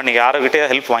ஹெல்ப் பண்ணி யாருக்கிட்டே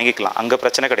ஹெல்ப் வாங்கிக்கலாம், அங்கே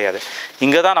பிரச்சனை கிடையாது.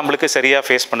 இங்கே தான் நம்மளுக்கு சரியாக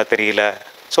ஃபேஸ் பண்ண தெரியல.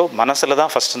 ஸோ மனசில்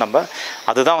தான் ஃபஸ்ட்டு நம்ம,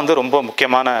 அதுதான் வந்து ரொம்ப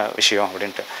முக்கியமான விஷயம்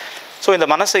அப்படின்ட்டு. ஸோ இந்த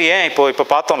மனசு ஏன் இப்போ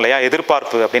பார்த்தோம் இல்லையா,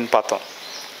 எதிர்பார்ப்பு அப்படின்னு பார்த்தோம்.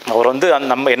 அவர் வந்து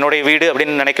என்னுடைய வீடு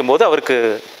அப்படின்னு நினைக்கும் போது அவருக்கு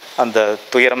அந்த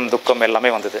துயரம் துக்கம் எல்லாமே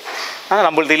வந்தது. ஆனால்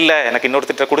நம்மளது இல்லை, எனக்கு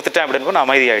இன்னொருத்திட்ட கொடுத்துட்டேன் அப்படின்னு நான்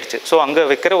அமைதியாகிடுச்சு. ஸோ அங்கே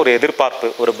வைக்கிற ஒரு எதிர்பார்ப்பு,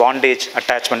 ஒரு பாண்டேஜ்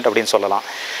அட்டாச்மெண்ட் அப்படின்னு சொல்லலாம்.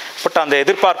 பட் அந்த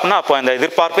எதிர்பார்ப்புனா அப்போ அந்த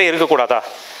எதிர்பார்ப்பே இருக்கக்கூடாதா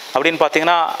அப்படின்னு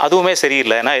பார்த்தீங்கன்னா அதுவுமே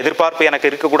சரியில்லை. ஏன்னா எதிர்பார்ப்பு எனக்கு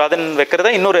இருக்கக்கூடாதுன்னு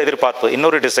வைக்கிறத இன்னொரு எதிர்பார்ப்பு,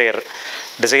 இன்னொரு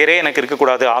டிசையரே எனக்கு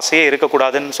இருக்கக்கூடாது, ஆசையே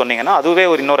இருக்கக்கூடாதுன்னு சொன்னீங்கன்னா அதுவே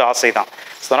ஒரு இன்னொரு ஆசை தான்.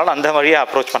 ஸோ அதனால் அந்த வழியாக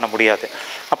அப்ரோச் பண்ண முடியாது.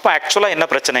 அப்போ ஆக்சுவலாக என்ன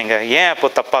பிரச்சனைங்க, ஏன் அப்போ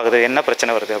தப்பாகுது, என்ன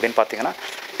பிரச்சனை வருது அப்படின்னு பார்த்தீங்கன்னா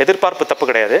எதிர்பார்ப்பு தப்பு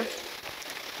கிடையாது.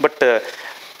 பட்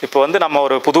இப்போ வந்து நம்ம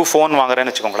ஒரு புது ஃபோன்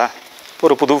வாங்குறேன்னு வச்சுக்கோங்களேன்,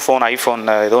 ஒரு புது ஃபோன் ஐஃபோன்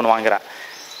ஏதோ ஒன்று வாங்குகிறேன்.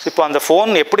 இப்போ அந்த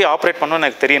ஃபோன் எப்படி ஆப்ரேட் பண்ணணும்னு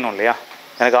எனக்கு தெரியணும் இல்லையா.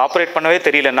 எனக்கு ஆப்ரேட் பண்ணவே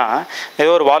தெரியலன்னா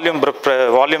ஏதோ ஒரு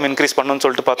வால்யூம் இன்க்ரீஸ் பண்ணணும்னு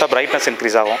சொல்லிட்டு பார்த்தா பிரைட்னஸ்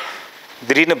இன்க்ரீஸ் ஆகும்,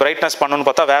 திடீர்னு பிரைட்னஸ் பண்ணணும்னு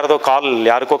பார்த்தா வேறு ஏதோ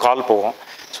யாருக்கோ கால் போகும்.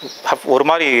 ஸோ ஒரு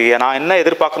மாதிரி நான் என்ன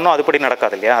எதிர்பார்க்கணும் அதுபடி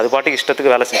நடக்காது இல்லையா, அது பாட்டுக்கு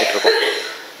இஷ்டத்துக்கு வேலை செஞ்சிட்ருக்கோம்.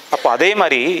 அப்போ அதே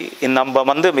மாதிரி நம்ம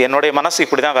வந்து என்னுடைய மனசு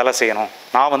இப்படி தான் வேலை செய்யணும்,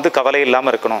 நான் வந்து கவலை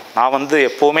இல்லாமல் இருக்கணும், நான் வந்து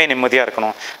எப்போவுமே நிம்மதியாக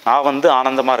இருக்கணும், நான் வந்து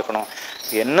ஆனந்தமாக இருக்கணும்,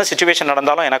 என்ன சுச்சுவேஷன்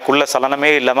நடந்தாலும் எனக்குள்ள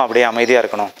சலனமே இல்லாமல் அப்படியே அமைதியாக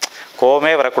இருக்கணும்,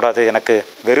 கோவமே வரக்கூடாது, எனக்கு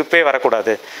வெறுப்பே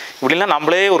வரக்கூடாது, இப்படிலாம்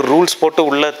நம்மளே ஒரு ரூல்ஸ் போட்டு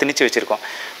உள்ளே திணிச்சு வச்சுருக்கோம்.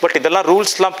 பட் இதெல்லாம்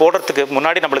ரூல்ஸ்லாம் போடுறதுக்கு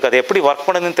முன்னாடி நம்மளுக்கு அது எப்படி ஒர்க்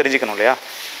பண்ணுதுன்னு தெரிஞ்சுக்கணும் இல்லையா.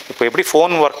 இப்போ எப்படி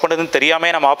ஃபோன் ஒர்க் பண்ணுதுன்னு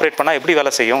தெரியாமல் நம்ம ஆப்ரேட் பண்ணால் எப்படி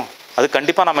வேலை செய்யும், அது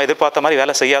கண்டிப்பாக நம்ம எதிர்பார்த்த மாதிரி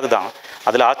வேலை செய்யாது தான்,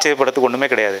 அதில் ஆச்சரியப்படுறதுக்கு ஒன்றுமே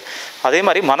கிடையாது. அதே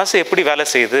மாதிரி மனசு எப்படி வேலை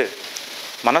செய்யுது,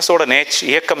 மனசோட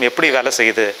இயக்கம் எப்படி வேலை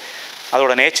செய்யுது,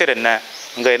 அதோட நேச்சர் என்ன,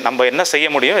 இங்கே நம்ம என்ன செய்ய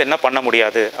முடியும் என்ன பண்ண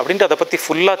முடியாது அப்படின்ட்டு அதை பற்றி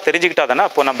ஃபுல்லாக தெரிஞ்சுக்கிட்டா தானே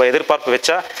அப்போ நம்ம எதிர்பார்ப்பு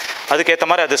வச்சா அதுக்கேற்ற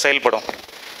மாதிரி அது செயல்படும்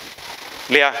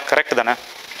இல்லையா. கரெக்டு தானே.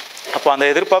 அப்போ அந்த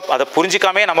எதிர்பார்ப்பு அதை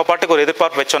புரிஞ்சிக்காமே நம்ம பாட்டுக்கு ஒரு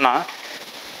எதிர்பார்ப்பு வச்சோன்னா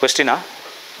கொஸ்டினா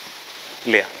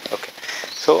இல்லையா. ஓகே.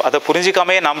 ஸோ அதை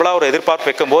புரிஞ்சிக்காமே நம்மளா ஒரு எதிர்பார்ப்பு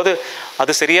வைக்கும்போது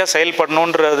அது சரியாக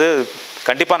செயல்படணுன்றது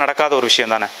கண்டிப்பாக நடக்காத ஒரு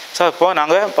விஷயம் தானே. ஸோ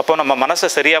அப்போ நம்ம மனசை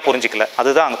சரியாக புரிஞ்சிக்கல,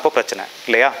 அதுதான் அப்போ பிரச்சனை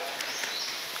இல்லையா.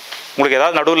 உங்களுக்கு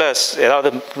ஏதாவது நடுவில் ஏதாவது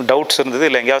டவுட்ஸ் இருந்தது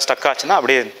இல்லை எங்கேயாவது ஸ்டக் ஆச்சுன்னா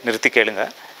அப்படியே நிறுத்தி கேளுங்க.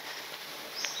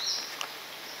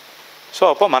 ஸோ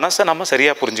அப்போ மனசை நம்ம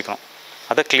சரியாக புரிஞ்சுக்கணும்,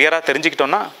 அதை கிளியராக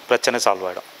தெரிஞ்சுக்கிட்டோன்னா பிரச்சனை சால்வ்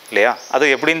ஆகிடும் இல்லையா.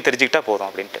 அது எப்படின்னு தெரிஞ்சுக்கிட்டா போதும்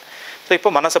அப்படின்ட்டு. ஸோ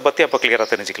இப்போ மனசை பற்றி அப்போ கிளியராக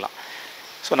தெரிஞ்சுக்கலாம்.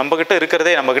 ஸோ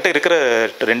நம்மக்கிட்ட இருக்கிற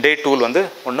ரெண்டே டூல் வந்து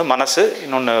ஒன்று மனசு,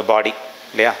 இன்னொன்று பாடி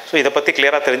இல்லையா. ஸோ இதை பற்றி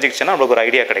கிளியராக தெரிஞ்சுக்கிச்சுன்னா நம்மளுக்கு ஒரு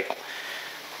ஐடியா கிடைக்கும்.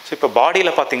 ஸோ இப்போ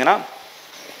பாடியில் பார்த்திங்கன்னா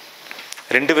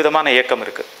 2 விதமான இயக்கம்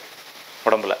இருக்குது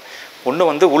உடம்புல. ஒன்று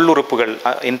வந்து உள்ளுறுப்புகள்,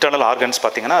 இன்டர்னல் ஆர்கன்ஸ்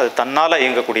பார்த்திங்கன்னா அது தன்னால்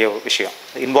இயங்கக்கூடிய விஷயம்,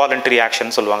 இன்வாலண்டரி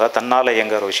ஆக்ஷன் சொல்லுவாங்க, தன்னால்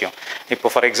இயங்குகிற விஷயம். இப்போ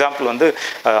ஃபார் எக்ஸாம்பிள் வந்து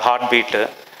ஹார்ட் பீட்டு,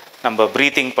 நம்ம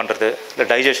ப்ரீத்திங் பண்ணுறது, இல்லை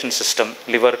டைஜஷன் சிஸ்டம்,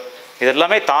 லிவர்,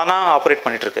 இதெல்லாமே தானாக ஆப்ரேட்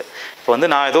பண்ணிகிட்ருக்கு. இப்போ வந்து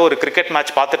நான் ஏதோ ஒரு கிரிக்கெட்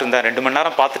மேட்ச் பார்த்துட்டு இருந்தேன், 2 மணி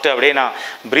நேரம் பார்த்துட்டு அப்படியே நான்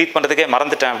ப்ரீத் பண்ணுறதுக்கே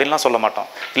மறந்துட்டேன் அப்படின்லாம் சொல்ல மாட்டோம்.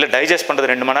 இல்லை டைஜஸ்ட்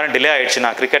பண்ணுறது 2 மணி நேரம் டிலே ஆகிடுச்சு,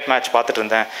 நான் கிரிக்கெட் மேட்ச் பார்த்துட்டு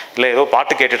இருந்தேன், இல்லை ஏதோ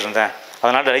பாட்டு கேட்டுட்டு இருந்தேன்,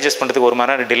 அதனால் டைஜஸ்ட் பண்ணுறதுக்கு 1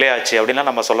 மணி நேரம் டிலே ஆச்சு அப்படின்லாம்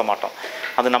நம்ம சொல்ல மாட்டோம்.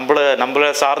 அது நம்மளை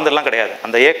சார்ந்தெல்லாம் கிடையாது.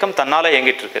 அந்த இயக்கம் தன்னால்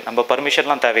இயங்கிட்டு இருக்கு, நம்ம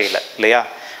பர்மிஷன்லாம் தேவையில்லை இல்லையா.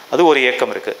 அது ஒரு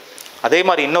இயக்கம் இருக்குது. அதே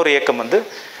மாதிரி இன்னொரு இயக்கம் வந்து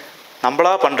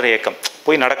நம்மளாக பண்ணுற இயக்கம்,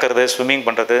 போய் நடக்கிறது, ஸ்விம்மிங்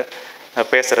பண்ணுறது,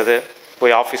 பேசுகிறது,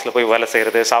 போய் ஆஃபீஸில் போய் வேலை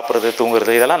செய்கிறது, சாப்பிட்றது,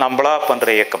 தூங்குறது, இதெல்லாம் நம்மளாக பண்ணுற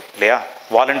இயக்கம் இல்லையா.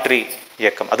 வாலண்டரி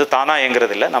இயக்கம், அது தானாக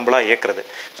இயங்குறது இல்லை, நம்மளாக இயக்கிறது.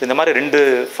 ஸோ இந்த மாதிரி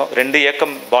ரெண்டு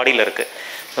இயக்கம் பாடியில் இருக்குது.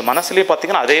 ஸோ மனசுலேயும்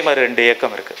பார்த்திங்கன்னா அதே மாதிரி 2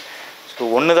 இயக்கம் இருக்குது.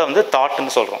 ஸோ ஒன்று தான் வந்து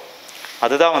தாட்டுன்னு சொல்கிறோம்,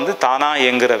 அதுதான் வந்து தானாக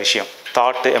இயங்குகிற விஷயம்.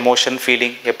 தாட்டு, எமோஷன்,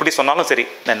 ஃபீலிங் எப்படி சொன்னாலும் சரி,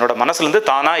 என்னோட மனசுலேருந்து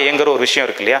தானாக இயங்குகிற ஒரு விஷயம்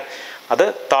இருக்குது இல்லையா, அதை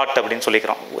தாட் அப்படின்னு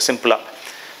சொல்லிக்கிறோம் சிம்பிளாக.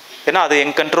 ஏன்னா அது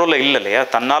என் கண்ட்ரோலில் இல்லை இல்லையா.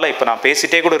 தன்னால் இப்போ நான்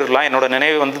பேசிகிட்டே கூட இருக்கலாம், என்னோட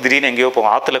நினைவு வந்து திடீர்னு எங்கேயோ போகும்,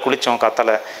 ஆற்றுல குளித்தோம்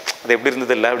காத்தால், அது எப்படி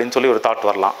இருந்தது இல்லை அப்படின்னு சொல்லி ஒரு தாட்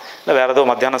வரலாம், இல்லை வேறு ஏதோ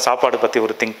மத்தியானம் சாப்பாடு பற்றி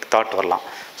ஒரு தாட் வரலாம்.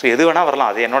 ஸோ எது வேணால்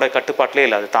வரலாம், அது என்னோட கட்டுப்பாட்டிலே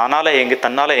இல்லை, அது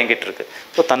தன்னால் இயங்கிட்டு இருக்கு.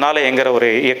 ஸோ தன்னால் இயங்குகிற ஒரு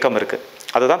இயக்கம் இருக்குது,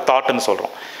 அதுதான் தாட்டுன்னு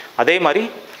சொல்கிறோம். அதே மாதிரி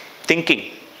திங்கிங்,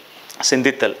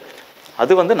 சிந்தித்தல்,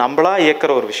 அது வந்து நம்மளாக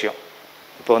இயக்கிற ஒரு விஷயம்.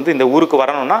 இப்போ வந்து இந்த ஊருக்கு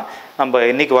வரணும்னா நம்ம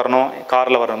என்றைக்கு வரணும்,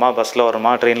 காரில் வரணுமா, பஸ்ஸில்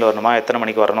வரணுமா, ட்ரெயினில் வரணுமா, எத்தனை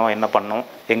மணிக்கு வரணும், என்ன பண்ணணும்,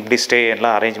 எப்படி ஸ்டே,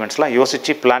 எல்லாம் அரேஞ்ச்மெண்ட்ஸ்லாம்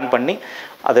யோசித்து பிளான் பண்ணி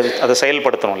அதை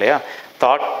செயல்படுத்தணும் இல்லையா.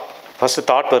 ஃபஸ்ட்டு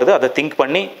தாட் வருது, அதை திங்க்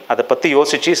பண்ணி அதை பற்றி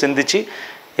யோசித்து சிந்திச்சு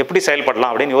எப்படி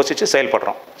செயல்படலாம் அப்படின்னு யோசித்து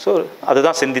செயல்படுறோம். ஸோ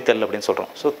அதுதான் சிந்தித்தல் அப்படின்னு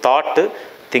சொல்கிறோம். So thought,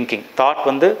 thinking. தாட்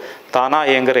வந்து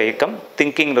தானாக இயங்குகிற இயக்கம்,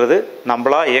 திங்கிங்கிறது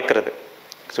நம்மளாக இயக்கிறது.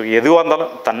 ஸோ எதுவாக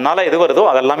இருந்தாலும் தன்னால் எது வருதோ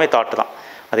அதெல்லாமே தாட்டு தான்.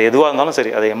 அது எதுவாக இருந்தாலும்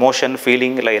சரி, அது எமோஷன்,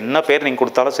 ஃபீலிங், இல்லை என்ன பேர் நீங்கள்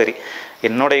கொடுத்தாலும் சரி,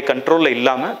 என்னுடைய கண்ட்ரோலில்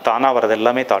இல்லாமல் தானாக வர்றது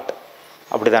எல்லாமே தாட்டு.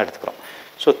 அப்படி தான் எடுத்துக்கிறோம்.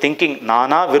 ஸோ திங்கிங்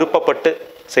நானாக விருப்பப்பட்டு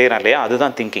செய்கிறேன் இல்லையா,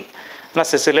 அதுதான் திங்கிங். ஆனால்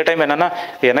சில டைம் என்னென்னா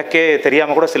எனக்கே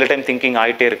தெரியாமல் கூட சில டைம் திங்கிங்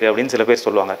ஆகிட்டே இருக்குது அப்படின்னு சில பேர்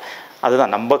சொல்லுவாங்க.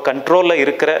 அதுதான் நம்ம கண்ட்ரோலில்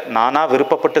இருக்கிற நானாக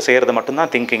விருப்பப்பட்டு செய்கிறது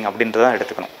மட்டும்தான் திங்கிங் அப்படின்றதான்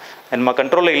எடுத்துக்கணும். நம்ம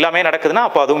கண்ட்ரோலில் இல்லாமல் நடக்குதுன்னா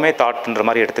அப்போ அதுவுமே தாட்ன்ற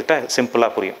மாதிரி எடுத்துக்கிட்டால்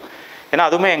சிம்பிளாக புரியும். ஏன்னா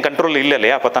அதுவுமே என் கண்ட்ரோலில் இல்லை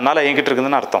இல்லையா, அப்போ தன்னால் இயங்கிட்டு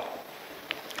இருக்குதுன்னு அர்த்தம்.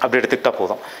 அப்படி எடுத்துக்கிட்டால்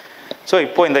போதும். ஸோ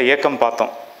இப்போது இந்த இயக்கம்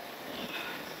பார்த்தோம்.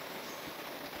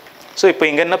 ஸோ இப்போ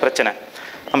இங்கே என்ன பிரச்சனை?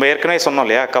 நம்ம ஏற்கனவே சொன்னோம்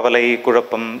இல்லையா, கவலை,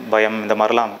 குழப்பம், பயம், இந்த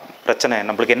மாதிரிலாம் பிரச்சனை.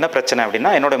 நம்மளுக்கு என்ன பிரச்சனை அப்படின்னா,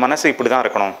 என்னோடய மனசு இப்படி தான்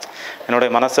இருக்கணும், என்னுடைய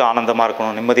மனசு ஆனந்தமாக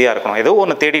இருக்கணும், நிம்மதியாக இருக்கணும், ஏதோ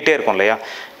ஒன்று தேடிட்டே இருக்கும் இல்லையா.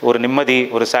 ஒரு நிம்மதி,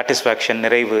 ஒரு சாட்டிஸ்ஃபேக்ஷன்,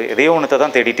 நிறைவு, எதையோ ஒன்றத்தை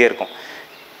தான் தேடிட்டே இருக்கும்.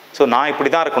 ஸோ நான் இப்படி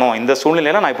தான் இருக்கணும், இந்த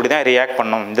சூழ்நிலையில் நான் இப்படி தான் ரியாக்ட்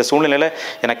பண்ணணும், இந்த சூழ்நிலையில்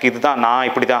எனக்கு இதுதான், நான்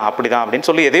இப்படி தான் அப்படி தான் அப்படின்னு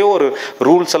சொல்லி எதையோ ஒரு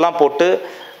ரூல்ஸ் எல்லாம் போட்டு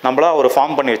நம்மளாக ஒரு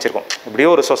ஃபார்ம் பண்ணி வச்சுருக்கோம். இப்படியோ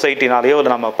ஒரு சொசைட்டினாலேயோ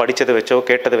இல்லை நம்ம படித்ததை வச்சோ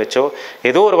கேட்டதை வச்சோ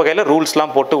ஏதோ ஒரு வகையில்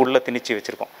ரூல்ஸ்லாம் போட்டு உள்ளே திணிச்சு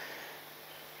வச்சுருக்கோம்.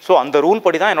 ஸோ அந்த ரூல்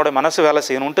படி தான் என்னோடய மனசு வேலை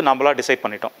செய்யணுன்ட்டு நம்மளாக டிசைட்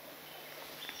பண்ணிட்டோம்.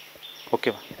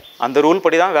 ஓகேவா? அந்த ரூல்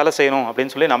படி தான் வேலை செய்யணும்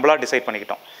அப்படின்னு சொல்லி நம்மளாக டிசைட்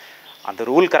பண்ணிக்கிட்டோம். அந்த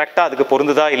ரூல் கரெக்டாக அதுக்கு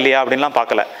பொருந்துதா இல்லையா அப்படின்லாம்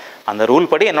பார்க்கல. அந்த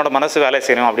ரூல் படி என்னோடய மனசு வேலை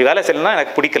செய்யணும், அப்படி வேலை செய்யணும்னா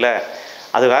எனக்கு பிடிக்கல,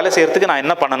 அது வேலை செய்கிறதுக்கு நான்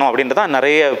என்ன பண்ணணும் அப்படின்றதான்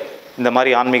நிறைய இந்த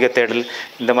மாதிரி ஆன்மீக தேடல்,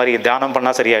 இந்த மாதிரி தியானம்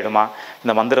பண்ணால் சரியாயிடுமா,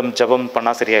 இந்த மந்திரம் ஜபம்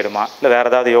பண்ணால் சரியாயிடுமா, இல்லை வேறு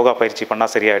ஏதாவது யோகா பயிற்சி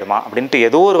பண்ணால் சரியாயிடுமா அப்படின்ட்டு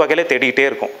ஏதோ ஒரு வகையில் தேடிக்கிட்டே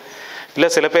இருக்கும். இல்லை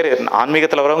சில பேர்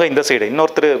ஆன்மீகத்தில் வரவங்க இந்த சைடு,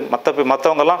 இன்னொருத்தர்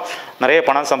மற்றவங்கெல்லாம் நிறைய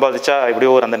பணம் சம்பாதிச்சா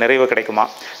இப்படியோ ஒரு அந்த நிறைவு கிடைக்குமா,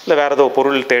 இல்லை வேறு ஏதோ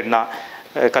பொருள் தேடினா,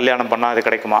 கல்யாணம் பண்ணால் அது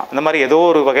கிடைக்குமா, இந்த மாதிரி ஏதோ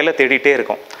ஒரு வகையில் தேடிகிட்டே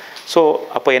இருக்கும். ஸோ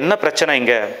அப்போ என்ன பிரச்சனை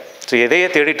இங்கே? ஸோ எதையே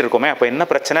தேடிட்டு இருக்கோமே, அப்போ என்ன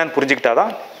பிரச்சனைன்னு புரிஞ்சுக்கிட்டா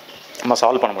தான் நம்ம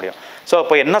சால்வ் பண்ண முடியும். ஸோ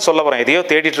அப்போ என்ன சொல்ல வரோம்? எதையோ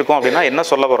தேடிட்டு இருக்கோம் அப்படின்னா என்ன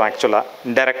சொல்ல வரோம்? ஆக்சுவலாக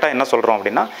இன்டெரக்டாக என்ன சொல்கிறோம்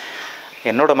அப்படின்னா,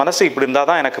 என்னோடய மனசு இப்படி இருந்தால்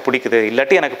தான் எனக்கு பிடிக்குது,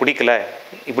 இல்லாட்டி எனக்கு பிடிக்கல,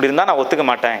 இப்படி இருந்தால் நான் ஒத்துக்க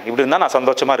மாட்டேன், இப்படி இருந்தால் நான்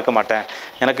சந்தோஷமாக இருக்க மாட்டேன்,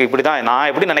 எனக்கு இப்படி தான், நான்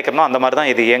எப்படி நினைக்கிறனோ அந்த மாதிரி தான்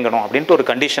இது இயங்கணும் அப்படின்ட்டு ஒரு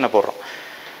கண்டிஷனை போடுறோம்.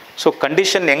 ஸோ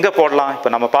கண்டிஷன் எங்கே போடலாம்?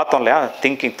 இப்போ நம்ம பார்த்தோம் இல்லையா,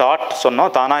 திங்கிங், தாட் சொன்னோம்,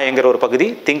 தானாக இயங்குற ஒரு பகுதி,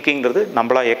 திங்கிங்கிறது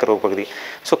நம்மளாக இயக்கிற ஒரு பகுதி.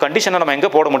 ஸோ கண்டிஷனை நம்ம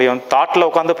எங்கே போட முடியும்? தாட்டில்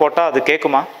உட்காந்து போட்டால் அது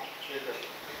கேட்குமா?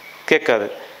 கேட்காது.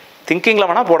 திங்கிங்கில்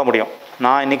வேணால் போட முடியும்.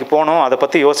 நான் இன்றைக்கி போகணும், அதை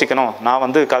பற்றி யோசிக்கணும், நான்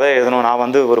வந்து கதை எழுதணும், நான்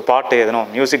வந்து ஒரு பாட்டு எழுதணும்,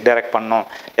 மியூசிக் டைரக்ட் பண்ணணும்,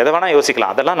 எதை வேணால்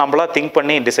யோசிக்கலாம். அதெல்லாம் நம்மளா திங்க்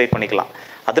பண்ணி டிசைட் பண்ணிக்கலாம்.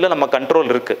 அதில் நம்ம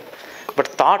கண்ட்ரோல் இருக்குது. பட்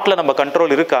தாட்டில் நம்ம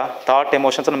கண்ட்ரோல் இருக்கா? தாட்,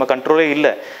 எமோஷன்ஸ் நம்ம கண்ட்ரோலே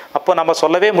இல்லை. அப்போ நம்ம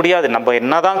சொல்லவே முடியாது. நம்ம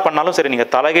என்ன தான் பண்ணாலும் சரி,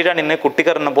 நீங்கள் தலைகீழாக நின்று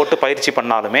குட்டிக்கரணை போட்டு பயிற்சி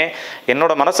பண்ணாலுமே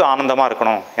என்னோட மனசு ஆனந்தமாக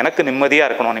இருக்கணும், எனக்கு நிம்மதியாக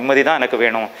இருக்கணும், நிம்மதி தான் எனக்கு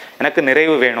வேணும், எனக்கு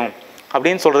நிறைவு வேணும்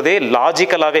அப்படின்னு சொல்கிறதே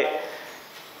லாஜிக்கலாகவே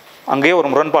அங்கேயே ஒரு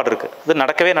முரண்பாடு இருக்குது. அது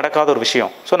நடக்கவே நடக்காத ஒரு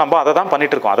விஷயம். ஸோ நம்ம அதை தான்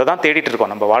பண்ணிகிட்ருக்கோம், அதை தான் தேடிட்டு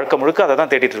இருக்கோம். நம்ம வாழ்க்கை முழுக்க அதை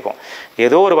தான் தேடிட்டு இருக்கோம்.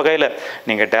 ஏதோ ஒரு வகையில்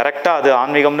நீங்கள் டைரெக்டாக அது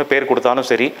ஆன்மீகம்னு பேர் கொடுத்தாலும்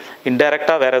சரி,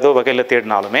 இன்டைரக்டாக வேறு ஏதோ வகையில்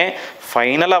தேடினாலுமே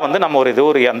ஃபைனலாக வந்து நம்ம ஒரு ஏதோ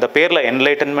ஒரு அந்த பேரில்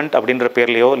என்லைட்டன்மெண்ட் அப்படின்ற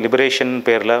பேர்லையோ, லிபரேஷன்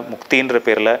பேரில், முக்தின்ற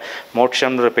பேரில்,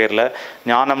 மோட்சம்ன்ற பேரில்,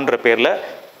 ஞானம்ன்ற பேரில்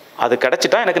அது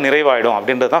கிடச்சிட்டா எனக்கு நிறைவாயிடும்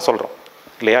அப்படின்றது தான் சொல்கிறோம்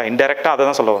இல்லையா? இன்டைரக்டாக அதை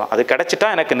தான் சொல்ல வரோம். அது கிடச்சிட்டா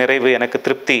எனக்கு நிறைவு, எனக்கு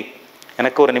திருப்தி,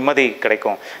 எனக்கு ஒரு நிம்மதி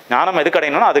கிடைக்கும். ஞானம் எது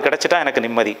கிடைக்கணும்னா அது கிடச்சிட்டா எனக்கு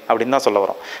நிம்மதி அப்படின்னு தான் சொல்ல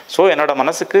வரோம். ஸோ என்னோடய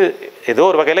மனசுக்கு ஏதோ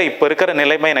ஒரு வகையில் இப்போ இருக்கிற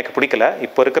நிலைமை எனக்கு பிடிக்கல,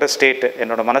 இப்போ இருக்கிற ஸ்டேட்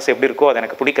என்னோடய மனசு எப்படி இருக்கோ அது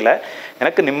எனக்கு பிடிக்கல,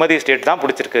 எனக்கு நிம்மதி ஸ்டேட் தான்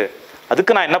பிடிச்சிருக்கு,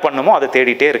 அதுக்கு நான் என்ன பண்ணுமோ அதை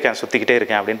தேடிட்டே இருக்கேன், சுற்றிக்கிட்டே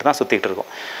இருக்கேன் அப்படின்ட்டு தான் சுற்றிக்கிட்டு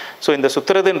இருக்கோம். ஸோ இந்த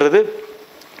சுற்றுறதுன்றது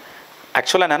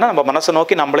ஆக்சுவலாக என்னென்னா நம்ம மனசை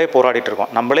நோக்கி நம்மளே போராடிட்டு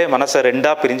இருக்கோம், நம்மளே மனசை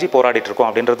ரெண்டாக பிரிஞ்சு போராடிட்டு இருக்கோம்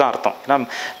அப்படின்றது தான் அர்த்தம். ஏன்னா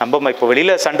நம்ம இப்போ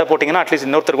வெளியில் சண்டை போட்டிங்கன்னா அட்லீஸ்ட்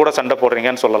இன்னொருத்தர் கூட சண்டை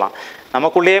போடுறீங்கன்னு சொல்லலாம்.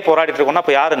 நமக்குள்ளேயே போராடிட்டு இருக்கோம்னா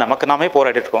இப்போ யார்? நமக்கு நாமே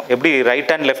போராடிட்டு இருக்கோம். எப்படி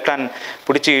ரைட் ஹேண்ட் லெஃப்ட் ஹேண்ட்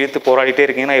பிடிச்சி இழுத்து போராடிட்டே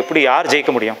இருக்கீங்கன்னா எப்படி யார்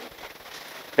ஜெயிக்க முடியும்?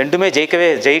 ரெண்டுமே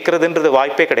ஜெயிக்கிறதுன்றது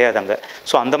வாய்ப்பே கிடையாது அங்கே.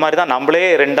 ஸோ அந்த மாதிரி தான் நம்மளே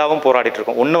ரெண்டாவும் போராடிட்டு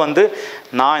இருக்கோம். ஒன்று வந்து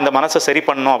நான் இந்த மனசை சரி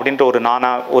பண்ணணும் அப்படின்ட்டு ஒரு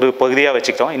ஒரு பகுதியாக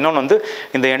வச்சுக்கிறோம். இன்னொன்று வந்து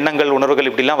இந்த எண்ணங்கள், உணர்வுகள்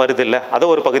இப்படிலாம் வருது இல்லை, அதை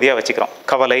ஒரு பகுதியாக வச்சுக்கிறோம்.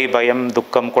 கவலை, பயம்,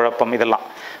 துக்கம், குழப்பம் இதெல்லாம்.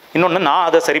 இன்னொன்று நான்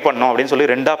அதை சரி பண்ணணும் அப்படின்னு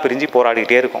சொல்லி ரெண்டாக பிரிஞ்சு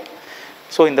போராடிக்கிட்டே இருக்கும்.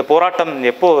 ஸோ இந்த போராட்டம்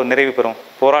எப்போது நிறைவு பெறும்?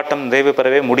 போராட்டம் நிறைவு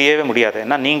பெறவே முடியாது.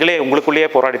 ஏன்னா நீங்களே உங்களுக்குள்ளேயே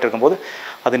போராடிட்டு இருக்கும்போது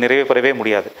அது நிறைவு பெறவே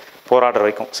முடியாது போராடுற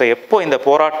வரைக்கும். ஸோ எப்போ இந்த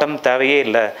போராட்டம் தேவையே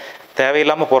இல்லை,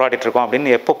 தேவையில்லாமல் போராடிட்டு இருக்கோம் அப்படின்னு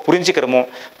எப்போ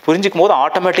புரிஞ்சிக்கும் போது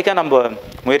ஆட்டோமேட்டிக்காக நம்ம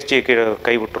முயற்சியை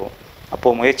கைவிட்டுருவோம்.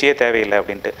 அப்போது முயற்சியே தேவையில்லை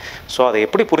அப்படின்ட்டு. ஸோ அதை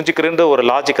எப்படி புரிஞ்சுக்கிறன்ற ஒரு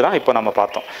லாஜிக் தான் இப்போ நம்ம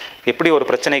பார்த்தோம். எப்படி ஒரு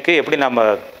பிரச்சனைக்கு எப்படி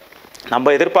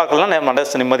நம்ம எதிர்பார்க்கலாம், நம்ம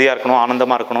மனசு நிம்மதியாக இருக்கணும்,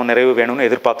 ஆனந்தமாக இருக்கணும், நிறைவு வேணும்னு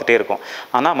எதிர்பார்த்துட்டே இருக்கோம்.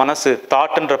 ஆனால் மனசு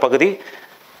தாட்டுன்ற பகுதி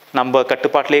நம்ம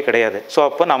கட்டுப்பாட்டிலே கிடையாது. ஸோ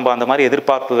அப்போ நம்ம அந்த மாதிரி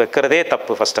எதிர்பார்ப்பு வைக்கிறதே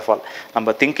தப்பு. ஃபர்ஸ்ட் ஆஃப் ஆல்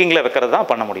நம்ம திங்கிங்கில் வைக்கிறது தான்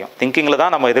பண்ண முடியும். திங்கிங்கில்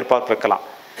தான் நம்ம எதிர்பார்ப்பு வைக்கலாம்.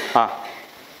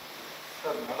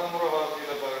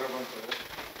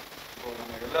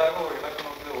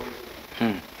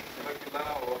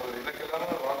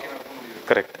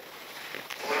 கரெக்ட்.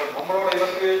 நம்மளோட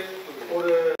இலக்கு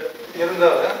ஒரு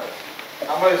இருந்தால்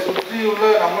நம்மளை சுற்றி உள்ள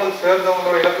நம்மளுக்கு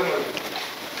சேர்ந்தவங்களோட இலக்குன்னு இருக்கு.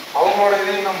 அவங்களோட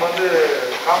இதையும் நம்ம வந்து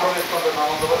காம்ப்ரமைஸ் பண்ணுறோம்.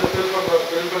 அவங்க வந்து ஃபில்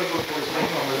பண்ணி கொடுத்து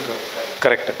நம்ம இருக்கோம்.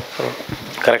 Correct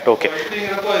correct. ஓகே.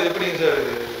 எப்படிங்கிறப்போ இது எப்படிங்க சார்?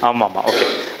 ஆமாம் ஓகே.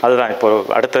 அதுதான் இப்போ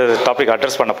அடுத்த டாபிக்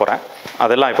அட்ரஸ் பண்ண போகிறேன்.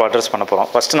 அதெல்லாம் இப்போ அட்ரஸ் பண்ண போகிறோம்.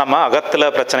 ஃபஸ்ட்டு நம்ம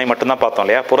அகத்தில் பிரச்சனை மட்டும்தான் பார்த்தோம்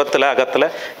இல்லையா? புறத்தில் அகத்தில்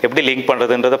எப்படி லிங்க்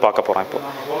பண்ணுறதுன்றதை பார்க்க போகிறோம்.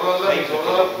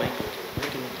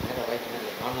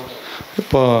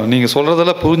 இப்போ நீங்கள்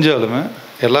சொல்கிறதெல்லாம் புரிஞ்சாலுமே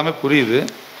எல்லாமே புரியுது.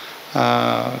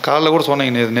 காலைல கூட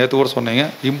சொன்னீங்க, நேற்று கூட சொன்னீங்க,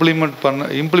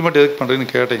 இம்ப்ளிமெண்ட் எதுக்கு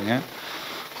பண்ணுறீங்கன்னு கேட்டீங்க.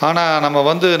 ஆனால் நம்ம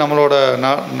வந்து நம்மளோட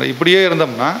இப்படியே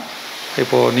இருந்தோம்னா,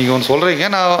 இப்போது நீங்கள் ஒன்று சொல்கிறீங்க,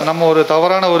 நம்ம ஒரு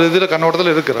தவறான ஒரு இதில்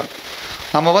கண்ணோட்டத்தில் இருக்கிறேன்.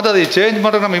 நம்ம வந்து அதை சேஞ்ச்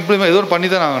பண்ணுற நம்ம இம்ப்ளிமெண்ட் ஏதோ பண்ணி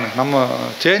தானே ஆகணும். நம்ம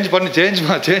சேஞ்ச்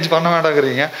பண்ண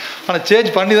வேண்டாங்கிறீங்க, ஆனால்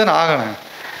சேஞ்ச் பண்ணி தானே ஆகணும்.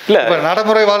 இல்லை இப்போ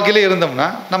நடைமுறை வாழ்க்கையிலே இருந்தோம்னா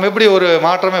நம்ம எப்படி ஒரு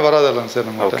மாற்றமே வராது இல்லைங்க சார்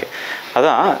நம்ம? ஓகே.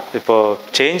 அதான் இப்போது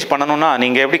சேஞ்ச் பண்ணணும்னா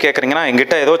நீங்கள் எப்படி கேட்குறீங்கன்னா,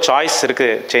 எங்கிட்ட ஏதோ சாய்ஸ்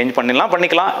இருக்குது, சேஞ்ச்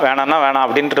பண்ணிக்கலாம் வேணான்னா வேணாம்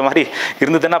அப்படின்ற மாதிரி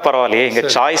இருந்ததுன்னா பரவாயில்லையே. இங்கே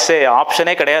சாய்ஸே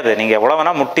ஆப்ஷனே கிடையாது. நீங்கள் எவ்வளோ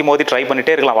வேணால் முட்டி மோதி ட்ரை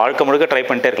பண்ணிகிட்டே இருக்கலாம், வாழ்க்கை முழுக்க ட்ரை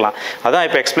பண்ணிட்டே இருக்கலாம். அதான்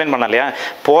இப்போ எக்ஸ்பிளைன் பண்ண இல்லையா?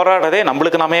 போராடுறதே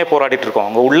நம்மளுக்கு நாமே போராடிட்டு இருக்கோம்.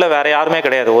 உங்கள் உள்ள வேறு யாருமே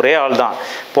கிடையாது, ஒரே ஆள் தான்.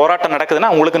 போராட்டம்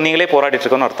நடக்குதுன்னா உங்களுக்கு நீங்களே போராடிட்டு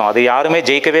இருக்கோன்னு அர்த்தம். அது யாருமே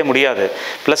ஜெயிக்கவே முடியாது.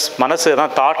 ப்ளஸ் மனசு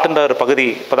தான் தாட்டுன்ற ஒரு பகுதி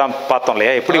இப்போ தான் பார்த்தோம்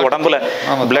இல்லையா? எப்படி உடம்புல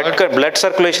பிளட்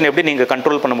சர்க்குலேஷன் எப்படி நீங்கள்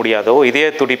கண்ட்ரோல் பண்ண முடியாதோ, இதே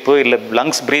துடிப்பு இல்லை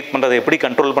லங்ஸ் பிரீத் பண்ணுறது எப்படி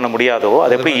கண்ட்ரோல் பண்ண முடியாதோ,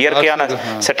 அது எப்படி இயற்கையான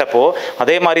செட்டப்போ,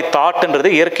 அதே மாதிரி தாட்ன்றது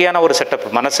இயற்கையான ஒரு செட்டப்,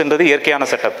 மனசுன்றது இயற்கையான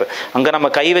செட்டப். அங்கே நம்ம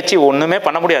கை வச்சு ஒன்றுமே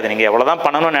பண்ண முடியாது. நீங்கள் எவ்வளோதான்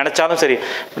பண்ணணும்னு நினச்சாலும் சரி,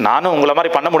 நானும் உங்களை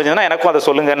மாதிரி பண்ண முடிஞ்சதுன்னா எனக்கும் அதை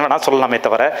சொல்லுங்கன்னு வேணால் சொல்லலாமே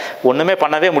தவிர ஒன்றுமே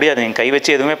பண்ணவே முடியாது. நீங்கள் கை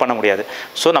வச்சு எதுவுமே பண்ண முடியாது.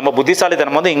 ஸோ நம்ம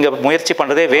புத்திசாலித்தனம் வந்து இங்கே முயற்சி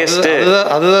பண்ணுறதே வேஸ்ட்டு.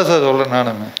 அதுதான் சார்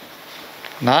சொல்கிறேன்.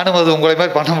 நானும் அது உங்களை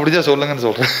மாதிரி பண்ண முடிஞ்சா சொல்லுங்கன்னு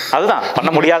சொல்கிறேன். அதுதான் பண்ண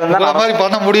முடியாதுன்னு தான் மாதிரி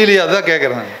பண்ண முடியலையே, அதுதான்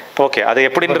கேட்குறேன். ஓகே. அது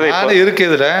எப்படின்றது இருக்கு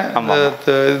இதில்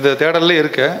இந்த தேடல்ல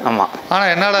இருக்கு. ஆமாம்.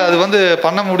 ஆனால் என்னால் அது வந்து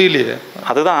பண்ண முடியலையே.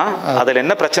 அதுதான் அதில்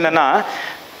என்ன பிரச்சனைனா,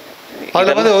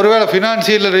 அதில் வந்து ஒருவேளை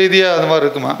ஃபினான்ஷியல் ரீதியாக அந்த மாதிரி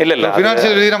இருக்குமா? இல்லை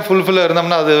ஃபினான்ஷியல் ரீதியாக ஃபுல்ஃபில்லாக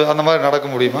இருந்தோம்னா அது அந்த மாதிரி நடக்க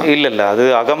முடியுமா? இல்லை அது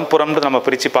அகம்புறம்னு நம்ம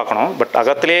பிரித்து பார்க்கணும். பட்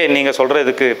அகத்திலே நீங்கள்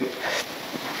சொல்கிறதுக்கு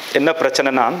என்ன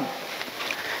பிரச்சனைனா,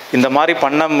 இந்த மாதிரி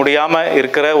பண்ண முடியாமல்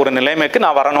இருக்கிற ஒரு நிலைமைக்கு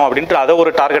நான் வரணும் அப்படின்ட்டு அதை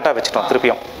ஒரு டார்கெட்டாக வச்சுட்டோம்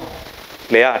திருப்பியும்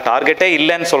இல்லையா? டார்கெட்டே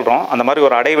இல்லைன்னு சொல்கிறோம். அந்த மாதிரி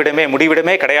ஒரு அடைவிடமே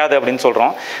முடிவிடமே கிடையாது அப்படின்னு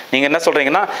சொல்கிறோம். நீங்கள் என்ன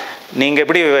சொல்கிறீங்கன்னா, நீங்கள்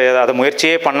எப்படி அதை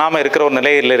முயற்சியே பண்ணாமல் இருக்கிற ஒரு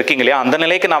நிலையில் இருக்கீங்க இல்லையா, அந்த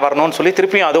நிலைக்கு நான் வரணும்னு சொல்லி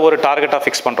திருப்பியும் அது ஒரு டார்கெட்டாக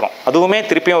ஃபிக்ஸ் பண்ணுறோம். அதுவுமே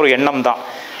திருப்பியும் ஒரு எண்ணம் தான்.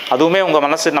 அதுவுமே உங்கள்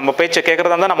மனசு நம்ம பேச்சை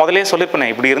கேட்குறதா இருந்தால் நான் முதலே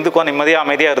சொல்லியிருப்பேன், இப்படி இருந்துக்கோ, நிம்மதியாக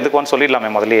அமைதியாக இருந்துக்கோன்னு சொல்லிடலாமே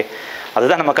முதலே.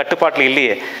 அதுதான் நம்ம கட்டுப்பாட்டில்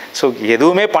இல்லையே. ஸோ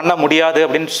எதுவுமே பண்ண முடியாது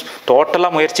அப்படின்னு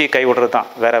டோட்டலாக முயற்சி கைவிடுறது தான்.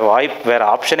 வேறு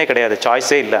ஆப்ஷனே கிடையாது,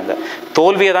 சாய்ஸே இல்லை. அந்த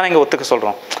தோல்வியை தான் இங்கே ஒத்துக்க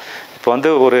சொல்கிறோம். இப்போ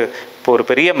வந்து ஒரு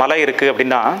பெரிய மலை இருக்குது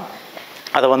அப்படின்னா,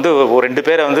 அதை வந்து ஒரு 2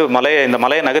 பேரை வந்து இந்த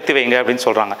மலையை நகர்த்தி வைங்க அப்படின்னு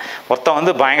சொல்கிறாங்க. ஒருத்தன்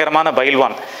வந்து பயங்கரமான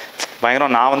பயில்வான்,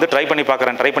 பயங்கரம், நான் வந்து ட்ரை பண்ணி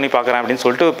பார்க்குறேன் அப்படின்னு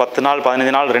சொல்லிட்டு 10 நாள்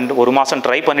 15 நாள் 1 மாதம்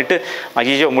ட்ரை பண்ணிவிட்டு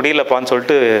ஐயோ முடியலப்பான்னு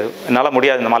சொல்லிட்டு என்னால்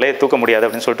முடியாது, இந்த மலையை தூக்க முடியாது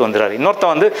அப்படின்னு சொல்லிட்டு வந்துடுறாரு.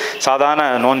 இன்னொருத்தன் வந்து சாதாரண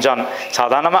நோஞ்சான்,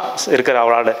 சாதாரணமாக இருக்கிற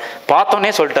அவளால்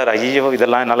பார்த்தோன்னே சொல்லிட்டார், ஐயோ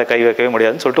இதெல்லாம் என்னால் கை வைக்கவே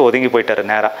முடியாதுன்னு சொல்லிட்டு ஒதுங்கி போயிட்டார்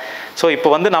நேராக. ஸோ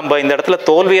இப்போ வந்து நம்ம இந்த இடத்துல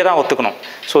தோல்வியை தான் ஒத்துக்கணும்.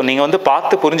 ஸோ நீங்கள் வந்து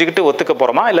பார்த்து புரிஞ்சுக்கிட்டு ஒத்துக்க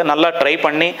போகிறோமா, இல்லை நல்லா ட்ரை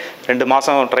பண்ணி 2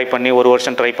 மாதம் ட்ரை பண்ணி 1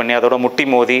 வருஷம் ட்ரை பண்ணி அதோட முட்டி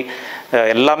மோதி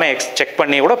எல்லாமே செக்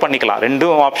பண்ணி கூட பண்ணிக்கலாம். 2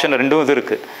 ஆப்ஷன், 2 இது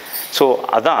இருக்குது. ஸோ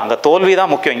அதான் அந்த தோல்வி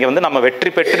தான் முக்கியம். இங்கே வந்து நம்ம வெற்றி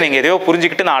பெற்று நீங்கள் எதையோ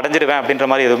புரிஞ்சுக்கிட்டு நான் அடைஞ்சிடுவேன் அப்படின்ற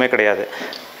மாதிரி எதுவுமே கிடையாது,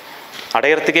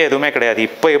 அடையிறதுக்கே எதுவுமே கிடையாது.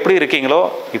 இப்போ எப்படி இருக்கீங்களோ,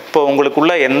 இப்போ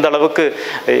உங்களுக்குள்ள எந்த அளவுக்கு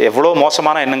எவ்வளோ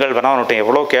மோசமான எண்ணங்கள் வேணால் வரட்டும்,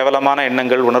 எவ்வளோ கேவலமான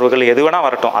எண்ணங்கள் உணர்வுகள் எது வேணால்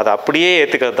வரட்டும், அதை அப்படியே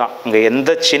ஏற்றுக்கிறது தான். அங்கே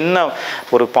எந்த சின்ன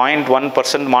ஒரு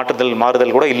 0.1%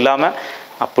 மாறுதல் கூட இல்லாமல்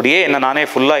அப்படியே என்ன நானே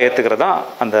ஃபுல்லாக ஏற்றுக்கிறது தான்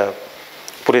அந்த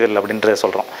புரிதல் அப்படின்றத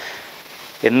சொல்கிறோம்.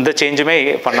 எந்த சேஞ்சுமே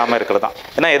பண்ணாமல் இருக்கிறது தான்.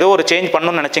 ஏன்னா ஏதோ ஒரு சேஞ்ச்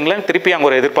பண்ணணும்னு நினச்சிங்களேன், திருப்பி அங்கே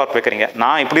ஒரு எதிர்பார்ப்பு வைக்கிறீங்க.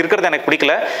 நான் இப்படி இருக்கிறது எனக்கு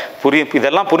பிடிக்கல,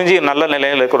 இதெல்லாம் புரிஞ்சு நல்ல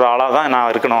நிலையில் இருக்கிற ஆளாக தான் நான்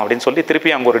இருக்கணும் அப்படின்னு சொல்லி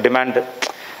திருப்பி அங்கே ஒரு டிமாண்டு,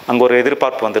 அங்கே ஒரு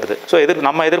எதிர்பார்ப்பு வந்துடுது. ஸோ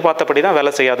நம்ம எதிர்பார்த்தபடி தான்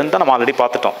வேலை செய்யாதுன்னு தான் நம்ம ஆல்ரெடி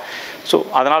பார்த்துட்டோம். ஸோ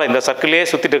அதனால் இந்த சர்க்கிளே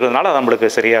சுற்றிட்டு இருக்கிறதுனால அது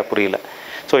நம்மளுக்கு சரியாக புரியல.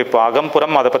 ஸோ இப்போ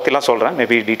அகம்புறம் அதை பற்றிலாம் சொல்கிறேன்,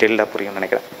 மேபி டீட்டெயிலாக புரியும்னு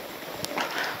நினைக்கிறேன்.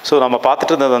 ஸோ நம்ம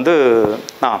பார்த்துட்டு இருந்தது வந்து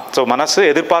ஸோ மனசு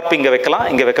எதிர்பார்ப்பு இங்கே வைக்கலாம்,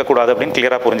 இங்கே வைக்கக்கூடாது அப்படின்னு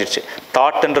கிளியராக புரிஞ்சிடுச்சு.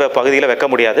 தாட்டுன்ற பகுதியில் வைக்க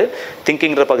முடியாது,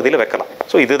 திங்கிங்கிற பகுதியில் வைக்கலாம்.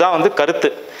 ஸோ இதுதான் வந்து கருத்து.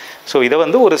 ஸோ இதை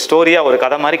வந்து ஒரு ஸ்டோரியாக ஒரு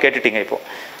கதை மாதிரி கேட்டுட்டிங்க இப்போது.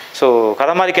 ஸோ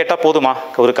கதை மாதிரி கேட்டால் போதுமா?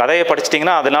 ஒரு கதையை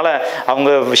படிச்சிட்டிங்கன்னா அதனால்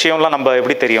அவங்க விஷயம்லாம் நம்ம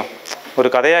எப்படி தெரியும்? ஒரு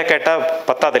கதையாக கேட்டால்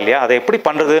பத்தாது இல்லையா, அதை எப்படி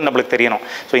பண்ணுறதுன்னு நம்மளுக்கு தெரியணும்.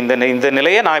 ஸோ இந்த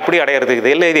நிலையை நான் எப்படி அடையிறது,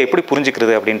 இதை எப்படி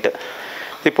புரிஞ்சுக்கிறது அப்படின்ட்டு.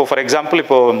 இப்போது ஃபார் எக்ஸாம்பிள்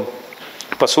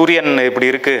இப்போ சூரியன் இப்படி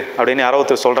இருக்குது அப்படின்னு யாரோ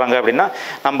ஒருத்தர் சொல்கிறாங்க அப்படின்னா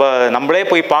நம்மளே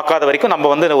போய் பார்க்காத வரைக்கும் நம்ம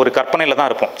வந்து ஒரு கற்பனையில் தான்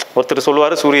இருப்போம். ஒருத்தர்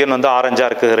சொல்லுவார் சூரியன் வந்து ஆரஞ்சாக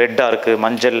இருக்குது, ரெட்டாக இருக்குது,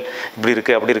 மஞ்சள் இப்படி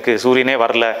இருக்குது அப்படி இருக்குது, சூரியனே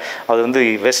வரல, அது வந்து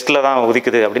வெஸ்ட்டில் தான்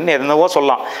உதிக்குது அப்படின்னு என்னவோ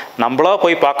சொல்லலாம். நம்மளா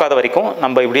போய் பார்க்காத வரைக்கும்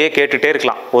நம்ம இப்படியே கேட்டுகிட்டே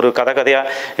இருக்கலாம் ஒரு கதையாக.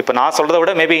 இப்போ நான் சொல்கிறத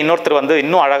விட மேபி இன்னொருத்தர் வந்து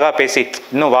இன்னும் அழகாக பேசி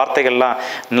இன்னும் வார்த்தைகள்லாம்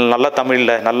நல்ல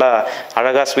தமிழில் நல்லா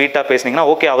அழகாக ஸ்வீட்டாக பேசுனீங்கன்னா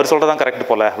ஓகே அவர் சொல்கிறதான் கரெக்ட்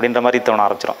போல் அப்படின்ற மாதிரி தோண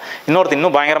ஆரம்பிச்சிடும். இன்னொருத்தர்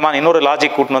இன்னும் பயங்கரமான இன்னொரு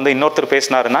லாஜிக் கூட்டின்னு வந்து இன்னொருத்தர்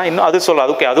பேசினாருன்னா இன்னும் அது சொல்ல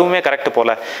அதுவுமே கரெக்ட்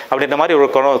போல அப்படின்ற மாதிரி ஒரு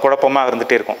குழப்பமாக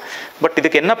இருந்துகிட்டே இருக்கும். பட்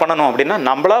இதுக்கு என்ன பண்ணணும் அப்படின்னா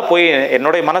நம்மளா போய்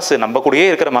என்னுடைய மனசு நம்ம கூடயே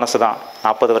இருக்கிற மனசு தான்,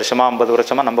 40 வருஷமா 50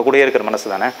 வருஷமா நம்ம கூடயே இருக்கிற மனசு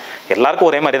தானே, எல்லாருக்கும்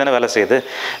ஒரே மாதிரி தானே வேலை செய்யுது.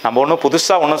 நம்ம ஒன்றும்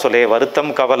புதுசாக ஒன்றும் சொல்ல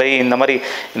வருத்தம் கவலை இந்த மாதிரி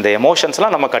இந்த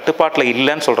எமோஷன்ஸ்லாம் நம்ம கட்டுப்பாட்டில்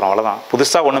இல்லைன்னு சொல்கிறோம், அவ்வளோதான்.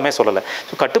 புதுசாக ஒன்றுமே சொல்லலை.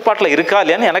 ஸோ கட்டுப்பாட்டில் இருக்கா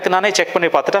இல்லையான்னு எனக்கு நானே செக்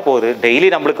பண்ணி பார்த்துட்டா போகுது. டெய்லி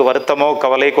நம்மளுக்கு வருத்தமோ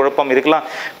கவலை குழப்பம் இதுக்கெல்லாம்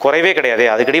குறைவே கிடையாது,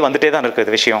 அதுக்கடி வந்துட்டே தான்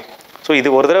இருக்குது விஷயம். ஸோ இது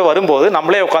ஒரு தடவை வரும்போது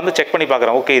நம்மளே உட்காந்து செக் பண்ணி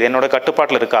பார்க்குறோம், ஓகே இது என்னோட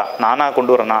கட்டுப்பாட்டில் இருக்கா, நானாக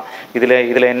கொண்டு வரேன்னா,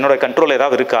 இதில் என்னோட கண்ட்ரோல்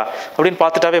ஏதாவது இருக்கா அப்படின்னு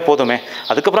பார்த்துட்டாவே போதுமே.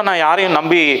 அதுக்கப்புறம் நான் யாரையும்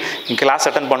நம்பி கிளாஸ்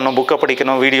அட்டன் பண்ணணும், புக்கை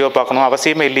படிக்கணும், வீடியோ பார்க்கணும்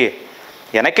அவசியமே இல்லையே.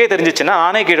 எனக்கே தெரிஞ்சிச்சுன்னா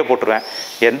நானே கீழே போட்டுருவேன்.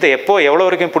 எப்போ எவ்வளோ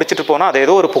வரைக்கும் பிடிச்சிட்டு போனால் அது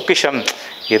ஏதோ ஒரு பொக்கிஷம்,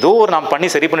 ஏதோ ஒரு நான் பண்ணி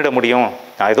சரி பண்ணிட முடியும்,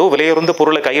 நான் ஏதோ விலையுறந்த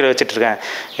பொருளை கையில் வச்சுட்ருக்கேன்,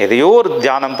 எதையோ ஒரு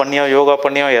தியானம் பண்ணியோ யோகா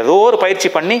பண்ணியோ ஏதோ ஒரு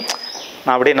பயிற்சி பண்ணி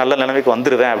நான் அப்படியே நல்ல நிலைமைக்கு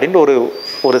வந்துடுவேன் அப்படின்ட்டு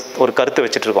ஒரு கருத்தை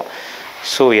வச்சுட்ருக்கோம்.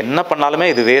 ஸோ என்ன பண்ணாலுமே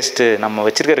இது வேஸ்ட்டு, நம்ம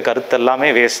வச்சுருக்கிற கருத்து எல்லாமே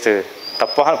வேஸ்ட்டு,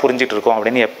 தப்பாக புரிஞ்சிட்டு இருக்கோம்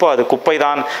அப்படின்னு எப்போ அது குப்பை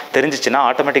தான் தெரிஞ்சிச்சுன்னா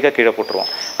ஆட்டோமேட்டிக்காக கீழே போட்டுருவோம்.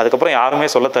 அதுக்கப்புறம் யாருமே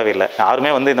சொல்ல தேவையில்லை,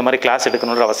 யாருமே வந்து இந்த மாதிரி கிளாஸ்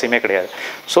எடுக்கணுன்ற அவசியமே கிடையாது.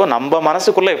 ஸோ நம்ம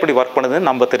மனசுக்குள்ளே எப்படி ஒர்க் பண்ணுதுன்னு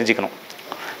நம்ம தெரிஞ்சுக்கணும்.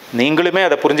 நீங்களுமே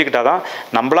அதை புரிஞ்சுக்கிட்டா தான்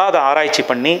நம்மளா அதை ஆராய்ச்சி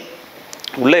பண்ணி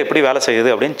உள்ளே எப்படி வேலை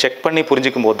செய்யுது அப்படின்னு செக் பண்ணி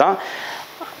புரிஞ்சிக்கும் போது தான்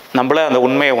நம்மளே அந்த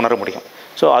உண்மையை உணர முடியும்.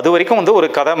 ஸோ அது வரைக்கும் வந்து ஒரு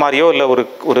கதை மாதிரியோ இல்லை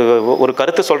ஒரு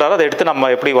கருத்து சொல்கிறாரோ அதை எடுத்து நம்ம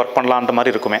எப்படி ஒர்க் பண்ணலான்ற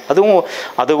மாதிரி இருக்குமே,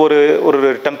 அது ஒரு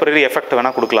டெம்பரரி எஃபெக்ட்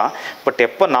வேணால் கொடுக்கலாம். பட்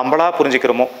எப்போ நம்மளா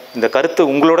புரிஞ்சுக்கிறோமோ இந்த கருத்து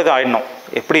உங்களோடது ஆயிடணும்.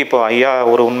 எப்படி இப்போ ஐயா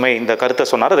ஒரு உண்மை இந்த கருத்தை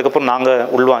சொன்னார், அதுக்கப்புறம் நாங்கள்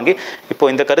உள்வாங்கி இப்போ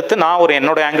இந்த கருத்து நான்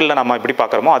என்னோட ஆங்கிளில் நம்ம எப்படி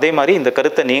பார்க்குறோமோ அதே மாதிரி இந்த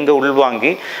கருத்தை நீங்கள்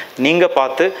உள்வாங்கி நீங்கள்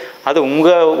பார்த்து அது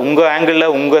உங்கள் ஆங்கிளில்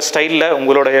உங்கள் ஸ்டைலில்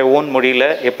உங்களுடைய ஓன் மொழியில்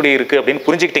எப்படி இருக்குது அப்படின்னு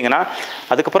புரிஞ்சுக்கிட்டிங்கன்னா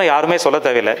அதுக்கப்புறம் யாருமே சொல்ல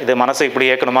தேவையில்லை இது மனசை இப்படி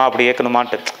ஏற்கணுமா அப்படி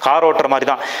ஏற்கணுமான்ட்டு. கார் ஓட்டுற மாதிரி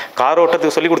தான், கார்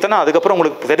ஓட்டுறதுக்கு சொல்லி கொடுத்தேன்னா அதுக்கப்புறம்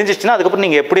உங்களுக்கு தெரிஞ்சிச்சுன்னா அதுக்கப்புறம்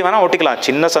நீங்கள் எப்படி வேணால் ஓட்டிக்கலாம்,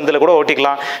 சின்ன சந்தில் கூட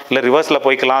ஓட்டிக்கலாம், இல்லை ரிவர்ஸில்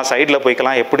போய்க்கலாம், சைடில்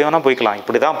போய்க்கலாம், எப்படி வேணால் போய்க்கலாம்,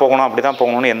 இப்படி தான் போகணும் அப்படி தான்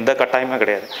போகணும்னு எந்த கட்டாயமே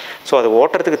கிடையாது. ஸோ அது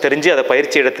ஓட்டுறதுக்கு தெரிஞ்சு அதை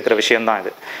பயிற்சி எடுத்துக்கிற விஷயந்தான்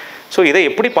இது. ஸோ இதை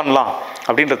எப்படி பண்ணலாம்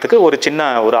அப்படின்றதுக்கு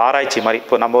ஒரு ஆராய்ச்சி மாதிரி.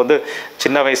 இப்போ நம்ம வந்து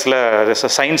சின்ன வயசில்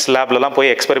சயின்ஸ் லேப்லலாம்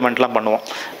போய் எக்ஸ்பெரிமெண்ட்லாம் பண்ணுவோம்,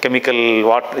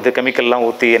 கெமிக்கல்லாம்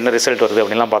ஊற்றி என்ன ரிசல்ட் வருது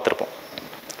அப்படின்லாம் பார்த்துருப்போம்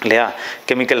இல்லையா.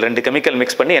 2 கெமிக்கல்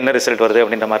மிக்ஸ் பண்ணி என்ன ரிசல்ட் வருது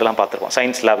அப்படின்ற மாதிரிலாம் பார்த்துருப்போம்,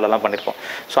 சயின்ஸ் லேப்லலாம் பண்ணியிருப்போம்.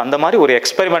 ஸோ அந்த மாதிரி ஒரு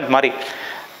எக்ஸ்பெரிமெண்ட் மாதிரி.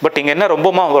 பட் இங்கே என்ன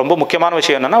ரொம்ப முக்கியமான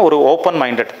விஷயம் என்னென்னா ஒரு ஓப்பன்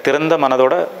மைண்டட் திறந்த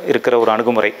மனதோடு இருக்கிற ஒரு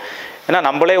அணுகுமுறை. ஏன்னா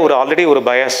நம்மளே ஆல்ரெடி ஒரு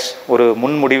பயஸ் ஒரு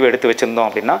முன்முடிவு எடுத்து வச்சுருந்தோம்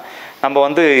அப்படின்னா நம்ம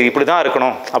வந்து இப்படி தான்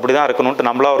இருக்கணும் அப்படி தான் இருக்கணும்ட்டு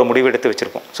நம்மளா ஒரு முடிவு எடுத்து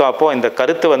வச்சுருப்போம். ஸோ அப்போது இந்த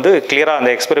கருத்து வந்து கிளியராக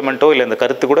அந்த எக்ஸ்பெரிமெண்ட்டோ இல்லை இந்த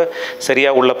கருத்து கூட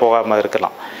சரியாக உள்ளே போகாமல்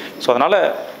இருக்கலாம். ஸோ அதனால்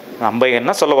நம்ம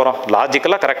என்ன சொல்ல வரோம்,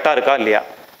 லாஜிக்கலாக கரெக்டாக இருக்கா இல்லையா,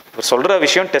 இப்போ சொல்கிற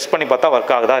விஷயம் டெஸ்ட் பண்ணி பார்த்தா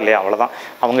ஒர்க் ஆகுதா இல்லையா, அவ்வளோதான்.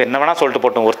 அவங்க என்ன வேணால் சொல்லிட்டு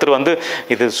போட்டோம். ஒருத்தர் வந்து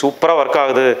இது சூப்பராக ஒர்க்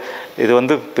ஆகுது, இது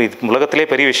வந்து இது உலகத்திலே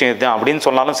பெரிய விஷயம் இதுதான் அப்படின்னு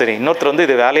சொன்னாலும் சரி, இன்னொருத்தர் வந்து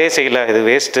இது வேலையே செய்யலை, இது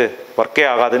வேஸ்ட்டு ஒர்க்கே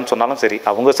ஆகாதுன்னு சொன்னாலும் சரி,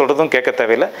 அவங்க சொல்கிறதும் கேட்க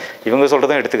தேவையில்லை, இவங்க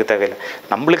சொல்கிறதும் எடுத்துக்க தேவையில்லை.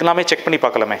 நம்மளுக்கு நாமே செக் பண்ணி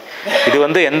பார்க்கலாமே. இது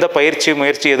வந்து எந்த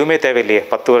முயற்சி எதுவுமே தேவையில்லையே.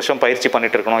 10 வருஷம் பயிற்சி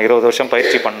பண்ணிட்டு இருக்கணும், 20 வருஷம்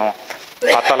பயிற்சி பண்ணணும்,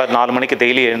 காத்தால 4 மணிக்கு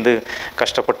டெய்லி எழுந்து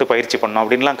கஷ்டப்பட்டு பயிற்சி பண்ணணும்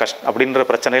அப்படின்ற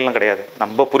பிரச்சனைலாம் கிடையாது.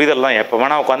 நம்ம புரிதல் தான், எப்போ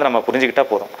வேணால் உட்காந்து நம்ம புரிஞ்சுக்கிட்டா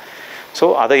போதும். ஸோ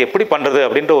அதை எப்படி பண்ணுறது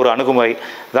அப்படின்ற ஒரு அணுகுமுறை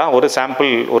தான் ஒரு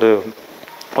சாம்பிள் ஒரு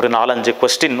 4-5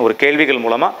 கொஸ்டின் ஒரு கேள்விகள்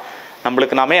மூலமாக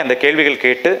நம்மளுக்கு நாமே அந்த கேள்விகள்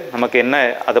கேட்டு நமக்கு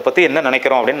அதை பற்றி என்ன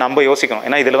நினைக்கிறோம் அப்படின்னு நம்ம யோசிக்கணும்.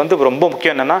 ஏன்னா இதில் வந்து ரொம்ப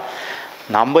முக்கியம் என்னென்னா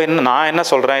நான் என்ன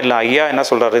சொல்கிறேன் இல்லை ஐயா என்ன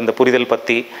சொல்கிறாரு இந்த புரிதல்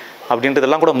பற்றி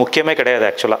அப்படின்றதெல்லாம் கூட முக்கியமே கிடையாது.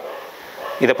 ஆக்சுவலாக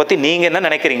இதை பற்றி நீங்கள் என்ன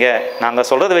நினைக்கிறீங்க, நாங்கள்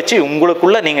சொல்கிறத வச்சு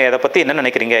உங்களுக்குள்ளே நீங்கள் இதை பற்றி என்ன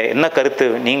நினைக்கிறீங்க, என்ன கருத்து,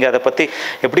 நீங்கள் அதை பற்றி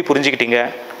எப்படி புரிஞ்சுக்கிட்டீங்க,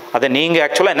 அதை நீங்கள்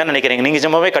ஆக்சுவலாக என்ன நினைக்கிறீங்க, நீங்கள்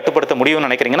நிஜமாவே கட்டுப்படுத்த முடியும்னு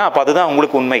நினைக்கிறீங்கன்னா அப்போ அதுதான்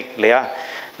உங்களுக்கு உண்மை இல்லையா.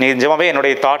 நிஜமாவே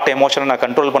என்னுடைய தாட் எமோஷனை நான்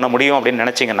கண்ட்ரோல் பண்ண முடியும் அப்படின்னு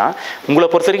நினச்சிங்கன்னா உங்களை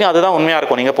பொறுத்த வரைக்கும் அதுதான் உண்மையாக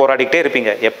இருக்கும். நீங்கள் போராடிக்கிட்டே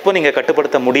இருப்பீங்க. எப்போ நீங்கள்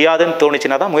கட்டுப்படுத்த முடியாதுன்னு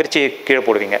தோணுச்சுன்னா தான் முயற்சியை கீழே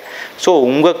போடுவீங்க. ஸோ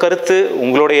உங்கள் கருத்து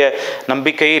உங்களுடைய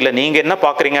நம்பிக்கை இல்லை நீங்கள் என்ன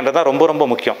பார்க்குறீங்கன்றது தான் ரொம்ப ரொம்ப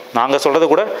முக்கியம். நாங்கள்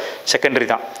சொல்கிறது கூட செகண்டரி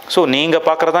தான். ஸோ நீங்கள்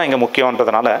பார்க்குறது தான் இங்கே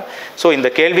முக்கியன்றதுனால ஸோ இந்த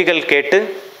கேள்விகள் கேட்டு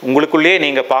உங்களுக்குள்ளேயே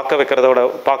நீங்கள்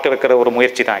பார்க்க வைக்கிற ஒரு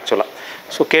முயற்சி தான் ஆக்சுவலாக.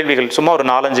 ஸோ கேள்விகள் சும்மா ஒரு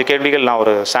 4-5 கேள்விகள் நான்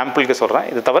ஒரு சாம்பிளுக்கு சொல்கிறேன்.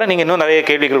 இது தவிர நீங்கள் இன்னும் நிறைய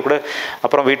கேள்விகள் கூட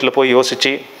அப்புறம் வீட்டில் போய்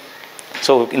யோசித்து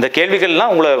ஸோ இந்த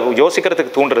கேள்விகள்லாம் உங்களை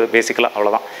யோசிக்கிறதுக்கு தூண்டுறது பேசிக்கலாக,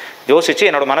 அவ்வளோதான். யோசித்து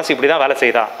என்னோட மனசு இப்படி தான் வேலை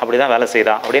செய்தா, அப்படி தான் வேலை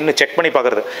செய்தா அப்படின்னு செக் பண்ணி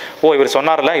பார்க்குறது. ஓ இவர்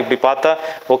சொன்னார்ல, இப்படி பார்த்தா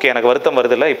ஓகே எனக்கு வருத்தம்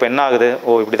வருதில்ல, இப்போ என்ன ஆகுது,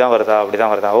 ஓ இப்படி தான் வருதா, அப்படி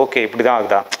தான் வருதா, ஓகே இப்படி தான்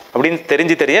ஆகுதா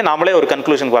அப்படின்னு தெரிய நாமளே ஒரு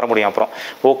கன்க்ளூஷனுக்கு வர முடியும். அப்புறம்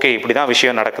ஓகே இப்படி தான்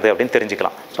விஷயம் நடக்குது அப்படின்னு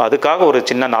தெரிஞ்சுக்கலாம். ஸோ அதுக்காக ஒரு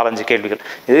சின்ன 4-5 கேள்விகள்,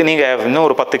 இது நீங்கள் இன்னும்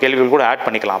ஒரு 10 கேள்விகள் கூட ஆட்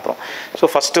பண்ணிக்கலாம் அப்புறம். ஸோ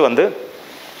ஃபஸ்ட்டு வந்து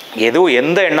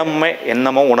எந்த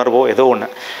எண்ணமோ உணர்வோ ஏதோ ஒன்று,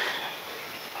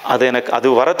 அது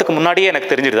வரத்துக்கு முன்னாடியே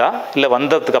எனக்கு தெரிஞ்சிடுதா, இல்லை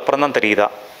வந்ததுக்கு அப்புறம் தான் தெரியுதா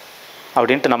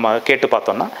அப்படின்ட்டு நம்ம கேட்டு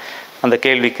பார்த்தோம்னா அந்த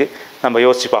கேள்விக்கு நம்ம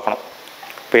யோசித்து பார்க்கணும்.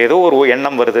 இப்போ ஏதோ ஒரு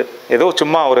எண்ணம் வருது, ஏதோ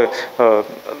சும்மா ஒரு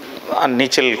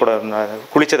நீச்சல் கூட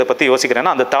குளித்ததை பற்றி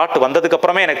யோசிக்கிறேன்னா அந்த தாட்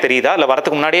வந்ததுக்கப்புறமே எனக்கு தெரியுதா, இல்லை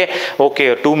வரதுக்கு முன்னாடியே ஓகே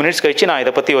 2 மினிட்ஸ் கழிச்சு நான்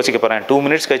இதை பற்றி யோசிக்க போகிறேன், 2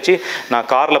 மினிட்ஸ் கழிச்சு நான்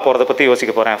காரில் போகிறத பற்றி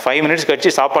யோசிக்க போகிறேன், 5 மினிட்ஸ்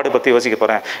கழிச்சு சாப்பாடு பற்றி யோசிக்க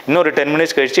போகிறேன், இன்னொரு 10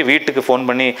 மினிட்ஸ் கழிச்சு வீட்டுக்கு ஃபோன்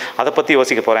பண்ணி அதை பற்றி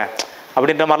யோசிக்க போகிறேன்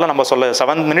அப்படின்ற மாதிரிலாம் நம்ம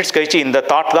 7 மினிட்ஸ் கழிச்சு இந்த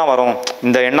தாட் தான் வரும்,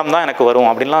 இந்த எண்ணம் தான் எனக்கு வரும்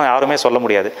அப்படின்லாம் யாருமே சொல்ல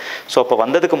முடியாது. ஸோ அப்போ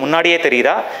வந்ததுக்கு முன்னாடியே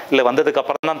தெரியுதா, இல்லை வந்ததுக்கு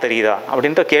அப்புறம் தான் தெரியுதா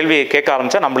அப்படின்ற கேள்வியை கேட்க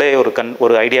ஆரம்பித்தா நம்மளே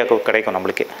ஒரு ஐடியா கிடைக்கும்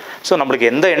நம்மளுக்கே. ஸோ நம்மளுக்கு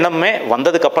எந்த எண்ணமே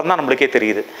வந்ததுக்கு அப்புறம் தான் நம்மளுக்கே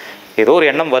தெரியுது. ஏதோ ஒரு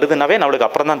எண்ணம் வருதுன்னாவே நம்மளுக்கு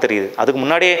அப்புறம் தான் தெரியுது. அதுக்கு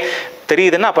முன்னாடியே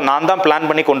தெரியுதுன்னா அப்போ நான் தான் பிளான்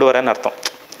பண்ணி கொண்டு வரேன்னு அர்த்தம்.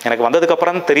 எனக்கு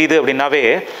வந்ததுக்கப்புறம் தெரியுது அப்படின்னாவே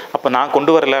அப்போ நான்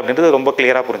கொண்டு வரலை அப்படின்றது ரொம்ப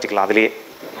கிளியராக புரிஞ்சுக்கலாம் அதுலேயே.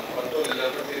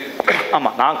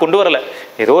 ஆமாம், நான் கொண்டு வரலை,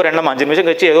 ஏதோ ஒரு எண்ணம் 5 நிமிஷம்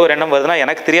கழிச்சு ஏதோ ஒரு எண்ணம் வருதுன்னா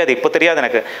எனக்கு தெரியாது, இப்போ தெரியாது,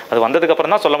 எனக்கு அது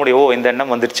வந்ததுக்கப்புறம் தான் சொல்ல முடியும். ஓ இந்த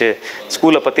எண்ணம் வந்துடுச்சு,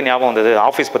 ஸ்கூலை பற்றி ஞாபகம் வந்தது,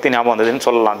 ஆஃபீஸ் பற்றி ஞாபகம் வந்ததுன்னு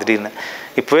சொல்லலாம் திடீர்னு.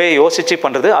 இப்போவே யோசித்து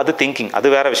பண்ணுறது அது திங்கிங், அது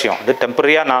வேறு விஷயம். அது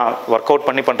டெம்பரரியாக நான் ஒர்க் அவுட்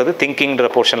பண்ணி பண்ணுறது திங்கிங்கிற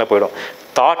போர்ஷனில் போயிடும்.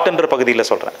 தாட்டுன்ற பகுதியில்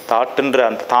சொல்கிறேன். தாட்டுன்ற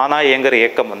அந்த தானாக இயங்குகிற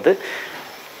இயக்கம் வந்து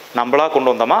நம்மளா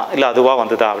கொண்டு வந்தோமா இல்லை அதுவாக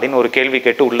வந்ததா அப்படின்னு ஒரு கேள்வி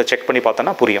கேட்டு உள்ளே செக் பண்ணி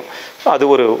பார்த்தோன்னா புரியும். ஸோ அது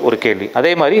ஒரு கேள்வி.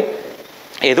 அதே மாதிரி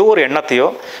ஏதோ ஒரு எண்ணத்தையோ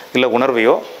இல்லை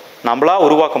உணர்வையோ நம்மளா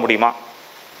உருவாக்க முடியுமா?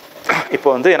 இப்போ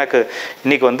வந்து எனக்கு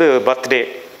இன்றைக்கி வந்து பர்த்டே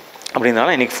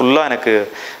அப்படின்றனால இன்றைக்கி ஃபுல்லாக எனக்கு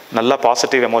நல்லா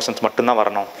பாசிட்டிவ் எமோஷன்ஸ் மட்டும்தான்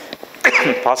வரணும்,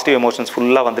 பாசிட்டிவ் எமோஷன்ஸ்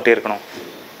ஃபுல்லாக வந்துகிட்டே இருக்கணும்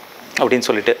அப்படின்னு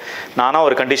சொல்லிட்டு நானாக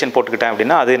ஒரு கண்டிஷன் போட்டுக்கிட்டேன்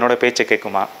அப்படின்னா அது என்னோடய பேச்சை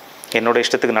கேட்குமா, என்னோடய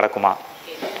இஷ்டத்துக்கு நடக்குமா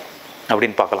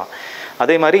அப்படின்னு பார்க்கலாம்.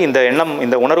 அதே மாதிரி இந்த எண்ணம்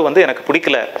இந்த உணர்வு வந்து எனக்கு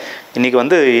பிடிக்கல,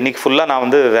 இன்றைக்கி ஃபுல்லாக நான்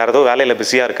வந்து வேறு ஏதோ வேலையில்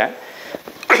பிஸியாக இருக்கேன்,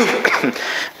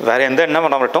 வேறு எந்த எண்ணம்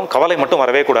வரட்டும் கவலை மட்டும்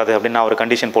வரவே கூடாது அப்படின்னு நான் ஒரு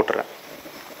கண்டிஷன் போட்டுறேன்.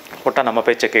 போட்டால் நம்ம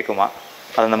பேச்சை கேட்குமா,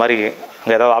 அது அந்த மாதிரி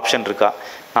அங்கே ஏதாவது ஆப்ஷன் இருக்கா,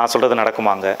 நான் சொல்கிறது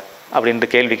நடக்குமாங்க அப்படின்ட்டு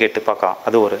கேள்வி கேட்டு பார்க்கலாம்.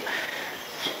 அது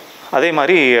அதே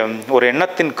மாதிரி ஒரு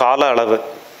எண்ணத்தின் கால அளவு,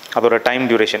 அதோட டைம்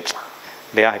டியூரேஷன்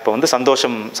இல்லையா. இப்போ வந்து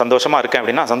சந்தோஷமாக இருக்கேன்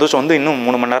அப்படின்னா சந்தோஷம் வந்து இன்னும்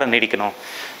 3 மணி நேரம் நீடிக்கணும்,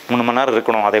 3 மணி நேரம்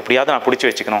இருக்கணும், அதை எப்படியாவது நான் பிடிச்சி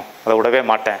வச்சுக்கணும், அதை விடவே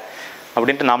மாட்டேன்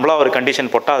அப்படின்ட்டு நம்மளா ஒரு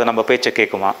கண்டிஷன் போட்டால் அது நம்ம பேச்சை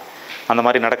கேட்குமா, அந்த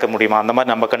மாதிரி நடக்க முடியுமா, அந்த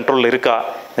மாதிரி நம்ம கண்ட்ரோலில் இருக்கா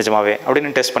நிஜமாவே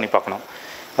அப்படின்னு டெஸ்ட் பண்ணி பார்க்கணும்.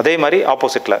 அதே மாதிரி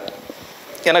ஆப்போசிட்டில்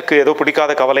எனக்கு ஏதோ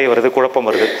பிடிக்காத கவலை வருது, குழப்பம்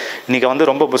வருது, இன்றைக்கி வந்து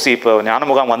ரொம்ப பிஸி, இப்போ ஞான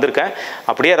முகாம் வந்திருக்கேன்,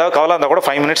 அப்படியே ஏதாவது கவலை இருந்தால் கூட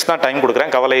 5 மினிட்ஸ் தான் டைம்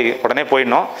கொடுக்குறேன், கவலை உடனே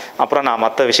போயிடணும், அப்புறம் நான்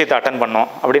மற்ற விஷயத்தை அட்டன் பண்ணணும்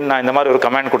அப்படின்னு நான் இந்த மாதிரி ஒரு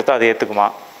கமெண்ட் கொடுத்தா அதை ஏற்றுக்குமா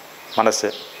மனசு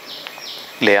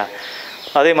இல்லையா.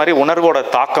 அதே மாதிரி உணர்வோட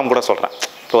தாக்கம் கூட சொல்கிறேன்.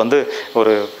 இப்போ வந்து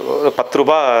ஒரு 10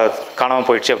 ரூபா காணாமல்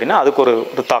போயிடுச்சு அப்படின்னா அதுக்கு ஒரு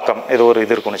தாக்கம் ஏதோ ஒரு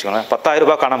இது இருக்குன்னு வச்சுக்கோங்களேன். 10,000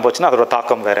 ரூபாய் காணாமல் போச்சுன்னா அதோட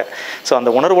தாக்கம் வேறு. ஸோ அந்த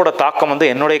உணர்வோட தாக்கம் வந்து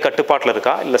என்னுடைய கட்டுப்பாட்டில்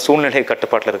இருக்கா இல்லை சூழ்நிலை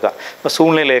கட்டுப்பாட்டில் இருக்கா? இப்போ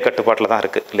சூழ்நிலை கட்டுப்பாட்டில் தான்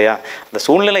இருக்குது இல்லையா. அந்த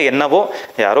சூழ்நிலை என்னவோ,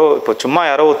 இப்போ சும்மா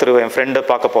யாரோ ஒருத்தர் என் ஃப்ரெண்டை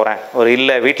பார்க்க போகிறேன், ஒரு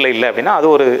இல்லை வீட்டில் இல்லை அப்படின்னா அது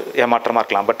ஒரு ஏமாற்றமாக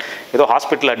இருக்கலாம். பட் ஏதோ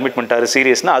ஹாஸ்பிட்டல் அட்மிட் பண்ணிட்டாரு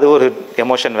சீரியஸ்னால் அது ஒரு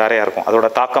எமோஷன் வேறையாக இருக்கும், அதோட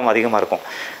தாக்கம் அதிகமாக இருக்கும்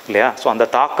இல்லையா. ஸோ அந்த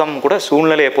தாக்கம் கூட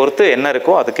சூழ்நிலையை பொறுத்து என்ன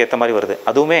இருக்கோ அதுக்கேற்ற மாதிரி வருது,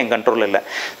 அதுவுமே என் கண்ட்ரோலில் இல்லை.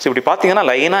 ஸோ இப்படி பார்த்தீங்கன்னா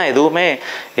லைனாக எதுவுமே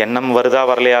எண்ணம் வருதா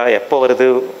வரலையா, எப்போ வருது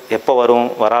எப்போ வரும்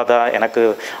வராதா எனக்கு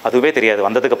அதுவே தெரியாது,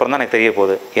 வந்ததுக்கப்புறம் தான் எனக்கு தெரிய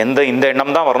போகுது. இந்த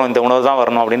எண்ணம் தான் வரணும், இந்த உணர்வு தான்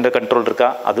வரணும் அப்படின்ற கண்ட்ரோல் இருக்கா?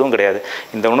 அதுவும் கிடையாது.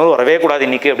 இந்த உணர்வு வரவே கூடாது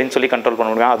இன்றைக்கி அப்படின்னு சொல்லி கண்ட்ரோல் பண்ண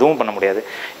முடியுமா? அதுவும் பண்ண முடியாது.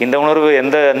 இந்த உணர்வு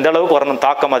எந்த அளவுக்கு வரணும்,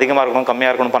 தாக்கம் அதிகமாக இருக்கணும்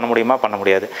கம்மியாக இருக்கணும் பண்ண முடியுமா? பண்ண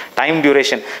முடியாது. டைம்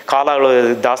டியூரேஷன் கால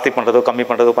அளவு ஜாஸ்தி பண்ணுறதோ கம்மி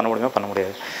பண்ணுறதோ பண்ண முடியுமா? பண்ண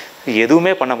முடியாது.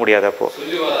 எதுவுமே பண்ண முடியாது. அப்போது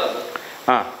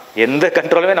எந்த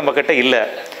கண்ட்ரோலுமே நம்ம கிட்ட இல்லை.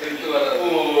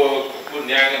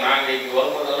 நாங்கள் இங்கே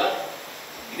வரும்போதெல்லாம்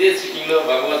இதே சிட்டிங்கில்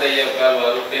பகவத் ஐயா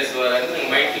உட்காருவார் பேசுவார்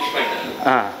மைண்ட் ஃபிக்ஸ்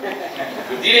பண்ணிட்டேன்.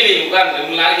 திடீர்னு உட்கார்ந்து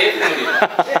 2 நாள் ஏற்றுக்க முடியும்.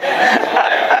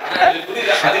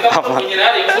 புரியுது. அதுக்கப்புறம் கொஞ்ச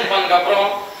நேரம் எக்ஸாம் பண்ணதுக்கப்புறம்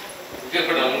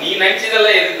நீ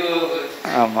நினைச்சதெல்லாம் எதுக்கு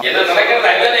என்ன நடக்கிறது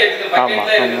அதுதானே எதுக்கு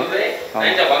பக்கெட்ல இருக்குது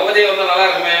நினைச்சா பகவதே வந்து நல்லா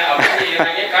இருக்குமே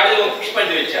அப்படின்னு காலையில் ஃபிக்ஸ்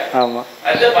பண்ணி வச்சா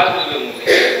அதுதான் பார்த்துட்டு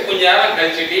கொஞ்ச நேரம்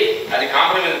கழிச்சுட்டு அது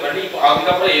காம்ப்ரமைஸ் பண்ணி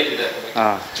அதுக்கப்புறம் ஏற்றுட்டாரு.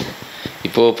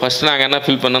 இப்போது ஃபஸ்ட்டு நாங்கள் என்ன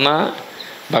ஃபீல் பண்ணோன்னா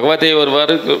பகவதே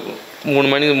வருவார் 3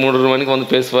 மணிக்கு வந்து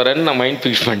பேசுவாருன்னு நான் மைண்ட்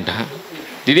ஃபிக்ஸ் பண்ணிட்டேன்.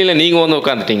 திடீர்னு நீங்கள் வந்து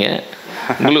உட்காந்துட்டீங்க.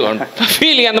 உங்களுக்கு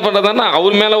ஃபீலிங் என்ன பண்ணுறதுன்னா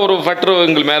அவர் மேலே ஒரு ஃபட்ரு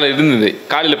எங்கள் மேலே இருந்தது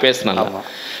காலையில் பேசினால.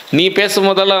 நீ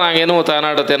பேசும்போதெல்லாம் நாங்கள் என்ன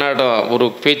தேனாட்டம் ஒரு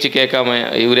பேச்சு கேட்காம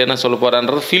இவர் என்ன சொல்ல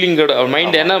போகிறான்றது ஃபீலிங்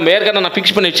மைண்ட் என்ன மேற்கன நான்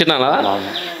ஃபிக்ஸ் பண்ணி வச்சுருந்தானா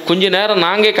கொஞ்சம் நேரம்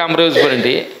நாங்கள் காம்ப்ரமைஸ்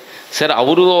பண்ணிட்டு சார்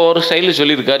அவரு ஒரு ஸ்டைலில்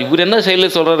சொல்லியிருக்காரு, இவர் என்ன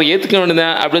ஸ்டைலில் சொல்கிறாரு ஏற்றுக்க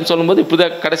வேண்டியதான் அப்படின்னு சொல்லும்போது இப்படி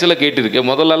தான் கடைசியில் கேட்டுருக்கு.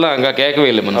 முதல்லலாம் அங்கே கேட்கவே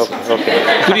இல்லை மனசு.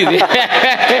 புரியுது,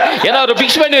 ஏன்னா அவர்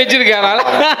ஃபிக்ஸ் பண்ணி வச்சுருக்காரு.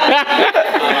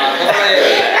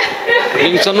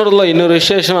 நீங்கள் சொன்னதில் இன்னொரு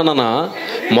விசேஷம் என்னென்னா,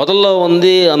 முதல்ல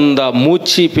அந்த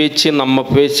மூச்சு பேச்சு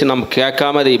நம்ம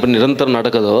கேட்காம அது இப்படி நிரந்தரம்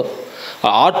நடக்குதோ,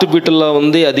 ஆர்ட் பீட்டில்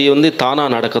அது தானாக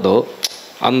நடக்குதோ,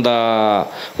 அந்த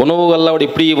உணவுகள்லாம்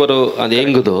இப்படி அது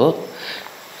இயங்குதோ,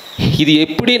 இது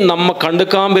எப்படி நம்ம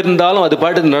கண்டுக்காமல் இருந்தாலும் அது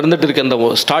பாட்டு நடந்துட்டு இருக்கு அந்த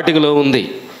ஸ்டார்டிங்கில்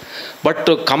பட்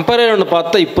கம்பேரிசன்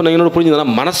பார்த்தா இப்போ நான் என்னோட புரிஞ்சுதுன்னா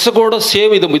மனசு கூட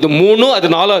சேவ் இது 3 அது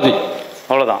 4வது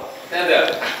அவ்வளோதான்.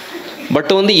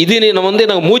 பட் இது நம்ம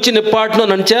நாங்கள் மூச்சு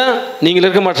நிப்பாட்டணும்னு நினச்சா நீங்கள்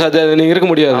இருக்க மாட்டா, நீங்கள் இருக்க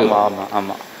முடியாது. ஆமாம்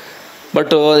ஆமாம்.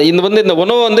 பட் இந்த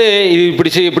உணவு இப்படி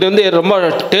ரொம்ப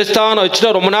டேஸ்ட்டான வச்சுட்டா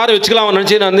ரொம்ப நேரம் வச்சுக்கலாம்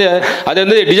நினச்சி நான் அதை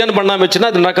டிசைன் பண்ணாமல் வச்சுன்னா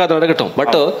அது நடக்கட்டும்.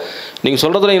 பட் நீங்கள்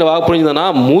சொல்கிறதுல நீங்கள் வாக்கு புரிஞ்சுதுன்னா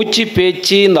மூச்சு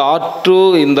பேச்சு இந்த ஆற்று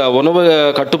இந்த உணவு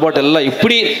கட்டுப்பாட்டு எல்லாம்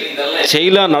இப்படி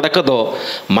செயலாக நடக்குதோ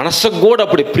மனசு கூட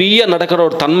அப்படி ஃப்ரீயாக நடக்கிற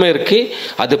ஒரு தன்மை இருக்குது.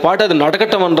 அது பாட்டு அது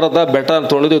நடக்கட்டும்ன்றதா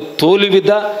பெட்டர் தோணுது. தோல்வி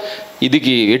தான்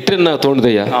இதுக்கு வெற்றின்னு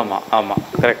தோணுதையா? ஆமாம் ஆமாம்,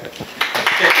 கரெக்ட்.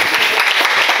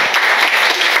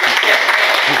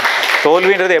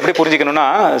 தோல்வின்றது எப்படி புரிஞ்சிக்கணும்னா,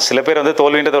 சில பேர்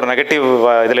தோல்வின்றது ஒரு நெகட்டிவ்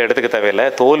இதில் எடுத்துக்க தேவையில்லை.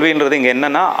 தோல்வின்றது இங்கே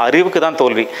என்னென்னா அறிவுக்கு தான்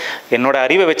தோல்வி. என்னோட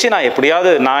அறிவை வச்சு நான்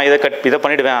எப்படியாவது நான் இதை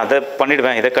பண்ணிவிடுவேன், அதை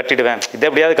பண்ணிவிடுவேன், இதை கட்டிடுவேன், இதை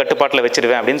எப்படியாவது கட்டுப்பாட்டில்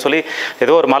வச்சுடுவேன் அப்படின்னு சொல்லி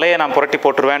ஏதோ ஒரு மலையை நான் புரட்டி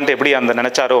போட்டுருவேன்ட்டு எப்படி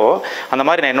நினச்சாரோ அந்த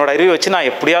மாதிரி நான் என்னோட அறிவை வச்சு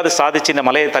நான் எப்படியாவது சாதிச்சு இந்த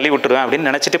மலையை தள்ளி விட்டுருவேன் அப்படின்னு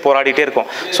நினச்சிட்டு போராடிட்டே இருக்கும்.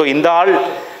 ஸோ இந்த ஆள்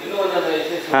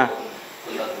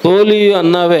தோல்வி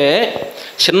அண்ணாவே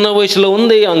சின்ன வயசில்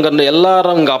அங்கே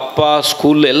எல்லாரும் அங்கே அப்பா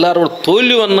ஸ்கூலில் எல்லாரோட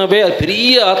தோல்வி வந்தாவே அது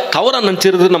பெரிய தவறாக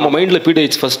நினச்சிருது நம்ம மைண்டில்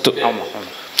பீடாயிடுச்சு ஃபஸ்ட்டு.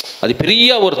 அது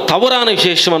பெரிய ஒரு தவறான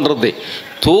விசேஷம்ன்றது.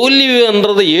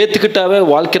 தோல்வின்றதை ஏற்றுக்கிட்டாவே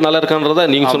வாழ்க்கை நல்லா இருக்கான்றதா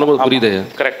நீங்கள் சொன்னபோது புரியுது.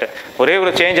 கரெக்ட். ஒரே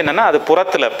ஒரு சேஞ்ச் என்னென்னா, அது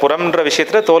புறம்ன்ற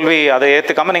விஷயத்தில் தோல்வி அதை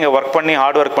ஏற்றுக்காமல் நீங்கள் ஒர்க் பண்ணி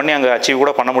ஹார்ட் ஒர்க் பண்ணி அங்கே அச்சீவ்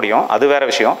கூட பண்ண முடியும், அது வேறு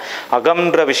விஷயம்.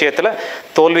 அகம்ன்ற விஷயத்தில்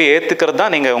தோல்வியை ஏற்றுக்கிறது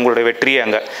தான் நீங்கள் உங்களுடைய வெற்றியே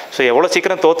அங்கே. ஸோ எவ்வளோ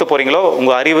சீக்கிரம் தோற்று போகிறீங்களோ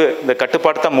உங்கள் அறிவு இந்த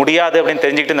கட்டுப்பாடுத்த முடியாது அப்படின்னு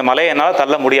தெரிஞ்சுக்கிட்டு இந்த மலையை என்னால்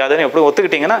தள்ள முடியாதுன்னு எப்படி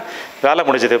ஒத்துக்கிட்டிங்கன்னா வேலை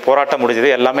முடிஞ்சுது, போராட்டம்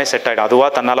முடிஞ்சுது, எல்லாமே செட் ஆகிடும்,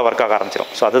 அதுவாக தன்னால் ஒர்க் ஆக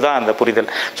ஆரம்பிச்சிடும். ஸோ அதுதான் அந்த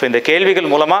புரிதல். ஸோ இந்த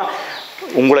கேள்விகள் மூலமாக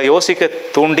உங்களை யோசிக்க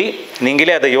தூண்டி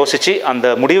நீங்களே அதை யோசித்து அந்த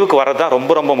முடிவுக்கு வர்றது தான்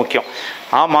ரொம்ப ரொம்ப முக்கியம்.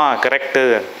 ஆமாம் கரெக்டு,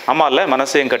 ஆமாம் இல்லை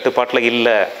மனசு என் கட்டுப்பாட்டில்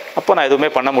இல்லை, அப்போ நான் எதுவுமே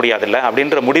பண்ண முடியாதில்ல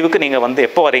அப்படின்ற முடிவுக்கு நீங்கள்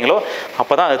எப்போ வரீங்களோ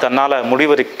அப்போ தான் அது தன்னால்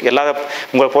முடிவு எல்லா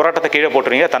உங்கள் போராட்டத்தை கீழே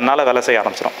போட்டுருவீங்க, தன்னால் வேலை செய்ய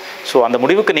ஆரம்பிச்சிடும். ஸோ அந்த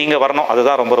முடிவுக்கு நீங்கள் வரணும்,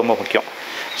 அதுதான் ரொம்ப ரொம்ப முக்கியம்.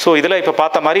 ஸோ இதில் இப்போ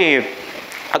பார்த்த மாதிரி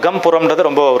அகம்புறம்ன்றது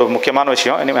ரொம்ப ஒரு முக்கியமான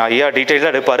விஷயம். இனிமேல் ஐயா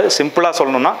டீட்டெயிலாக எடுப்பார். சிம்பிளாக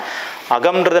சொல்லணும்னா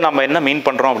அகம்ன்றது நம்ம என்ன மீன்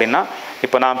பண்ணுறோம் அப்படின்னா,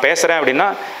 இப்போ நான் பேசுகிறேன் அப்படின்னா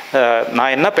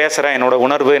நான் என்ன பேசுகிறேன், என்னோடய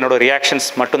உணர்வு என்னோடய ரியாக்ஷன்ஸ்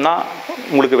மட்டும்தான்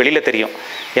உங்களுக்கு வெளியில் தெரியும்.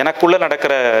 எனக்குள்ளே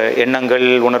நடக்கிற எண்ணங்கள்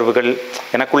உணர்வுகள்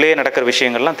எனக்குள்ளேயே நடக்கிற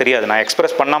விஷயங்கள்லாம் தெரியாது. நான்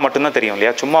எக்ஸ்பிரஸ் பண்ணால் மட்டும்தான் தெரியும்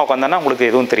இல்லையா? சும்மா உட்காந்தேன்னா உங்களுக்கு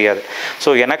எதுவும் தெரியாது.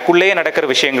 ஸோ எனக்குள்ளேயே நடக்கிற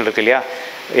விஷயங்கள் இருக்குது இல்லையா,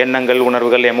 எண்ணங்கள்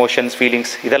உணர்வுகள் எமோஷன்ஸ்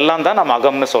ஃபீலிங்ஸ், இதெல்லாம் தான் நம்ம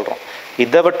அகம்னு சொல்கிறோம்.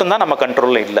 இதை மட்டும் தான் நம்ம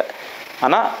கண்ட்ரோலில் இல்லை.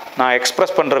 ஆனால் நான்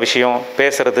எக்ஸ்ப்ரெஸ் பண்ணுற விஷயம்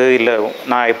பேசுகிறது இல்லை,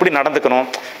 நான் எப்படி நடந்துக்கணும்,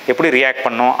 எப்படி ரியாக்ட்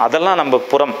பண்ணணும், அதெல்லாம் நம்ம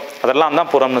அதெல்லாம்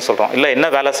தான் புறம்னு சொல்கிறோம். இல்லை என்ன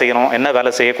வேலை செய்யணும், என்ன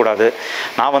வேலை செய்யக்கூடாது,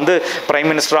 நான் பிரைம்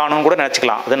மினிஸ்டர் ஆகணும்னு கூட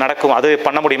நினச்சிக்கலாம், அது நடக்கும், அது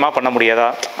பண்ண முடியுமா பண்ண முடியாதா,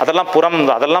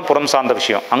 அதெல்லாம் புறம் சார்ந்த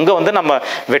விஷயம். அங்கே நம்ம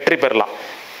வெற்றி பெறலாம்.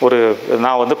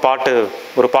 நான் பாட்டு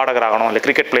ஒரு பாடகர் ஆகணும், இல்லை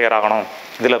கிரிக்கெட் பிளேயர் ஆகணும்,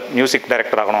 இதில் மியூசிக்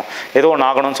டைரக்டர் ஆகணும், ஏதோ ஒன்று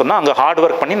ஆகணும்னு சொன்னால் அங்கே ஹார்ட்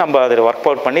ஒர்க் பண்ணி நம்ம அதில் ஒர்க்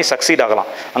அவுட் பண்ணி சக்சீட்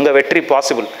ஆகலாம். அங்கே வெற்றி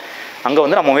பாசிபிள். அங்கே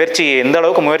நம்ம முயற்சி எந்த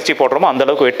அளவுக்கு முயற்சி போடுறோமோ அந்த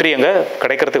அளவுக்கு வெற்றி அங்கே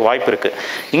கிடைக்கிறதுக்கு வாய்ப்பு இருக்குது.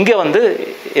 இங்கே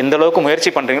எந்த அளவுக்கு முயற்சி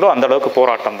பண்ணுறீங்களோ அந்த அளவுக்கு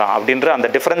போராட்டம் தான் அப்படின்ற அந்த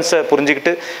டிஃப்ரென்ஸை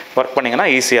புரிஞ்சுக்கிட்டு ஒர்க் பண்ணிங்கன்னா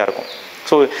ஈஸியாக இருக்கும்.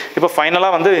 ஸோ இப்போ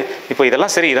ஃபைனலாக இப்போ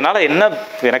இதெல்லாம் சரி, இதனால்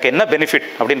எனக்கு என்ன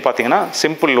பெனிஃபிட் அப்படின்னு பார்த்தீங்கன்னா,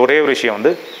 சிம்பிள் ஒரே ஒரு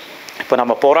விஷயம் இப்போ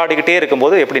நம்ம போராடிக்கிட்டே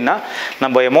இருக்கும்போது எப்படின்னா,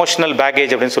 நம்ம எமோஷ்னல்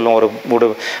பேக்கேஜ் அப்படின்னு சொல்லுவோம்.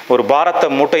 ஒரு பாரத்தை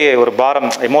மூட்டையை ஒரு பாரம்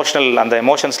அந்த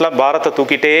எமோஷன்ஸ்லாம் பாரத்தை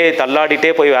தூக்கிட்டே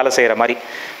தள்ளாடிட்டே போய் வேலை செய்கிற மாதிரி.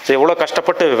 ஸோ எவ்வளோ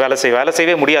கஷ்டப்பட்டு வேலை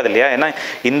செய்யவே முடியாது இல்லையா? ஏன்னா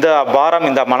இந்த பாரம்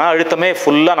இந்த மன அழுத்தமே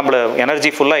ஃபுல்லாக நம்மளை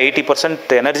எனர்ஜி ஃபுல்லாக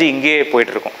 80% எனர்ஜி இங்கேயே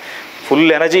போயிட்டுருக்கும். ஃபுல்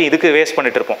எனர்ஜி இதுக்கு வேஸ்ட்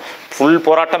பண்ணிட்டு இருப்போம். ஃபுல்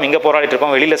போராட்டம் இங்கே போராடிட்டு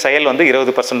இருப்போம். வெளியில் செயல்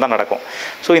 20% தான் நடக்கும்.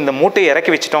 ஸோ இந்த மூட்டையை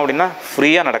இறக்கி வச்சிட்டோம் அப்படின்னா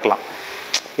ஃப்ரீயாக நடக்கலாம்.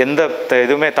 எந்த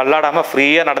இதுவுமே தள்ளாடாமல்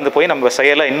ஃப்ரீயாக நடந்து போய் நம்ம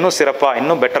செயலை இன்னும் சிறப்பாக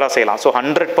இன்னும் பெட்டராக செய்யலாம். ஸோ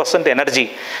 100% எனர்ஜி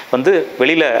வந்து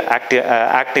வெளியில்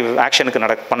ஆக்டிவ் ஆக்ஷனுக்கு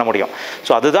பண்ண முடியும்.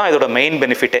 ஸோ அதுதான் இதோட மெயின்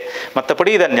பெனிஃபிட்டு.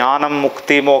 மற்றபடி இதை ஞானம்,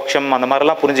 முக்தி, மோட்சம் அந்த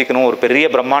மாதிரிலாம் புரிஞ்சிக்கணும், ஒரு பெரிய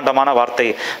பிரம்மாண்டமான வார்த்தை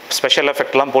ஸ்பெஷல்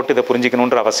எஃபெக்ட்லாம் போட்டு இதை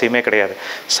புரிஞ்சிக்கணுன்ற அவசியமே கிடையாது.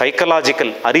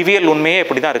 சைக்கலாஜிக்கல் அறிவியல் உண்மையே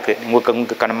இப்படி தான் இருக்குது.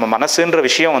 உங்களுக்கு நம்ம மனசுன்ற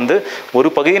விஷயம் வந்து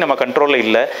ஒரு பகுதி நம்ம கண்ட்ரோலில்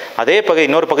இல்லை, அதே பகுதி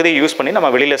இன்னொரு பகுதியை யூஸ் பண்ணி நம்ம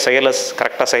வெளியில் செயலை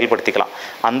கரெக்டாக செயல்படுத்திக்கலாம்.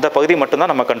 அந்த பகுதி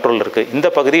மட்டும்தான் நம்ம கண்ட்ரோல் இருக்குது. இந்த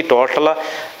பகுதி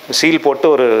டோட்டலாக சீல் போட்டு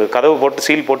ஒரு கதவு போட்டு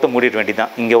சீல் போட்டு மூடிட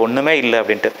வேண்டியதுதான், இங்கே ஒன்றுமே இல்லை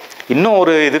அப்படின்ட்டு. இன்னும்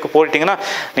ஒரு இதுக்கு போயிட்டீங்கன்னா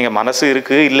நீங்கள் மனசு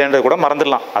இருக்குது இல்லைன்றது கூட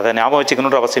மறந்துடலாம், அதை ஞாபகம்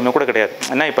வச்சுக்கணுன்ற அவசியமே கூட கிடையாது.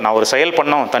 ஏன்னா இப்போ நான் ஒரு செயல்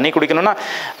பண்ணோம், தண்ணி குடிக்கணும்னா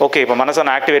ஓகே இப்போ மனசை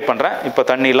நான் ஆக்டிவேட் பண்ணுறேன், இப்போ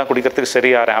தண்ணியெலாம் குடிக்கிறதுக்கு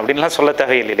சரியாகிறேன் அப்படின்லாம் சொல்ல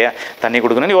தேவையில்லை இல்லையா. தண்ணி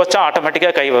குடிக்கணும்னு யோசிச்சா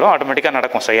ஆட்டோமேட்டிக்காக கை வரும், ஆட்டோமேட்டிக்காக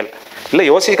நடக்கும் செயல். இல்லை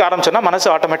யோசிக்க ஆரம்பிச்சோன்னா மனசு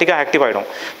ஆட்டோமேட்டிக்காக ஆக்டிவ் ஆகிடும்.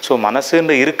 ஸோ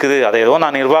மனசுன்னு இருக்குது, அதை ஏதோ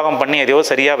நான் நிர்வாகம் பண்ணி எதையோ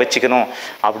சரியாக வச்சுக்கணும்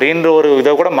அப்படின்ற ஒரு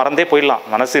இதை கூட மறந்தே போயிடலாம்.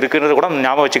 மனசு இருக்குன்றது கூட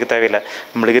ஞாபகம் வச்சுக்க தேவையில்லை.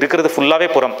 நம்மளுக்கு இருக்கிறது ஃபுல்லாகவே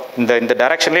புறம், இந்த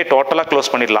டைரக்ஷன்லேயே டோட்டலாக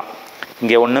க்ளோஸ் பண்ணிடலாம்.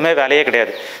 இங்கே ஒன்றுமே வேலையே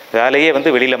கிடையாது, வேலையே வந்து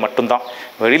வெளியில் மட்டும்தான்.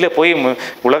 வெளியில் போய்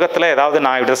உலகத்தில் ஏதாவது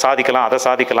நான் இதை சாதிக்கலாம் அதை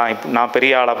சாதிக்கலாம், நான்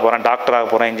பெரிய ஆளாக போகிறேன், டாக்டராக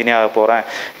போகிறேன், இன்ஜினியராக போகிறேன்,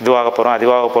 இதுவாக போகிறோம்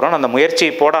அதுவாக போகிறோம், அந்த முயற்சி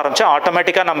போட ஆரம்பித்தா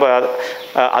ஆட்டோமேட்டிக்காக நம்ம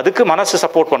அதுக்கு மனசு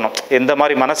சப்போர்ட் பண்ணும். எந்த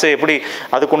மாதிரி மனசு எப்படி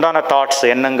அதுக்குண்டான தாட்ஸ்,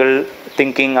 எண்ணங்கள்,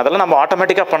 திங்கிங் அதெல்லாம் நம்ம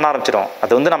ஆட்டோமேட்டிக்காக பண்ண ஆரம்பிச்சிடும்.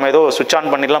 அது வந்து நம்ம ஏதோ சுவிட்ச்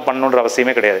ஆன் பண்ணிடலாம் பண்ணணுன்ற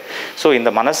அவசியமே கிடையாது. ஸோ இந்த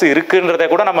மனசு இருக்குன்றதை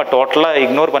கூட நம்ம டோட்டலாக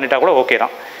இக்னோர் பண்ணிட்டா கூட ஓகே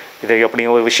தான். இது அப்படி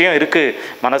ஒரு விஷயம் இருக்குது,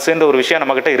 மனசுன்ற ஒரு விஷயம்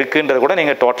நம்மக்கிட்ட இருக்குன்றத கூட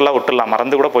நீங்கள் டோட்டலாக விட்டுடலாம்,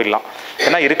 மறந்து கூட போயிடலாம்.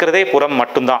 ஏன்னா இருக்கிறதே புறம்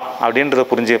மட்டும்தான் அப்படின்றத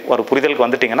ஒரு புரிதலுக்கு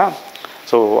வந்துட்டிங்கன்னா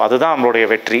ஸோ அதுதான் நம்மளுடைய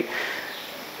வெற்றி.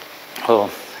 ஓ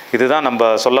இதுதான்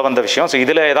நம்ம சொல்ல வந்த விஷயம். ஸோ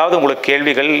இதில் ஏதாவது உங்களுக்கு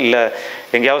கேள்விகள் இல்லை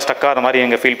எங்கேயாவது ஸ்டக்காக மாதிரி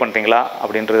எங்கே ஃபீல் பண்ணுறீங்களா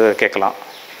அப்படின்றது கேட்கலாம்.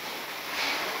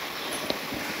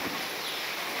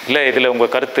 இல்லை இதில்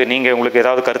உங்கள் கருத்து, நீங்கள் உங்களுக்கு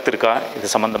ஏதாவது கருத்து இருக்கா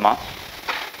இது சம்மந்தமாக,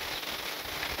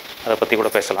 அதை பற்றி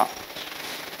கூட பேசலாம்.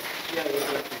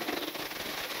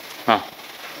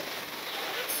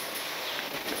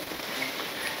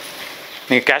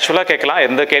 நீங்கள் கேஷுவலாக கேட்கலாம்,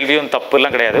 எந்த கேள்வியும்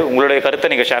தப்புலாம் கிடையாது. உங்களுடைய கருத்தை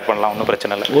நீங்கள் ஷேர் பண்ணலாம், ஒன்றும்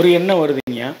பிரச்சனை இல்லை. ஒரு எண்ணம்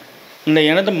வருதுங்க, இந்த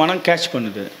எண்ணத்தை மனம் கேட்ச்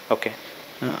பண்ணுது. ஓகே,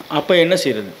 அப்போ என்ன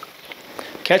செய்கிறது?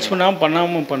 கேட்ச்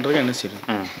பண்ணாமல் பண்ணுறது என்ன செய்யுது?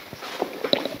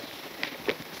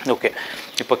 ஓகே,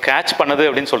 இப்போ கேட்ச் பண்ணுது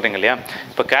அப்படின்னு சொல்கிறீங்க இல்லையா.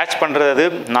 இப்போ கேட்ச் பண்ணுறது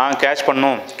நான்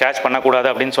கேட்ச் பண்ணக்கூடாது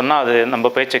அப்படின்னு சொன்னால் அது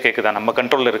நம்ம பேச்சை கேட்குதா, நம்ம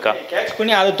கண்ட்ரோலில் இருக்கா? கேட்ச்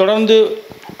பண்ணி அதை தொடர்ந்து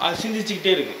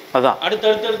சிந்திச்சுக்கிட்டே இருக்குது. அதான்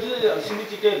அடுத்தடுத்து அது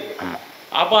சிந்திச்சுக்கிட்டே இருக்குது.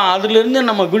 அப்போ அதுலேருந்து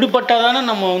நம்ம விடுபட்டால் தானே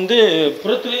நம்ம வந்து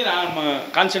புறத்துலேயே நம்ம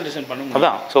கான்சன்ட்ரேஷன் பண்ண முடியும்.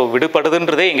 அதான் ஸோ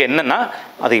விடுபடுதுன்றதே இங்கே என்னென்னா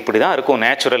அது இப்படி தான் இருக்கும்,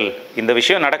 நேச்சுரல். இந்த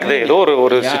விஷயம் நடக்குது, ஏதோ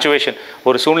ஒரு சுச்சுவேஷன்,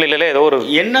 ஒரு சூழ்நிலையில் ஏதோ ஒரு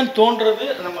எண்ணம் தோன்றது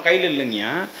நம்ம கையில்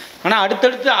இல்லைங்க. ஆனால்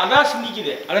அடுத்தடுத்து அதான்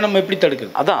சிந்திக்குது, அதை நம்ம எப்படி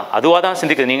தடுக்குது? அதான் அதுவாக தான்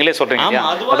சிந்திக்குது, நீங்களே சொல்கிறீங்க.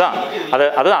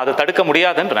 அதான் அதை தடுக்க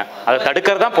முடியாதுன்றேன். அதை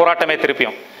தடுக்கிறது தான் போராட்டமே.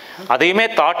 திருப்பியும் அதையுமே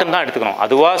தாட்டுன்னு தான் எடுத்துக்கணும்.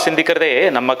 அதுவாக சிந்திக்கிறதே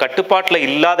நம்ம கட்டுப்பாட்டில்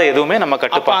இல்லாத எதுவுமே நம்ம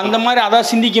கட்டுப்பாடு. அந்த மாதிரி அதான்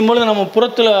சிந்திக்கும் பொழுது நம்ம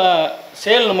புறத்தில்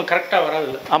செயல் நம்ம கரெக்டாக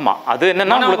வராது. ஆமாம், அது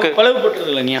என்னென்னா உங்களுக்கு பழகுபட்டுறது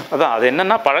இல்லைங்க. அதான் அது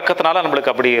என்னென்னா பழக்கத்தினால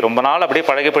நம்மளுக்கு அப்படி ரொம்ப நாள் அப்படியே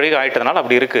பழகி ஆகிட்டதுனால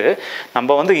அப்படி இருக்குது.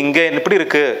 நம்ம வந்து இங்கே எப்படி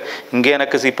இருக்குது, இங்கே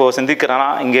எனக்கு இப்போது சிந்திக்கிறேன்னா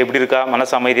இங்கே எப்படி இருக்கா,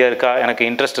 மனசு அமைதியாக இருக்கா, எனக்கு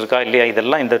இன்ட்ரெஸ்ட் இருக்கா இல்லையா,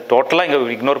 இதெல்லாம் இந்த டோட்டலாக இங்கே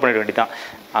இக்னோர் பண்ணிட வேண்டியதான்.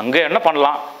 அங்கே என்ன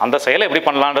பண்ணலாம், அந்த செயலை எப்படி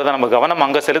பண்ணலான்றதை நம்ம கவனம்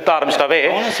அங்கே செலுத்த ஆரம்பிச்சிட்டாவே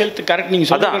கரெக்ட்.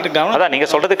 நீங்கள் அதான்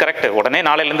நீங்கள் சொல்கிறது கரெக்ட். உடனே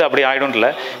நாளையிலேருந்து அப்படி ஆகிடும் இல்லை,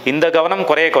 இந்த கவனம்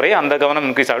குறைய அந்த கவனம்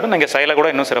இன்க்ரீஸ் ஆகிடும். நீங்கள் செயலை கூட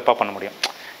இன்னும் சிறப்பாக பண்ண முடியும்.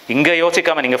 இங்கே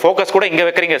யோசிக்காமல் நீங்கள் ஃபோக்கஸ் கூட இங்கே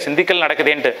வைக்கிறீங்க, சிந்திக்கல்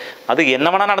நடக்குதுன்ட்டு. அது என்ன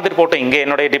வேணால் நடந்துட்டு போட்டோம், இங்கே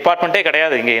என்னுடைய டிபார்ட்மெண்ட்டே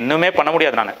கிடையாது, இங்கே இன்னுமே பண்ண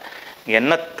முடியாது. நான்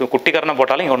என்ன குட்டிக்கரணம்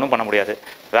போட்டாலும் இங்கே ஒன்றும் பண்ண முடியாது.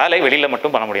 வேலை வெளியில்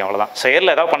மட்டும் பண்ண முடியும், அவ்வளோதான்.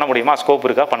 செயலில் ஏதாவது பண்ண முடியுமா, ஸ்கோப்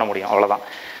இருக்கா, பண்ண முடியும், அவ்வளோதான்.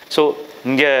 ஸோ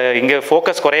இங்கே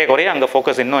ஃபோக்கஸ் குறைய அங்கே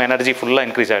ஃபோக்கஸ் இன்னும் எனர்ஜி ஃபுல்லாக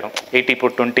இன்க்ரீஸ் ஆகிடும்.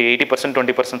 80%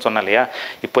 20% சொன்னேன் இல்லையா.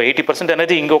 இப்போ 80%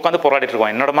 எனர்ஜி இங்கே உட்காந்து போராடிட்டு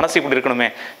இருக்கோம். என்னோட மனசு இப்படி இருக்கணுமே,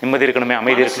 நிம்மதி இருக்கணுமே,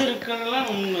 அமைதி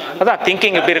இருக்கணும், அதான்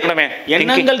திங்கிங் இப்படி இருக்கணுமே.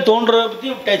 எண்ணங்கள் தோன்றதை பற்றி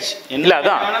விட்டாச்சு இல்லை,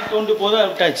 அதான் தோன்றி போதும்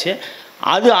விட்டாச்சு.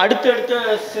 அது அடுத்தடுத்து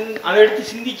அதை எடுத்து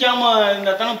சிந்திக்காமல்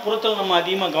இருந்தால் தானே புறத்தில் நம்ம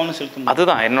அதிகமாக கவனம் செலுத்தணும்.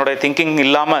 அதுதான் என்னோட திங்கிங்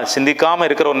இல்லாமல் சிந்திக்காமல்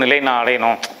இருக்கிற ஒரு நிலை நான்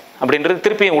அடையணும் அப்படின்றது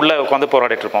திருப்பியும் உள்ளே உட்காந்து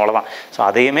போராடிட்டு இருக்கோம், அவ்வளோதான். ஸோ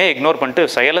அதையுமே இக்னோர் பண்ணிட்டு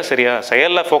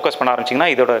செயலில் ஃபோக்கஸ் பண்ண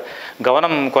ஆரம்பிச்சிங்கன்னா இதோட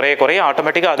கவனம் குறைய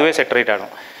ஆட்டோமேட்டிக்காக அதுவே செட்டரேட்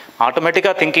ஆகிடும்.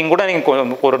 ஆட்டோமேட்டிக்காக திங்கிங் கூட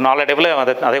நீங்கள் ஒரு நாளடைவில்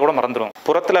அதை கூட மறந்துடும்.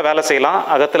 புறத்தில் வேலை செய்யலாம்,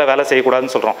 அகத்தில் வேலை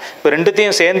செய்யக்கூடாதுன்னு சொல்கிறோம். இப்போ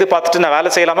ரெண்டுத்தையும் சேர்ந்து பார்த்துட்டு நான் வேலை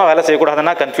செய்யலாமா வேலை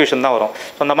செய்யக்கூடாதுன்னா கன்ஃபியூஷன் தான் வரும்.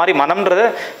 ஸோ அந்த மாதிரி மனம்ன்றதை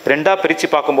ரெண்டாக பிரித்து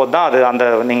பார்க்கும்போது தான் அது அந்த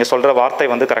நீங்கள் சொல்கிற வார்த்தை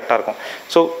வந்து கரெக்டாக இருக்கும்.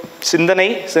 ஸோ சிந்தனை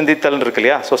சிந்தித்தல் இருக்கு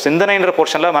இல்லையா. ஸோ சிந்தனைன்ற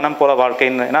போர்ஷனில் மனம் போல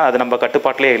வாழ்க்கைன்னா அது நம்ம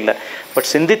கட்டுப்பாட்டிலே இல்லை. பட்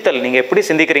சிந்தித்தல் நீங்கள் எப்படி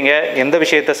சிந்திக்கிறீங்க, எந்த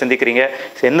விஷயத்தை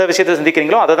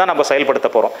சிந்திக்கிறீங்களோ அதை தான் நம்ம செயல்படுத்த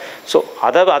போகிறோம். ஸோ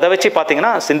அதை வச்சு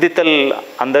பார்த்தீங்கன்னா சிந்தித்தல்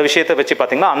அந்த விஷயத்தை வச்சு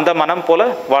பார்த்தீங்கன்னா அந்த மனம் போல்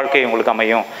வாழ்க்கை உங்களுக்கு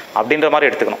அமையும் அப்படின்ற மாதிரி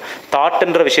எடுத்துக்கணும்.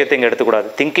 தாட்டுன்ற விஷயத்தை இங்கே எடுத்துக்கூடாது,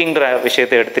 திங்கிங்கிற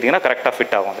விஷயத்தை எடுத்துட்டிங்கன்னா கரெக்டாக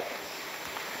ஃபிட் ஆகும் அது.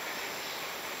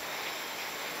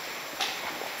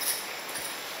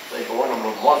 இப்போ நம்ம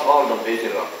மோசமாக நம்ம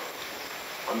பேசிடுறோம்,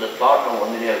 அந்த தாட் நம்ம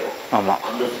வந்துட்டே இருக்கும். ஆமாம்,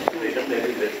 அந்த சிச்சுவேஷன்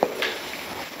எப்படி ஃபேஸ் பண்ணுறது?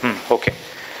 ஓகே,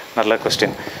 நல்ல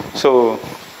கொஸ்டின். ஸோ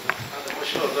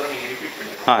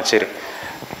சரி,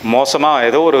 மோசமாக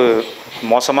ஏதோ ஒரு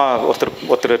மோசமாக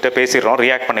ஒருத்தர்கிட்ட பேசிடுறோம்,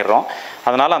 ரியாக்ட் பண்ணிடுறோம்,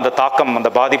 அதனால் அந்த தாக்கம், அந்த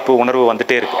பாதிப்பு உணர்வு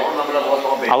வந்துகிட்டே இருக்குது.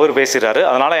 அவர் பேசுகிறாரு,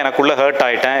 அதனால் எனக்குள்ளே ஹர்ட்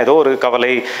ஆகிட்டேன், ஏதோ ஒரு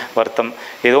கவலை, வருத்தம்,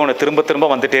 ஏதோ ஒன்று திரும்ப திரும்ப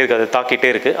வந்துகிட்டே இருக்குது, அது தாக்கிட்டே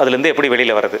இருக்குது. அதுலேருந்து எப்படி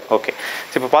வெளியில் வருது? ஓகே,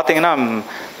 இப்போ பார்த்தீங்கன்னா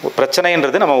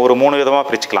பிரச்சனைன்றது நம்ம ஒரு 3 விதமாக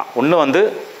பிரிச்சுக்கலாம். ஒன்று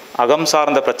அகம்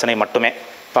சார்ந்த பிரச்சனை மட்டுமே.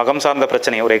 இப்போ அகம் சார்ந்த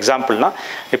பிரச்சனை ஒரு எக்ஸாம்பிள்னால்,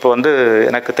 இப்போ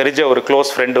எனக்கு தெரிஞ்ச ஒரு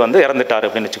க்ளோஸ் ஃப்ரெண்டு இறந்துட்டார்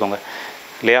அப்படின்னு வச்சுக்கோங்க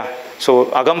இல்லையா? ஸோ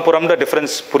அகம்புறம்ன்ற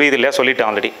டிஃப்ரென்ஸ் புரியுது இல்லையா? சொல்லிட்டேன்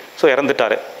ஆல்ரெடி. ஸோ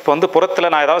இறந்துட்டார். இப்போ புறத்தில்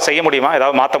நான் ஏதாவது செய்ய முடியுமா?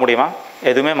 ஏதாவது மாற்ற முடியுமா?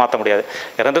 எதுவுமே மாற்ற முடியாது.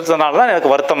 இறந்துட்டதுனால தான் எனக்கு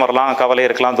வருத்தம் வரலாம், கவலை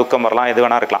இருக்கலாம், துக்கம் வரலாம், எது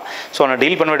வேணா இருக்கலாம். ஸோ நான்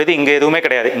டீல் பண்ண வேண்டியது இங்கே எதுவுமே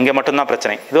கிடையாது, இங்கே மட்டும்தான்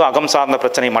பிரச்சனை. இதுவும் அகம் சார்ந்த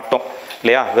பிரச்சனை மட்டும்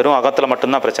இல்லையா? வெறும் அகத்தில்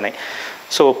மட்டும்தான் பிரச்சனை.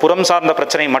 ஸோ புறம் சார்ந்த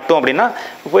பிரச்சனை மட்டும் அப்படின்னா,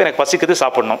 இப்போ எனக்கு பசிக்குது,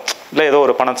 சாப்பிடணும், இல்லை ஏதோ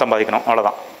ஒரு பணம் சம்பாதிக்கணும்,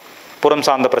 அவ்வளோதான். புறம்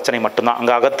சார்ந்த பிரச்சனை மட்டும்தான்,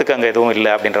 அங்கே அகத்துக்கு அங்கே எதுவும் இல்லை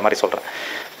அப்படின்ற மாதிரி சொல்கிறேன்.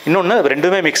 இன்னொன்று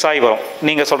ரெண்டுமே மிக்ஸ் ஆகி வரும்.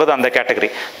 நீங்கள் சொல்கிறது அந்த கேட்டகரி.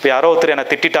 இப்போ யாரோ ஒருத்தர் என்னை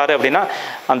திட்டாரு அப்படின்னா,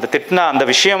 அந்த திட்டின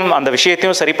அந்த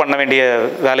விஷயத்தையும் சரி பண்ண வேண்டிய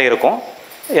வேலை இருக்கும்,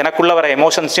 எனக்குள்ளே வர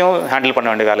எமோஷன்ஸையும் ஹேண்டில் பண்ண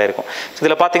வேண்டிய வேலை இருக்கும்.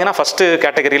 இதில் பார்த்தீங்கன்னா ஃபஸ்ட்டு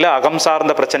கேட்டகரியில் அகம்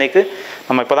சார்ந்த பிரச்சனைக்கு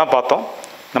நம்ம இப்போ தான் பார்த்தோம்,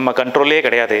 நம்ம கண்ட்ரோலே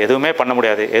கிடையாது, எதுவுமே பண்ண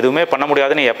முடியாது. எதுவுமே பண்ண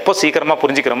முடியாதுன்னு எப்போ சீக்கிரமாக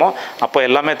புரிஞ்சுக்கிறோமோ அப்போ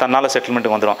எல்லாமே தன்னால்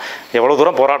செட்டில்மெண்ட்டுக்கு வந்துடும். எவ்வளோ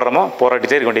தூரம் போராடுறோமோ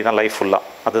போராடிட்டே இருக்க வேண்டியது தான் லைஃப் ஃபுல்லாக.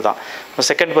 அதுதான்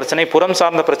செகண்ட் பிரச்சனை. புறம்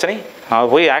சார்ந்த பிரச்சனை, நான்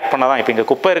போய் ஆக்ட் பண்ணால் தான். இப்போ இங்கே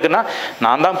குப்பை இருக்குன்னா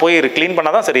நான் தான் போய் க்ளீன்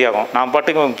பண்ணால் தான் சரியாகும். நான்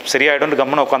பாட்டுக்கு சரியாயிடும்னு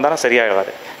கம்முன்னு உட்காந்தானா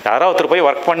சரியாகாது. யாராவது ஒருத்தர் போய்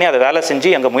ஒர்க் பண்ணி அதை வேலை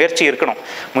செஞ்சு அங்கே முயற்சி இருக்கணும்,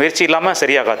 முயற்சி இல்லாமல்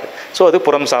சரியாகாது. ஸோ அது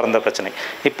புறம் சார்ந்த பிரச்சனை.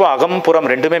 இப்போ அகம் புறம்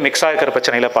ரெண்டுமே மிக்ஸ் ஆகிக்கிற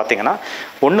பிரச்சனையில் பார்த்தீங்கன்னா,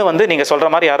 ஒன்று நீங்கள் சொல்கிற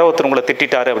மாதிரி யாரோ ஒருத்தர் உங்களை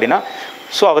திட்டாரு அப்படின்னா,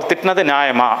 ஸோ அவர் திட்டினது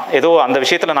நியாயமா, ஏதோ அந்த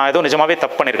விஷயத்தில் நான் ஏதோ நிஜமாகவே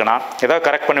தப்பு பண்ணியிருக்கேனா, ஏதாவது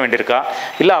கரெக்ட் பண்ண வேண்டியிருக்கா,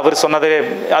 இல்லை அவர் சொன்னது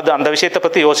அந்த விஷயத்தை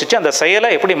பற்றி யோசித்து அந்த செயலை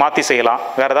எப்படி மாற்றி செய்யலாம்,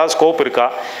 வேறு ஏதாவது ஸ்கோப் இருக்கா,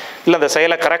 இல்லை அந்த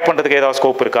செயலை கரெக்ட் பண்ணுறதுக்கு ஏதாவது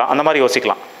ஸ்கோப் இருக்கா, அந்த மாதிரி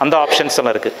யோசிக்கலாம். அந்த ஆப்ஷன்ஸ்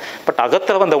எல்லாம் இருக்குது. பட்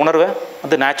அகத்தில் வந்த உணர்வை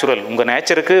அது நேச்சுரல், உங்கள்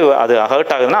நேச்சருக்கு அது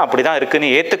ஹர்ட் ஆகுதுன்னா அப்படி தான்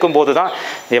இருக்குதுன்னு ஏற்றுக்கும் போது தான்,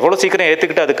 எவ்வளோ சீக்கிரம்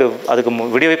ஏற்றுக்கிட்டு அதுக்கு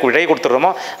விடை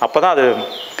கொடுத்துட்றோமோ அப்போ தான்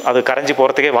அது கரைஞ்சி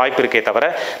போகிறதுக்கே வாய்ப்பு இருக்கே தவிர,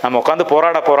 நம்ம உட்காந்து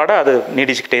போராட அது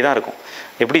நீடிச்சுக்கிட்டே தான் இருக்கும்.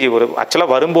 எப்படி ஒரு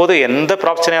ஆக்சுவலாக வரும்போது எந்த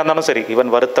பிரச்சனையாக இருந்தாலும் சரி,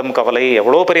 ஈவன் வருத்தம், கவலை,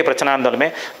 எவ்வளோ பெரிய பிரச்சனையாக இருந்தாலுமே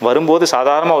வரும்போது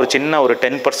சாதாரணமாக ஒரு சின்ன ஒரு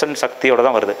 10% சக்தியோடு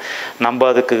தான் வருது. நம்ம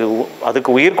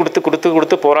அதுக்கு உயிர்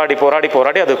கொடுத்து போராடி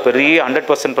அது பெரிய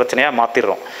 100% பிரச்சனையாக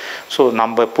மாற்றிடுறோம். ஸோ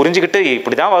நம்ம புரிஞ்சுக்கிட்டு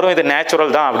இப்படி தான் வரும், இது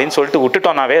நேச்சுரல் தான் அப்படின்னு சொல்லிட்டு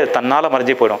விட்டுட்டோம்னாவே அது தன்னால்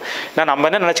மறைஞ்சி போயிடும். ஏன்னா நம்ம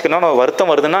என்ன நினச்சிக்கணும்,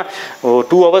 வருத்தம் வருதுன்னா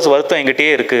 2 hours வருத்தம் எங்கிட்டே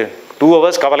இருக்குது, 2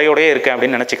 hours கவலையோடயே இருக்கேன்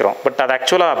அப்படின்னு நினச்சிக்கிறோம். பட் அது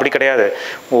ஆக்சுவலாக அப்படி கிடையாது.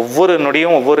 ஒவ்வொரு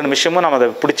நொடியும் ஒவ்வொரு நிமிஷமும் நம்ம அதை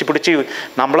பிடிச்சி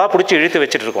நம்மளா பிடிச்சி இழுத்து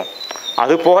வச்சுட்டு இருக்கோம்.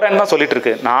 அது போகிறேன்னு தான் சொல்லிட்டு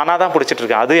இருக்கு, நானாக தான் பிடிச்சிட்டு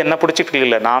இருக்கேன், அது என்ன பிடிச்சிட்டு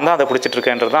இல்லை, நான் தான் அதை பிடிச்சிட்டு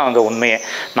இருக்கேன்றது தான் அங்கே உண்மையே.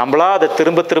 நம்மளா அதை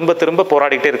திரும்ப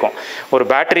போராடிக்கிட்டே இருக்கோம். ஒரு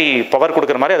பேட்டரி பவர்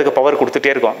கொடுக்குற மாதிரி அதுக்கு பவர்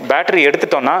கொடுத்துட்டே இருக்கும். பேட்டரி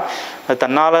எடுத்துட்டோம்னா அது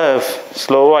தன்னால்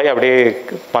ஸ்லோவாகி அப்படியே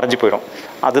மறைஞ்சு போயிடும்.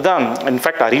 அதுதான்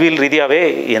இன்ஃபேக்ட் அறிவியல் ரீதியாகவே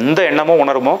எந்த எண்ணமும்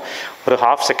உணருமோ ஒரு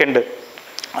 1/2 செகண்டு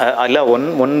இல்லை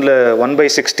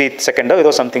 1/60 செகண்டோ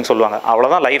ஏதோ சம்திங் சொல்லுவாங்க,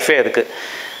 அவ்வளோதான் லைஃபே அதுக்கு.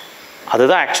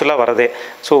 அதுதான் ஆக்சுவலாக வரதே.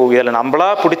 ஸோ இதில் நம்மளா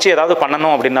பிடிச்சி ஏதாவது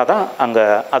பண்ணணும் அப்படின்னா தான் அங்கே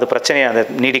அது பிரச்சனையை அதை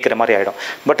நீடிக்கிற மாதிரி ஆகிடும்.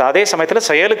 பட் அதே சமயத்தில்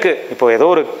செயலுக்கு, இப்போ ஏதோ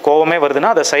ஒரு கோவமே வருதுன்னா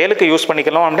அதை செயலுக்கு யூஸ்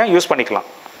பண்ணிக்கலாம் அப்படின்னா யூஸ் பண்ணிக்கலாம்.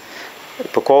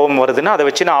 இப்போ கோவம் வருதுன்னா அதை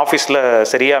வச்சு நான் ஆஃபீஸில்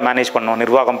சரியாக மேனேஜ் பண்ணணும்,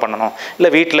 நிர்வாகம் பண்ணணும்,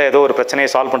 இல்லை வீட்டில் ஏதோ ஒரு பிரச்சனையை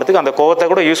சால்வ் பண்ணுறதுக்கு அந்த கோவத்தை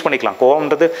கூட யூஸ் பண்ணிக்கலாம்.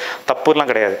 கோவம்ன்றது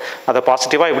தப்புலாம் கிடையாது, அதை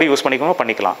பாசிட்டிவாக எப்படி யூஸ் பண்ணிக்கணும்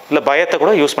பண்ணிக்கலாம். இல்லை பயத்தை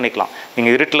கூட யூஸ் பண்ணிக்கலாம்.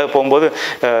 நீங்கள் இருட்டில் போகும்போது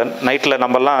நைட்டில்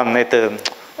நம்மலாம் நேற்று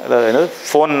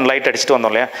ஃபோன் லைட் அடிச்சுட்டு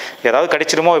வந்தோம் இல்லையா, ஏதாவது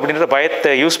கடிச்சிடுமோ அப்படின்ற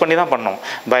பயத்தை யூஸ் பண்ணி தான் பண்ணோம்.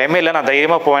 பயமே இல்லை, நான்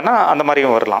தைரியமாக போவேன்னா அந்த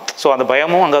மாதிரியும் வரலாம். ஸோ அந்த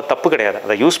பயமும் அங்கே தப்பு கிடையாது.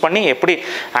 அதை யூஸ் பண்ணி எப்படி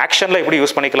ஆக்ஷனில் எப்படி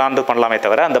யூஸ் பண்ணிக்கலான்னு பண்ணலாமே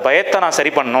தவிர, அந்த பயத்தை நான்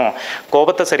சரி பண்ணணும்,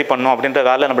 கோபத்தை சரி பண்ணணும் அப்படின்ற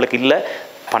வேலை நம்மளுக்கு இல்லை.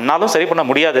 பண்ணாலும் சரி பண்ண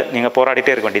முடியாது, நீங்கள்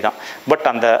போராடிட்டே இருக்க வேண்டியதான். பட்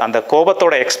அந்த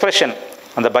கோபத்தோட எக்ஸ்ப்ரெஷன்,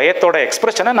 அந்த பயத்தோட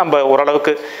எக்ஸ்ப்ரெஷனை நம்ம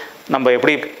ஓரளவுக்கு நம்ம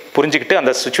எப்படி புரிஞ்சுக்கிட்டு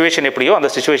அந்த சுச்சுவேஷன் எப்படியோ அந்த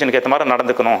சுச்சுவேஷனுக்கு ஏற்ற மாதிரி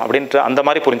நடந்துக்கணும் அப்படின்ட்டு அந்த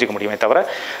மாதிரி புரிஞ்சிக்க முடியுமே தவிர,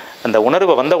 அந்த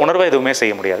உணர்வை எதுவுமே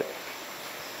செய்ய முடியாது.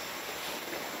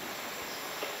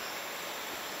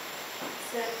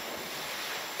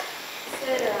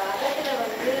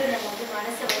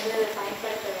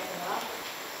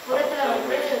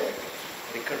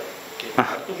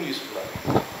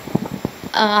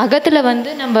 அகத்தில்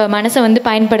நம்ம மனசை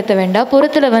பயன்படுத்த வேண்டாம்,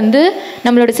 புறத்தில்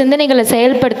நம்மளோட சிந்தனைகளை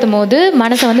செயல்படுத்தும் போது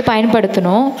மனசை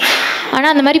பயன்படுத்தணும்.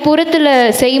 ஆனால் அந்த மாதிரி புறத்தில்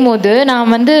செய்யும் போது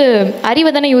நான் வந்து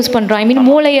அறிவை தானே யூஸ் பண்ணுறோம். ஐ மீன்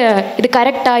மூளையை இது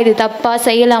கரெக்டாக இது தப்பாக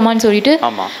செய்யலாமான்னு சொல்லிட்டு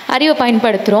அறிவை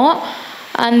பயன்படுத்துகிறோம்.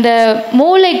 அந்த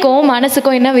மூளைக்கும்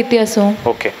மனசுக்கும் என்ன வித்தியாசம்?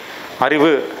 ஓகே,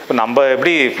 அறிவு இப்போ நம்ம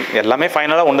எப்படி எல்லாமே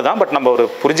ஃபைனலாக ஒன்று தான். பட் நம்ம ஒரு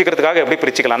புரிஞ்சுக்கிறதுக்காக எப்படி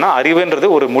பிரிச்சுக்கலாம்னா, அறிவுன்றது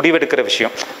ஒரு முடிவெடுக்கிற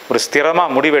விஷயம். ஒரு ஸ்திரமாக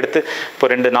முடிவெடுத்து இப்போ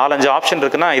 2-4-5 ஆப்ஷன்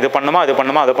இருக்குன்னா, இது பண்ணுமா அது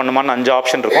பண்ணுமா அது பண்ணுமான்னு 5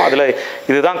 ஆப்ஷன் இருக்கும். அதில்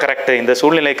இதுதான் கரெக்டு, இந்த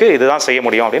சூழ்நிலைக்கு இதுதான் செய்ய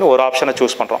முடியும் அப்படின்னு ஒரு ஆப்ஷனை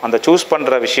சூஸ் பண்ணுறோம். அந்த சூஸ்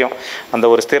பண்ணுற விஷயம், அந்த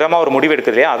ஒரு ஸ்திரமாக ஒரு முடிவு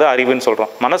எடுக்குது இல்லையா, அது அறிவுன்னு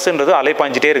சொல்கிறோம். மனசுன்றது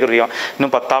அலைப்பாஞ்சிட்டே இருக்கிற விஷயம்.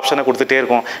 இன்னும் 10 ஆப்ஷனை கொடுத்துட்டே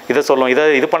இருக்கும். இதை சொல்லும்,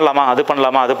 இது பண்ணலாமா அது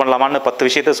பண்ணலாமா அது பண்ணலாமான்னு 10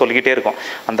 விஷயத்தை சொல்லிக்கிட்டே இருக்கும்.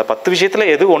 அந்த 10 விஷயத்தில்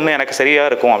எது ஒன்று எனக்கு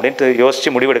சரியாக இருக்கும் அப்படின்ட்டு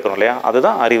யோசித்து முடிவெடுக்கிறோம் இல்லையா,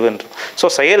 அதுதான் அறிவுன்ற. ஸோ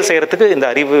செயல் செய்கிறதுக்கு இந்த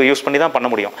அறிவு யூஸ் பண்ணி தான் பண்ண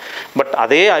முடியும். பட்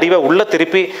அதே அறிவை உள்ளே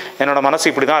திருப்பி என்னோட மனசு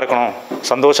இப்படி தான் இருக்கணும்,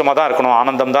 சந்தோஷமாக தான் இருக்கணும்,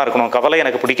 ஆனந்தம் தான் இருக்கணும், கவலை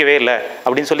எனக்கு பிடிக்கவே இல்லை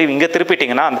அப்படின்னு சொல்லி இங்கே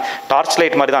திருப்பிட்டிங்கன்னா, அந்த டார்ச்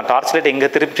லைட் மாதிரி தான். டார்ச் லைட் இங்கே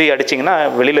திருப்பி அடிச்சிங்கன்னா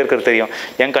வெளியில் இருக்கிறது தெரியும்.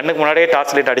 என் கண்ணுக்கு முன்னாடியே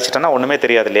டார்ச் லைட் அடிச்சிட்டேன்னா ஒன்றுமே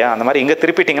தெரியாது இல்லையா. அந்த மாதிரி இங்கே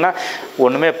திருப்பிட்டிங்கன்னா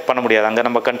ஒன்றுமே பண்ண முடியாது, அங்கே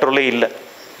நம்ம கண்ட்ரோலே இல்லை.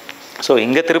 ஸோ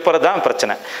இங்கே திருப்புறது தான்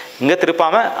பிரச்சனை. இங்கே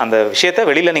திருப்பாமல் அந்த விஷயத்தை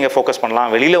வெளியில் நீங்கள் ஃபோக்கஸ்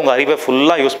பண்ணலாம், வெளியில் உங்கள் அறிவை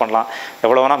ஃபுல்லாக யூஸ் பண்ணலாம்,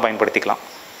 எவ்வளோ வேணால் பயன்படுத்திக்கலாம்.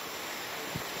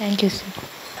 Thank you sir.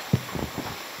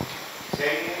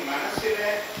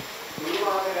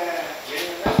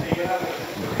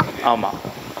 ஆமாம்,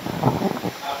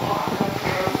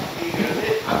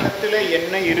 அகத்தில்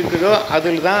என்ன இருக்குதோ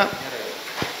அதில் தான்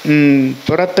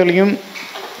புறத்துலையும்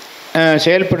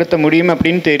செயல்படுத்த முடியும்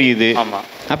அப்படின்னு தெரியுது. ஆமாம்.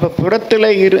 அப்போ புறத்தில்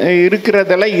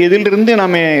இருக்கிறதெல்லாம் எதிலிருந்து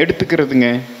நாம் எடுத்துக்கிறதுங்க?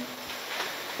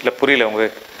 இல்லை புரியல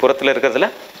உங்களுக்கு. புறத்தில் இருக்கிறதுல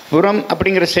புறம்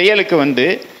அப்படிங்கிற செயலுக்கு வந்து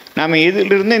நாம்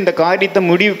எதிலிருந்து இந்த காரியத்தை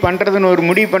முடிவு பண்ணுறதுன்னு ஒரு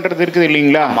முடிவு பண்ணுறது இருக்குது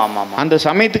இல்லைங்களா? அந்த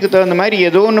சமயத்துக்கு தகுந்த மாதிரி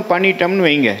ஏதோ ஒன்று பண்ணிட்டோம்னு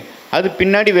வைங்க, அது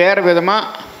பின்னாடி வேறு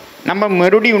விதமாக நம்ம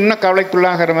மறுபடியும் இன்னும்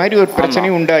கவலைக்குள்ளாகிற மாதிரி ஒரு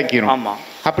பிரச்சனையும் உண்டாக்கிடும். ஆமாம்.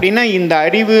 அப்படின்னா இந்த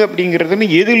அறிவு அப்படிங்கிறதுன்னு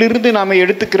எதிலிருந்து நாம்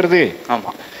எடுத்துக்கிறது?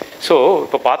 ஆமாம். ஸோ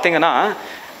இப்போ பார்த்தீங்கன்னா,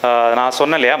 நான்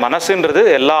சொன்னேன் இல்லையா, மனசுன்றது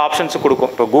எல்லா ஆப்ஷன்ஸும்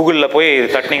கொடுக்கும். இப்போ கூகுளில் போய்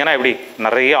தட்டினீங்கன்னா எப்படி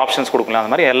நிறைய ஆப்ஷன்ஸ் கொடுக்கலாம்.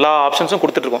 அந்த மாதிரி எல்லா ஆப்ஷன்ஸும்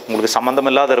கொடுத்துட்ருக்கோம். உங்களுக்கு சம்மந்தம்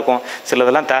இல்லாத இருக்கும்,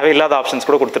 சிலதெல்லாம் தேவையில்லாத ஆப்ஷன்ஸ்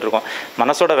கூட கொடுத்துட்ருக்கோம்.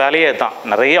 மனசோட வேலையே தான்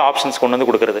நிறைய ஆப்ஷன்ஸ் கொண்டு வந்து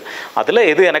கொடுக்குறது. அதில்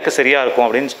எது எனக்கு சரியாக இருக்கும்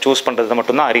அப்படின்னு சூஸ் பண்ணுறது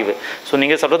மட்டும்தான் அறிவு. ஸோ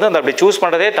நீங்கள் சொல்கிறது அந்த அப்படி சூஸ்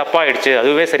பண்ணுறதே தப்பாகிடுச்சு,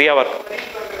 அதுவே சரியாக இருக்கும்.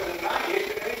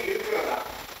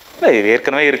 இல்லை, இது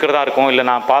ஏற்கனவே இருக்கிறதா இருக்கும். இல்லை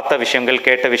நான் பார்த்த விஷயங்கள்,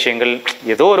 கேட்ட விஷயங்கள்,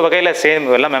 ஏதோ ஒரு வகையில் சேம்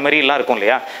எல்லாம் மெமரிலாம் இருக்கும்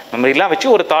இல்லையா. மெமரிலாம் வச்சு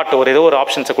ஒரு தாட், ஏதோ ஒரு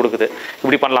ஆப்ஷன்ஸை கொடுக்குது.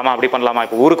 இப்படி பண்ணலாமா அப்படி பண்ணலாமா.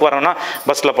 இப்போ ஊருக்கு வரணும்னா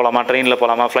பஸ்ஸில் போகலாமா, ட்ரெயினில்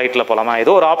போகலாமா, ஃப்ளைட்டில் போகலாமா,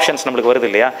 ஏதோ ஒரு ஆப்ஷன்ஸ் நம்மளுக்கு வருது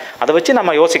இல்லையா. அதை வச்சு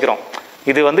நம்ம யோசிக்கிறோம்,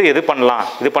 இது வந்து எது பண்ணலாம்,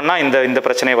 இது பண்ணால் இந்த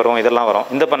பிரச்சனை வரும், இதெல்லாம் வரும்,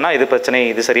 இந்த பண்ணால் இது பிரச்சனை,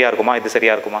 இது சரியாக இருக்குமா, இது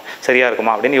சரியாக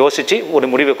இருக்குமா அப்படின்னு யோசித்து ஒரு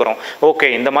முடிவுக்கு வரோம். ஓகே,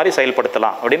 இந்த மாதிரி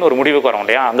செயல்படுத்தலாம் அப்படின்னு ஒரு முடிவுக்கு வரோம்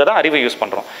இல்லையா. அங்கே தான் அறிவை யூஸ்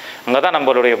பண்ணுறோம், அங்கே தான்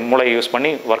நம்மளுடைய மூளையை யூஸ்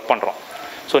பண்ணி ஒர்க் பண்ணுறோம்.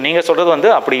 ஸோ நீங்கள் சொல்கிறது வந்து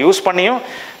அப்படி யூஸ் பண்ணியும்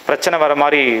பிரச்சனை வர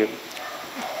மாதிரி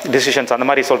டிசிஷன்ஸ் அந்த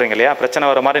மாதிரி சொல்கிறீங்க இல்லையா, பிரச்சனை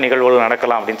வர மாதிரி நிகழ்வுகள்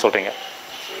நடக்கலாம் அப்படின்னு சொல்கிறீங்க.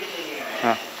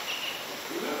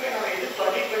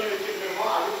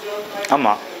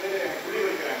 ஆமாம்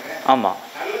ஆமாம்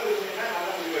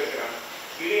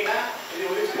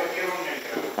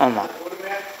ஆமாம்.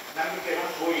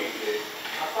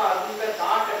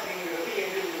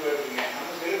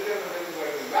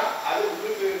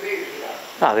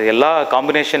 அது எல்லா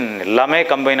காம்பினேஷன் எல்லாமே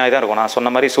கம்பைன் ஆகி தான் இருக்கும். நான்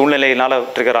சொன்ன மாதிரி சூழ்நிலையினால்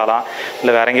ட்ரிகர் ஆகலாம்,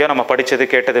 இல்லை வேற எங்கேயோ நம்ம படித்தது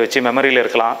கேட்டதை வச்சு மெமரியில்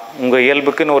இருக்கலாம். உங்கள்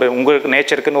இயல்புக்குன்னு உங்களுக்கு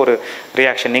நேச்சருக்குன்னு ஒரு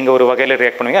ரியாக்ஷன், நீங்கள் ஒரு வகையில்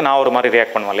ரியாக்ட் பண்ணுவீங்க, நான் ஒரு மாதிரி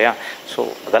ரியாக்ட் பண்ணுவேன் இல்லையா. ஸோ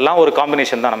அதெல்லாம் ஒரு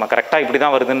காம்பினேஷன் தான். நம்ம கரெக்டாக இப்படி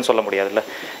தான் வருதுன்னு சொல்ல முடியாதுல்ல.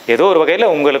 ஏதோ ஒரு வகையில்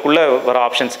உங்களுக்குள்ளே வர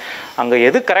ஆப்ஷன்ஸ், அங்கே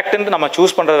எது கரெக்டுன்னு நம்ம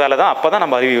சூஸ் பண்ணுற வேலை தான். அப்போ தான்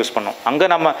நம்ம அறிவு யூஸ் பண்ணோம். அங்கே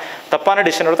நம்ம தப்பான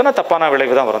டிசிஷன் எடுத்தோன்னா தப்பான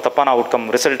விளைவு தான் வரும், தப்பான அவுட்கம்,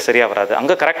 ரிசல்ட் சரியாக வராது.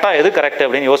 அங்கே கரெக்டாக எது கரெக்ட்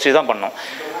அப்படின்னு யோசிச்சு தான் பண்ணோம்.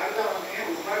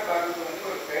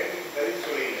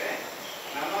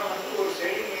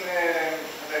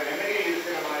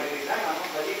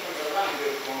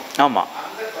 ஆமாம்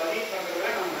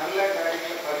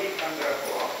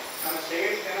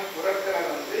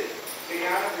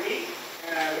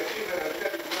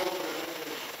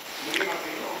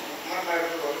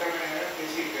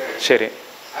சரி.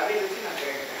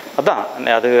 அதான்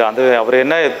அது அவர்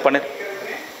என்ன பண்ண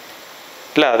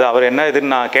இல்லை, அது அவர் என்ன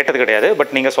இதுன்னு நான் கேட்டது கிடையாது.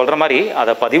 பட் நீங்கள் சொல்கிற மாதிரி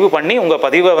அதை பதிவு பண்ணி உங்கள்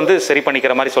பதிவை வந்து சரி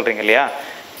பண்ணிக்கிற மாதிரி சொல்கிறீங்க இல்லையா.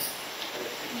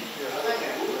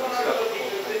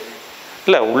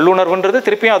 இல்லை, உள்ளுணர்வுன்றது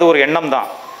திருப்பியும் அது ஒரு எண்ணம் தான்.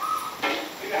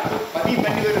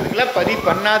 பதிவு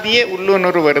பண்ணாதையே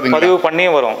உள்ளுணர்வு வருது. பதிவு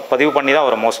பண்ணியும் வரும், பதிவு பண்ணி தான்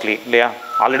வரும் மோஸ்ட்லி இல்லையா.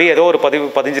 ஆல்ரெடி ஏதோ ஒரு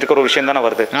பதிஞ்சிருக்கிற ஒரு விஷயம் தானே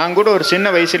வருது. நான் கூட ஒரு சின்ன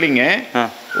வயசுலிங்க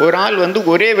ஒரு ஆள் வந்து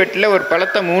ஒரே வெட்டில் ஒரு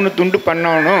பழத்தை 3 துண்டு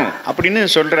பண்ணணும் அப்படின்னு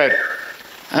சொல்கிறாரு.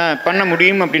 பண்ண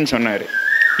முடியும் அப்படின்னு சொன்னார்.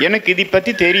 எனக்கு இதை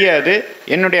பற்றி தெரியாது,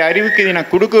 என்னுடைய அறிவுக்கு இதை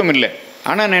நான் கொடுக்கவும் இல்லை.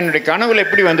 ஆனால் நான் என்னுடைய கனவுல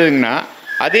எப்படி வந்ததுங்கன்னா,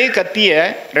 அதே கத்தியை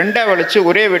 2ஆக வளைச்சு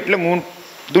ஒரே வெட்டில் 3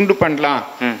 துண்டு பண்ணலாம்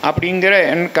அப்படிங்கிற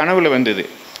என் கனவுல வந்தது.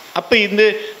 அப்போ இந்த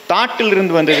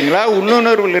தாட்டிலிருந்து வந்ததுங்களா,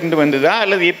 உள்ளுணர்வுலேருந்து வந்ததா,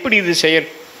 அல்லது எப்படி இது செயல்?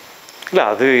 இல்லை,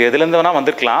 அது எதுலேருந்து வேணால்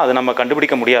வந்திருக்கலாம், அது நம்ம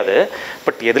கண்டுபிடிக்க முடியாது.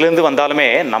 பட் எதுலேருந்து வந்தாலுமே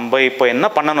நம்ம இப்போ என்ன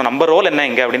பண்ணணும், நம்ம ரோல் என்ன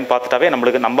இங்கே அப்படின்னு பார்த்துட்டாவே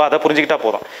நம்மளுக்கு நம்ம அதை புரிஞ்சுக்கிட்டா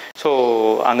போதும். ஸோ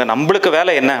அங்கே நம்மளுக்கு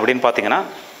வேலை என்ன அப்படின்னு பார்த்தீங்கன்னா,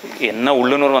 என்ன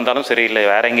உள்ளுணர்வு வந்தாலும் சரி, இல்லை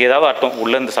வேறு எங்கே ஏதாவது வரட்டும்,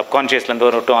 உள்ளேருந்து சப்கான்ஷியஸ்லேருந்து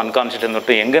வரட்டும், அன்கான்ஷியஸ்லேருந்து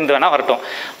வரட்டும், எங்கேருந்து வேணால் வரட்டும்,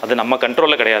 அது நம்ம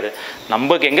கண்ட்ரோலில் கிடையாது.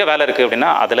 நமக்கு எங்கே வேலை இருக்குது அப்படின்னா,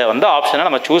 அதில் வந்து ஆப்ஷனை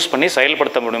நம்ம சூஸ் பண்ணி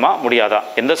செயல்படுத்த முடியுமா முடியாதா,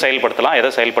 எந்த செயல்படுத்தலாம்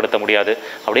எதை செயல்படுத்த முடியாது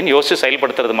அப்படின்னு யோசித்து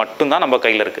செயல்படுத்துறது மட்டும்தான் நம்ம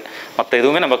கையில் இருக்குது. மற்ற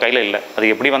எதுவுமே நம்ம கையில் இல்லை.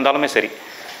 அது எப்படி வந்தாலுமே சரி.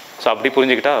 ஸோ அப்படி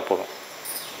புரிஞ்சுக்கிட்டா போதும்.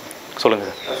 சொல்லுங்கள்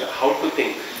sir. How to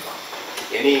think?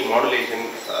 Any modulation,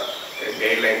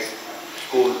 guidelines,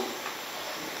 school?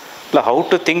 இல்லை, ஹவு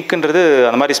டு திங்க்ன்றது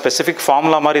அந்த மாதிரி ஸ்பெசிஃபிக்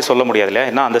ஃபார்முலா மாதிரி சொல்ல முடியாது இல்லையா.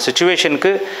 ஏன்னா அந்த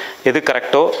சுச்சுவேஷனுக்கு எது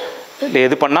கரெக்டோ, இல்லை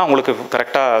எது பண்ணால் உங்களுக்கு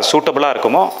கரெக்டாக சூட்டபுளாக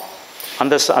இருக்குமோ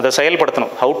அதை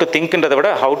செயல்படுத்தணும். ஹவு டு திங்க்ன்றதை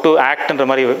விட ஹவு டு ஆக்ட்ன்ற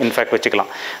மாதிரி இன்ஃபேக்ட்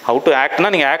வச்சுக்கலாம். ஹவு டு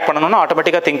ஆக்ட்னா நீங்கள் ஆக்ட் பண்ணணும்னா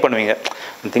ஆட்டோமேட்டிக்காக திங்க் பண்ணுவீங்க.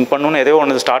 திங்க் பண்ணணுன்னு ஏதோ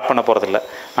ஒன்று ஸ்டார்ட் பண்ண போகிறதில்ல.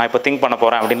 நான் இப்போ திங்க் பண்ண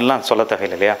போகிறேன் அப்படின்லாம் சொல்ல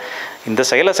தேவையில்லை இல்லையா. இந்த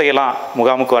செயலை செய்யலாம்,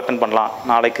 முகாமுக்கு அட்டன் பண்ணலாம்,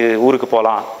 நாளைக்கு ஊருக்கு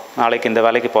போகலாம், நாளைக்கு இந்த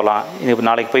வேலைக்கு போகலாம்,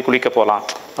 நாளைக்கு போய் குளிக்க போகலாம்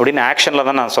அப்படின்னு ஆக்ஷனில்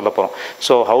தான் நான் சொல்ல போகிறோம்.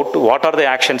 So what are the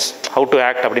actions, how to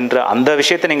act அப்படின்ற அந்த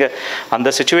விஷயத்தை நீங்கள் அந்த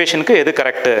சுச்சுவேஷனுக்கு எது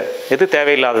கரெக்டு, எது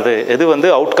தேவையில்லாதது, எது வந்து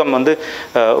அவுட்கம் வந்து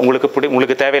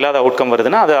உங்களுக்கு தேவையில்லாத அவுட்கம்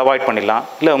வருதுன்னா அதை அவாய்ட் பண்ணிடலாம்.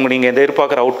 இல்லை நீங்கள்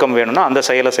எதிர்பார்க்குற அவுட்கம் வேணும்னா அந்த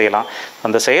செயலை செய்யலாம்.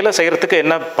 அந்த செயலை செய்கிறதுக்கு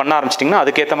என்ன பண்ண ஆரம்பிச்சிட்டிங்கன்னா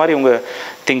அதுக்கேற்ற மாதிரி உங்கள்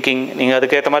திங்கிங், நீங்கள்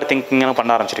அதுக்கேற்ற மாதிரி திங்கிங்லாம்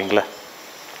பண்ண ஆரம்பிச்சிட்டிங்களே.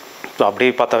 ஸோ அப்படி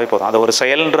பார்த்தாவே போதும். அதை ஒரு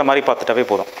செயல்ன்ற மாதிரி பார்த்துட்டாவே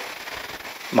போதும்.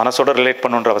 மனசோட ரிலேட்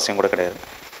பண்ணுன்ற அவசியம் கூட கிடையாது.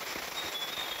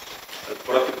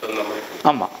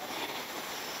 ஆமாம்.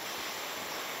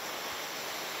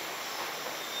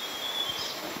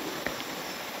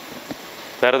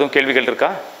 வேறு எதுவும் கேள்விகள் இருக்கா?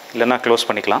 இல்லைன்னா க்ளோஸ்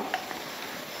பண்ணிக்கலாம்.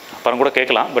 அப்புறம் கூட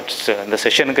கேட்கலாம். பட் இந்த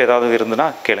செஷனுக்கு ஏதாவது இருந்துன்னா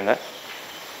கேளுங்க.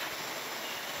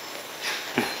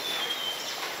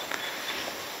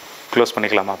 க்ளோஸ்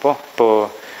பண்ணிக்கலாமா? இப்போது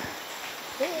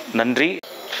நன்றி.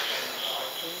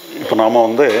 இப்போ நாம்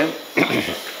வந்து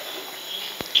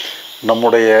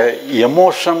நம்முடைய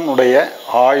எமோஷனுடைய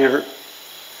ஆயுள்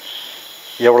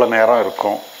எவ்வளோ நேரம்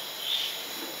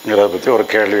இருக்கும்ங்கிறத பற்றி ஒரு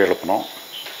கேள்வி எழுப்பணும்.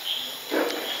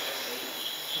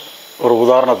 ஒரு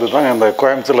உதாரணத்துக்கு தான் இந்த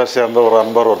கோயம்புத்தூரில் சேர்ந்த ஒரு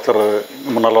அன்பர் ஒருத்தர்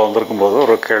முன்னால் வந்திருக்கும்போது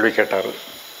ஒரு கேள்வி கேட்டார்.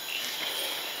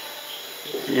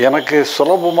 எனக்கு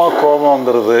சுலபமாக கோபம்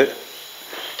வந்துடுது,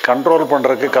 கண்ட்ரோல்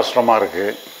பண்ணுறதுக்கு கஷ்டமாக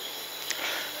இருக்குது,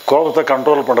 கோபத்தை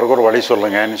கண்ட்ரோல் பண்ணுறதுக்கு ஒரு வழி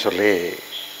சொல்லுங்கன்னு சொல்லி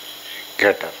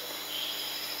கேட்டார்.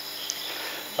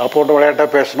 அப்போட்டு விளையாட்டாக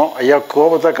பேசணும். ஐயா,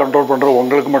 கோபத்தை கண்ட்ரோல் பண்ணுறது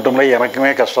உங்களுக்கு மட்டும் இல்லை,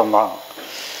 எனக்குமே கஷ்டம்தான்.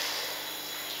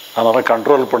 அதனால்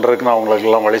கண்ட்ரோல் பண்ணுறதுக்கு நான்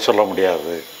உங்களுக்கெல்லாம் வழி சொல்ல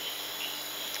முடியாது.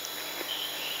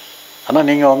 ஆனால்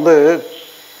நீங்கள் வந்து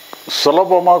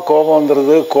சுலபமாக கோபம்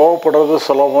வந்துடுது, கோபப்படுறது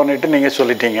சுலபம்னுட்டு நீங்கள்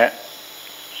சொல்லிட்டீங்க.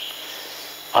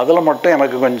 அதில் மட்டும்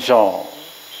எனக்கு கொஞ்சம்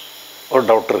ஒரு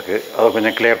டவுட் இருக்குது, அதை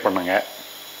கொஞ்சம் கிளியர் பண்ணுங்க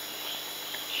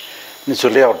நீ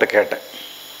சொல்லி அவர்கிட்ட கேட்டேன்.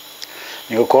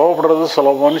 நீங்கள் கோவப்படுறது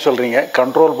சுலபம்னு சொல்கிறீங்க,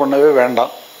 கண்ட்ரோல் பண்ணவே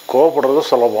வேண்டாம், கோவப்படுறது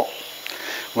சுலபம்,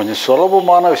 கொஞ்சம்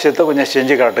சுலபமான விஷயத்த கொஞ்சம்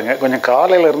செஞ்சு காட்டுங்க, கொஞ்சம்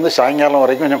காலையிலேருந்து சாயங்காலம்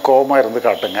வரைக்கும் கொஞ்சம் கோபமாக இருந்து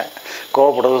காட்டுங்க,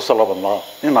 கோவப்படுறது சுலபந்தான்,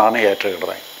 நானே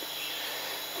ஏற்றுக்கிடுறேன்.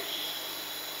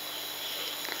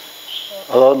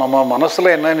 அதாவது நம்ம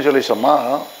மனசில் என்னன்னு சொல்லி சொன்னால்,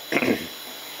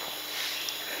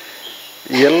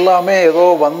 எல்லாமே ஏதோ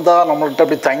வந்தால் நம்மள்கிட்ட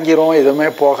அப்படி தங்கிரும், எதுவுமே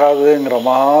போகாதுங்கிற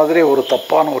மாதிரி ஒரு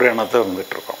தப்பான ஒரு எண்ணத்தை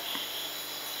இருந்துகிட்ருக்கோம்.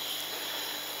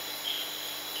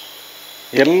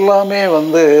 எல்லாமே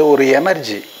வந்து ஒரு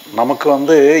எனர்ஜி. நமக்கு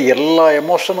வந்து எல்லா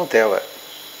எமோஷனும் தேவை.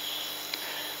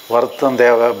 வருத்தம்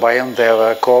தேவை, பயம் தேவை,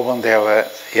 கோபம் தேவை,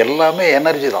 எல்லாமே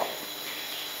எனர்ஜி தான்.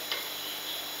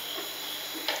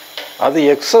 அது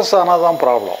எக்ஸஸ் ஆனால் தான்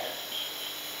ப்ராப்ளம்.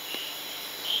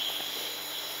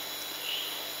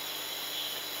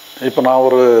 இப்போ நான்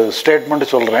ஒரு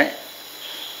ஸ்டேட்மெண்ட் சொல்கிறேன்,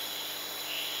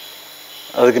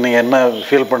 அதுக்கு நீங்கள் என்ன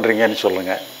ஃபீல் பண்ணுறீங்கன்னு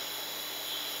சொல்லுங்கள்.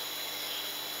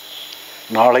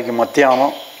 நாளைக்கு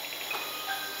மத்தியானம்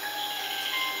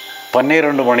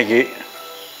 12 மணிக்கு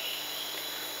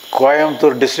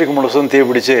கோயம்புத்தூர் டிஸ்ட்ரிக்ட் முழுசும்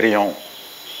தீப்பிடிச்சு எரியும்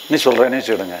நீ சொல்கிறேன்னு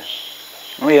வச்சுடுங்க.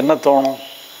 என்ன தோணும்?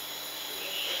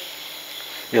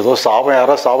 ஏதோ சாபம்,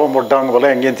 யாரோ சாபம் போட்டாங்க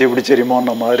போல எங்கேயும் தீப்பிடிச்சு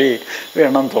எரியுமோன்ற மாதிரி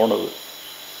வேணும்னு தோணுது.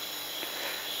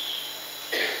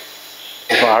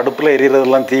 இப்போ அடுப்பில்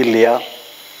எரியறதெல்லாம் தீ இல்லையா?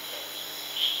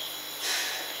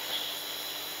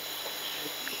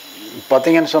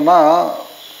 பார்த்தீங்கன்னு சொன்னால்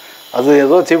அது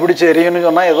ஏதோ தீப்பிடிச்சு எரியும்னு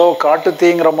சொன்னால் ஏதோ காட்டு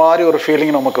தீங்கிற மாதிரி ஒரு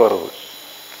ஃபீலிங் நமக்கு வருது.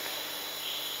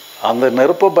 அந்த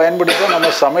நெருப்பை பயன்படுத்தி நம்ம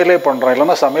சமையலே பண்ணுறோம்,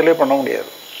 இல்லைன்னா சமையலே பண்ண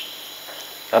முடியாது.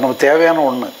 அது நமக்கு தேவையான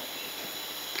ஒன்று.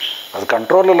 அது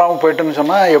கண்ட்ரோல் இல்லாமல் போயிட்டுன்னு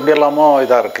சொன்னால் எப்படி எல்லாமோ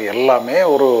இதாக இருக்குது. எல்லாமே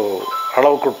ஒரு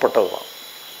அளவுக்கு உட்பட்டது தான்.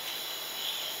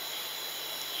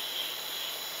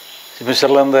 இப்போ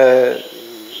சில இந்த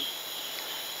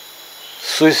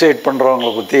சூசைட் பண்ணுறவங்கள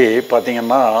பற்றி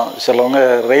பார்த்திங்கன்னா சிலவங்க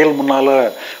ரயில் முன்னால்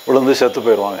விழுந்து செத்து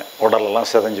போயிடுவாங்க, உடலெல்லாம்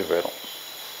சிதைஞ்சு போயிடும்.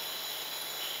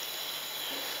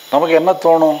 நமக்கு என்ன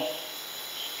தோணும்?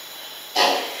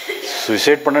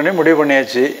 சூசைட் பண்ணனே முடிவு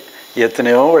பண்ணியாச்சு,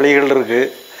 எத்தனையோ வழிகள்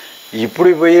இருக்குது,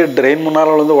 இப்படி போய் ட்ரெயின்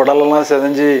முன்னால் விழுந்து உடலெல்லாம்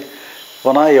சிதைஞ்சு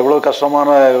போனால் எவ்வளோ கஷ்டமான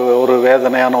ஒரு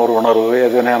வேதனையான ஒரு உணர்வு,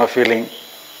 வேதனையான ஃபீலிங்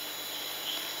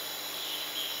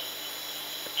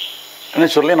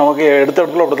சொல்லி நமக்கு எடுத்த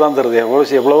இடத்துல அப்படி தான் தருது.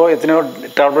 எவ்வளவோ எத்தனையோ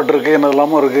டேப்லெட் இருக்குது, என்ன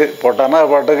இல்லாமல் இருக்குது, போட்டான்னா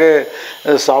பாட்டுக்கு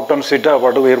சாஃப்ட் அண்ட் ஸ்வீட்டாக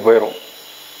பாட்டுக்கு உயிர் போயிடும்.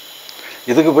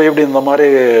 இதுக்கு போய் இப்படி இந்த மாதிரி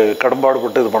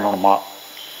கடும்பாடுபட்டு இது பண்ணணுமா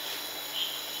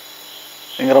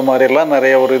ங்கிற மாதிரிலாம்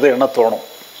நிறைய ஒரு இது என்ன தோணும்.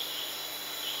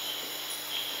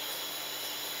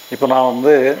 இப்போ நான்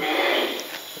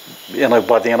எனக்கு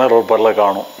பார்த்தீங்கன்னா ஒரு பல்லை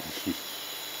காணும்.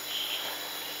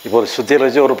 இப்போ ஒரு சுத்தியில்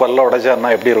வச்சு ஒரு பல்லை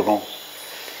உடைச்சாருன்னா எப்படி இருக்கும்?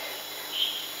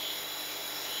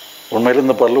 உண்மையில்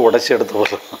இந்த பல்லு உடைச்சி எடுத்த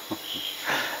பல்லு.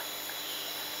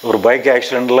 ஒரு பைக்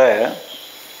ஆக்சிடெண்ட்டில்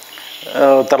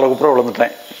தலைக்குப்புறம்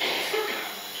விழுந்துட்டேன்.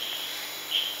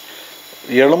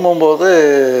 எழும்பும்போது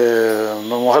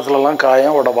இந்த முகத்துலலாம்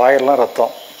காயம், வாயெல்லாம்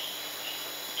ரத்தம்.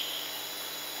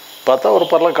 பார்த்தா ஒரு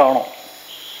பல்லை காணும்.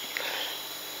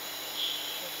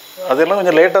 அதெல்லாம்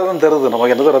கொஞ்சம் லேட்டாக தான் தெரியுது.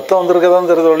 நமக்கு என்னது ரத்தம் வந்திருக்க தான்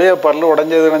தெரியுது வழியே, பல்லு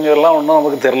உடஞ்சதுலாம் ஒன்றும்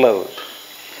நமக்கு தெரில. அது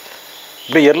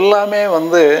இப்படி எல்லாமே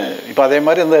இப்போ அதே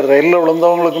மாதிரி இந்த ரயிலில்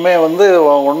விழுந்தவங்களுக்குமே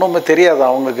ஒன்றுமே தெரியாது.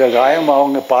 அவங்களுக்கு காயம்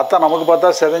அவங்க பார்த்தா, நமக்கு பார்த்தா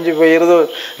செதஞ்சு போயிடுது,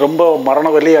 ரொம்ப மரண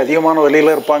வலி, அதிகமான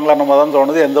வலியில் இருப்பாங்களா நம்ம தான்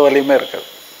தோணுது. எந்த வலியுமே இருக்காது.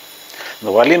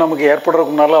 இந்த வலி நமக்கு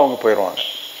ஏற்படுறதுக்கு முன்னால் அவங்க போயிடுவாங்க.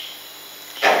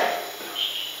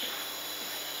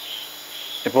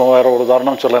 இப்போ வேறு ஒரு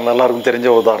உதாரணம் சொல்ல, எல்லாருக்கும் தெரிஞ்ச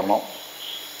உதாரணம்.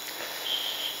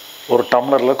 ஒரு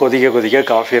டம்ளரில் கொதிக்க கொதிக்க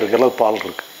காஃபி இருக்குது, அது பால்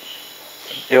இருக்குது,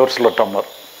 எவர்ஸில் டம்ளர்.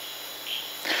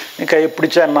 நீ கையை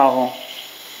பிடிச்சா என்ன ஆகும்?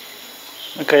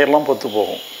 கையெல்லாம் பொத்து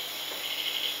போகும்.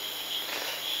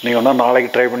 நீங்கள் ஒன்றா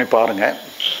நாளைக்கு ட்ரை பண்ணி பாருங்கள்.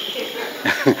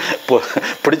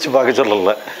 பிடிச்சி பார்க்க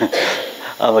சொல்லலை.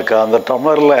 அந்த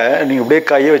டம்ளரில் நீங்கள் அப்படியே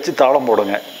கையை வச்சு தாளம்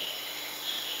போடுங்க,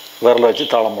 விரலை வச்சு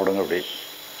தாளம் போடுங்க. அப்படி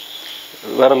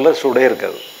விரலில் சூடே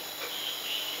இருக்காது.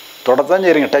 தொடத்தான்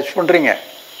செய்றீங்க, டச் பண்ணுறீங்க,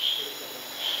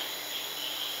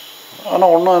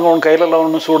 ஆனால் ஒன்றும் கையிலலாம்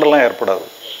ஒன்றும் சூடெல்லாம் ஏற்படாது.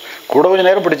 கூட கொஞ்சம்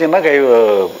நேரம் பிடிச்சிங்கன்னா கை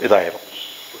இதாயிரும்.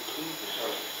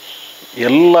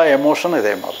 எல்லா எமோஷனும்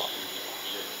இதே மாதிரி தான்.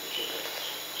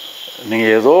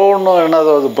 நீங்கள் ஏதோ ஒன்று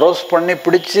அது ப்ரௌஸ் பண்ணி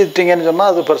பிடிச்சிட்டிங்கன்னு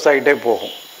சொன்னால் அது பெருசாகிட்டே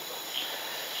போகும்.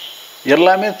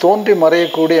 எல்லாமே தோன்றி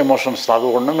மறையக்கூடிய எமோஷன்ஸ் தான்.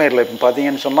 அது ஒன்றுமே இல்லை. இப்போ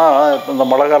பார்த்தீங்கன்னு சொன்னால் இந்த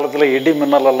மழை காலத்தில் இடி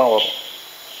மின்னலெல்லாம் வரும்.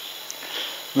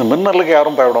 இந்த மின்னலுக்கு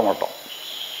யாரும் பயப்பட மாட்டோம்,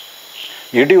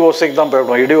 இடி ஓசைக்கு தான்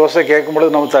பயப்படுவோம். இடி ஓசை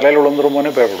கேட்கும்பொழுது நம்ம தலையில்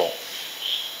விழுந்துருமோன்னு பயப்படுவோம்.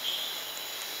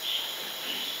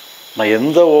 நான்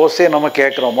எந்த ஓசையை நம்ம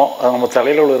கேட்குறோமோ அது நம்ம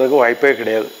தலையில் விழுறதுக்கு வாய்ப்பே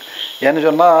கிடையாது. ஏன்னு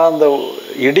சொன்னால் அந்த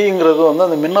இடிங்கிறது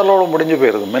அந்த மின்னலோடு முடிஞ்சு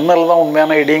போயிடுது. மின்னல் தான்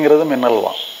உண்மையான இடிங்கிறது, மின்னல்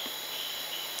தான்.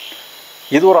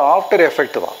 இது ஒரு ஆஃப்டர்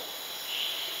எஃபெக்ட் தான்.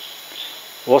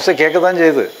 ஓசை கேட்க தான்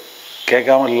செய்யுது,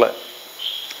 கேட்காம இல்லை.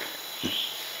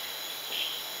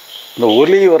 இந்த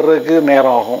ஒலி வர்றதுக்கு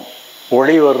நேரம் ஆகும்,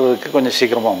 ஒளி வர்றதுக்கு கொஞ்சம்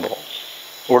சீக்கிரமாக வந்துடும்.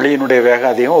 ஒளியினுடைய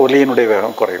வேகம் அதிகம், ஒலியினுடைய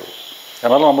வேகம் குறைவு.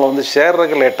 அதனால் நம்மளை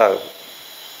சேர்றதுக்கு லேட் ஆகுது.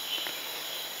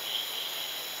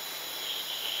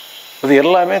 இது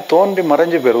எல்லாமே தோன்றி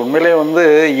மறைஞ்சு போயிடும். உண்மையிலே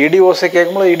இடி ஓசை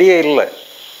கேட்கும்போது இடியே இல்லை.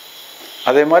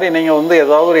 அதே மாதிரி நீங்கள்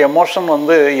ஏதாவது ஒரு எமோஷன்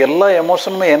எல்லா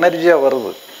எமோஷனுமே எனர்ஜியாக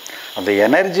வருது. அந்த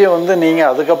எனர்ஜியை நீங்கள்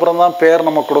அதுக்கப்புறம் தான் பேர்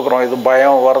நம்ம கொடுக்குறோம். இது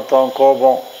பயம், வருத்தம்,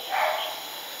 கோபம்,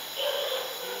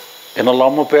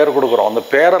 என்னெல்லாமோ பேர் கொடுக்குறோம். அந்த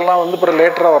பேரெல்லாம் அப்புறம்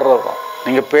லேட்டராக வர்றது தான்.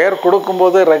 நீங்கள் பேர்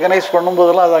கொடுக்கும்போது ரெகனைஸ்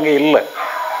பண்ணும்போதெல்லாம் அது அங்கே இல்லை.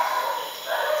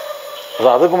 அது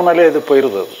அதுக்கு முன்னாலே இது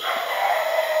போயிடுது. அது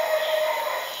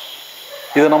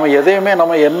இது நம்ம எதையுமே,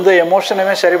 நம்ம எந்த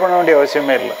எமோஷனையுமே சரி பண்ண வேண்டிய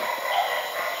அவசியமே இல்லை.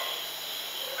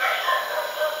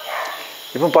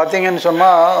 இப்போ பார்த்தீங்கன்னு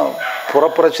சொன்னால்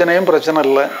புறப்பிரச்சனையும் பிரச்சனை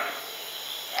இல்லை,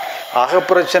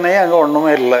 அகப்பிரச்சனையும் அங்கே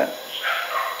ஒன்றுமே இல்லை.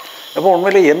 இப்போ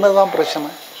உண்மையிலே என்ன தான்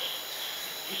பிரச்சனை?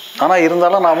 ஆனால்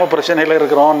இருந்தாலும் நாம் பிரச்சனையில்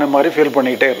இருக்கிறோம், இந்த மாதிரி ஃபீல்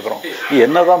பண்ணிக்கிட்டே இருக்கிறோம்.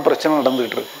 என்ன தான் பிரச்சனை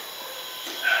நடந்துக்கிட்டு இருக்கு?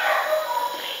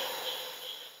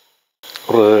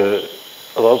 ஒரு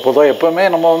அதாவது பொதுவாக எப்போவுமே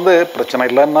நம்ம பிரச்சனை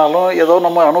இல்லைன்னாலும் ஏதோ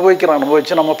நம்ம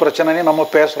அனுபவிச்சு நம்ம பிரச்சனையும் நம்ம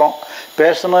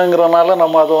பேசணுங்கிறனால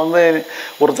நம்ம அதை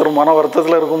ஒருத்தர் மன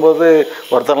வருத்தத்தில் இருக்கும்போது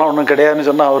வருத்தம்லாம் ஒன்றும் கிடையாதுன்னு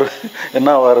சொன்னால் அவர் என்ன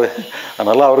ஆவார்?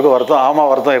 அதனால் அவருக்கு வருத்தம்,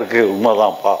 ஆமாம் வருத்தம் இருக்குது,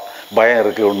 உண்மைதான்ப்பா, பயம்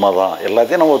இருக்குது, உண்மைதான்,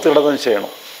 எல்லாத்தையும் நம்ம ஒத்துக்கிட தான்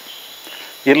செய்யணும்.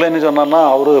 இல்லைன்னு சொன்னோன்னா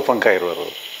அவரு ஃபங்க் ஆயிடுவார்.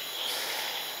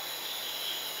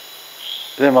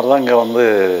 இதே மாதிரி தான் இங்கே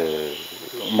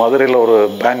மதுரையில் ஒரு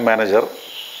பேங்க் மேனேஜர்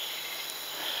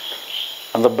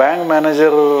அந்த பேங்க்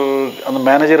மேனேஜர், அந்த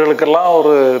மேனேஜர்களுக்கெல்லாம்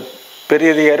ஒரு பெரிய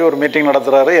அதிகாரி ஒரு மீட்டிங்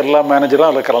நடத்துகிறாரு, எல்லா மேனேஜரும்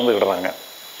அதில் கலந்துக்கிடுறாங்க.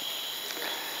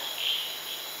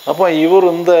 அப்போ இவர்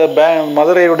இந்த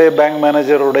மதுரையுடைய பேங்க்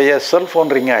மேனேஜருடைய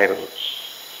செல்ஃபோன் ரிங் ஆயிடுது.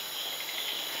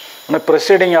 ஆனால்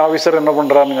ப்ரெசைடிங் ஆஃபீஸர் என்ன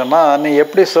பண்ணுறான்னு சொன்னால், நீ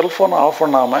எப்படி செல்ஃபோனை ஆஃப்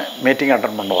பண்ணாமல் மீட்டிங்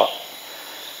அட்டன் பண்ணுவா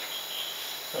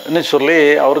ன்னு சொல்லி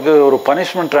அவருக்கு ஒரு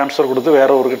பனிஷ்மெண்ட் ட்ரான்ஸ்ஃபர் கொடுத்து வேற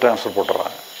ஊருக்கு ட்ரான்ஸ்ஃபர்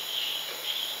போட்டுறாங்க.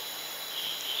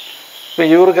 இப்போ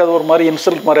இவருக்கு அது ஒரு மாதிரி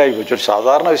இன்சல்ட் மாதிரி ஆகி போச்சு. ஒரு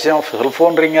சாதாரண விஷயம்,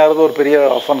 செல்ஃபோன் ரிங் ஆகிறது ஒரு பெரிய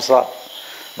அஃபென்ஸாக?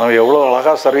 நம்ம எவ்வளோ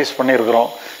அழகாக சர்வீஸ் பண்ணியிருக்கிறோம்,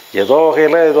 ஏதோ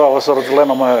வகையில் ஏதோ அவசரத்தில்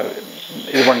நம்ம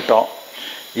இது பண்ணிட்டோம்,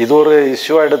 இது ஒரு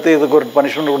இஷ்யூவாக எடுத்து இதுக்கு ஒரு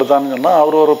பனிஷ்மெண்ட் கொடுத்தான்னு சொன்னால்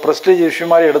அவர் ஒரு ப்ரெஸ்டீஜ் இஷ்யூ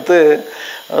மாதிரி எடுத்து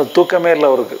தூக்கமே இல்லை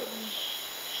அவருக்கு.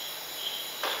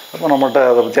 அப்போ நம்மகிட்ட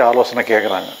அதை பற்றி ஆலோசனை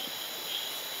கேட்குறாங்க.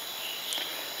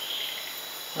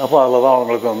 அப்போ அதில் தான்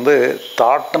அவங்களுக்கு வந்து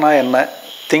தாட்னா என்ன,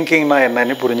 திங்கிங்னா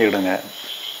என்னன்னு புரிஞ்சுக்கிடுங்க,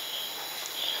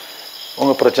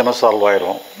 உங்கள் பிரச்சனை சால்வ்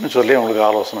ஆயிரும்னு சொல்லி அவங்களுக்கு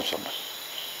ஆலோசனை சொன்னேன்.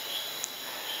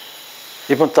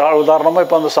 இப்போ உதாரணமாக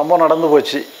இப்போ அந்த சம்பவம் நடந்து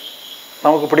போச்சு,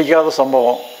 நமக்கு பிடிக்காத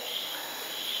சம்பவம்,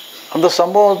 அந்த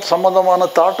சம்பவம் சம்மந்தமான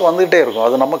தாட் வந்துக்கிட்டே இருக்கும்,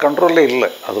 அது நம்ம கண்ட்ரோலில் இல்லை,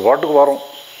 அது பாட்டுக்கு வரும்.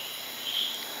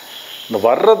 இந்த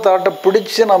வர்ற தாட்டை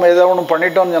பிடிச்சி நம்ம ஏதாவது ஒன்று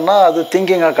பண்ணிட்டோம்னு சொன்னால் அது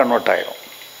திங்கிங்காக கன்வெர்ட் ஆகிடும்.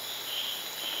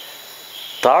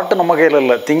 தாட்டு நம்ம கையில்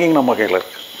இல்லை, திங்கிங் நம்ம கையில்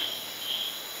இருக்குது.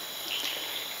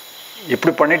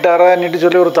 இப்படி பண்ணிட்டாரான்னுட்டு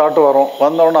சொல்லி ஒரு தாட்டு வரும்,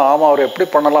 வந்தோடனே ஆமாம் அவர் எப்படி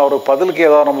பண்ணலாம், அவர் பதிலுக்கு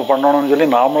ஏதாவது நம்ம பண்ணணும்னு சொல்லி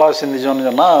நாமளாக சிந்திச்சோன்னு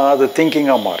சொன்னால் அது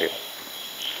திங்கிங்காக மாறிடும்.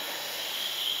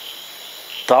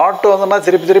 தாட்டு வந்தோன்னா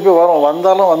திருப்பி திருப்பி வரும்,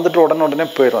 வந்தாலும் வந்துட்டு உடனே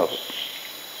போயிடும். அது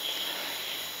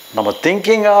நம்ம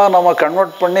திங்கிங்காக நம்ம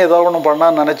கன்வெர்ட் பண்ணி ஏதாவது ஒன்று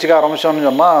பண்ணால் நினச்சிக்க ஆரம்பித்தோம்னு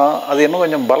சொன்னால் அது இன்னும்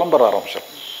கொஞ்சம் பலம் பெற ஆரம்பிச்சிடும்.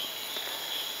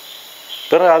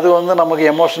 பிறகு அது வந்து நமக்கு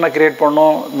எமோஷனை க்ரியேட்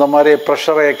பண்ணும், இந்த மாதிரி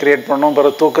ப்ரெஷரை க்ரியேட் பண்ணும்,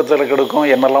 பிறகு தூக்கத்தில்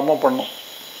கெடுக்கும், என்னெல்லாமோ பண்ணும்.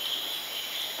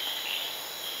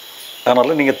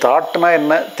 அதனால் நீங்கள் தாட்னா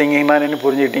என்ன, திங்கிங்னா என்ன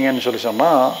புரிஞ்சுக்கிட்டீங்கன்னு சொல்லி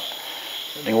சொன்னால்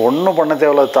நீங்கள் ஒன்றும் பண்ண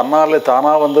தேவையில்ல,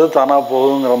 தானாக வந்தது தானாக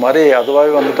போகுதுங்கிற மாதிரி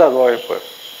அதுவாகவே வந்துட்டு அதுவாகவே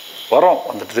போயிடும். வரும்,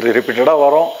 வந்துட்டு ரிப்பீட்டடாக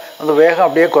வரும், அந்த வேகம்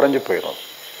அப்படியே குறைஞ்சி போயிடும்.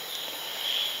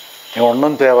 நீங்கள்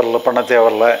ஒன்றும் தேவையில்லை, பண்ண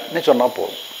தேவையில்லைன்னு சொன்னால்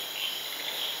போதும்.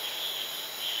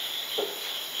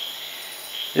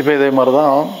 இப்போ இதே மாதிரி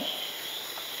தான்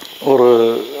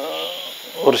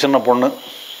ஒரு சின்ன பொண்ணு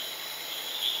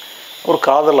ஒரு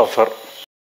காதல் அஃபர்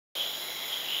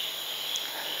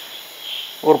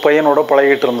ஒரு பையனோட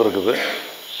பழகிட்டு இருந்திருக்குது.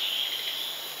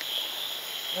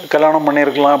 கல்யாணம்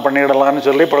பண்ணிடலான்னு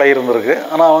சொல்லி பழகி இருந்திருக்கு.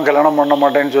 ஆனால் அவன் கல்யாணம் பண்ண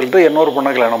மாட்டேன்னு சொல்லிட்டு இன்னொரு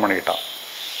பொண்ணை கல்யாணம் பண்ணிக்கிட்டான்.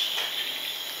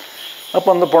 அப்போ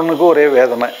அந்த பொண்ணுக்கு ஒரே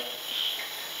வேதனை,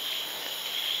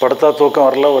 படுத்தா தூக்கம்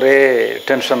வரல, ஒரே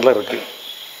டென்ஷனில் இருக்குது.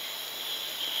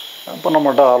 அப்போ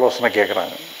நம்மகிட்ட ஆலோசனை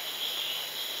கேட்குறாங்க.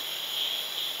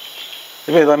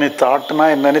 இப்போ இதான் நீ தாட்னா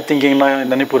என்னன்னு, திங்கிங்னா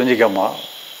என்னன்னு புரிஞ்சிக்காமா,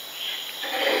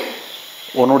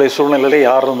 உன்னுடைய சூழ்நிலையில்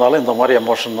யார் இருந்தாலும் இந்த மாதிரி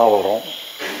எமோஷன் தான் வரும்,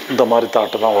 இந்த மாதிரி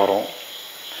தாட்டு தான் வரும்,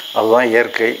 அதுதான்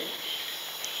இயற்கை.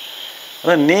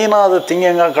 ஆனால் நீனா அதை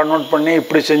திங்கிங்காக கன்வெர்ட் பண்ணி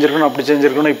இப்படி செஞ்சுருக்கணும், அப்படி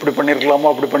செஞ்சுருக்கணும், இப்படி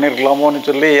பண்ணியிருக்கலாமோ, அப்படி பண்ணியிருக்கலாமோன்னு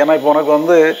சொல்லி, ஏன்னா இப்போ உனக்கு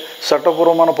வந்து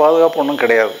சட்டப்பூர்வமான பாதுகாப்பு ஒன்றும்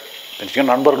கிடையாது.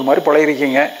 நண்பர்கள் மாதிரி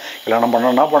பழகிருக்கீங்க, கல்யாணம்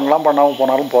பண்ணனா பண்ணலாம், பண்ணாமல்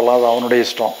போனாலும் போகலாம், அது அவனுடைய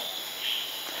இஷ்டம்.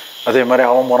 அதே மாதிரி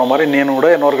அவன் போன மாதிரி நீனு கூட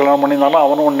இன்னொரு கல்யாணம் பண்ணியிருந்தாலும்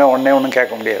அவனும் ஒன்றே ஒன்றும்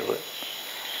கேட்க முடியாது.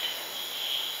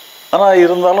 ஆனால்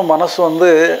இருந்தாலும் மனசு வந்து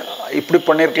இப்படி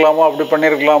பண்ணியிருக்கலாமோ, அப்படி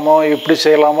பண்ணியிருக்கலாமோ, இப்படி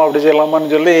செய்யலாமோ, அப்படி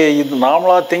செய்யலாமான்னு சொல்லி இது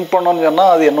நாமளாக திங்க் பண்ணோன்னு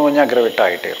சொன்னால் அது இன்னும் கொஞ்சம் அக்ரவேட்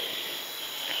ஆகிட்டே இருக்கும்.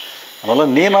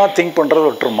 அதனால் நீனா திங்க் பண்ணுறது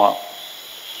விட்டுருமா,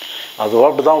 அதுவாக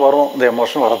அப்படி தான் வரும், இந்த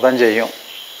எமோஷன் வரத்தான் செய்யும்.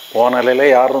 போன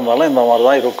நிலையில் யார் இருந்தாலும் இந்த மாதிரி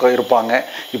தான் இருப்பாங்க,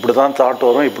 இப்படி தான் தாட்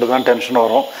வரும், இப்படி தான் டென்ஷன்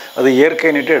வரும், அது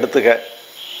இயற்கைன்னுட்டு எடுத்துக்க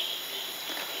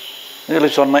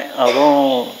இதில் சொன்னேன். அதுவும்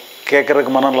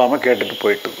கேட்குறதுக்கு மனம் இல்லாமல் கேட்டுட்டு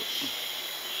போயிட்டுது.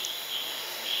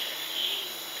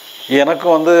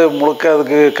 எனக்கும் வந்து முழுக்க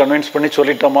அதுக்கு கன்வின்ஸ் பண்ணி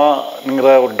சொல்லிட்டோமாங்கிற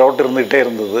ஒரு டவுட் இருந்துக்கிட்டே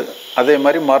இருந்தது. அதே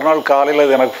மாதிரி மறுநாள் காலையில்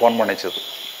அது எனக்கு ஃபோன் பண்ணிச்சது.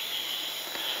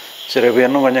 சரி, இப்போ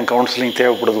இன்னும் கொஞ்சம் கவுன்சிலிங்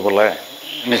தேவைப்படுது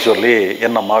போலன்னு சொல்லி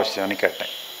என்னம்மா விஷயம்னு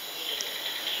கேட்டேன்.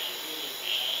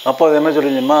 அப்போ அது என்ன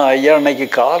சொல்லிச்சுன்னா, ஐயா இன்னைக்கு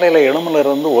காலையில்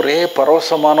எழுமிலிருந்து ஒரே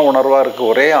பரவசமான உணர்வாக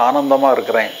இருக்குது, ஒரே ஆனந்தமாக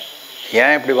இருக்கிறேன்,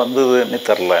 ஏன் இப்படி வந்ததுன்னு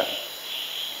தெரில.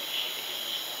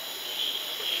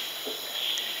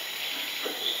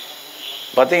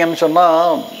 பார்த்தீங்கன்னு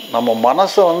சொன்னால் நம்ம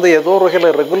மனசை வந்து ஏதோ ஒரு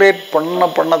வகையில் ரெகுலேட்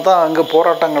பண்ண தான் அங்கே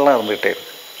போராட்டங்கள்லாம் இருந்துகிட்டே இருக்கு.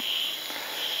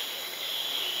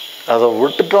 அதை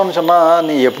விட்டுட்டோன்னு சொன்னால்,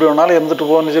 நீ எப்படி வேணாலும் இருந்துட்டு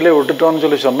போன்னு சொல்லி விட்டுட்டோன்னு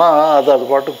சொல்லி சொன்னால் அது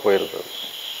பாட்டுக்கு போயிடுது.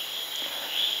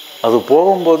 அது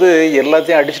போகும்போது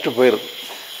எல்லாத்தையும் அடிச்சுட்டு போயிடுது.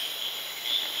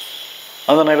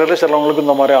 அந்த நிலையில் சிலவங்களுக்கு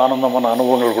இந்த மாதிரி ஆனந்தமான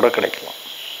அனுபவங்கள் கூட கிடைக்கலாம்.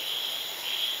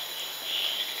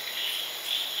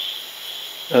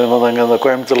 அங்கே இந்த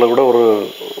கோயம்புத்தூரில் கூட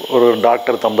ஒரு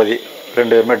டாக்டர் தம்பதி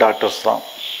 2 பேருமே டாக்டர்ஸ் தான்.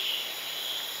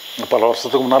 பல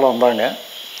வருஷத்துக்கு முன்னால் வந்தாங்க.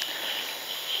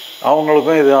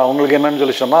 அவங்களுக்கு என்னன்னு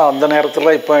சொல்லி சொன்னால், அந்த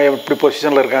நேரத்தில் இப்போ எப்படி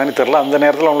பொசிஷனில் இருக்காங்கன்னு தெரில. அந்த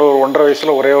நேரத்தில் அவங்களுக்கு ஒரு 1.5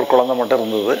 வயசில் ஒரே ஒரு குழந்தை மட்டும்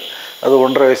இருந்தது. அது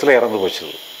 1.5 வயசில் இறந்து போச்சு.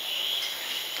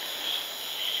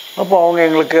 அப்போ அவங்க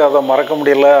எங்களுக்கு அதை மறக்க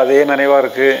முடியல, அதே நினைவாக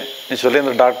இருக்குது சொல்லி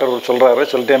அந்த டாக்டர் சொல்கிறாரு.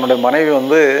 சொல்லிட்டு என்னுடைய மனைவி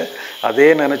அதே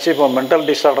நினச்சி இப்போ மென்டல்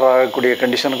டிஸார்டர் ஆகக்கூடிய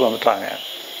கண்டிஷனுக்கு வந்துட்டாங்க.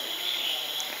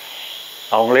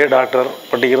 அவங்களே டாக்டர்,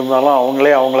 பட் இருந்தாலும்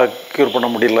அவங்கள க்யூர் பண்ண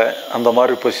முடியல, அந்த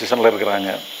மாதிரி பொசிஷனில்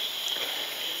இருக்கிறாங்க.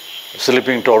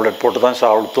 ஸ்லீப்பிங் டேப்லெட் போட்டு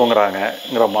தான்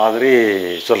தூங்குறாங்கங்கிற மாதிரி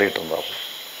சொல்லிகிட்டு இருந்தாங்க.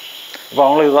 இப்போ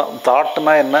அவங்களுக்கு தான்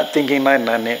தாட்னா என்ன, திங்கிங்னா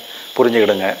என்னன்னு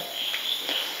புரிஞ்சுக்கிடுங்க.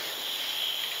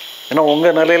 ஏன்னா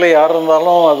உங்கள் நிலையில் யார்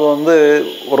இருந்தாலும் அது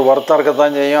ஒரு வருத்தம்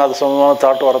இருக்கத்தான் செய்யும், அது சம்பந்தமான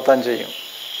தாட் வரத்தான் செய்யும்.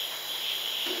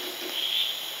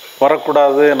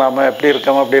 வரக்கூடாது, நாம் எப்படி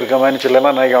இருக்கோமான்னு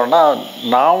சொல்லலாம் நினைக்கணும்னா,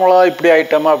 நாமளாக இப்படி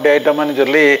ஆகிட்டோமா அப்படி ஆகிட்டோமான்னு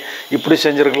சொல்லி இப்படி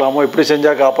செஞ்சுருக்கலாமோ, இப்படி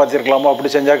செஞ்சால் காப்பாற்றிருக்கலாமோ,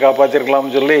 அப்படி செஞ்சால்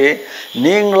காப்பாற்றிருக்கலாம்னு சொல்லி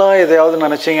நீங்களாக எதையாவது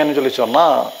நினச்சிங்கன்னு சொல்லி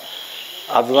சொன்னால்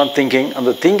அதுதான் திங்கிங்.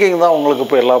 அந்த திங்கிங் தான் உங்களுக்கு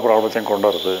இப்போ எல்லா ப்ராப்ளத்தையும் கொண்டு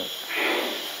வருது.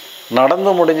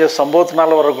 நடந்து முடிஞ்ச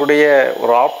சம்பவத்தினால் வரக்கூடிய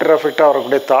ஒரு ஆஃப்டர் எஃபெக்டாக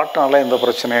வரக்கூடிய தாட்னால எந்த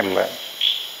பிரச்சனையும் இல்லை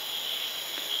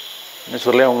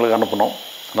சொல்லி அவங்களுக்கு அனுப்பணும்.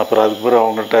 அப்புறம் அதுக்கு பிறகு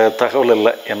அவங்கள்ட்ட தகவல்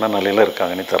இல்லை, என்ன நிலையில்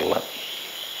இருக்காங்கன்னு தெரில.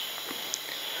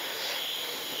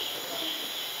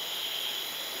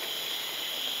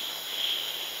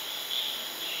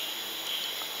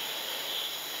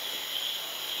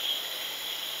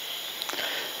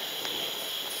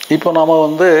 இப்போ நாம்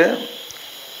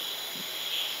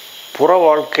புற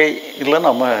வாழ்க்கையில்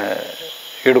நம்ம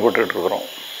ஈடுபட்டுருக்குறோம்.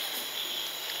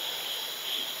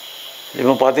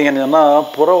 இப்போ பார்த்தீங்கன்னு சொன்னால்,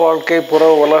 புற வாழ்க்கை புற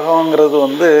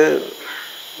உலகங்கிறது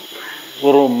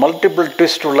ஒரு மல்டிபிள்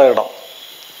ட்விஸ்ட் உள்ள இடம்.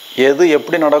 எது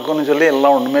எப்படி நடக்கும்னு சொல்லி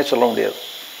எல்லாம் ஒன்றுமே சொல்ல முடியாது.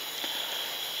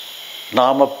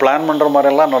 நாம் பிளான் பண்ணுற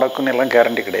மாதிரியெல்லாம் நடக்கும்னு எல்லாம்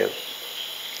கேரண்டி கிடையாது.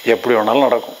 எப்படி வேணாலும்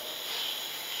நடக்கும்.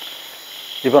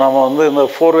 இப்போ நம்ம இந்த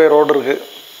 4-வே ரோடு இருக்குது.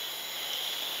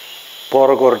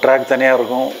 போகிறதுக்கு ஒரு ட்ராக் தனியாக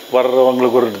இருக்கும்,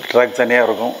 வர்றவங்களுக்கு ஒரு ட்ராக் தனியாக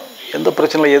இருக்கும். எந்த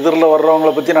பிரச்சனை இல்லை. எதிரில்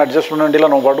வர்றவங்களை பற்றி நான் அட்ஜஸ்ட் பண்ண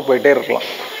வேண்டியலாம், நம்ம பாட்டு போயிட்டே இருக்கலாம்.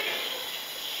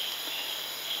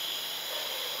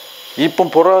 இப்போ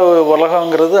புற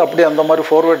உலகங்கிறது அப்படி அந்த மாதிரி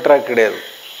 4-வே ட்ராக் கிடையாது.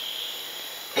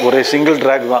 ஒரே சிங்கிள்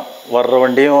ட்ராக் தான். வர்ற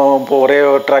வண்டியும் இப்போ ஒரே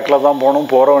ட்ராக்கில் தான்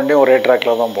போகணும், போகிற வண்டியும் ஒரே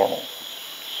ட்ராக்கில் தான் போகணும்.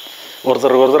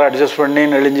 ஒருத்தர் அட்ஜஸ்ட் பண்ணி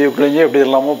நெளிஞ்சு எப்படி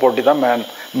இல்லாமல் போட்டி தான்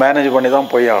மேனேஜ் பண்ணி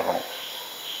தான் போய் ஆகணும்.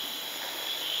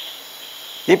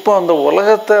 இப்போ அந்த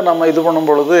உலகத்தை நம்ம இது பண்ணும்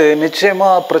பொழுது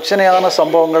நிச்சயமாக பிரச்சனையான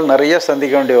சம்பவங்கள் நிறைய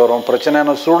சந்திக்க வேண்டி வரும்,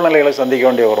 பிரச்சனையான சூழ்நிலைகளை சந்திக்க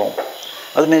வேண்டி வரும்.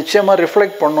 அது நிச்சயமாக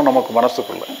ரிஃப்ளெக்ட் பண்ணும் நமக்கு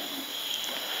மனசுக்குள்ளே.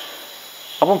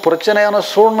 அப்போ பிரச்சனையான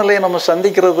சூழ்நிலையை நம்ம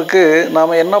சந்திக்கிறதுக்கு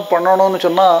நாம் என்ன பண்ணணும்னு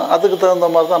சொன்னால், அதுக்கு தகுந்த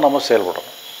மாதிரி தான் நம்ம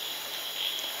செயல்படணும்.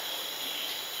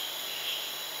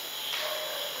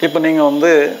 இப்போ நீங்கள்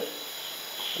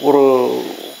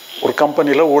ஒரு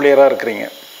கம்பெனியில் ஊழியராக இருக்கிறீங்க.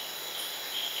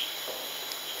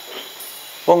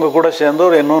 உங்கள் கூட சேர்ந்து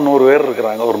இன்னும் 100 பேர்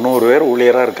இருக்கிறாங்க. ஒரு 100 பேர்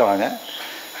ஊழியராக இருக்கிறாங்க.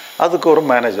 அதுக்கு ஒரு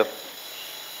மேனேஜர்.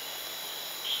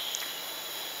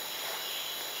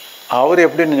 அவர்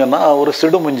எப்படின்னு சொன்னால், ஒரு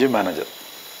சிடுமுஞ்சி மேனேஜர்.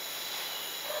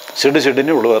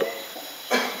 சிடுன்னு விழுவார்.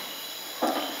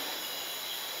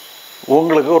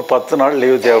 உங்களுக்கு ஒரு 10 நாள்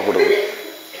லீவு தேவைப்படுது.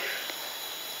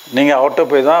 நீங்கள் அவர்கிட்ட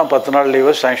போய் தான் 10 நாள்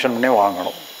லீவை சேங்ஷன் பண்ணி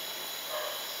வாங்கணும்.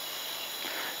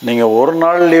 நீங்கள் ஒரு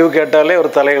நாள் லீவு கேட்டாலே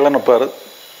ஒரு தலைகளை நிற்பார்.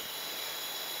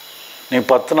 நீங்கள்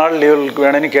 10 நாள் லீவுக்கு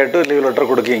வேணும்னு கேட்டு லீவ்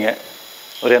லெட்டர் கொடுக்கீங்க.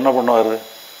 அவர் என்ன பண்ணுவார்?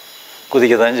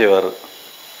 குதிக்க தான் செய்வார்.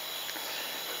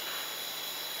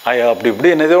 ஐயா அப்படி இப்படி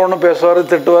என்னதோ ஒன்று பேசுவார்,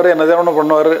 திட்டுவார், என்னதோ ஒன்று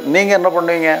பண்ணுவார். நீங்கள் என்ன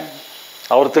பண்ணுவீங்க?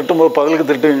 அவர் திட்டும்போது பதிலுக்கு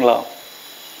திட்டுவீங்களா?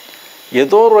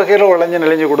 ஏதோ ஒரு வகையில்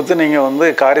நெளிஞ்சு கொடுத்து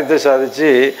நீங்கள் காரியத்தை சாதித்து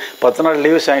 10 நாள்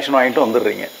லீவு சேங்ஷன் வாங்கிட்டு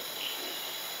வந்துடுறீங்க.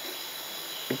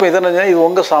 இப்போ இதென்ன, இது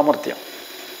உங்கள் சாமர்த்தியம்.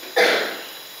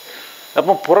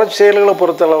 அப்போ புற செயல்களை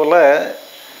பொறுத்தளவில்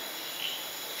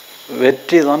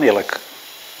வெற்றி தான் இலக்கு.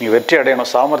 நீங்கள் வெற்றி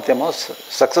அடையணும், சாமர்த்தியமாக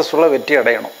சக்ஸஸ்ஃபுல்லாக வெற்றி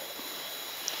அடையணும்.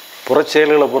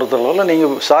 புறச்செயல்களை பொறுத்தளவில்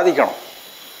நீங்கள் சாதிக்கணும்,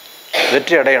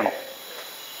 வெற்றி அடையணும்.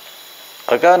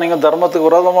 அதுக்காக நீங்கள் தர்மத்துக்கு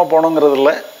விரோதமாக போகணுங்கிறது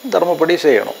இல்லை, தர்மப்படி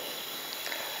செய்யணும்.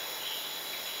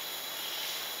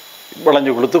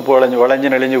 வளைஞ்சு கொடுத்து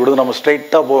வளைஞ்சு நெளிஞ்சு கொடுத்து நம்ம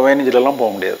ஸ்ட்ரைட்டாக போவேன்னு சொல்லலாம்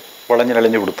போக முடியாது. வளைஞ்சு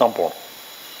நெளிஞ்சு கொடுத்து தான் போகணும்.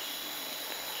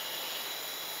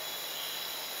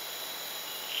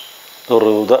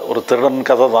 ஒரு திருடன்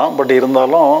கதை தான், பட்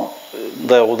இருந்தாலும்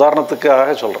இந்த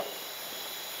உதாரணத்துக்காக சொல்கிறேன்.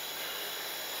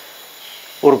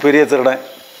 ஒரு பெரிய திருடன்,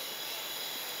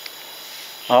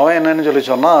 அவன் என்னன்னு சொல்லி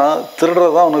சொன்னால்,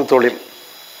 திருடுறது தான் அவனுக்கு தொழில்.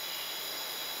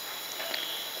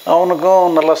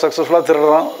 அவனுக்கும் நல்லா சக்ஸஸ்ஃபுல்லாக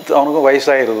திருடுறான், அவனுக்கும்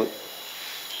வயசாகிடுது.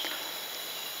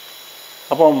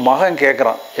 அப்போ மகன்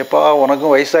கேட்குறான், எப்பா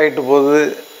உனக்கும் வயசாகிட்டு போகுது,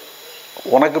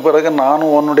 உனக்கு பிறகு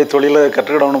நானும் உன்னுடைய தொழிலை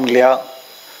கற்றுக்கிடணும் இல்லையா?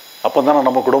 அப்போ தானே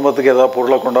நம்ம குடும்பத்துக்கு ஏதாவது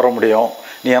பொருளை கொண்டு வர முடியும்,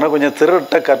 நீ எனக்கு கொஞ்சம்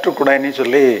திருட்ட கற்றுக்கூடன்னு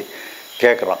சொல்லி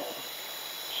கேட்குறான்.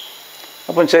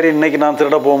 அப்போ சரி இன்றைக்கி நான்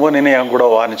திருட போகும்போது நீ என் கூட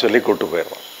வான்னு சொல்லி கூப்பிட்டு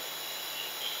போயிடுறான்.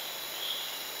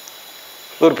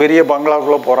 ஒரு பெரிய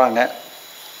பங்களாக்குள்ளே போகிறாங்க.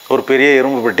 ஒரு பெரிய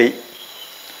இரும்பு பெட்டி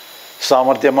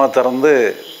சாமர்த்தியமாக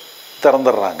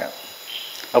திறந்துடுறாங்க.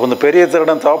 அப்போ இந்த பெரிய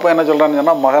திருடன் தவப்பா என்ன சொல்கிறான்னு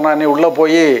சொன்னால், மகனா நீ உள்ளே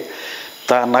போய்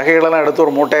நகைகளெல்லாம் எடுத்து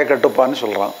ஒரு மூட்டையை கட்டுப்பான்னு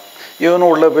சொல்கிறான்.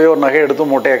 இவனும் உள்ளே போய் ஒரு நகையை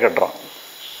எடுத்து மூட்டையை கட்டுறான்.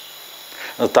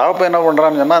 அந்த தவப்பா என்ன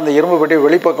பண்ணுறான்னு சொன்னால், அந்த இரும்பு பெட்டி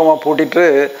வெளிப்பக்கமாக பூட்டிட்டு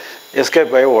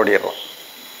எஸ்கேப் ஆகி ஓடிடுறான்.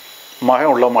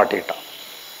 மகன் உள்ளே மாட்டிக்கிட்டான்.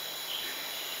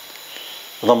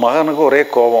 அந்த மகனுக்கு ஒரே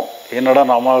கோபம், என்னடா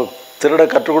நம்ம திருட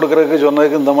கற்றுக் கொடுக்குறதுக்கு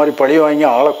சொன்னதுக்கு இந்த மாதிரி பழி வாங்கி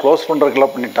ஆளை க்ளோஸ்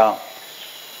பண்ணுறதுக்கெல்லாம் பண்ணிட்டான்.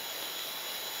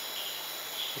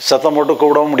 சத்தம் போட்டு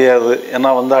கூப்பிடவும் முடியாது, ஏன்னா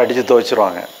வந்து அடித்து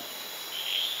துவைச்சிருவாங்க.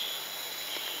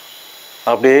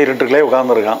 அப்படியே இருட்டுக்குள்ளே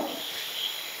உட்காந்துருக்கான்.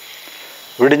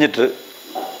 விடிஞ்சிட்டு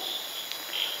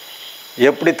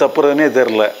எப்படி தப்புறதுன்னே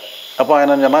தெரில. அப்போ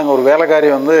என்ன சொன்னால், அங்கே ஒரு வேலைக்காரி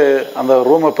வந்து அந்த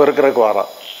ரூமை பெருக்கிறதுக்கு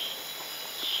வாரான்.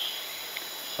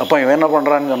 அப்போ இவன் என்ன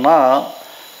பண்ணுறான்னு சொன்னால்,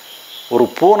 ஒரு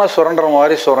பூனை சுரண்டுற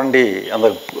மாதிரி சுரண்டி அந்த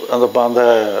அந்த அந்த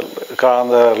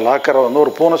அந்த லாக்கரை வந்து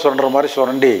ஒரு பூனை சுரண்டுற மாதிரி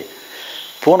சுரண்டி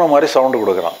பூனை மாதிரி சவுண்டு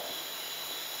கொடுக்குறான்.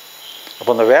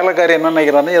 அப்போ அந்த வேலைக்காரி என்ன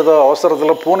நினைக்கிறான்னு, ஏதோ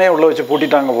அவசரத்தில் பூனையை உள்ளே வச்சு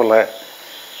பூட்டிட்டாங்க போல்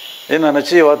என்ன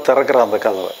நினச்சி திறக்கிறான் அந்த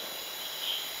கதவை.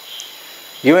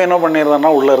 இவன் என்ன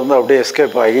பண்ணிடுறான்னா, உள்ளே இருந்து அப்படியே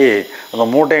எஸ்கேப் ஆகி அந்த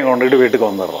மூட்டையை கொண்டுக்கிட்டு வீட்டுக்கு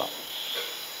வந்துடுறான்.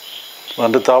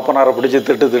 வந்து தாப்பனாரை பிடிச்சி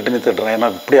திட்டுன்னு திட்டுறான், ஏன்னா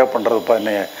இப்படியா பண்ணுறதுப்பா,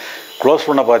 என்னை க்ளோஸ்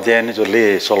பண்ண பார்த்தியான்னு சொல்லி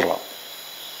சொல்கிறான்.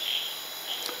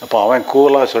 அப்போ அவன்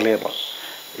கூலாக சொல்லிடுறான்,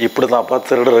 இப்படி தான்ப்பா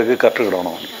திருடுறதுக்கு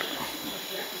கற்றுக்கிடணும்.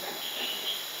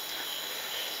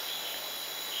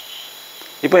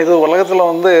 இப்போ இது உலகத்தில்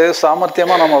வந்து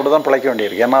சாமர்த்தியமாக நம்ம அப்படி தான் பிழைக்க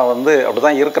வேண்டியிருக்கு. ஏன்னா வந்து அப்படி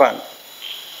தான் இருக்கிறாங்க.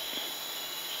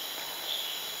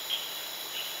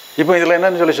 இப்போ இதில்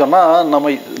என்னன்னு சொல்லி சொன்னால்,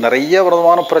 நம்ம நிறைய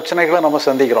விதமான பிரச்சனைகளை நம்ம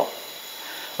சந்திக்கிறோம்.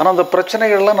 ஆனால் அந்த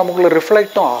பிரச்சனைகள்லாம் நமக்குள்ளே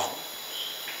ரிஃப்ளெக்டும் ஆகும்.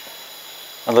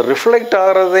 அந்த ரிஃப்ளெக்ட்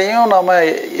ஆகிறதையும் நாம்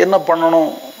என்ன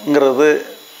பண்ணணுங்கிறது,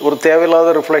 ஒரு தேவையில்லாத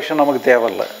ரிஃப்ளெக்ஷன் நமக்கு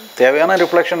தேவையில்லை, தேவையான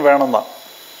ரிஃப்ளெக்ஷன் வேணும் தான்.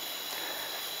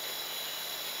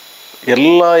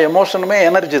 எல்லா எமோஷனுமே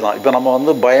எனர்ஜி தான். இப்போ நம்ம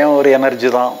வந்து பயம் ஒரு எனர்ஜி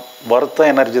தான்,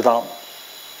 வருத்தம் எனர்ஜி தான்.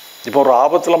 இப்போ ஒரு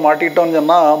ஆபத்தில் மாட்டிக்கிட்டோன்னு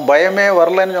சொன்னால், பயமே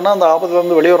வரலைன்னு சொன்னால் அந்த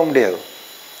ஆபத்துலேருந்து வெளியே வர முடியாது.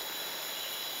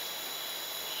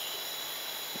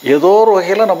 ஏதோ ஒரு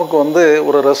வகையில் நமக்கு வந்து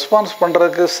ஒரு ரெஸ்பான்ஸ்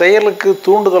பண்ணுறதுக்கு, செயலுக்கு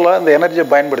தூண்டுதலாக இந்த எனர்ஜியை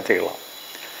பயன்படுத்திக்கலாம்.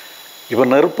 இப்போ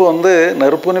நெருப்பு வந்து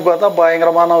நெருப்புன்னு பார்த்தா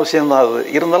பயங்கரமான விஷயந்தான். அது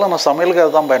இருந்தாலும் நம்ம சமையலுக்கு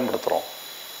அதை தான் பயன்படுத்துகிறோம்.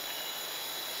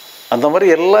 அந்த மாதிரி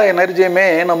எல்லா எனர்ஜியுமே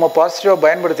நம்ம பாசிட்டிவாக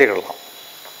பயன்படுத்திக்கலாம்,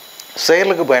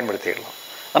 செயலுக்கு பயன்படுத்திக்கலாம்.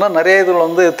 ஆனால் நிறைய இதில்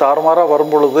வந்து தாறுமாறாக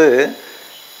வரும் பொழுது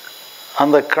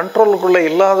அந்த கண்ட்ரோலுக்குள்ளே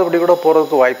இல்லாதபடி கூட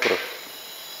போகிறதுக்கு வாய்ப்பு இருக்குது.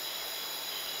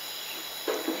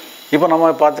 இப்போ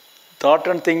நம்ம பார்த்து தாட்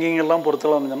அண்ட் திங்கிங் எல்லாம்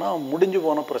பொறுத்தளவு இருந்துச்சுன்னா, முடிஞ்சு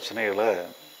போன பிரச்சனைகளை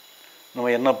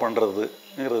நம்ம என்ன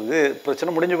பண்ணுறதுங்கிறது, பிரச்சனை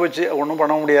முடிஞ்சு போச்சு, ஒன்றும்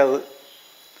பண்ண முடியாது.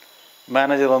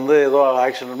 மேனேஜர் வந்து ஏதோ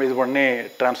ஆக்ஷன் இது பண்ணி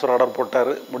ட்ரான்ஸ்ஃபர் ஆர்டர்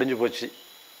போட்டார், முடிஞ்சு போச்சு.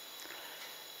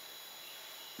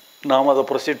 நாம் அதை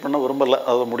ப்ரொசீட் பண்ண விரும்பலை,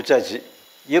 அதை முடித்தாச்சு.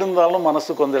 இருந்தாலும்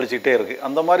மனசு கொந்தளிச்சிக்கிட்டே இருக்குது.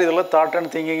 அந்த மாதிரி இதெல்லாம் தாட்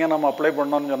அண்ட் திங்கிங்கை நம்ம அப்ளை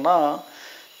பண்ணோன்னு சொன்னால்,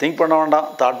 திங்க் பண்ண வேண்டாம்,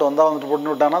 தாட் வந்தால் வந்துட்டு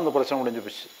போட்டு விட்டானா அந்த பிரச்சனை முடிஞ்சு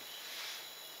போச்சு.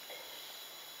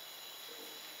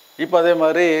 இப்போ அதே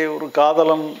மாதிரி ஒரு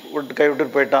காதலன்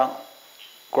கைவிட்டுட்டு போயிட்டான்,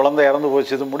 குழந்தை இறந்து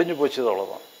போச்சு, இது முடிஞ்சு போச்சு, இது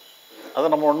அவ்வளோதான். அதை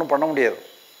நம்ம ஒன்றும் பண்ண முடியாது.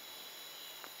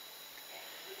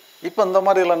 இப்போ இந்த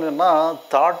மாதிரி இல்லைன்னு சொன்னால்,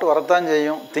 தாட் வரத்தான்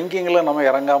செய்யும், திங்கிங்கில் நம்ம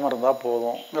இறங்காமல் இருந்தால்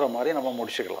போதுங்கிற மாதிரி நம்ம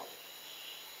முடிச்சுக்கலாம்.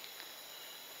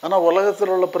 ஆனால்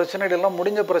உலகத்தில் உள்ள பிரச்சனைகள் எல்லாம்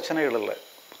முடிஞ்ச பிரச்சனைகள் இல்லை,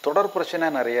 தொடர் பிரச்சனை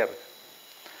நிறையா இருக்குது.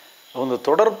 அந்த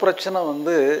தொடர் பிரச்சனை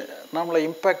வந்து நம்மளை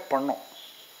இம்பேக்ட் பண்ணும்.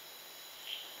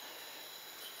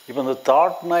 இப்போ இந்த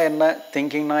தாட்னா என்ன,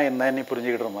 திங்கிங்னா என்னன்னு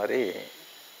புரிஞ்சுக்கிற மாதிரி,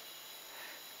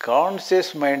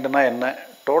 கான்சியஸ் மைண்டுனா என்ன,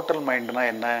 டோட்டல் மைண்டுனா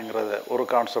என்னங்கிறத ஒரு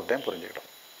கான்செப்டையும் புரிஞ்சுக்கிட்டோம்.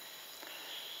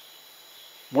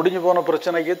 முடிஞ்சு போன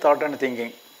பிரச்சனைக்கு தாட் அண்ட்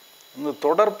திங்கிங், இந்த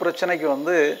தொடர் பிரச்சனைக்கு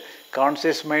வந்து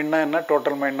கான்சியஸ் மைண்ட்னா என்ன,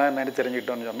 டோட்டல் மைண்ட்னா என்னன்னு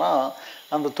தெரிஞ்சுக்கிட்டோன்னு சொன்னால்,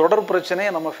 அந்த தொடர்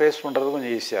பிரச்சனையை நம்ம ஃபேஸ் பண்ணுறது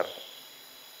கொஞ்சம் ஈஸியாக இருக்கும்.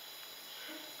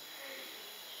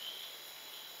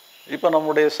 இப்போ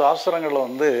நம்முடைய சாஸ்திரங்களில்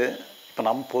வந்து, இப்போ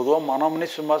நம்ம பொதுவாக மனம்னு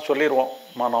சும்மா சொல்லிடுவோம்,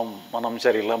 மனம்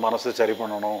சரியில்லை, மனசு சரி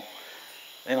பண்ணணும்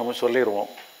நம்ம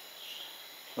சொல்லிடுவோம்.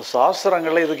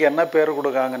 சாஸ்திரங்களில் இதுக்கு என்ன பேர்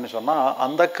கொடுக்காங்கன்னு சொன்னால்,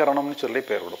 அந்த கரணம்னு சொல்லி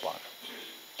பேர் கொடுப்பாங்க.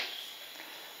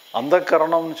 அந்த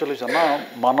கரணம்னு சொல்லி சொன்னால்,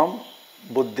 மனம்,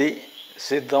 புத்தி,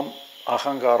 சித்தம்,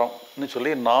 அகங்காரம்னு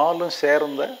சொல்லி 4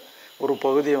 சேர்ந்த ஒரு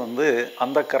பகுதியை வந்து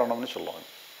அந்தக்கரணம்னு சொல்லுவாங்க.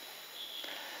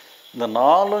 இந்த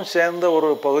 4 சேர்ந்த ஒரு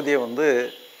பகுதியை வந்து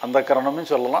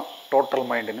அந்தக்கரணம்னு சொல்லலாம், டோட்டல்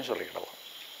மைண்டுன்னு சொல்லிக்கிடலாம்.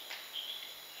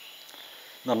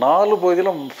 இந்த 4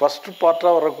 பகுதியிலும் ஃபஸ்ட்டு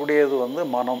பார்ட்டாக வரக்கூடியது வந்து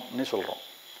மனம்னு சொல்கிறோம்.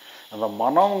 அந்த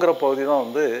மனம்ங்கிற பகுதி தான்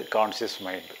வந்து கான்சியஸ்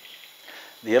மைண்டு.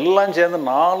 இது எல்லாம் சேர்ந்து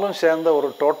 4 சேர்ந்த ஒரு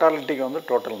டோட்டாலிட்டிக்கு வந்து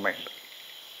டோட்டல் மைண்டு.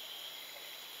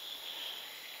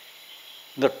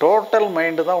 இந்த டோட்டல்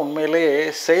மைண்டு தான் உண்மையிலேயே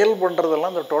செயல்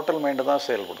பண்ணுறதெல்லாம் இந்த டோட்டல் மைண்டு தான்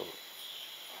செயல்படுது.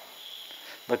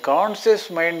 இந்த கான்சியஸ்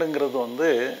மைண்டுங்கிறது வந்து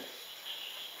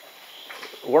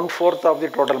 1/4 ஆஃப் தி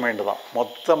டோட்டல் மைண்டு தான்.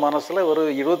 மொத்த மனசில் ஒரு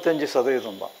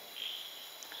 25% தான்.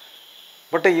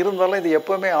 பட் இருந்தாலும் இது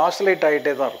எப்போவுமே ஆசிலேட்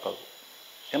ஆகிட்டே தான் இருக்காது.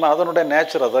 ஏன்னா அதனுடைய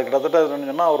நேச்சர் அதை கிட்டத்தட்ட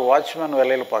சொன்னால் ஒரு வாட்ச்மேன்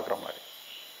வேலையில் பார்க்குற மாதிரி.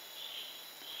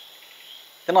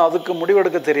 ஏன்னா அதுக்கு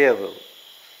முடிவெடுக்க தெரியாது, அது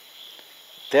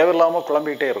தேவையில்லாமல்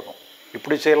குழம்பிக்கிட்டே இருக்கும்.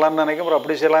 இப்படி செய்யலான்னு நினைக்கும், அப்புறம்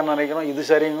அப்படி செய்யலான்னு நினைக்கணும், இது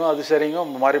சரிங்க அது சரிங்க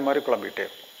மாறி மாறி குழம்பிக்கிட்டே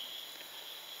இருக்கும்.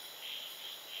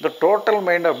 இந்த டோட்டல்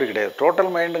மைண்டு அப்படி கிடையாது.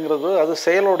 டோட்டல் மைண்டுங்கிறது அது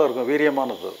செயலோடு இருக்கும்,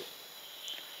 வீரியமானது.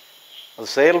 அது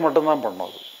செயல் மட்டும்தான் பண்ணும்.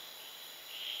 அது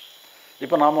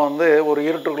இப்போ நாம் வந்து ஒரு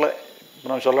இருட்டுக்குள்ளே, இப்போ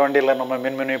நம்ம சொல்ல வேண்டியதில்லை, நம்ம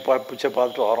மின்மினி பிச்சை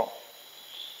பார்த்துட்டு வரோம்,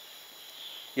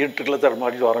 இருட்டுக்குள்ளே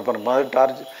தடுமாட்டிட்டு வரோம். இப்போ நம்ம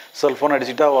டார்ச் செல்ஃபோன்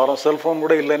அடிச்சுட்டா வரோம், செல்ஃபோன்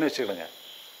கூட இல்லைன்னு வச்சுக்கிடுங்க,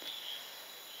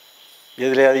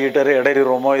 எதுலையா ஈட்டரு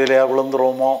இடையிடுவோமோ, எதுலையா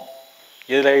விழுந்துருவோமோ,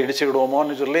 எதுலையா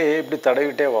இடிச்சுக்கிடுவோமோன்னு சொல்லி இப்படி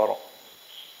தடவிட்டே வரோம்.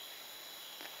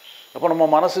 அப்போ நம்ம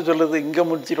மனசு சொல்லுது இங்கே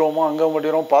முடிச்சிடுவோமோ அங்கே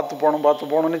முடிக்கிறோம், பார்த்து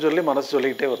போகணும்னு சொல்லி மனசு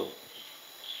சொல்லிக்கிட்டே வருது.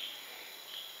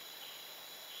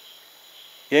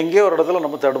 எங்கேயோ ஒரு இடத்துல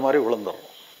நம்ம தடுமாறி விழுந்துடுறோம்.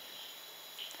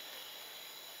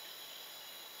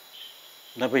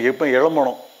 இப்போ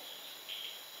எழும்பணும்,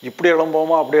 இப்படி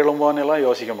எழும்போமா அப்படி எழும்போன்னு எல்லாம்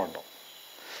யோசிக்க மாட்டோம்.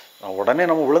 உடனே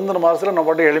நம்ம விழுந்தின மாதத்தில் நம்ம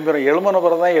பாட்டு எழும்பிடும். எழும்பின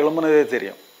பிறகு தான் எழும்புனதே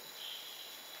தெரியும்.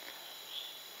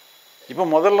 இப்போ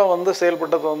முதல்ல வந்து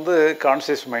செயல்பட்டது வந்து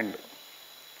கான்சியஸ் மைண்டு.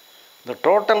 இந்த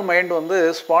டோட்டல் மைண்டு வந்து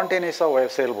ஸ்பான்டேனியஸாக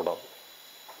செயல்படாது.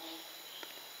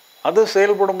 அது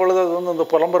செயல்படும் பொழுது அது வந்து இந்த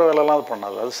புலம்புற வேலைலாம் அது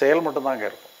பண்ணாது, அது செயல் மட்டும்தாங்க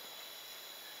இருக்கும்.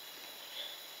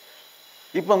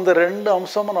 இப்போ இந்த 2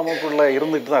 அம்சமும் நமக்குள்ளே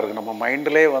இருந்துகிட்டு தான் இருக்குது. நம்ம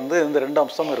மைண்டிலே வந்து இந்த 2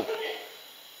 அம்சமும் இருக்குது.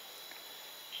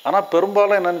 ஆனால்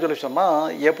பெரும்பாலும் என்னன்னு சொல்லி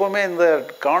சொன்னால், எப்போவுமே இந்த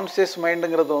கான்சியஸ்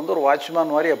மைண்டுங்கிறது வந்து ஒரு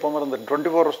வாட்ச்மேன் மாதிரி எப்போவுமே இருந்த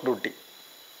 24 hours டியூட்டி.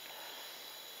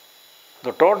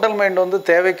 இந்த டோட்டல் மைண்டு வந்து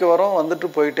தேவைக்கு வரும், வந்துட்டு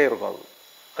போயிட்டே இருக்கும்.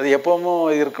 அது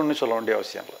எப்போவும் இருக்குன்னு சொல்ல வேண்டிய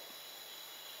அவசியம் இல்லை.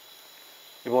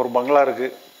 இப்போ ஒரு பங்களா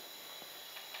இருக்குது,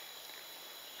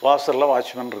 வாசலில்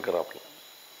வாட்ச்மேன் இருக்கிறாப்புல,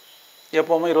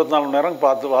 எப்போவுமே 24 மணி நேரம்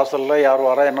பார்த்து வாசலில் யார்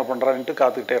வரா என்ன பண்ணுறான்ட்டு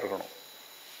காத்துக்கிட்டே இருக்கணும்.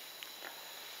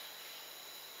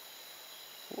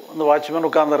 இந்த வாட்ச்மேன்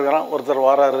உட்காந்துருக்கிறான், ஒருத்தர்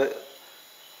வராரு,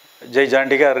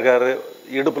 ஜாண்டிக்காக இருக்கார்,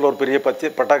 இடுப்பில் ஒரு பெரிய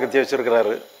பட்டாக்கத்தி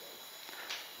வச்சுருக்கிறாரு,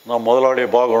 நான் முதலாளியை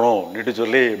பார்க்கணும் நீட்டு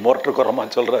சொல்லி மொரட்டு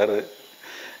குறமாக சொல்கிறாரு.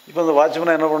 இப்போ இந்த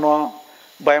வாட்ச்மேன் என்ன பண்ணுவான்,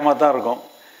 பயமாக தான் இருக்கும்,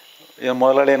 என்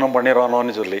முதலாளி என்ன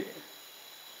பண்ணிடுவானோன்னு சொல்லி,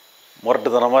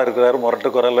 முரட்டுத்தனமாக இருக்கிறாரு, முரட்டு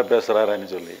குரலில் பேசுகிறாருன்னு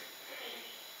சொல்லி.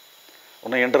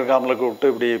 உன்னை இன்டர்காமில்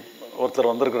கூப்பிட்டு இப்படி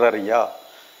ஒருத்தர் வந்திருக்கிறாரு ஐயா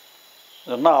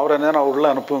சொன்னால், அவர் என்ன நான் உள்ளே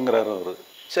அனுப்புங்கிறாரு. அவர்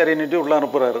சரின்னுட்டு உள்ளே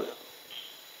அனுப்புகிறாரு.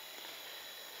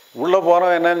 உள்ளே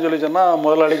போகிறோம் என்னன்னு சொல்லி சொன்னால்,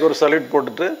 முதலாளிக்கு ஒரு சல்யூட்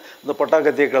போட்டுட்டு இந்த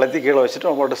பட்டாக்கத்தியை கலத்தி கீழே வச்சுட்டு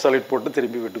அவங்கள்ட்ட சல்யூட் போட்டு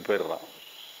திரும்பி விட்டு போயிடுறான்.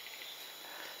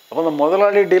 அப்போ அந்த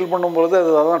முதலாளி டீல் பண்ணும்பொழுது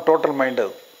அதுதான் டோட்டல் மைண்டு.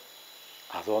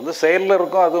 அது வந்து செயலில்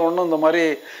இருக்கும். அது ஒன்றும் இந்த மாதிரி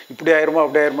இப்படி ஆயிருமா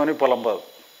அப்படி ஆயிருமான்னு புலம்பாது.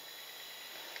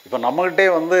 இப்போ நம்மகிட்டே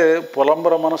வந்து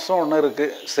புலம்புற மனசும் ஒன்று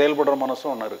இருக்குது, செயல்படுற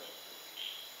மனசும் ஒன்று இருக்குது.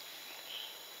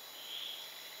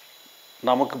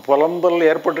 நமக்கு புலம்பல்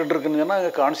ஏற்பட்டுட்டு இருக்குன்னு சொன்னால்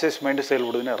அங்கே கான்சியஸ் மைண்டு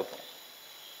செயல்படுதுன்னு அர்த்தம்.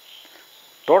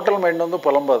 டோட்டல் மைண்டு வந்து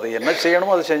புலம்பாது, என்ன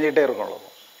செய்யணுமோ அதை செஞ்சுக்கிட்டே இருக்கும்.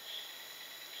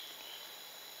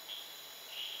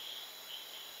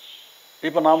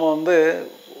 இப்போ நாம் வந்து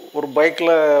ஒரு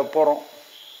பைக்கில் போகிறோம்,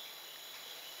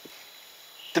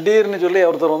 திடீர்னு சொல்லி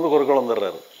ஒருத்தர் வந்து குறுக்க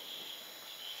வந்துடுறாரு.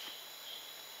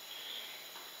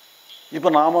 இப்போ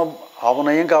நாம்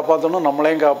அவனையும் காப்பாற்றணும்,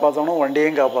 நம்மளையும் காப்பாற்றணும்,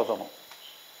 வண்டியையும் காப்பாற்றணும்.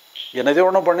 என்னதே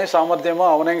ஒன்று பண்ணி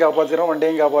சாமர்த்தியமாக அவனையும் காப்பாற்றிடும்,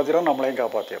 வண்டியையும் காப்பாற்றிடும், நம்மளையும்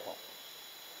காப்பாற்றிடுறோம்.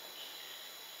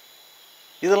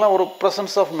 இதெல்லாம் ஒரு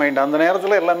ப்ரெசன்ஸ் ஆஃப் மைண்ட். அந்த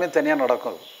நேரத்தில் எல்லாமே தனியாக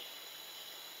நடக்கும்.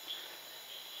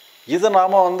 இது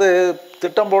நாம் வந்து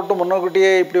திட்டம் போட்டு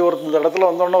முன்னக்கூட்டியே இப்படி இந்த இடத்துல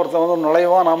வந்தோடனே ஒருத்தன் வந்து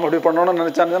நுழைவான், நாம் இப்படி பண்ணணும்னு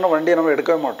நினச்சான்னு வண்டியை நம்ம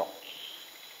எடுக்கவே மாட்டோம்.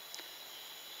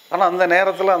 ஆனால் அந்த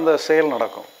நேரத்தில் அந்த செயல்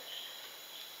நடக்கும்.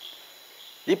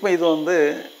 இப்போ இது வந்து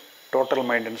டோட்டல்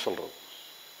மைண்டுன்னு சொல்கிறது.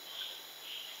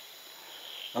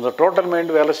 அந்த டோட்டல்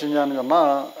மைண்டு வேலை செஞ்சான்னு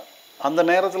சொன்னால் அந்த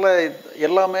நேரத்தில்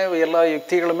எல்லாமே எல்லா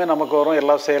யுக்திகளுமே நமக்கு வரும்,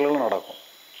 எல்லா செயல்களும் நடக்கும்.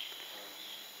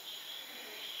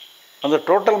 அந்த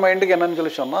டோட்டல் மைண்டுக்கு என்னன்னு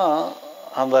சொல்லி சொன்னால்,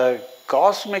 அந்த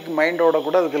காஸ்மிக் மைண்டோட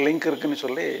கூட அதுக்கு லிங்க் இருக்குதுன்னு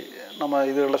சொல்லி நம்ம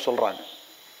இதுகளில் சொல்கிறாங்க.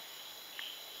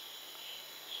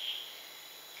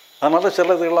 அதனால்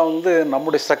சில இதுகள்லாம் வந்து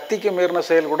நம்முடைய சக்திக்கு மீறின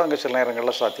செயல் கூட அங்கே சில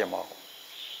நேரங்களில் சாத்தியமாகும்.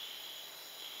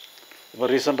 இப்போ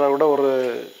ரீசெண்டாக கூட ஒரு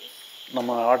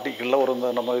நம்ம ஆர்டிக்கிளில் ஒரு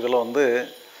நம்ம இதில் வந்து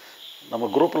நம்ம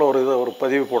குரூப்பில் ஒரு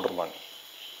பதிவு போட்டிருந்தாங்க.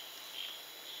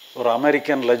 ஒரு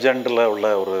அமெரிக்கன் லெஜண்டில் உள்ள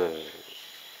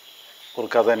ஒரு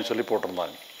கதைன்னு சொல்லி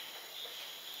போட்டிருந்தாங்க.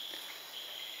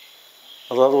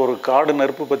 அதாவது ஒரு காடு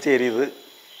நெருப்பு பற்றி எரியுது.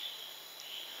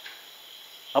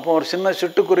 அப்போ ஒரு சின்ன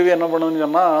சிட்டுக்குருவி என்ன பண்ணுதுன்னு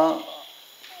சொன்னால்,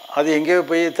 அது எங்கேயோ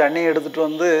போய் தண்ணி எடுத்துகிட்டு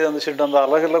வந்து அந்த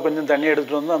அலகில் கொஞ்சம் தண்ணி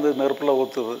எடுத்துகிட்டு வந்து அந்த நெருப்பில்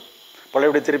ஊற்றுது.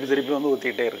 பழையபடி திருப்பி வந்து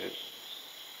ஊற்றிக்கிட்டே இருக்குது.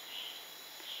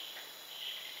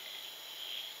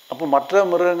 அப்போ மற்ற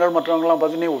மிருகங்கள் மற்றவங்களாம்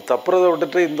பார்த்து, நீ தப்புறதை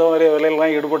விட்டுட்டு இந்த மாதிரி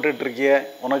வேலையெல்லாம் ஈடுபட்டுட்டு இருக்கிய,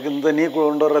 உனக்கு நீ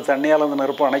கொண்டு வர்ற தண்ணியால் அந்த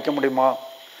நெருப்பை அணைக்க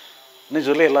முடியுமான்னு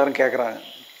சொல்லி எல்லோரும் கேட்குறாங்க.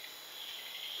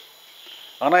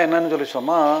 ஆனால் என்னன்னு சொல்லி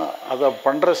சொன்னால், அதை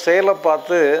பண்ணுற செயலை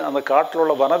பார்த்து அந்த காட்டில்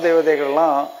உள்ள வன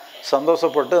தேவதைகள்லாம்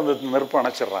சந்தோஷப்பட்டு அந்த நெருப்பை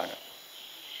அணைச்சிட்றாங்க.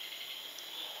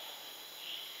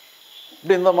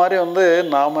 இப்படி இந்த மாதிரி வந்து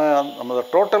நம்ம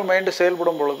டோட்டல் மைண்டு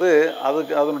செயல்படும் பொழுது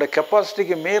அதனுடைய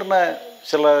கெப்பாசிட்டிக்கு மீறின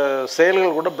சில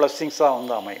செயல்கள் கூட பிளஸ்ஸிங்ஸாக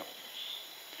வந்து அமையும்.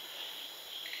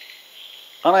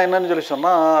 ஆனால் என்னன்னு சொல்லி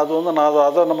சொன்னால், அது வந்து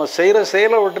அதை நம்ம செய்கிற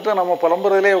செயலை விட்டுட்டு நம்ம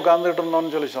புலம்புறதுலேயே உட்காந்துட்டு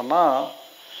இருந்தோம்னு சொல்லி சொன்னால்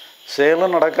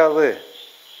செயலும் நடக்காது,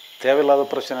 தேவையில்லாத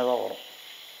பிரச்சனை தான் வரும்.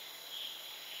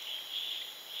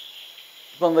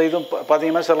 இப்போ இந்த இது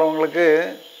பார்த்திங்கன்னா சிலவங்களுக்கு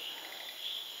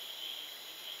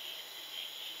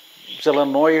சில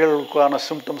நோய்களுக்கான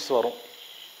சிம்டம்ஸ் வரும்.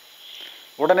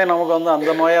 உடனே நமக்கு வந்து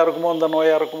அந்த நோயாக இருக்குமோ இந்த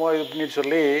நோயாக இருக்குமோ இது பண்ணிட்டு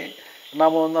சொல்லி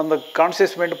நாம் வந்து அந்த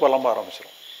கான்சியஸ் மைண்டு புலம்ப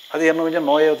ஆரம்பிச்சிடும். அது என்ன கொஞ்சம்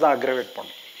நோயை தான் அக்ரவேட்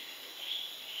பண்ணும்.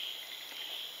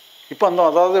 இப்போ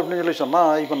அதாவது எப்படின்னு சொல்லி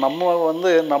சொன்னால், இப்போ நம்ம வந்து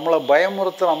நம்மளை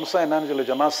பயமுறுத்துகிற அம்சம் என்னன்னு சொல்லி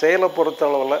சொன்னால், செயலை பொறுத்த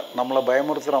அளவில் நம்மளை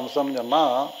பயமுறுத்துகிற அம்சம்னு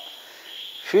சொன்னால்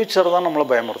ஃப்யூச்சர் தான் நம்மளை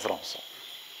பயமுறுத்துகிற அம்சம்.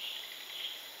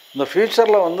 இந்த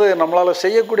ஃப்யூச்சரில் வந்து நம்மளால்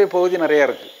செய்யக்கூடிய பகுதி நிறையா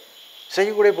இருக்குது.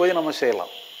 செய்யக்கூடிய பகுதி நம்ம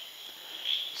செய்யலாம்,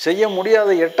 செய்ய முடியாத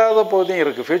எட்டாத பகுதியும்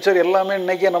இருக்குது. ஃப்யூச்சர் எல்லாமே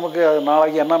இன்றைக்கே நமக்கு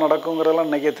நாளைக்கு என்ன நடக்குங்கிறதெல்லாம்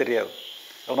இன்றைக்கே தெரியாது.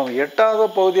 அப்போ நம்ம எட்டாத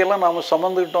பகுதியெல்லாம் நாம்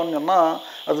சுமந்துக்கிட்டோம்னு சொன்னால்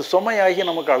அது சுமையாகி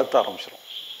நமக்கு அழுத்த ஆரம்பிச்சிடும்.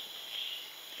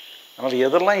 அதனால்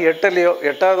எதெல்லாம்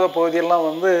எட்டாத பகுதியெல்லாம்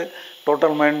வந்து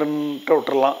டோட்டல் மைண்டுன்ட்டு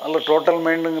விட்டுடலாம். அல்ல டோட்டல்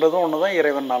மைண்டுங்கிறதும் ஒன்று தான்,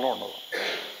 இறைவனாலும் ஒன்று தான்.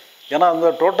 ஏன்னா அந்த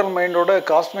டோட்டல் மைண்டோட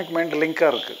காஸ்மிக் மைண்ட்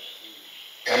லிங்காக இருக்குது.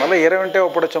 அதனால் இறைவன்ட்டே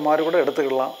ஒப்படைச்ச மாதிரி கூட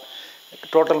எடுத்துக்கலாம்,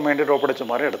 டோட்டல் மைண்டை ஒப்படைச்ச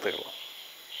மாதிரி எடுத்துக்கலாம்.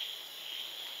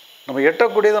 நம்ம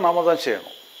எட்டக்கூடியதை நாம் தான்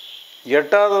செய்யணும்.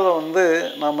 எட்டாததை வந்து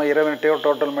நம்ம இறைவன்ட்டையோ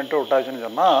டோட்டல் மைண்ட்டோ விட்டாச்சுன்னு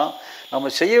சொன்னால் நம்ம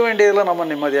செய்ய வேண்டியதில் நம்ம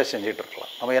நிம்மதியாக செஞ்சிகிட்டு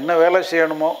இருக்கலாம். நம்ம என்ன வேலை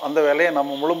செய்யணுமோ அந்த வேலையை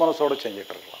நம்ம முழு மனசோடு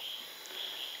செஞ்சிகிட்டு இருக்கலாம்.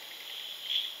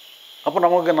 அப்போ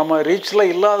நமக்கு நம்ம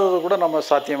ரீச்சில் இல்லாதது கூட நம்ம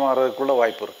சாத்தியமாகிறதுக்குள்ள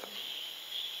வாய்ப்பு இருக்குது.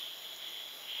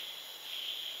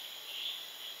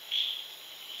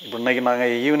 இப்போ இன்றைக்கி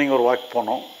நாங்கள் ஈவினிங் ஒரு வாக்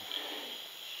போனோம்.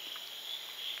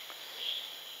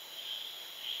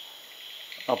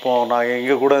 அப்போது நாங்கள்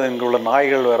இங்கே உள்ள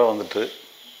நாய்கள் வேறு வந்துட்டு,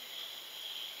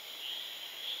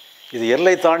 இது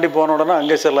எல்லை தாண்டி போன உடனே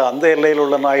அங்கே சில அந்த எல்லையில்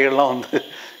உள்ள நாய்கள்லாம் வந்து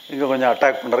இங்கே கொஞ்சம்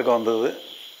அட்டாக் பண்ணுறதுக்கு வந்தது.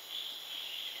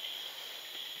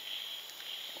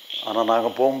 ஆனால்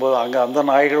நாங்கள் போகும்போது அங்கே அந்த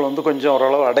நாய்கள் வந்து கொஞ்சம்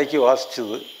ஓரளவு அடக்கி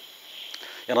வாசிச்சுது.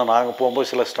 ஏன்னா நாங்கள்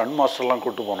போகும்போது சில ஸ்டன் மாஸ்டர்லாம்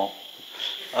கூப்பிட்டு போனோம்.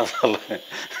 அதனால்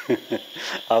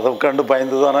அதை கண்டு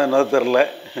பயந்து தானே என்ன தெரில.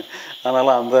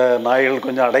 அதனால் அந்த நாய்கள்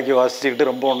கொஞ்சம் அடக்கி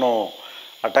வாசிச்சுக்கிட்டு ரொம்ப ஒன்றும்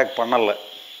அட்டாக் பண்ணலை.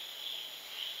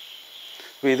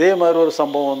 இப்போ இதே மாதிரி ஒரு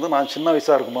சம்பவம் வந்து நான் சின்ன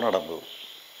வயசாக இருக்கும்போது நடந்தது.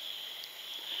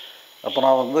 அப்போ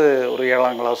நான் வந்து ஒரு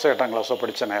 7ஆம் கிளாஸோ 8ஆம் கிளாஸோ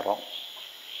படித்த நேரம்.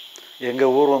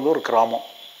 எங்கள் ஊர் வந்து ஒரு கிராமம்.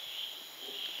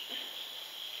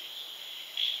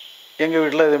 எங்கள்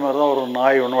வீட்டில் இதே மாதிரி தான் ஒரு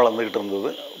நாய் ஒன்று வளர்ந்துக்கிட்டு இருந்தது.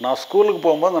 நான் ஸ்கூலுக்கு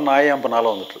போகும்போது அந்த நாய் என்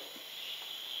பின்னால் வந்துட்டு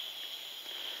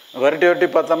விரட்டி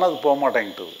பார்த்தோன்னா அது போக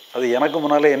மாட்டேங்கிட்டது. அது எனக்கு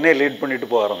முன்னால் என்னையே லீட் பண்ணிட்டு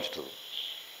போக ஆரம்பிச்சிட்டது.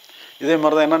 இதே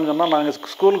மாதிரி தான் என்னென்னு சொன்னால், நாங்கள்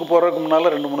ஸ்கூலுக்கு போகிறதுக்கு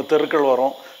முன்னால் 2-3 தெருக்கள்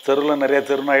வரும். தெருவில் நிறைய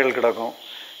தெருநாய்கள் கிடக்கும்.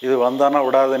 இது வந்தானா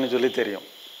விடாதுன்னு சொல்லி தெரியும்.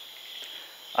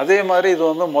 அதே மாதிரி இது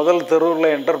வந்து முதல்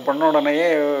தெருவில் என்டர் பண்ண உடனேயே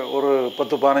ஒரு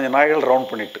 10-15 நாய்கள்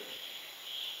ரவுண்ட் பண்ணிட்டு,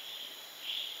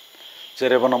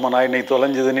 சரி அப்போ நம்ம நாய் இன்னைக்கு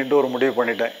தொலைஞ்சுதுன்னுட்டு ஒரு முடிவு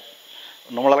பண்ணிட்டேன்.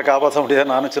 நம்மளால் காப்பாற்ற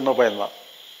முடியாது, நானும் சின்ன பையன்தான்.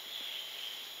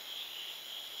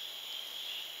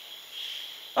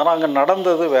 ஆனால் அங்கே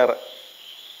நடந்தது வேறு.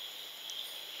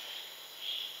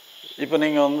 இப்போ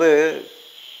நீங்கள் வந்து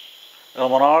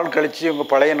ரொம்ப நாள் கழித்து உங்கள்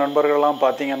பழைய நண்பர்கள்லாம்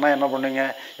பார்த்தீங்கன்னா என்ன பண்ணுவீங்க?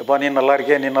 எப்பா நீ நல்லா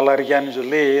இருக்கியா, நீ நல்லா இருக்கியான்னு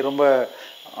சொல்லி ரொம்ப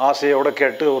ஆசையோடு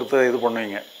கேட்டு ஒருத்தர் இது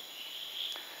பண்ணுவீங்க.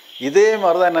 இதே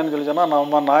மாதிரி தான் என்னென்னு சொல்லி சொன்னால்,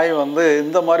 நம்ம நாய் வந்து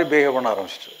இந்த மாதிரி பிஹேவ் பண்ண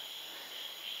ஆரம்பிச்சிட்டு,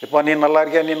 இப்போ நீ நல்லா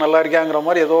இருக்கியா நீ நல்லா இருக்கியாங்கிற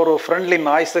மாதிரி ஏதோ ஒரு ஃப்ரெண்ட்லி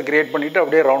நாய்ஸை க்ரியேட் பண்ணிவிட்டு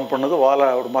அப்படியே ரவுண்ட் பண்ணுது, வாழை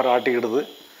ஒரு மாதிரி ஆட்டிக்கிடுது,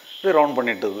 அப்படியே ரவுண்ட்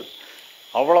பண்ணிட்டுது.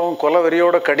 அவ்வளவும் கொலை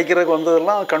வெறியோடு கடிக்கிறதுக்கு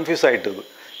வந்ததெல்லாம் கன்ஃபியூஸ் ஆகிட்டுது.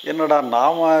 என்னடா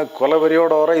நாம் கொலை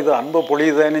வெறியோட வர இது அன்பை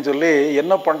பொழியுதேன்னு சொல்லி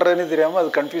என்ன பண்ணுறதுன்னு தெரியாமல் அது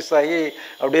கன்ஃபியூஸ் ஆகி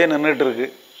அப்படியே நின்றுட்டுருக்கு.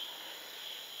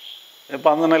 இப்போ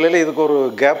அந்த நிலையில் இதுக்கு ஒரு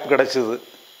கேப் கிடச்சிது.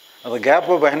 அந்த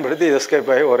கேப்பை பயன்படுத்தி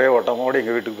எஸ்கேப் ஆகி ஒரே ஓட்டமோடு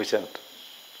எங்கள் வீட்டுக்கு போய் சேர்ந்துட்டு.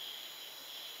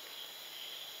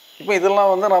 இப்போ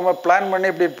இதெல்லாம் வந்து நம்ம பிளான் பண்ணி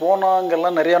இப்படி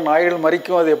போனாங்கெல்லாம் நிறையா நாய்கள்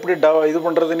மறிக்கும், அது எப்படி இது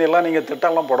பண்ணுறதுன்னு எல்லாம் நீங்கள்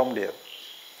திட்டம்லாம் போட முடியாது.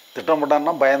 திட்டம்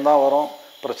போட்டான்னா பயம்தான் வரும்,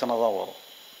 பிரச்சனை தான் வரும்.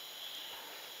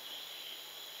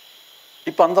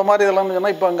 இப்போ அந்த மாதிரி இதெல்லாம்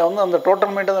சொன்னால் இப்போ அங்கே வந்து அந்த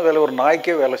டோட்டல் மைண்டு தான் வேலை, ஒரு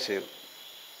நாய்க்கே வேலை செய்யுது.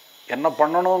 என்ன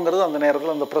பண்ணணுங்கிறது அந்த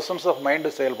நேரத்தில் அந்த ப்ரெசன்ஸ் ஆஃப் மைண்டு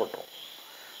செயல்பட்டுரும்.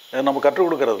 அது நம்ம கற்றுக்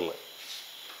கொடுக்கறது இல்லை.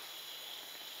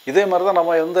 இதே மாதிரி தான்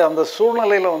நம்ம வந்து அந்த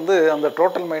சூழ்நிலையில் வந்து அந்த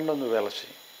டோட்டல் மைண்டு வந்து வேலை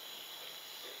செய்யும்.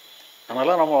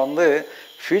 அதனால் நம்ம வந்து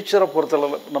ஃப்யூச்சரை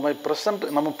பொறுத்தளவு நம்ம ப்ரெசண்ட்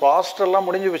நம்ம பாஸ்டெல்லாம்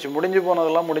முடிஞ்சு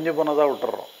போனதெல்லாம்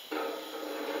விட்டுறோம்.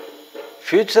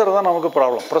 ஃப்யூச்சர் தான் நமக்கு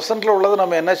ப்ராப்ளம். ப்ரெசண்ட்டில் உள்ளது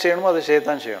நம்ம என்ன செய்யணுமோ அதை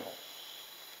செய்யத்தான் செய்யணும்.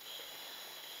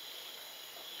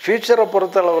 ஃப்யூச்சரை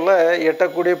பொறுத்தளவில்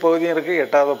எட்டக்கூடிய பகுதியும் இருக்குது,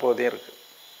 எட்டாத பகுதியும் இருக்குது.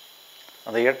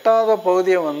 அந்த எட்டாத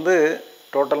பகுதியை வந்து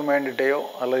டோட்டல் மைண்டுகிட்டையோ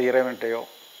அல்லது இறைவன்கிட்டையோ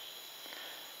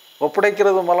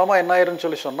ஒப்படைக்கிறது மூலமாக என்ன ஆயிருன்னு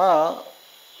சொல்லி சொன்னால்,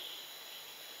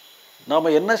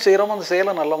 நாம் என்ன செய்கிறோமோ அந்த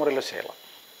செயலை நல்ல முறையில் செய்யலாம்.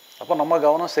 அப்போ நம்ம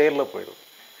கவனம் செயலில் போயிடும்.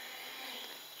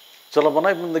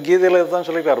 சொல்லப்போனால் இப்போ இந்த கீதையில் தான்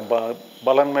சொல்லியிருக்காரு,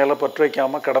 பலன் மேலே பற்று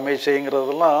வைக்காமல் கடமை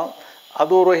செய்யுங்கிறதெல்லாம்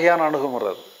அது ஒரு வகையான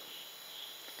அணுகுமுறை. அது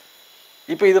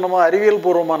இப்போ இது நம்ம அறிவியல்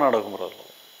பூர்வமான அணுகுமுறை.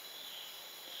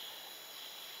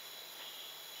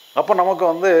 அப்போ நமக்கு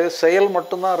வந்து செயல்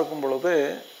மட்டும்தான் இருக்கும் பொழுது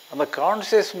அந்த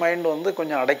கான்சியஸ் மைண்ட் வந்து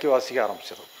கொஞ்சம் அடக்கி வாசிக்க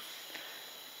ஆரம்பிச்சிடும்.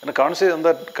 ஏன்னா அந்த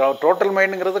டோட்டல்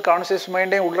மைண்டுங்கிறது கான்சியஸ்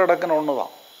மைண்டையும் உள்ளடக்குன்னு ஒன்று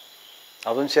தான்,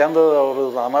 அதுவும் சேர்ந்தது ஒரு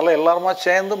தான். அதனால் எல்லாருமா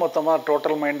சேர்ந்து மொத்தமாக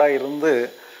டோட்டல் மைண்டாக இருந்து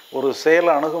ஒரு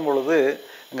செயலை அணுகும் பொழுது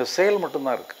இங்கே செயல்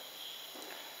மட்டும்தான் இருக்குது.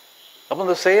 அப்போ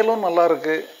இந்த செயலும் நல்லா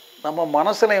இருக்குது. நம்ம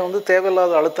மனசில் வந்து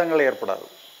தேவையில்லாத அழுத்தங்கள் ஏற்படாது.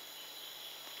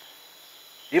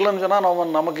 இல்லைன்னு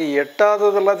சொன்னால் நமக்கு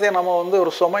எட்டாதது எல்லாத்தையும் நம்ம வந்து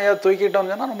ஒரு சுமையாக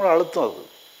தூக்கிட்டோம்னு சொன்னால் நம்மளை அழுத்தம். அது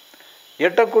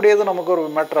எட்டக்கூடியது நமக்கு ஒரு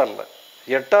மேட்டராக இல்லை.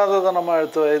 எட்டாததை நம்ம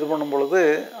இது பண்ணும் பொழுது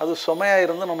அது சுமையாக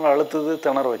இருந்து நம்மளை அழுத்துது,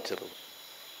 திணற வச்சிருது.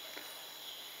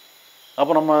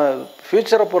 அப்போ நம்ம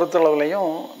ஃப்யூச்சரை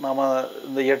பொறுத்தளவுலையும் நம்ம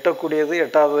இந்த எட்டக்கூடியது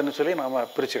எட்டாததுன்னு சொல்லி நாம்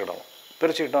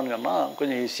பிரிச்சுக்கிட்டோம்னு சொன்னால்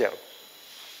கொஞ்சம் ஈஸியாக இருக்கும்.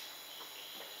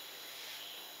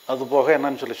 அது போக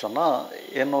என்னன்னு சொல்லி சொன்னால்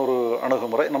இன்னொரு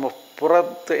அணுகுமுறை நம்ம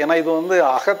ஏன்னா இது வந்து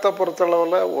அகத்தை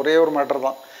பொறுத்தளவில் ஒரே ஒரு மேட்டர்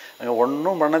தான். அங்கே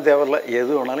ஒன்றும் பண்ண தேவையில்லை,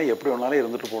 எது வேணாலும் எப்படி வேணாலும்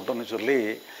இருந்துட்டு போட்டோன்னு சொல்லி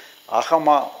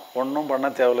அகமாக ஒன்றும் பண்ண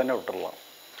தேவையில்லைன்னு விட்டுடலாம்.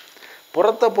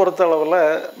 புறத்தை பொறுத்தளவில்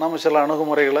நம்ம சில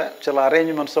அணுகுமுறைகளை சில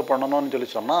அரேஞ்ச்மெண்ட்ஸை பண்ணணும்னு சொல்லி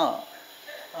சொன்னால்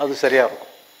அது சரியாக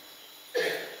இருக்கும்.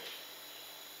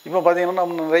 இப்போ பார்த்திங்கன்னா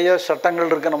நம்ம நிறைய சட்டங்கள்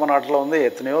இருக்குது. நம்ம நாட்டில் வந்து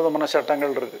எத்தனையோ விதமான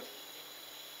சட்டங்கள் இருக்குது.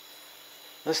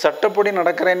 இந்த சட்டப்படி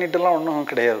நடக்கிறேன்னுட்டுலாம் ஒன்றும்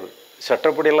கிடையாது.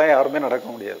 சட்டப்படியெல்லாம் யாருமே நடக்க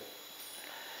முடியாது.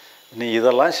 நீ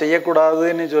இதெல்லாம்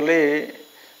செய்யக்கூடாதுன்னு சொல்லி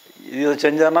இதை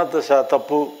செஞ்சான்னா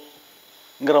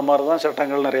தப்புங்கிற மாதிரி தான்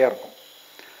சட்டங்கள் நிறையா இருக்கும்.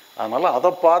 அதனால் அதை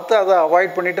பார்த்து அதை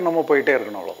அவாய்ட் பண்ணிவிட்டு நம்ம போயிட்டே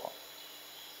இருக்கணும், அவ்வளோதான்.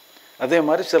 அதே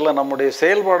மாதிரி சில நம்முடைய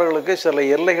செயல்பாடுகளுக்கு சில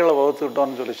எல்லைகளை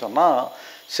வகுத்துக்கிட்டோம்னு சொல்லி சொன்னால்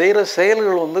செய்கிற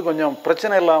செயல்கள் வந்து கொஞ்சம்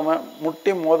பிரச்சனை இல்லாமல்,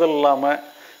 முட்டி மோதல் இல்லாமல்,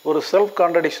 ஒரு செல்ஃப்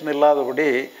கான்ட்ரடிக்ஷன் இல்லாதபடி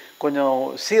கொஞ்சம்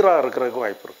சீராக இருக்கிறதுக்கு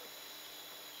வாய்ப்பு இருக்குது.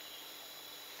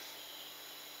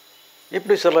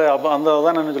 இப்படி சில அந்த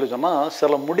தான் என்ன சொல்லி சொன்னால்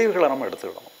சில முடிவுகளை நம்ம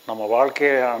எடுத்துக்கிடணும். நம்ம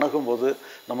வாழ்க்கையை அணுகும்போது,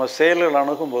 நம்ம செயல்களை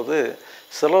அணுகும்போது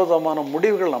சில விதமான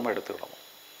முடிவுகள் நம்ம எடுத்துக்கிடணும்.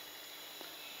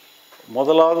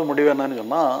 முதலாவது முடிவு என்னன்னு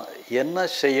சொன்னால் என்ன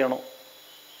செய்யணும்,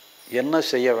 என்ன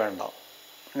செய்ய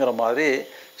வேண்டாம்ங்கிற மாதிரி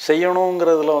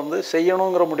செய்யணுங்கிறதுல வந்து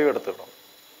செய்யணுங்கிற முடிவு எடுத்துக்கிடணும்.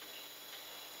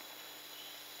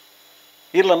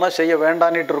 இல்லைன்னா செய்ய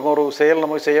வேண்டான்ட்டு இருக்கோம், ஒரு செயல்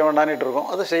நமக்கு செய்ய வேண்டான்ட்டு இருக்கோம்,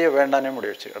 அதை செய்ய வேண்டானே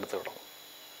முடிவு எடுத்துக்கிடணும்.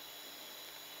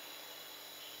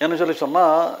 என்ன சொல்லி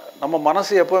சொன்னால் நம்ம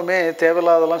மனசு எப்போவுமே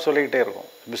தேவையில்லாதெல்லாம் சொல்லிக்கிட்டே இருக்கும்.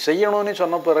 இப்போ செய்யணும்னு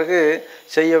சொன்ன பிறகு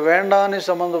செய்ய வேண்டான்னு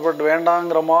சம்மந்தப்பட்டு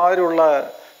வேண்டாங்கிற மாதிரி உள்ள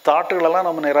தாட்டுகளெல்லாம்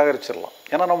நம்ம நிராகரிச்சிடலாம்.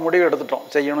 ஏன்னா நம்ம முடிவு எடுத்துட்டோம்,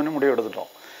 செய்யணும்னு முடிவு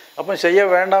எடுத்துட்டோம். அப்போ செய்ய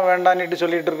வேண்டான்னுட்டு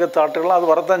சொல்லிகிட்டு இருக்க தாட்டுகள்லாம்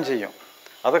அது வரத்தான் செய்யும்,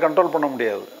 அதை கண்ட்ரோல் பண்ண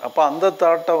முடியாது. அப்போ அந்த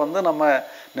தாட்டை வந்து நம்ம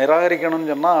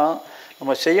நிராகரிக்கணும்னு சொன்னால்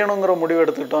நம்ம செய்யணுங்கிற முடிவு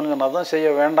எடுத்துக்கிட்டோம்னு சொன்னால் தான் செய்ய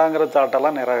வேண்டாங்கிற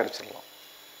தாட்டெல்லாம் நிராகரிச்சிடலாம்.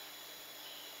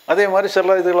 அதே மாதிரி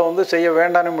சில இதில் வந்து செய்ய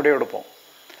வேண்டான்னு முடிவு எடுப்போம்.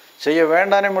 செய்ய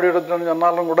வேண்டானே முடிவு எடுத்துட்டோம்னு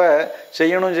சொன்னாலும் கூட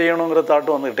செய்யணுங்கிற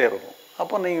தாட்டு வந்துக்கிட்டே இருக்கும்.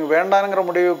 அப்போ நீங்கள் வேண்டாங்கிற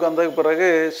முடிவுக்கு வந்த பிறகு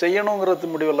செய்யணுங்கிறது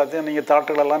முடிவு எல்லாத்தையும் நீங்கள்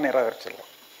தாட்டுகளெல்லாம்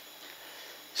நிராகரிச்சிடலாம்.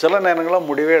 சில நேரங்களில்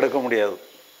முடிவே எடுக்க முடியாது.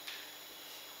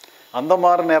 அந்த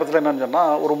மாதிரி நேரத்தில் என்னன்னு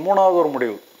சொன்னால் ஒரு மூணாவது ஒரு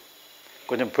முடிவு,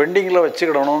 கொஞ்சம் பெண்டிங்கில்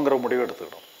வச்சுக்கிடணுங்கிற முடிவு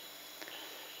எடுத்துக்கிடும்.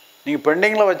 நீங்கள்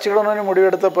பெண்டிங்கில் வச்சுக்கிடணும்னு முடிவு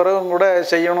எடுத்த பிறகும் கூட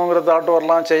செய்யணுங்கிற தாட்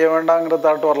வரலாம், செய்ய வேண்டாங்கிற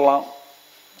தாட் வரலாம்.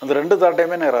 அந்த 2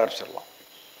 தாட்டையுமே நிராகரிச்சிடலாம்.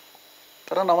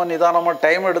 பிறகு நம்ம நிதானமாக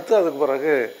டைம் எடுத்து அதுக்கு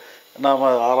பிறகு நாம்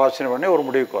ஆலோசனை பண்ணி ஒரு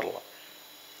முடிவுக்கு வரலாம்.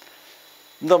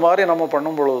 இந்த மாதிரி நம்ம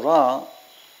பண்ணும் பொழுது தான்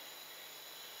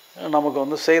நமக்கு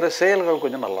வந்து செய்கிற செயல்கள்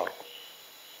கொஞ்சம் நல்லாயிருக்கும்,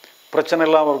 பிரச்சனை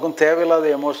இல்லாமல் இருக்கும். தேவையில்லாத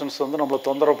எமோஷன்ஸ் வந்து நம்மளை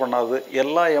தொந்தரவு பண்ணாது.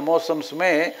 எல்லா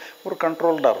எமோஷன்ஸுமே ஒரு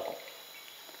கண்ட்ரோல்டாக இருக்கும்.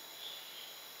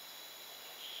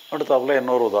 அடுத்தாப்புல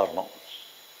இன்னொரு உதாரணம்.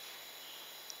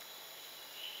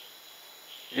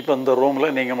 இப்போ இந்த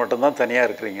ரூமில் நீங்கள் மட்டும்தான் தனியாக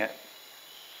இருக்கிறீங்க.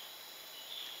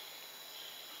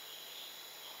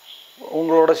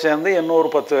 உங்களோட சேர்ந்து இன்னொரு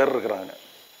 10 பேர் இருக்கிறாங்க.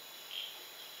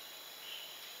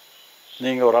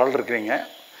 நீங்கள் ஒரு ஆள் இருக்கிறீங்க,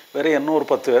 வேறு இன்னொரு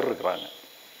 10 பேர் இருக்கிறாங்க.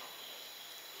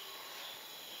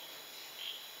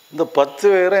 இந்த 10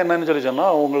 பேரை என்னன்னு சொல்லி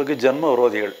சொன்னால் உங்களுக்கு ஜென்ம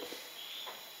விரோதிகள்.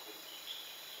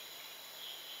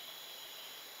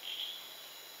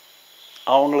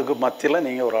 அவங்களுக்கு மத்தியில்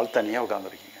நீங்கள் ஒரு ஆள் தனியாக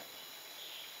உட்காந்துருக்கீங்க.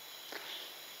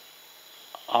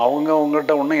 அவங்க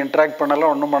உங்கள்கிட்ட ஒன்றும் இன்ட்ராக்ட் பண்ணலை,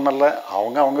 ஒன்றும் பண்ணலை.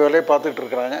 அவங்க வேலையை பார்த்துக்கிட்டு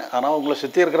இருக்கிறாங்க. ஆனால் உங்களை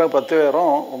சுற்றி இருக்கிற 10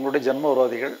 பேரும் உங்களுடைய ஜென்ம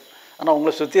விரோதிகள். ஆனால்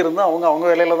உங்களை சுற்றி இருந்தால் அவங்க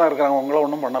வேலையில் தான் இருக்கிறாங்க, உங்கள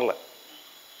ஒன்றும் பண்ணலை.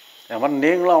 அது மாதிரி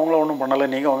நீங்களும் அவங்கள ஒன்றும் பண்ணலை,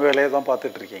 நீங்கள் உங்கள் வேலையை தான்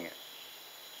பார்த்துட்ருக்கீங்க.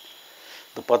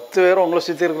 இந்த 10 பேரும் உங்களை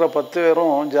சுற்றி இருக்கிற 10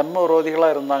 பேரும் ஜென்ம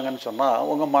விரோதிகளாக இருந்தாங்கன்னு சொன்னால்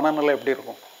உங்கள் மனநிலை எப்படி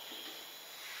இருக்கும்?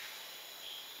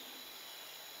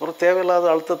 ஒரு தேவையில்லாத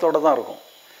அழுத்தத்தோடு தான் இருக்கும்.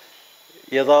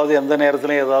 ஏதாவது எந்த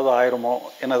நேரத்துலையும் ஏதாவது ஆயிருமோ,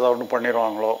 என்ன ஏதாவது ஒன்று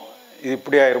பண்ணிடுவாங்களோ, இது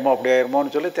இப்படி ஆயிருமோ அப்படி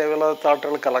ஆயிருமோன்னு சொல்லி தேவையில்லாத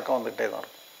தாட்கள் கலக்கம் வந்துகிட்டே தான்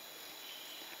இருக்கும்.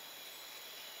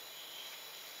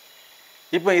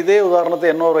 இப்போ இதே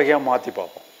உதாரணத்தை இன்னொரு வகையாக மாற்றி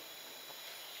பார்ப்போம்.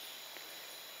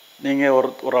 நீங்கள்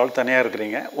ஒரு ஆள் தனியாக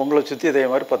இருக்கிறீங்க, உங்களை சுற்றி இதே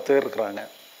மாதிரி 10 பேர் இருக்கிறாங்க.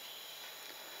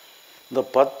 இந்த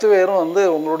 10 பேரும் வந்து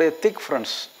உங்களுடைய திக்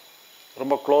ஃப்ரெண்ட்ஸ்,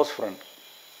 ரொம்ப க்ளோஸ் ஃப்ரெண்ட்.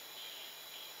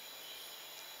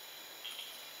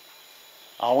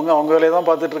 அவங்க வேலையை தான்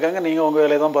பார்த்துட்ருக்காங்க, நீங்கள் உங்கள்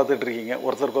வேலையை தான் பார்த்துட்ருக்கீங்க.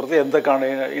 ஒருத்தருக்கு எந்த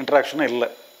இன்ட்ராக்ஷனும் இல்லை.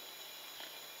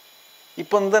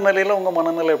 இப்போ இந்த நிலையில் உங்கள்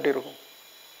மனநிலை எப்படி இருக்கும்?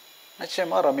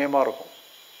 நிச்சயமாக ரம்யமாக இருக்கும்.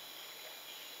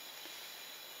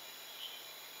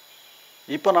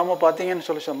 இப்போ நம்ம பார்த்தீங்கன்னு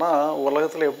சொல்லி சொன்னால்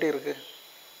உலகத்தில் எப்படி இருக்குது?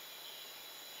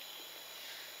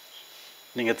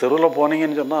 நீங்கள் தெருவில்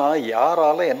போனீங்கன்னு சொன்னால்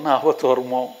யாரால் என்ன ஆபத்து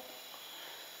வருமோ,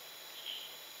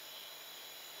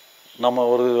 நம்ம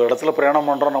ஒரு இடத்துல பிரயாணம்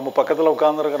பண்ணுறோம், நம்ம பக்கத்தில்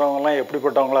உட்காந்துருக்கிறவங்கலாம்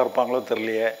எப்படிப்பட்டவங்களாக இருப்பாங்களோ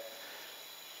தெரியலையே,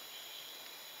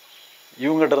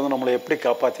 இவங்ககிட்ட இருந்து நம்மளை எப்படி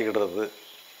காப்பாற்றிக்கிடுறது,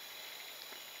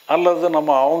 அல்லது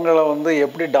நம்ம அவங்கள வந்து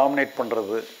எப்படி டாமினேட்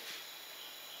பண்ணுறது,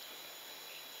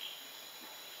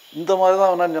 இந்த மாதிரி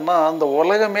தான் என்னன்னு சொன்னால் அந்த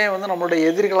உலகமே வந்து நம்மளுடைய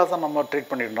எதிரிகளாக தான் நம்ம ட்ரீட்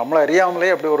பண்ணிட்டு, நம்மளை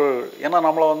அறியாமலே அப்படி ஒரு, ஏன்னா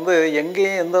நம்மளை வந்து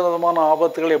எங்கேயும் எந்த விதமான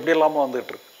ஆபத்துகள் எப்படி இல்லாமல்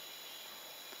வந்துகிட்ருக்கு.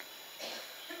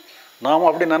 நாம்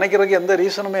அப்படி நினைக்கிறதுக்கு எந்த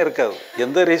ரீசனுமே இருக்காது.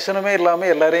 எந்த ரீசனுமே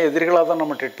இல்லாமல் எல்லாரையும் எதிரிகளாக தான்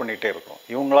நம்ம ட்ரீட் பண்ணிகிட்டே இருக்கோம்.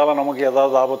 இவங்களால் நமக்கு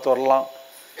ஏதாவது ஆபத்து வரலாம்,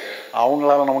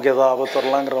 அவங்களால நமக்கு ஏதாவது ஆபத்து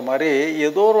வரலாங்கிற மாதிரி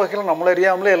ஏதோ ஒரு வகையில் நம்மளை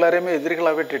அறியாமலே எல்லாரையுமே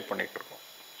எதிரிகளாகவே ட்ரீட் பண்ணிகிட்டு இருக்கோம்.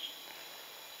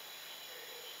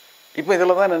 இப்போ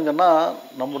இதில் தான் என்னன்னா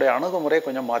நம்முடைய அணுகுமுறையை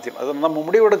கொஞ்சம் மாற்றி, அது நம்ம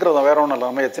முடிவு எடுக்கிறோம், வேற ஒன்றும் இல்லை.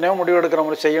 நம்ம எத்தனையோ முடிவு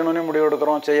எடுக்கிறோம், செய்யணும்னு முடிவு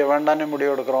எடுக்கிறோம், செய்ய வேண்டான்னு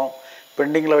முடிவு எடுக்கிறோம்,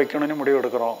 பெண்டிங்கில் வைக்கணும்னு முடிவு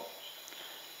எடுக்கிறோம்,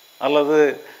 அல்லது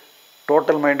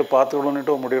டோட்டல் மைண்டு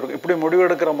பார்த்துக்கணுன்னுட்டு முடிவு எடுக்கும். இப்படி முடிவு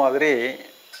எடுக்கிற மாதிரி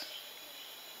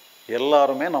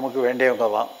எல்லாருமே நமக்கு வேண்டியவங்க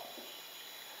தான்.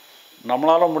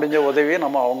 நம்மளால் முடிஞ்ச உதவியை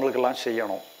நம்ம அவங்களுக்கெல்லாம்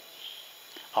செய்யணும்.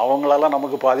 அவங்களால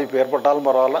நமக்கு பாதிப்பு ஏற்பட்டாலும்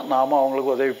பரவாயில்ல, நாம்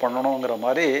அவங்களுக்கு உதவி பண்ணணுங்கிற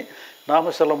மாதிரி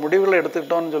நாம் சில முடிவுகளை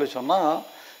எடுத்துக்கிட்டோம்னு சொல்லி சொன்னால்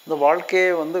இந்த வாழ்க்கையே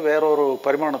வந்து வேற ஒரு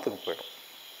பரிமாணத்துக்கு போயிடும்.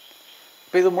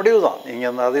 இப்போ இது முடிவு தான்.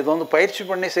 நீங்கள் இது வந்து பயிற்சி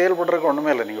பண்ணி செயல்படுறதுக்கு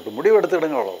ஒன்றுமே இல்லை. நீங்கள் இப்போ முடிவு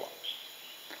எடுத்துக்கிடுங்க, அவ்வளோதான்.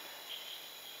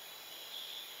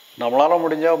 நம்மளால்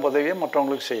முடிஞ்ச உதவியை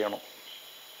மற்றவங்களுக்கு செய்யணும்.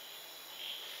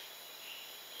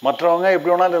 மற்றவங்க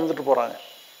எப்படி வேணாலும் இருந்துட்டு போகிறாங்க.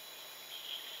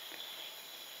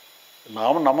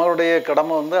 நாம் நம்மளுடைய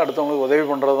கடமை வந்து அடுத்தவங்களுக்கு உதவி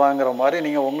பண்ணுறதாங்கிற மாதிரி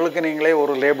நீங்கள் உங்களுக்கு நீங்களே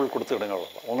ஒரு லேபிள் கொடுத்துக்கிடுங்க,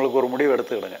 அவ்வளோதான். உங்களுக்கு ஒரு முடிவு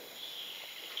எடுத்துக்கிடுங்க.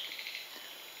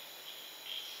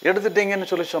 எடுத்துட்டிங்கன்னு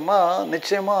சொல்லி சொன்னால்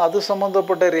நிச்சயமாக அது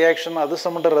சம்மந்தப்பட்ட ரியாக்ஷன், அது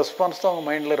சம்மந்தப்பட்ட ரெஸ்பான்ஸ் தான் உங்கள்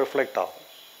மைண்டில் ரிஃப்ளெக்ட் ஆகும்.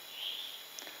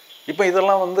 இப்போ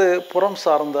இதெல்லாம் வந்து புறம்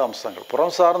சார்ந்த அம்சங்கள்.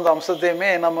 புறம் சார்ந்த அம்சத்தையுமே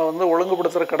நம்ம வந்து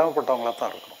ஒழுங்குபடுத்துகிற கடமைப்பட்டவங்களாக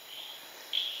தான் இருக்கணும்.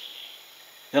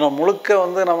 ஏன்னா முழுக்க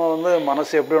வந்து நம்ம வந்து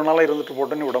மனசு எப்படி வேணாலும் இருந்துட்டு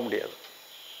போட்டுன்னு விட முடியாது.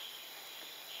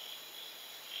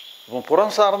 இப்போ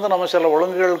புறம் சார்ந்து நம்ம சில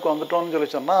ஒழுங்குகளுக்கு வந்துட்டோம்னு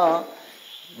சொல்லி சொன்னால்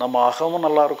நம்ம அகமும்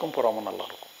நல்லாயிருக்கும், புறமும்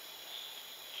நல்லாயிருக்கும்.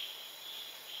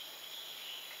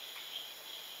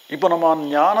 இப்போ நம்ம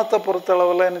ஞானத்தை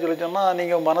பொறுத்தளவில்னு சொல்லி சொன்னால்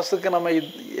நீங்கள் மனசுக்கு நம்ம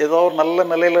ஏதோ ஒரு நல்ல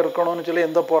நிலையில் இருக்கணும்னு சொல்லி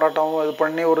எந்த போராட்டமும் இது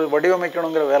பண்ணி ஒரு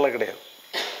வடிவமைக்கணுங்கிற வேலை கிடையாது.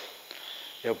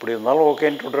 எப்படி இருந்தாலும்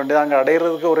ஓகேன்ட்டு விட வேண்டியது. அங்கே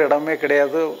அடையிறதுக்கு ஒரு இடமே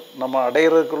கிடையாது. நம்ம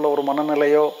அடையிறதுக்குள்ள ஒரு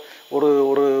மனநிலையோ ஒரு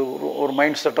ஒரு ஒரு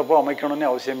மைண்ட் செட்டப்போ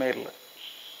அமைக்கணும்னு அவசியமே இல்லை.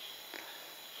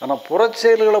 ஆனால்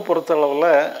புறச்செயல்களை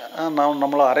பொறுத்தளவில் நாம்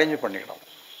நம்மளை அரேஞ்ச் பண்ணிக்கிடலாம்,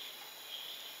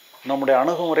 நம்முடைய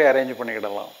அணுகுமுறையை அரேஞ்ச்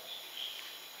பண்ணிக்கிடலாம்,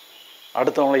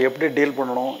 அடுத்தவங்களை எப்படி டீல்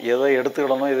பண்ணணும், எதை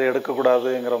எடுத்துக்கிடணும் எதை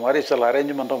எடுக்கக்கூடாதுங்கிற மாதிரி சில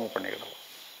அரேஞ்ச்மெண்ட்டை நம்ம பண்ணிக்கிடலாம்.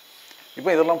 இப்போ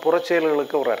இதெல்லாம்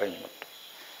புறச்செயல்களுக்கு ஒரு அரேஞ்ச்மெண்ட்.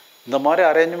 இந்த மாதிரி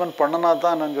அரேஞ்ச்மெண்ட் பண்ணினா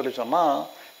தான் என்னன்னு சொல்லி சொன்னால்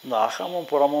இந்த அகமும்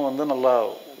புறமும் வந்து நல்லா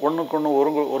ஒன்றுக்கு ஒன்று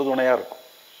ஒரு துணையாக இருக்கும்.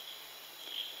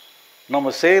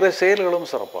 நம்ம செய்கிற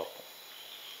செயல்களும் சிறப்பாக இருக்கும்.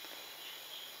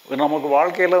 நமக்கு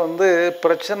வாழ்க்கையில் வந்து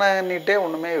பிரச்சனைன்னிட்டே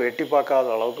ஒன்றுமே வெட்டி பார்க்காத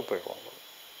அளவுக்கு போயிடுவாங்க.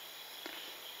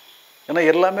 ஏன்னா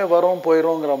எல்லாமே வரும்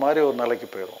போயிடும்ங்கிற மாதிரி ஒரு நிலைக்கு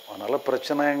போயிடும். அதனால்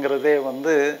பிரச்சனைங்கிறதே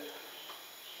வந்து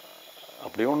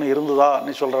அப்படி ஒன்று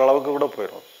இருந்ததான்னு சொல்கிற அளவுக்கு கூட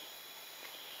போயிடும்.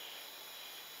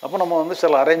 அப்போ நம்ம வந்து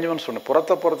சில அரேஞ்ச்மெண்ட்ஸ் பண்ணி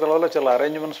புறத்தை பொறுத்தளவில் சில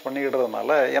அரேஞ்ச்மெண்ட்ஸ்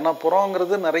பண்ணிக்கிட்டதுனால, ஏன்னா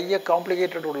புறங்கிறது நிறைய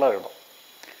காம்ப்ளிகேட்டட் உள்ள இடம்.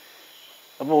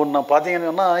 அப்போ நான் பார்த்தீங்கன்னு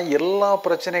சொன்னால் எல்லா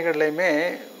பிரச்சனைகள்லையுமே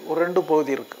ஒரு 2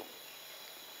 பகுதி இருக்குது.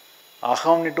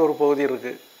 அகம்னிட்டு ஒரு பகுதி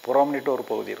இருக்குது, புறம்னிட்டு ஒரு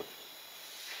பகுதி இருக்குது.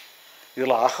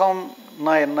 இதில்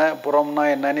அகம்னா என்ன புறம்னா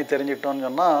என்னன்னு தெரிஞ்சிட்டோன்னு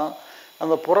சொன்னால்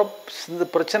அந்த இந்த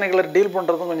பிரச்சனைகளை டீல்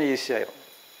பண்ணுறதும் கொஞ்சம் ஈஸியாகிடும்.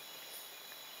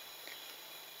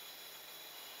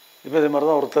 இப்போ இதே மாதிரி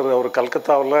தான் ஒருத்தர்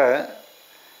கல்கத்தாவில்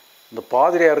இந்த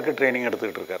பாதிரியாருக்கு ட்ரைனிங்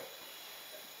எடுத்துக்கிட்டு இருக்கார்.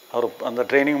 அவர் அந்த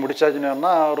ட்ரைனிங்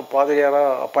முடிச்சாச்சுன்னா அவர்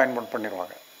பாதிரியாராக அப்பாயின்மெண்ட்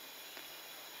பண்ணிடுவாங்க.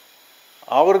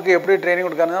 அவருக்கு எப்படி ட்ரைனிங்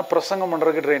கொடுக்காங்கன்னா பிரசங்கம்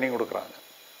பண்ணுறதுக்கு ட்ரைனிங் கொடுக்குறாங்க.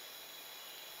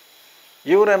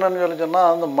 இவர் என்னன்னு சொல்லி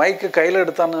சொன்னால் அந்த மைக்கு கையில்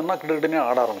எடுத்தானுன்னா கிட்டக்கிட்டே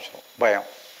ஆட ஆரம்பிச்சிடும் பயம்.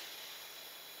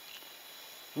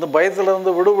 இந்த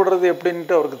பயத்துலேருந்து விடுபடுறது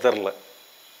எப்படின்ட்டு அவருக்கு தெரில.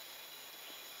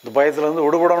 இந்த பயத்துலேருந்து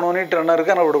விடுபடணும்னுட்டு என்ன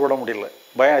இருக்குது, ஆனால் விடுபட முடியல,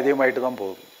 பயம் அதிகமாகிட்டு தான்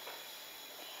போகுது.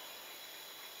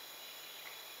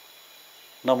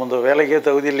 நம்ம இந்த வேலைக்கே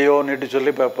தகுதி இல்லையோன்னுட்டு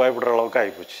சொல்லி பயப்படுற அளவுக்கு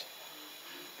ஆகிப்போச்சு.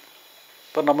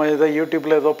 இப்போ நம்ம இதை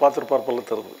யூடியூப்பில் ஏதோ பார்த்துருப்பார் போல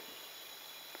தருது.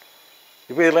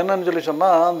 இப்போ இதில் என்னன்னு சொல்லி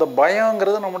சொன்னால் அந்த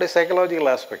பயங்கிறது நம்முடைய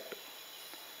சைக்கலாஜிக்கல் ஆஸ்பெக்ட்.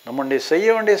 நம்முடைய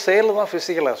செய்ய வேண்டிய செயல் தான்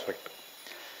ஃபிசிக்கல் ஆஸ்பெக்ட்.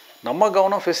 நம்ம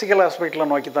கவனம் ஃபிசிக்கல்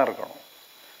ஆஸ்பெக்டில் நோக்கி தான் இருக்கணும்.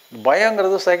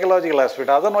 பயங்கிறது சைக்கலாஜிக்கல்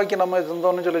ஆஸ்பெக்ட். அதை நோக்கி நம்ம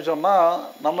இருந்தோம்னு சொல்லி சொன்னால்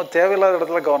நம்ம தேவையில்லாத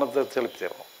இடத்துல கவனத்தை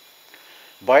செலுத்திடுறோம்.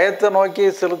 பயத்தை நோக்கி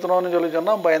செலுத்தணும்னு சொல்லி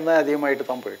சொன்னால் பயம்தான் அதிகமாகிட்டு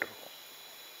தான் போயிட்டுருக்கும்.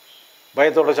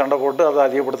 பயத்தோட சண்டை போட்டு அதை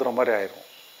அதிகப்படுத்துகிற மாதிரி ஆயிரும்.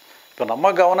 இப்போ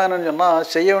நம்ம கவனம் என்னன்னு சொன்னால்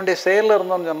செய்ய வேண்டிய செயலில்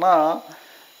இருந்தோம்னு சொன்னால்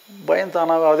பயம்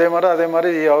தானாகவே அதே மாதிரி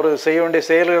அவர் செய்ய வேண்டிய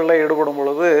செயல்களில் ஈடுபடும்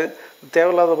பொழுது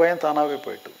தேவையில்லாத பயம் தானாகவே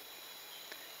போயிட்டு.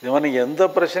 இது மாதிரி நீங்கள் எந்த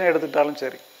பிரச்சனையும் எடுத்துக்கிட்டாலும்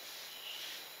சரி,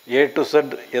 A to Z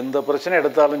எந்த பிரச்சனை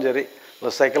எடுத்தாலும் சரி,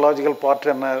 இல்லை சைக்கலாஜிக்கல்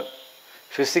பார்ட் என்ன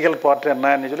ஃபிசிக்கல் பார்ட்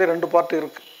என்னன்னு சொல்லி 2 பார்ட்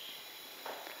இருக்குது.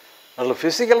 அதில்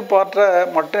ஃபிசிக்கல் பார்ட்டை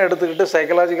மட்டும் எடுத்துக்கிட்டு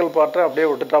சைக்கலாஜிக்கல் பார்ட்டை அப்படியே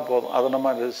விட்டுட்டா போதும். அதை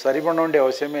நம்ம சரி பண்ண வேண்டிய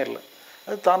அவசியமே இல்லை,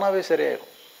 அது தானாகவே சரியாயிடும்.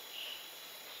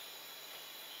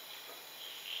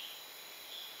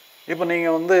 இப்போ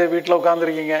நீங்கள் வந்து வீட்டில்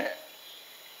உட்காந்துருக்கீங்க,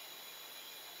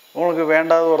 உங்களுக்கு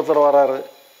வேண்டாத ஒருத்தர் வராரு,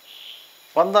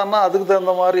 வந்தான்னா அதுக்கு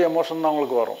தகுந்த மாதிரி எமோஷன் தான்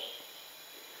உங்களுக்கு வரும்.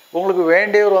 உங்களுக்கு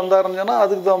வேண்டியவர் வந்தாருன்னு சொன்னால்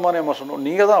அதுக்கு தகுந்த மாதிரி எமோஷன்.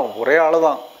 நீங்கள் தான் ஒரே ஆள்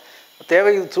தான்,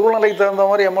 தேவை சூழ்நிலைக்கு தகுந்த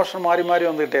மாதிரி எமோஷன் மாறி மாறி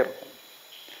வந்துக்கிட்டே இருக்கும்.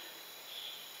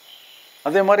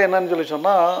 அதே மாதிரி என்னன்னு சொல்லி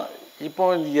சொன்னால் இப்போ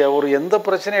ஒரு எந்த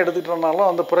பிரச்சனையை எடுத்துக்கிட்டோம்னாலும்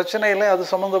அந்த பிரச்சனையில அது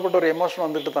சம்மந்தப்பட்ட ஒரு எமோஷன்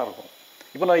வந்துட்டு தான் இருக்கும்.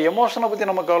 இப்போ நான் எமோஷனை பற்றி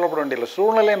நம்ம கவலைப்பட வேண்டியதில்லை.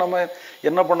 சூழ்நிலையை நம்ம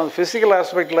என்ன பண்ணணும், ஃபிசிக்கல்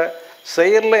ஆஸ்பெக்டில்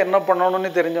செயலில் என்ன பண்ணணும்னு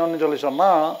தெரிஞ்சோன்னு சொல்லி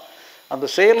சொன்னால் அந்த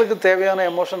செயலுக்கு தேவையான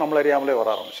எமோஷன் நம்மளை அறியாமலே வர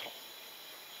ஆரம்பிச்சிடும்.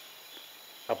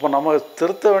 அப்போ நம்ம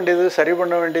திருத்த வேண்டியது சரி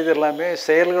பண்ண வேண்டியது எல்லாமே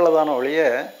செயல்களை தான ஒழிய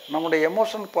நம்முடைய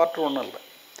எமோஷனல் பார்ட் ஒன்றும் இல்லை.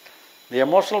 இந்த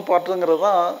எமோஷனல் பார்ட்டுங்கிறது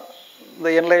தான் இந்த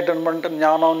என்லைட்டன்மெண்ட்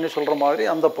ஞானம்னு சொல்கிற மாதிரி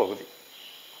அந்த பகுதி.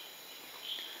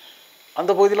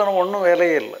 அந்த பகுதியில் நம்ம ஒன்றும்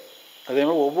வேலையே இல்லை.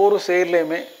 அதேமாதிரி ஒவ்வொரு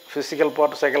செயல்லையுமே ஃபிசிக்கல்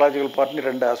பார்ட் சைக்கலாஜிக்கல் பார்ட்னு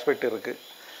 2 ஆஸ்பெக்ட் இருக்குது.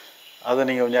 அதை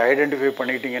நீங்கள் கொஞ்சம் ஐடென்டிஃபை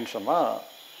பண்ணிக்கிட்டீங்கன்னு சொன்னால்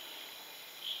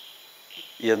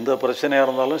எந்த பிரச்சனையாக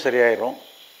இருந்தாலும் சரியாயிடும்.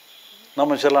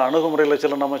 நம்ம சில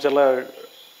அணுகுமுறையில் நம்ம சில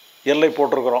எல்லை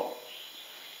போட்டிருக்கிறோம்,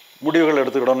 முடிவுகள்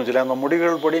எடுத்துக்கிடணும்னு சொல்லி அந்த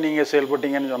முடிவுகள் படி நீங்கள்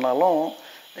செயல்பட்டீங்கன்னு சொன்னாலும்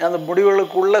அந்த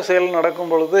முடிவுகளுக்குள்ளே செயல்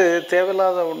நடக்கும் பொழுது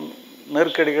தேவையில்லாத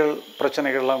நெருக்கடிகள்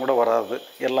பிரச்சனைகள்லாம் கூட வராது,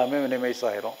 எல்லாமே மினிமைஸ்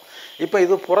ஆகிரும். இப்போ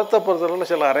இது புறத்தை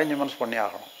பொறுத்தளவில் சில அரேஞ்ச்மெண்ட்ஸ் பண்ணி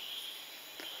ஆகணும்.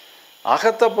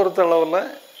 அகத்தை பொறுத்தளவில்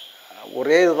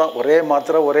ஒரே இதுதான், ஒரே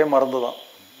மாத்திரை ஒரே மருந்து தான்,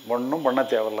 ஒன்றும் பண்ண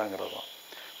தேவையில்லைங்கிறது தான்.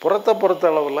 புறத்தை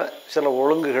பொறுத்த அளவில் சில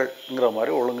ஒழுங்குகள்ங்கிற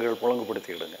மாதிரி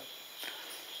ஒழுங்குபடுத்திக்கிடுங்க.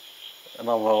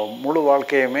 நம்ம முழு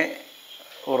வாழ்க்கையுமே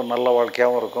ஒரு நல்ல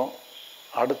வாழ்க்கையாகவும் இருக்கும்,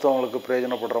 அடுத்தவங்களுக்கு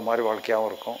பிரயோஜனப்படுற மாதிரி வாழ்க்கையாகவும்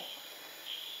இருக்கும்,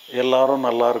 எல்லோரும்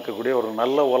நல்லா இருக்கக்கூடிய ஒரு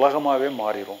நல்ல உலகமாகவே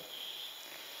மாறிடும்.